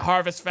combine to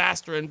harvest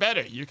faster and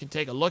better. You can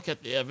take a look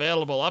at the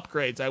available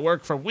upgrades. I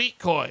work for wheat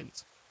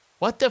coins.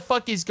 What the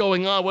fuck is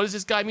going on? What does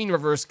this guy mean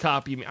reverse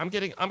copy me? I'm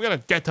gonna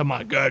get to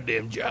my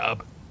goddamn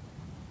job.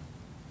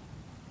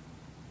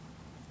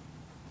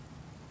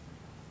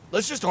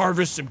 Let's just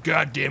harvest some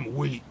goddamn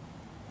wheat.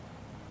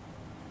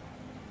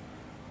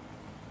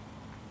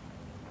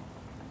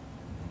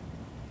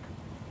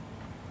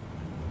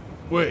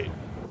 Wait.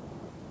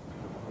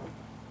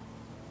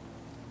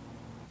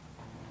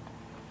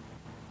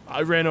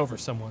 I ran over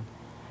someone.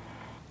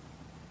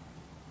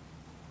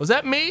 Was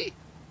that me?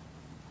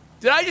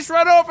 Did I just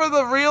run over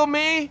the real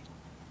me?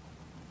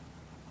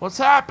 What's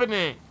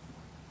happening?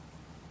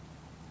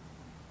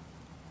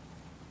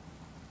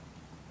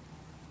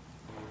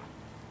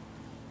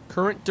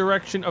 Current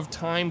direction of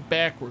time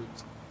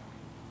backwards.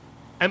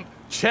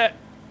 Chet,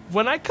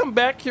 when I come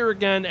back here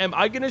again, am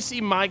I gonna see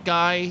my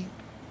guy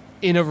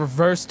in a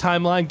reverse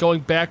timeline going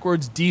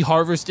backwards,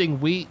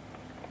 deharvesting wheat?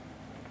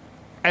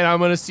 And I'm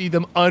gonna see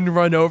them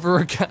unrun over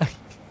again?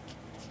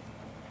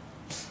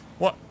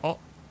 What? Oh.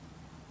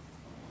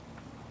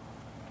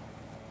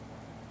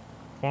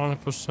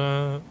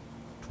 20%,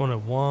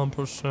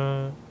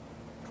 21%,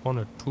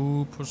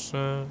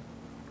 22%,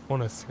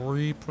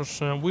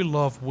 23%. We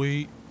love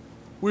wheat.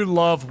 We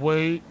love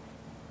wheat.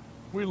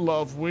 We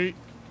love wheat.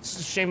 It's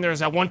a shame there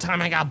was that one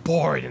time I got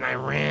bored and I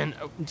ran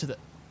out into the...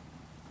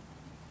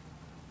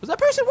 Was that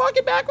person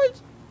walking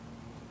backwards?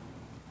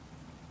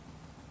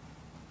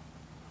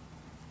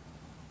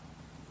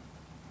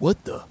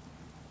 What the?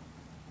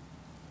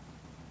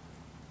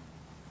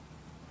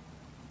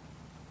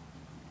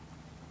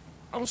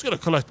 I'm just gonna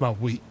collect my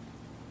wheat.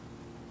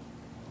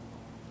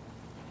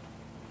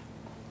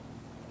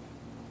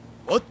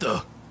 What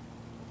the?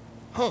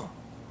 Huh.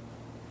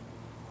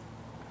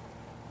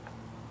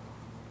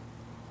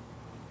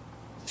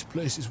 This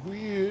place is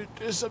weird.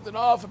 There's something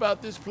off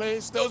about this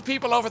place. Those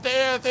people over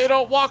there, they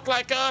don't walk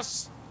like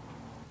us.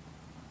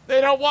 They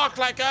don't walk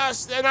like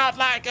us. They're not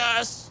like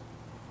us.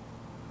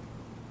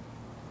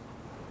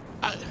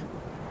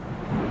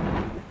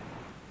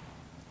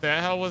 The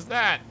hell was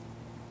that?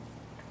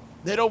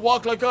 They don't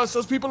walk like us.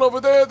 Those people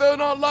over there, they're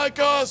not like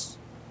us.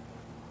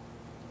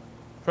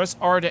 Press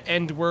R to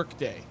end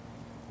workday.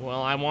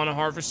 Well, I want to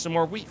harvest some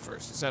more wheat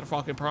first. Is that a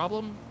fucking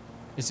problem?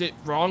 Is it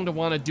wrong to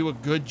want to do a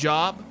good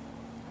job?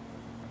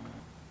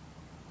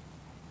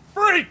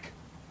 Freak!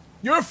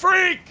 You're a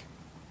freak!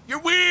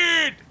 You're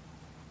weird!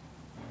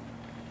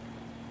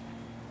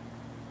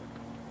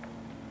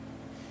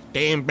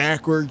 Damn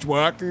backwards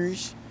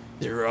walkers.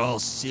 They're all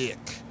sick.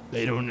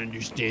 They don't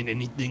understand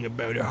anything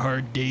about a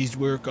hard day's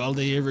work. All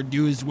they ever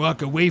do is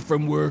walk away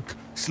from work,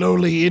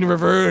 slowly in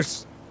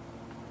reverse.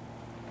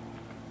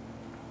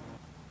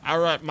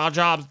 Alright, my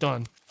job's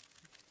done.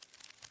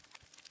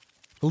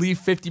 Leave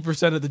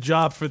 50% of the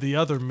job for the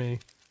other me.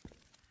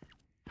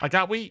 I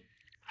got wheat.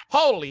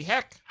 Holy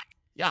heck.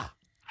 Yeah,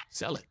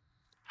 sell it.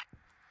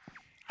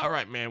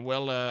 Alright, man.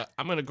 Well,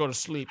 I'm gonna go to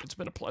sleep. It's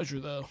been a pleasure,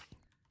 though.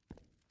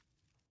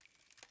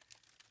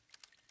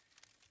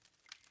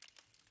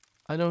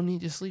 I don't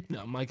need to sleep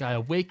now. My guy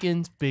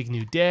awakens. Big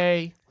new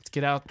day. Let's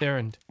get out there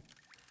and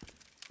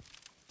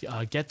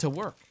get to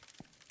work.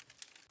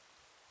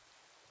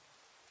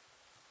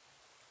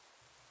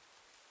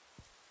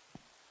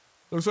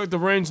 Looks like the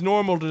rain's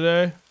normal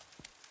today.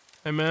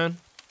 Hey, man.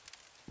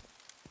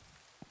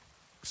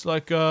 Looks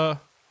like the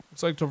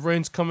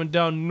rain's coming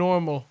down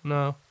normal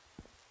now.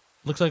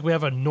 Looks like we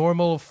have a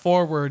normal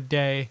forward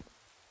day.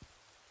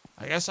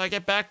 I guess I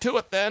get back to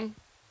it then.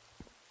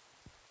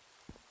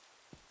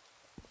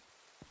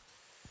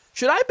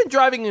 Should I have been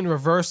driving in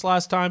reverse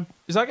last time?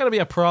 Is that gonna be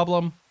a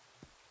problem?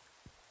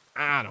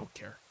 I don't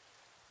care.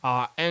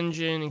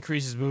 Engine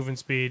increases movement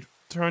speed.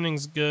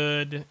 Turning's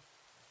good.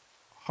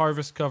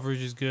 Harvest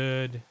coverage is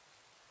good.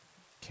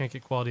 Can't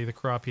get quality of the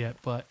crop yet,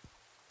 but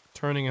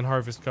turning and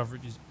harvest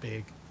coverage is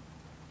big.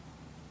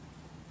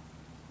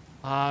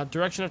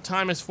 Direction of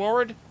time is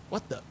forward?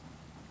 What the?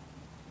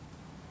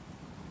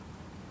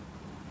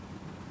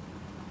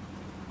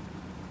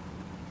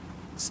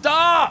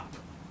 Stop!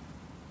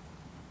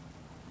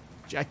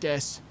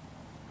 Jackass.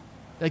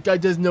 That guy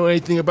doesn't know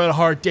anything about a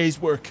hard day's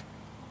work.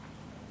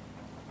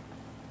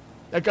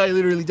 That guy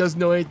literally doesn't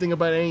know anything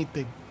about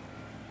anything.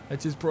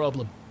 That's his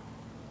problem.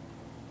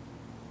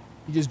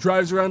 He just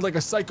drives around like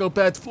a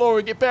psychopath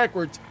flooring it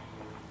backwards.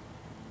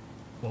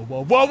 Whoa,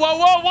 whoa, whoa, whoa,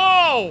 whoa,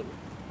 whoa!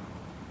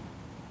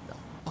 The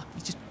fuck?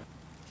 He's just...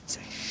 Piece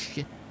of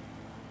shit.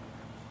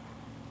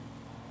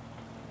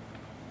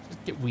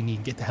 Just get what we need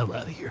and get the hell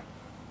out of here.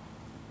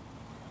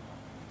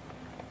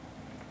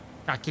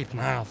 Gotta keep an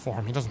eye out for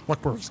him. He doesn't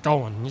look where he's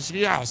going.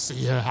 You gotta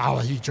see how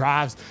he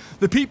drives.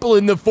 The people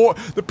in the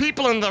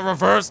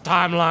reverse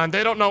timeline,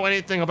 they don't know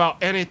anything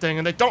about anything,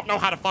 and they don't know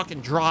how to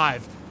fucking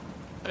drive.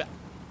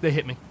 They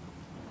hit me.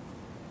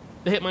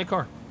 They hit my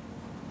car.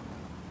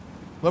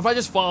 What if I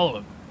just follow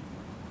him?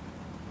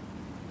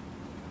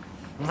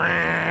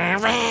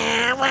 I'm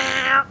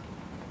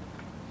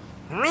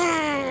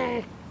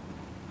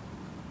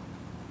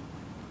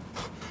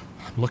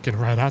looking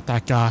right at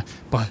that guy,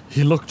 but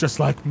he looked just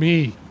like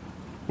me.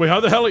 Wait, how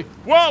the hell he...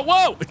 Whoa,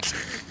 whoa!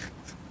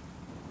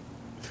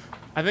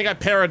 I think I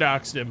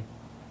paradoxed him.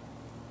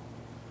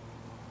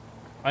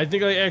 I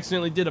think I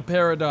accidentally did a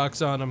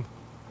paradox on him.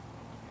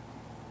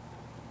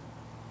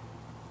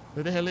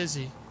 Where the hell is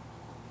he?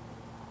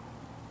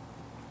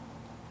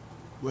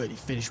 What, he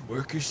finished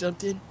work or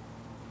something?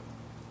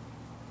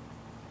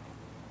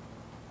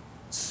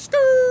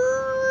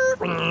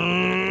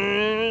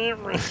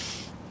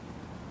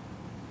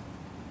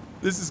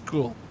 This is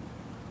cool.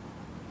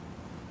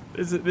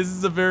 This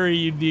is a very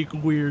unique,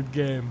 weird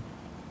game.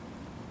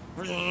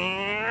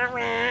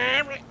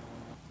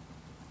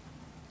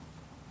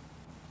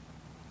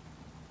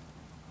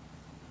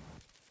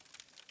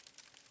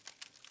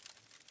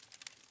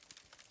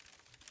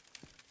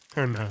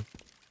 Hey man.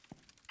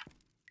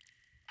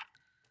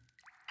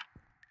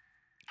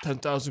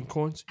 10,000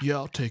 coins? Yeah,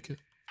 I'll take it.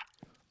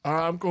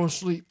 I'm going to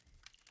sleep.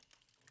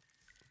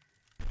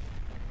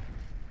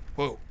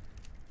 Whoa.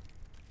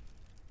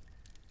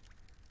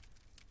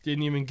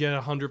 Didn't even get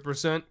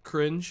 100%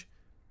 cringe.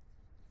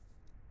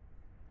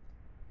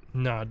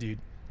 Nah, dude.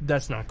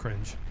 That's not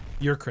cringe.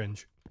 You're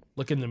cringe.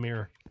 Look in the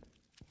mirror.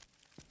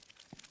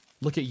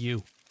 Look at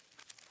you.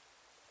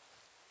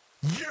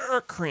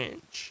 You're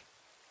cringe.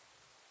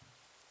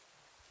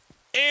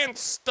 And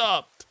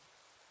stopped.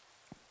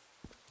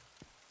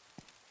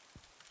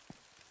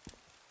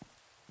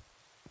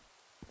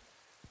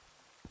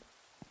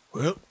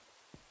 Well,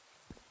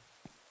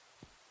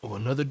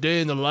 another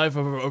day in the life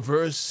of a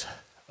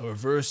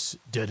reverse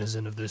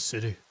denizen of this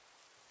city.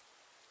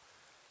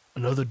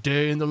 Another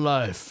day in the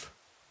life.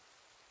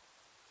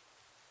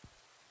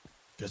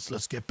 Guess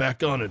let's get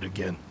back on it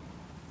again.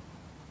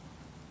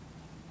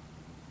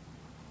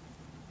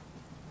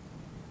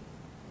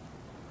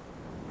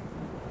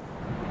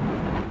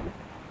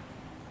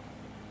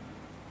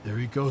 There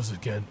he goes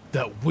again.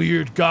 That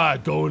weird guy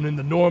going in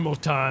the normal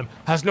time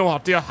has no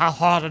idea how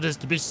hard it is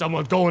to be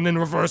someone going in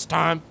reverse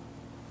time.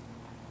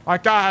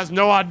 That guy has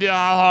no idea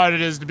how hard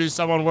it is to be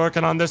someone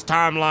working on this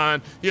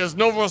timeline. He has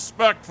no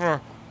respect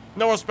for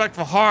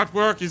hard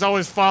work. He's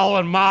always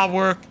following my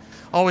work.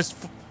 Always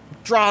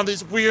drawing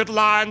these weird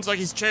lines like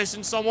he's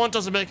chasing someone.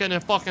 Doesn't make any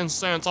fucking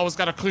sense. Always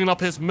gotta clean up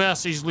his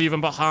mess he's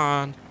leaving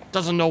behind.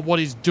 Doesn't know what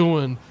he's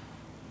doing.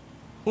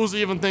 Who's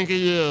he even think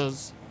he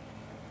is?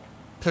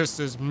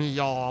 Pisses me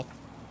off.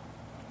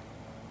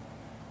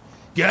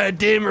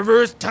 Goddamn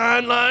reverse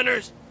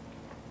timeliners.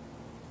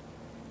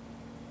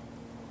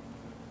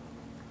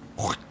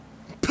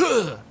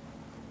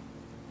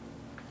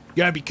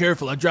 Gotta be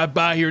careful. I drive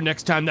by here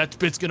next time, that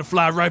spit's gonna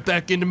fly right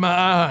back into my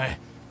eye.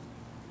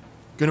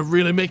 Gonna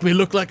really make me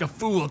look like a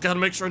fool. Gotta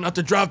make sure not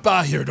to drive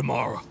by here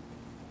tomorrow.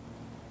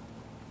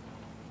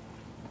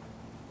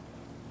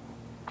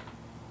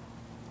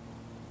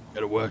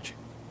 Gotta watch.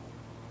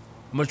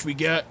 How much we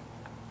got?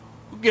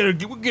 We'll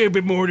get a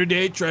bit more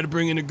today. Try to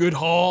bring in a good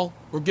haul.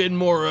 We're getting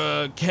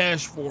more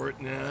cash for it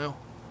now.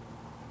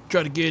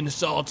 Try to get in a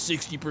solid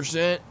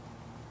 60%.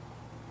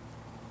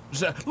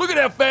 Look at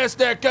how fast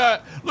that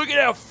guy. Look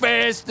at how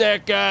fast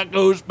that guy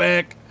goes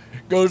back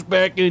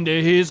into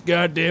his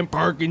goddamn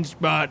parking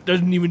spot.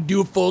 Doesn't even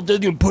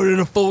put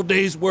in a full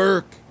day's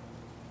work.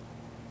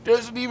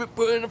 Doesn't even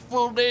put in a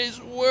full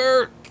day's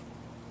work.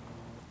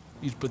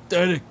 He's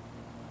pathetic.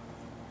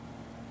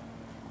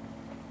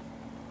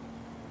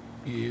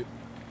 Yep.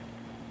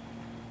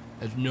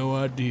 Has no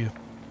idea.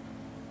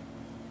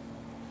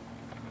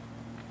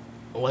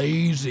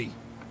 Lazy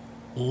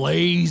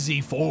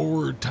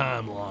forward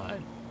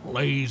timeline.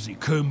 Lazy,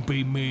 couldn't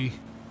be me.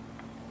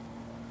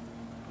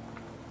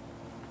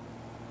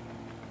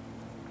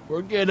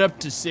 We're getting up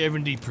to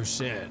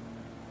 70%.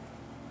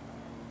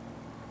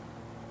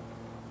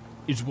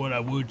 Is what I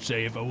would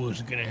say if I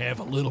wasn't gonna have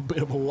a little bit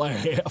of a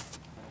laugh.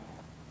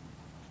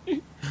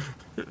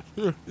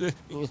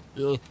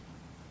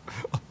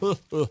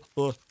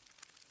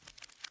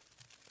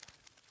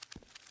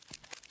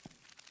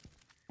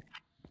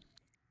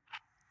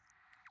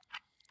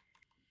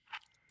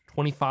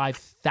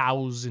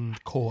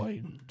 25,000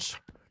 coins.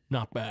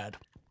 Not bad.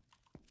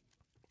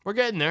 We're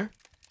getting there.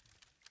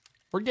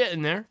 We're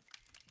getting there.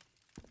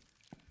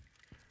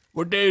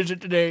 What day is it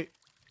today?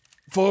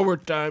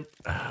 Forward time.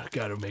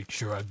 Gotta make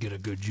sure I get a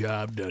good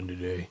job done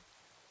today.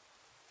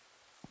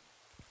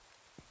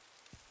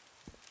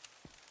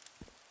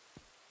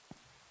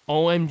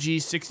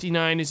 OMG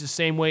 69 is the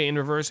same way in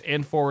reverse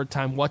and forward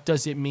time. What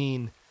does it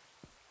mean?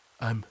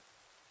 I'm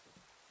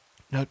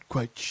not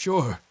quite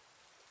sure.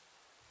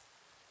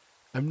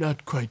 I'm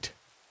not quite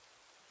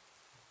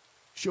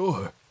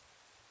sure.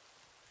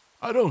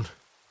 I don't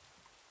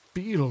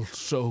feel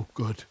so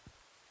good,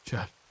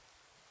 chat.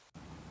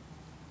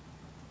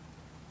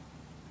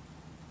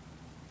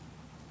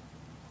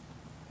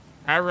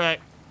 All right,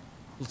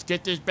 let's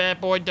get this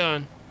bad boy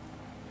done.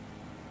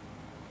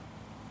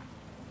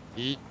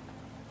 Eat.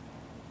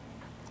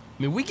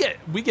 I mean, we get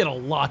a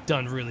lot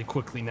done really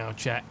quickly now,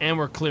 chat, and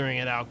we're clearing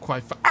it out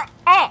quite fast.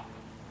 Ah!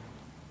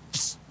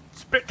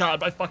 Spit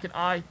God, my fucking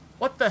eye.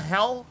 What the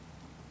hell?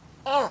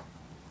 Oh.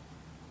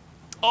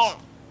 Oh.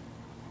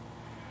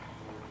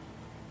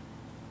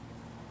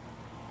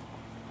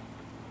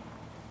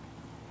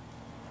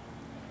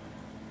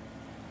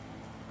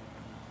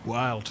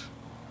 Wild.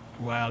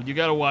 Wild. You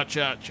gotta watch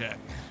out, Jack.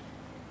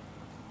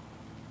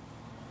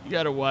 You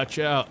gotta watch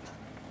out.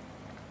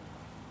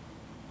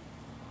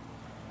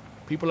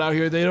 People out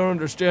here, they don't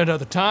understand how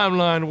the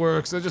timeline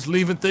works. They're just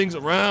leaving things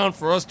around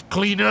for us to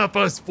clean up,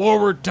 us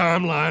forward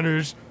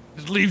timeliners.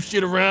 Just leave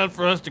shit around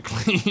for us to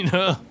clean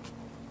up.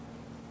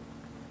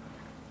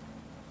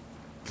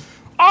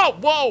 Oh,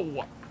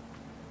 whoa!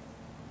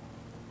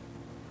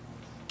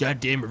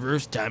 Goddamn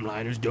reverse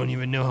timeliners don't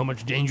even know how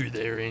much danger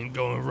they're in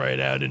going right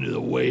out into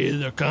the way of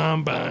the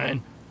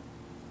combine.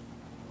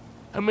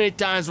 How many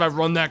times have I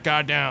run that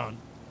guy down?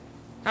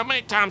 How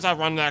many times I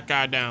run that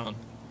guy down?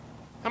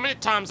 How many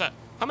times I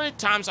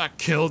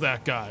kill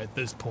that guy at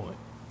this point?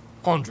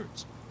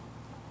 Hundreds.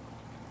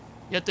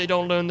 Yet they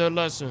don't learn their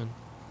lesson.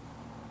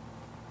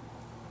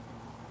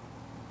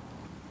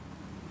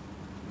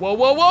 Whoa,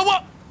 whoa, whoa,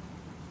 whoa!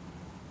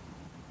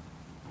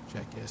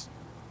 Jackass.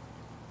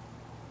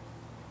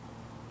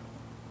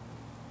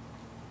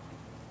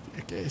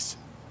 Jackass.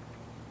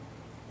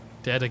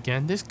 Dead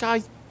again? This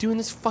guy doing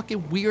this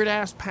fucking weird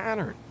ass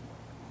pattern.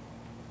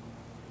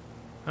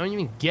 I don't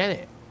even get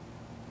it.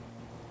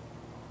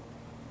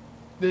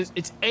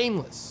 It's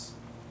aimless.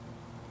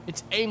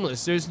 It's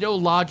aimless. There's no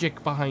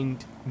logic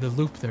behind the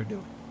loop they're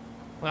doing.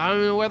 Well, I don't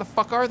even know where the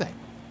fuck are they.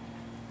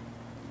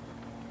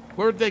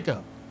 Where'd they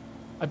go?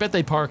 I bet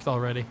they parked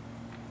already.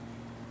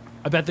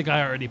 I bet the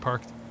guy already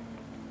parked.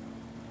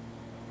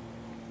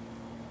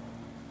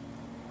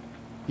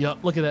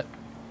 Yup, look at that.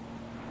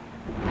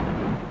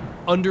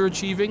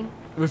 Underachieving,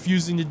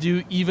 refusing to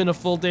do even a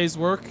full day's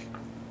work.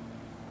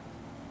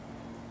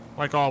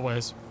 Like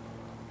always.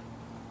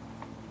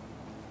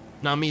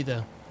 Not me,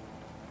 though.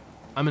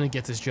 I'm gonna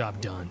get this job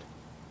done.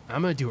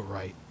 I'm gonna do it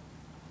right.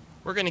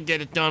 We're gonna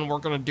get it done, we're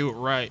gonna do it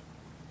right.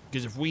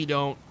 Because if we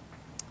don't,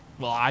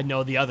 well, I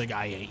know the other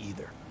guy ain't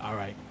either.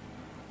 Alright.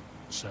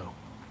 So,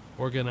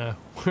 we're gonna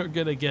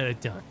get it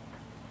done.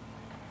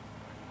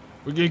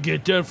 We're gonna get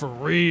it done for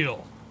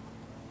real.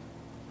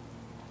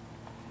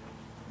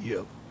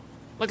 Yep.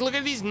 Like, look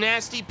at these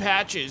nasty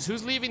patches.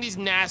 Who's leaving these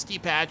nasty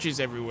patches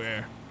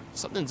everywhere?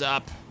 Something's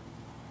up.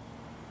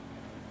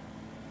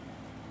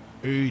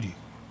 80,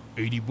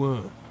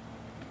 81,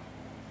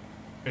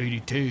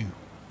 82,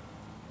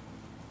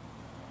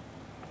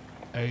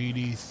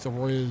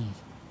 83,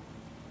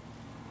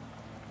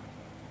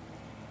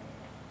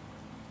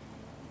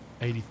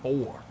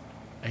 84,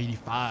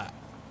 85,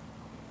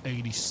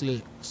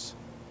 86,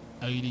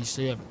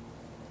 87,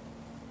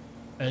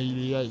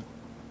 88,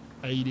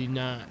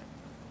 89,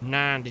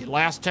 90.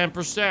 Last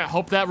 10%.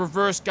 Hope that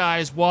reverse guy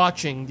is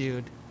watching,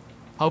 dude.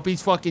 Hope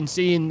he's fucking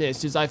seeing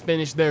this as I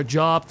finish their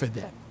job for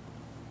them.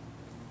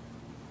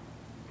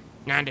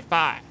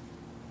 95,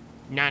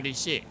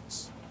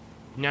 96,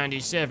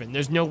 97.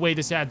 There's no way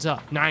this adds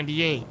up.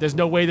 98. There's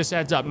no way this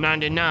adds up.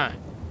 99.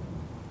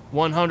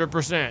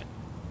 100%.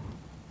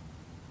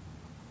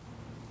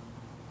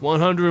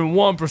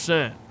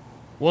 101%.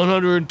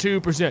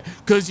 102%.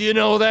 Because, you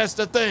know, that's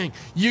the thing.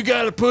 You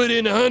got to put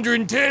in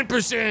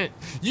 110%.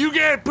 You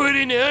got to put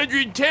in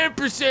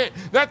 110%.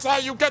 That's how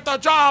you get the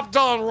job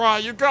done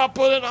right. You got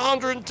to put in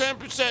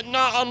 110%.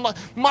 Not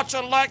much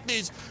unlike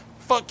these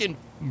fucking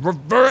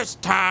reverse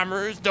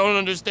timers. Don't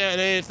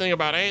understand anything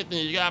about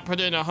anything. You got to put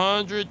in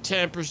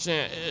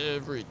 110%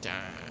 every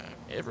time.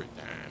 Every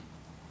time.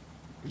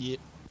 Yep.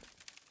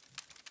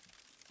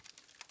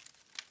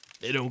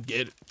 They don't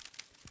get it.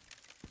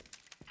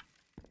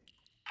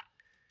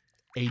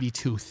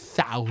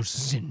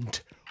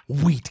 82,000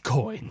 wheat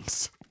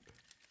coins.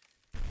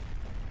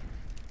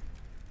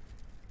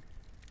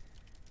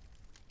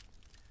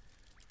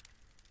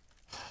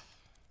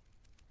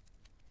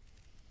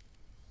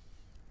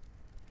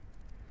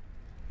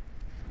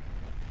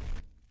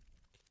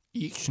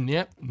 Each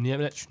snap, snap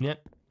that snap.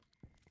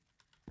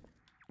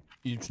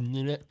 Each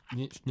snap,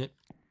 snap, snap.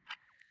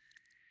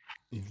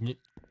 Each snap,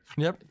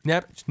 snap,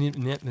 snap, snap,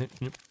 snap, snap,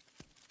 snap.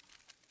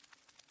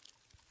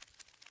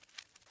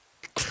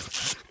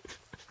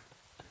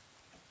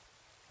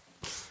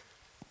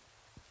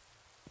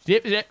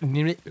 Snip, snip,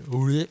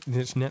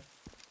 snip, snip.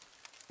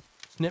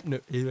 Snip, no.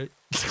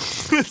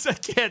 I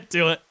can't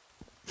do it.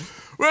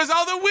 Where's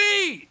all the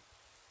weed?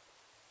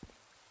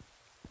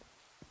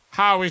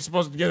 How are we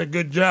supposed to get a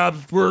good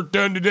job's work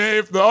done today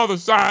if the other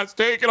side's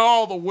taking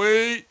all the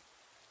weed?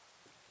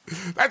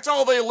 That's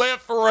all they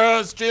left for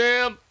us,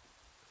 Jim.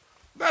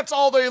 That's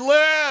all they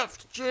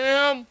left,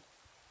 Jim.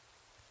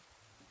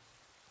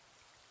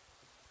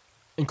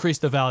 Increase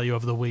the value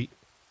of the wheat.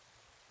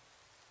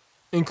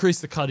 Increase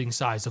the cutting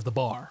size of the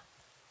bar.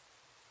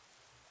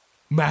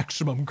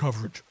 Maximum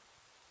coverage.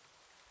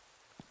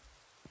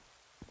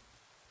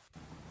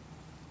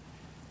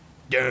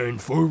 Darn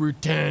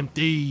forward time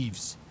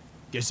thieves.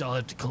 Guess I'll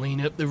have to clean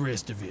up the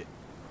rest of it.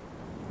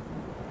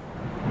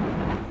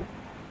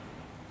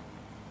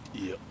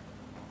 Yep.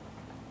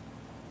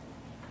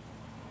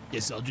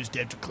 Guess I'll just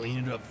have to clean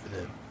it up for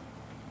them.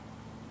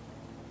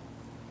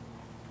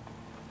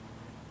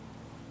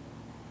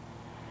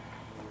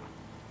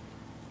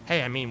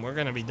 Hey, I mean, we're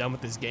gonna be done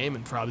with this game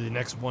in probably the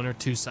next 1 or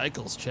 2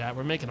 cycles, chat.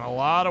 We're making a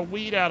lot of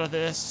wheat out of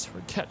this.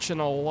 We're catching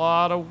a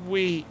lot of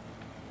wheat.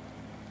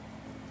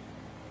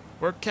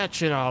 We're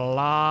catching a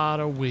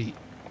lot of wheat.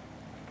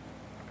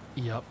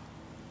 Yep.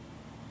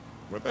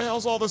 Where the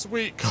hell's all this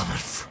wheat coming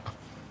from?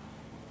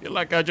 I feel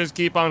like I just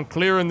keep on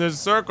clearing this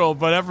circle,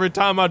 but every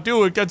time I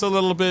do, it gets a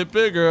little bit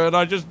bigger, and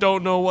I just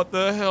don't know what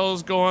the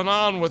hell's going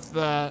on with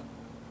that.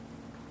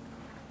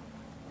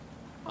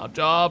 My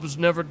job's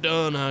never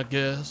done, I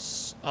guess.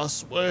 I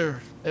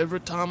swear, every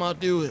time I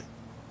do it,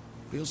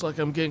 feels like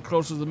I'm getting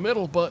closer to the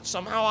middle, but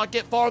somehow I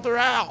get farther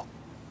out.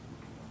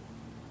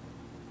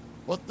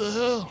 What the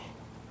hell?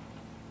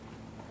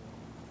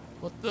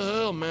 What the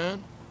hell,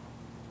 man?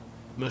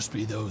 Must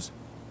be those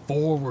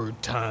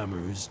forward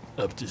timers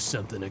up to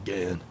something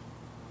again.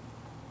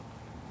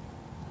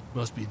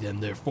 Must be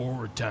them there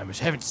forward timers.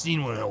 Haven't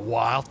seen one in a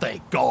while,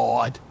 thank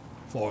God,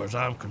 as far as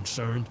I'm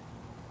concerned.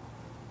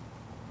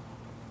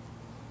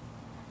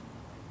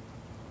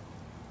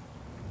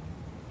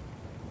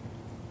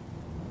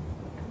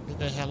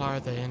 Where the hell are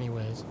they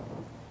anyways?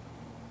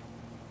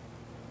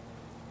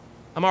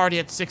 I'm already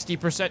at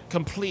 60%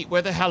 complete.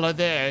 Where the hell are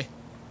they?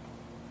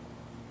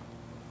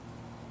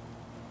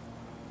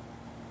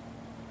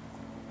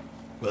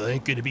 Well, I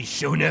ain't gonna be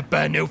shown up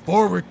by no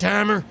forward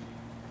timer.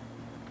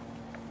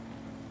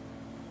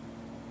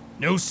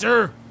 No,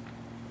 sir.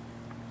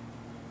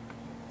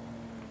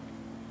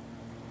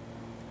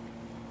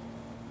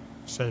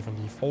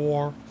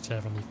 $74,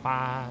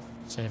 $75,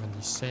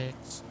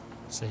 $76,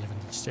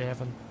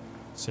 $77,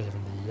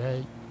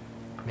 $78.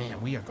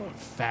 Man, we are going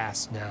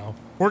fast now.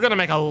 We're gonna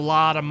make a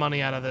lot of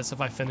money out of this if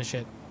I finish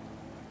it.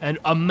 And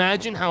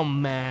imagine how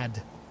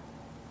mad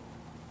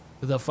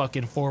the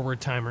fucking forward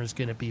timer is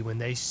gonna be when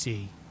they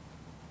see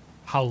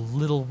how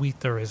little wheat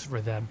there is for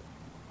them.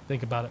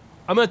 Think about it.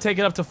 I'm gonna take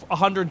it up to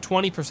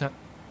 120%.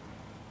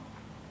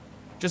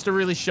 Just to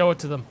really show it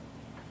to them.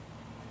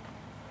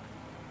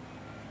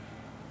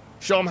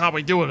 Show them how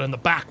we do it in the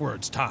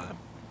backwards time.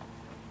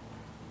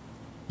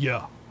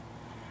 Yeah.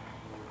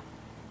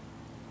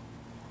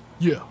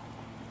 Yeah.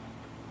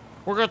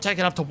 We're gonna take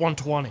it up to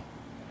 120.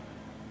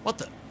 What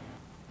the?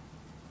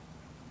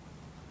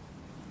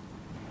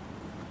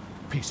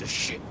 Piece of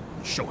shit.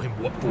 Show him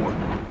what for.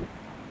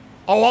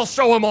 Oh, I'll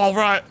show him all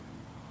right.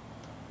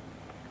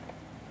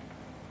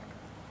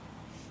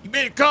 You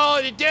better call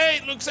it a day.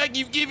 It looks like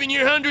you've given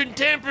your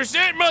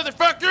 110%,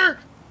 motherfucker.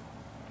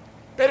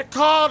 Better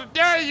call it a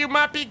day. You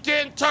might be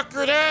getting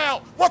tuckered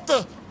out. What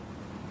the?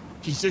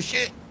 Piece of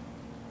shit.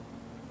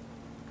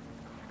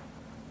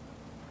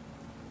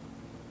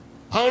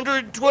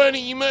 120,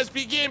 you must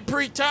be getting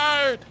pretty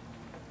tired.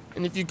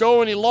 And if you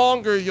go any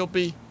longer, you'll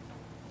be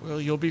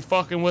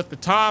fucking with the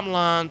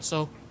timeline,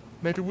 so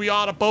maybe we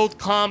ought to both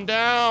calm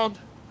down.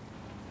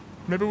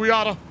 Maybe we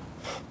ought to,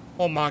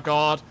 oh my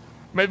God,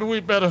 maybe we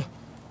better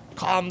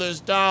calm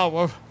this down.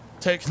 We're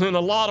taking in a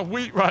lot of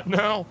wheat right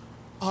now.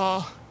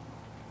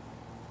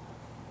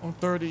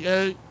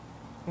 138,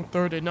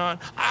 139.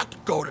 I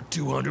could go to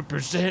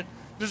 200%.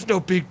 There's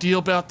no big deal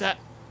about that.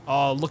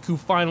 Oh, look who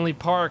finally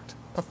parked.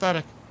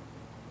 Pathetic.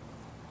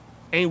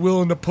 Ain't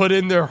willing to put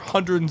in their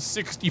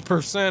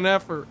 160%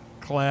 effort.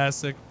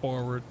 Classic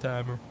forward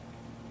timer.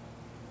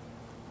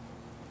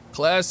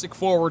 Classic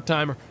forward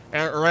timer.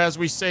 Or as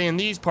we say in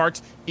these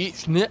parts,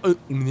 each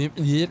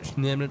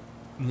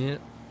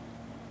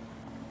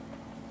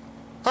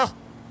huh.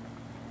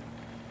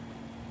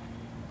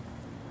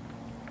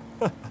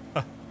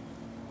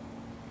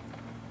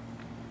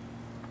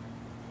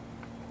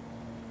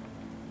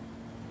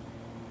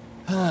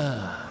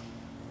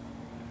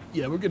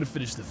 Yeah, we're gonna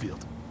finish the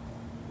field.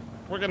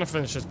 We're gonna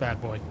finish this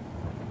bad boy.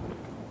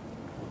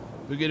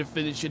 We're gonna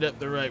finish it up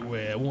the right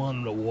way. I want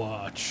him to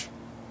watch.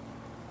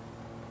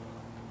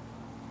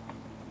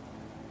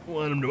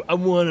 I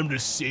want him to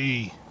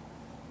see.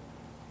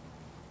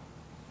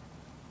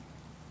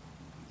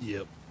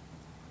 Yep.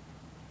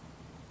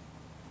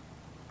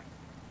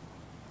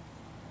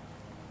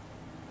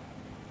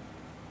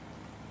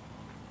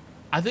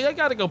 I think I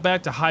gotta go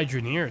back to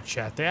Hydroneer,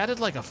 chat. They added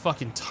like a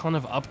fucking ton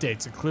of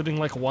updates, including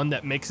like one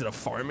that makes it a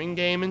farming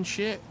game and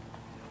shit.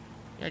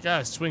 I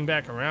gotta swing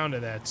back around to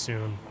that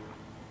soon.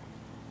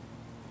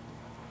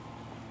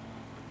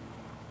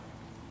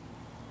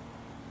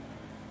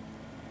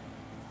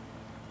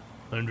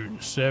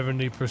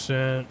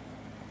 $170%.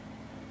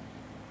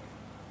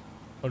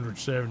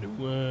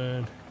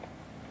 171.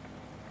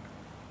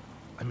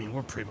 I mean,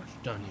 we're pretty much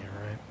done here,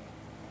 right?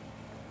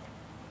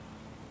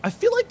 I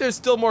feel like there's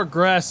still more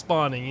grass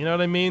spawning, you know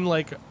what I mean?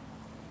 Like,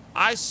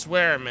 I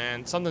swear,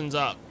 man, something's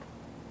up.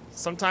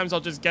 Sometimes I'll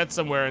just get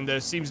somewhere and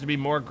there seems to be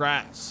more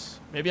grass.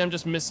 Maybe I'm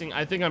just missing,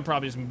 I think I'm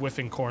probably just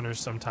whiffing corners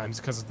sometimes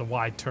because of the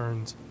wide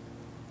turns.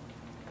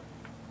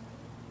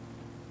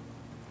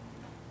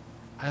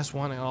 I just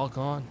want it all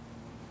gone.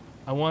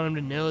 I want them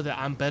to know that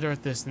I'm better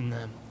at this than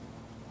them.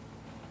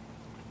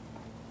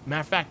 Matter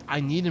of fact, I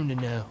need them to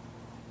know.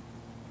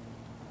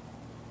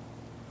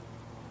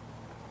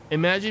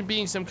 Imagine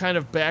being some kind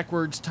of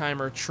backwards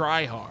timer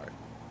tryhard.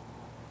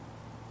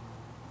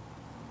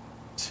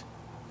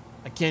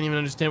 can't even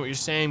understand what you're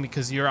saying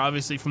because you're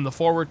obviously from the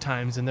forward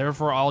times, and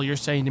therefore all you're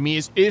saying to me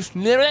is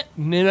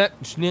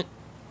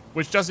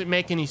which doesn't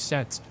make any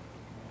sense.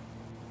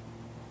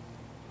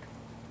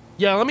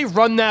 Yeah, let me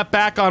run that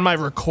back on my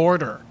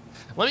recorder.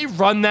 Let me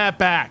run that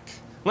back.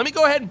 Let me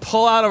go ahead and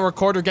pull out a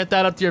recorder, get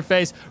that up to your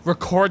face,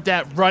 record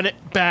that, run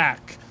it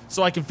back,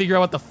 so I can figure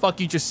out what the fuck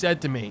you just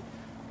said to me.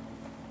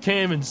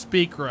 Can't even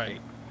speak right.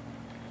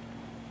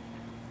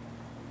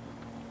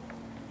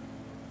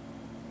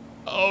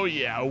 Oh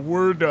yeah,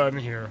 we're done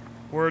here.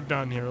 We're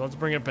done here. Let's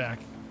bring it back.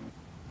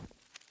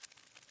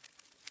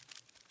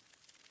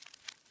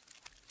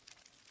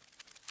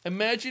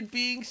 Imagine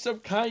being some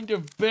kind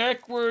of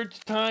backwards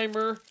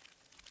timer.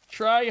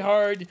 Try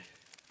hard.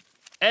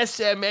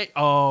 SMA.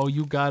 Oh,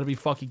 you gotta be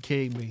fucking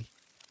kidding me.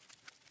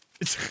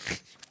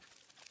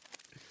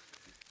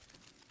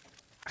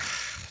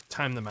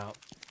 Time them out.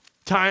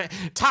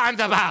 Time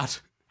them out.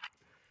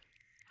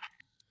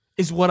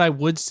 Is what I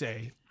would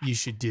say you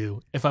should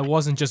do if I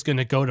wasn't just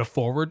gonna go to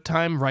forward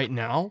time right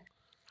now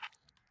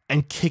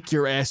and kick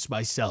your ass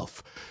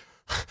myself.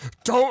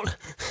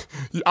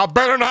 I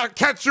better not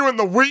catch you in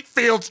the wheat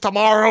fields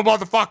tomorrow,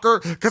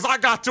 motherfucker, because I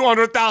got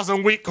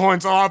 200,000 wheat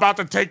coins, so I'm about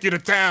to take you to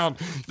town.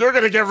 You're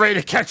gonna get ready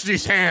to catch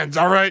these hands,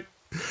 all right?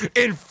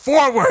 In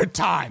forward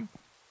time.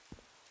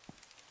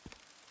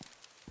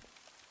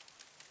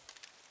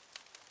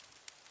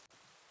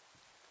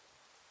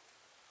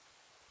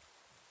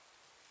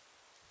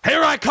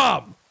 Here I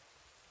come.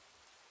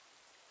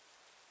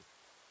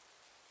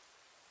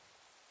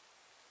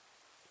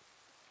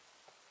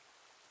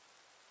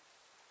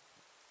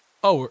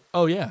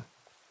 Oh yeah,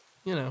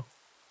 you know.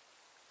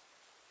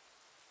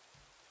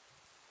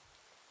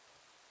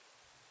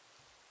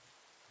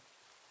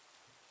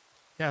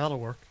 Yeah, that'll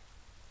work.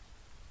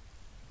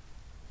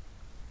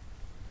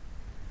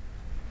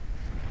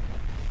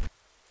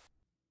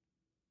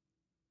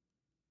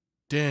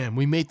 Damn,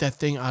 we made that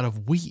thing out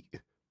of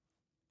wheat.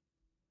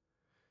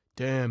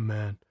 Damn,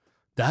 man.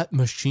 That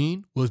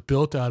machine was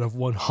built out of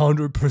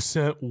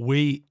 100%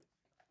 wheat.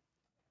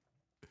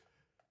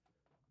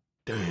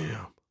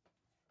 Damn.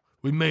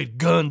 We made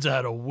guns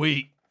out of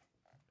wheat.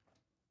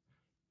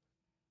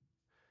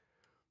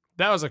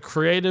 That was a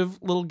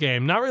creative little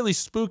game. Not really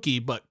spooky,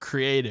 but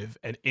creative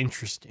and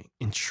interesting.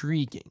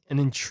 Intriguing. An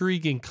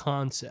intriguing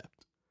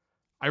concept.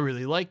 I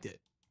really liked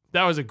it.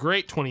 That was a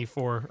great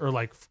 24 or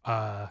like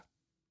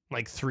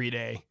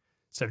 3-day,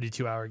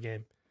 72-hour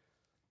game.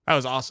 That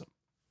was awesome.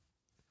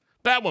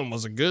 That one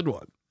was a good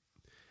one.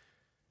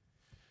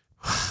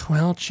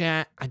 Well,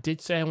 chat, I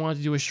did say I wanted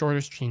to do a shorter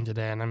stream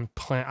today, and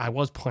I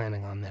was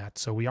planning on that.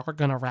 So we are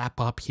going to wrap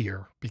up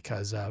here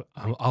because,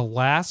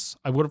 alas,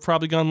 I would have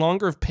probably gone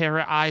longer if Pair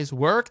of Eyes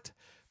worked,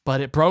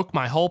 but it broke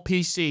my whole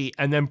PC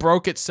and then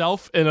broke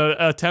itself in an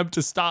attempt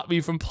to stop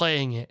me from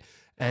playing it.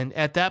 And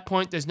at that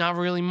point, there's not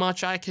really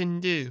much I can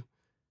do.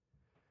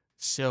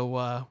 So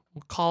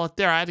we'll call it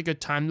there. I had a good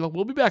time.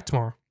 We'll be back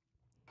tomorrow.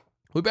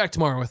 We'll be back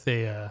tomorrow with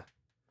a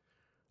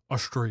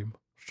stream.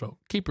 So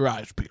keep your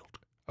eyes peeled,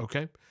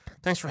 okay?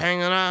 Thanks for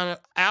hanging on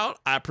out.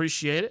 I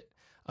appreciate it.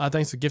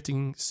 Thanks for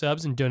gifting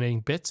subs and donating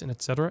bits and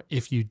etc.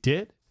 If you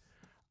did,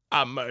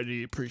 I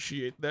mighty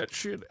appreciate that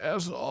shit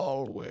as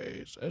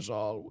always. As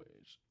always.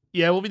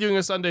 Yeah, we'll be doing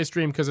a Sunday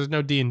stream because there's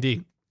no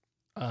D&D.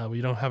 We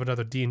don't have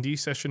another D&D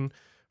session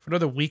for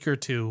another week or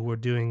two. We're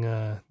doing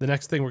the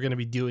next thing we're going to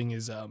be doing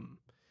is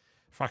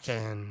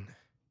fucking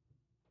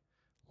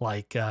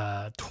like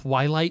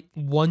Twilight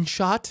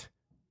one-shot.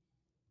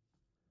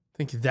 I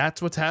think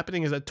that's what's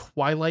happening is a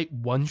Twilight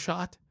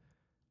one-shot.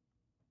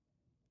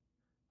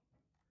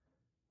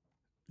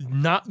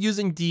 Not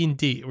using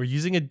D&D. We're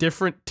using a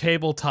different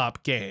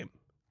tabletop game.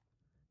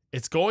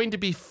 It's going to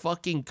be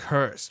fucking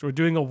cursed. We're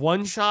doing a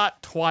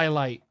one-shot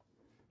Twilight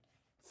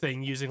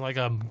thing using like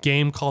a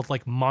game called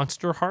like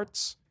Monster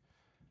Hearts,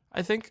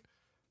 I think.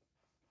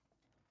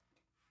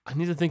 I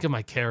need to think of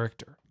my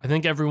character. I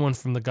think everyone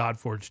from the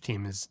Godforge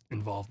team is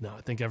involved now.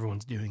 I think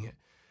everyone's doing it.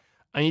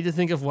 I need to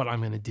think of what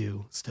I'm going to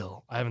do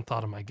still. I haven't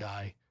thought of my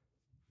guy.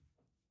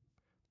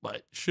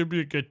 But should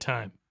be a good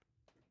time.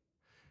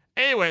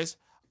 Anyways,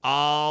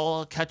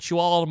 I'll catch you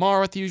all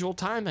tomorrow at the usual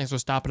time. Thanks for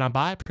stopping on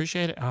by.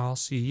 Appreciate it. I'll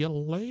see you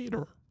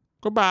later.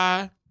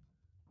 Goodbye.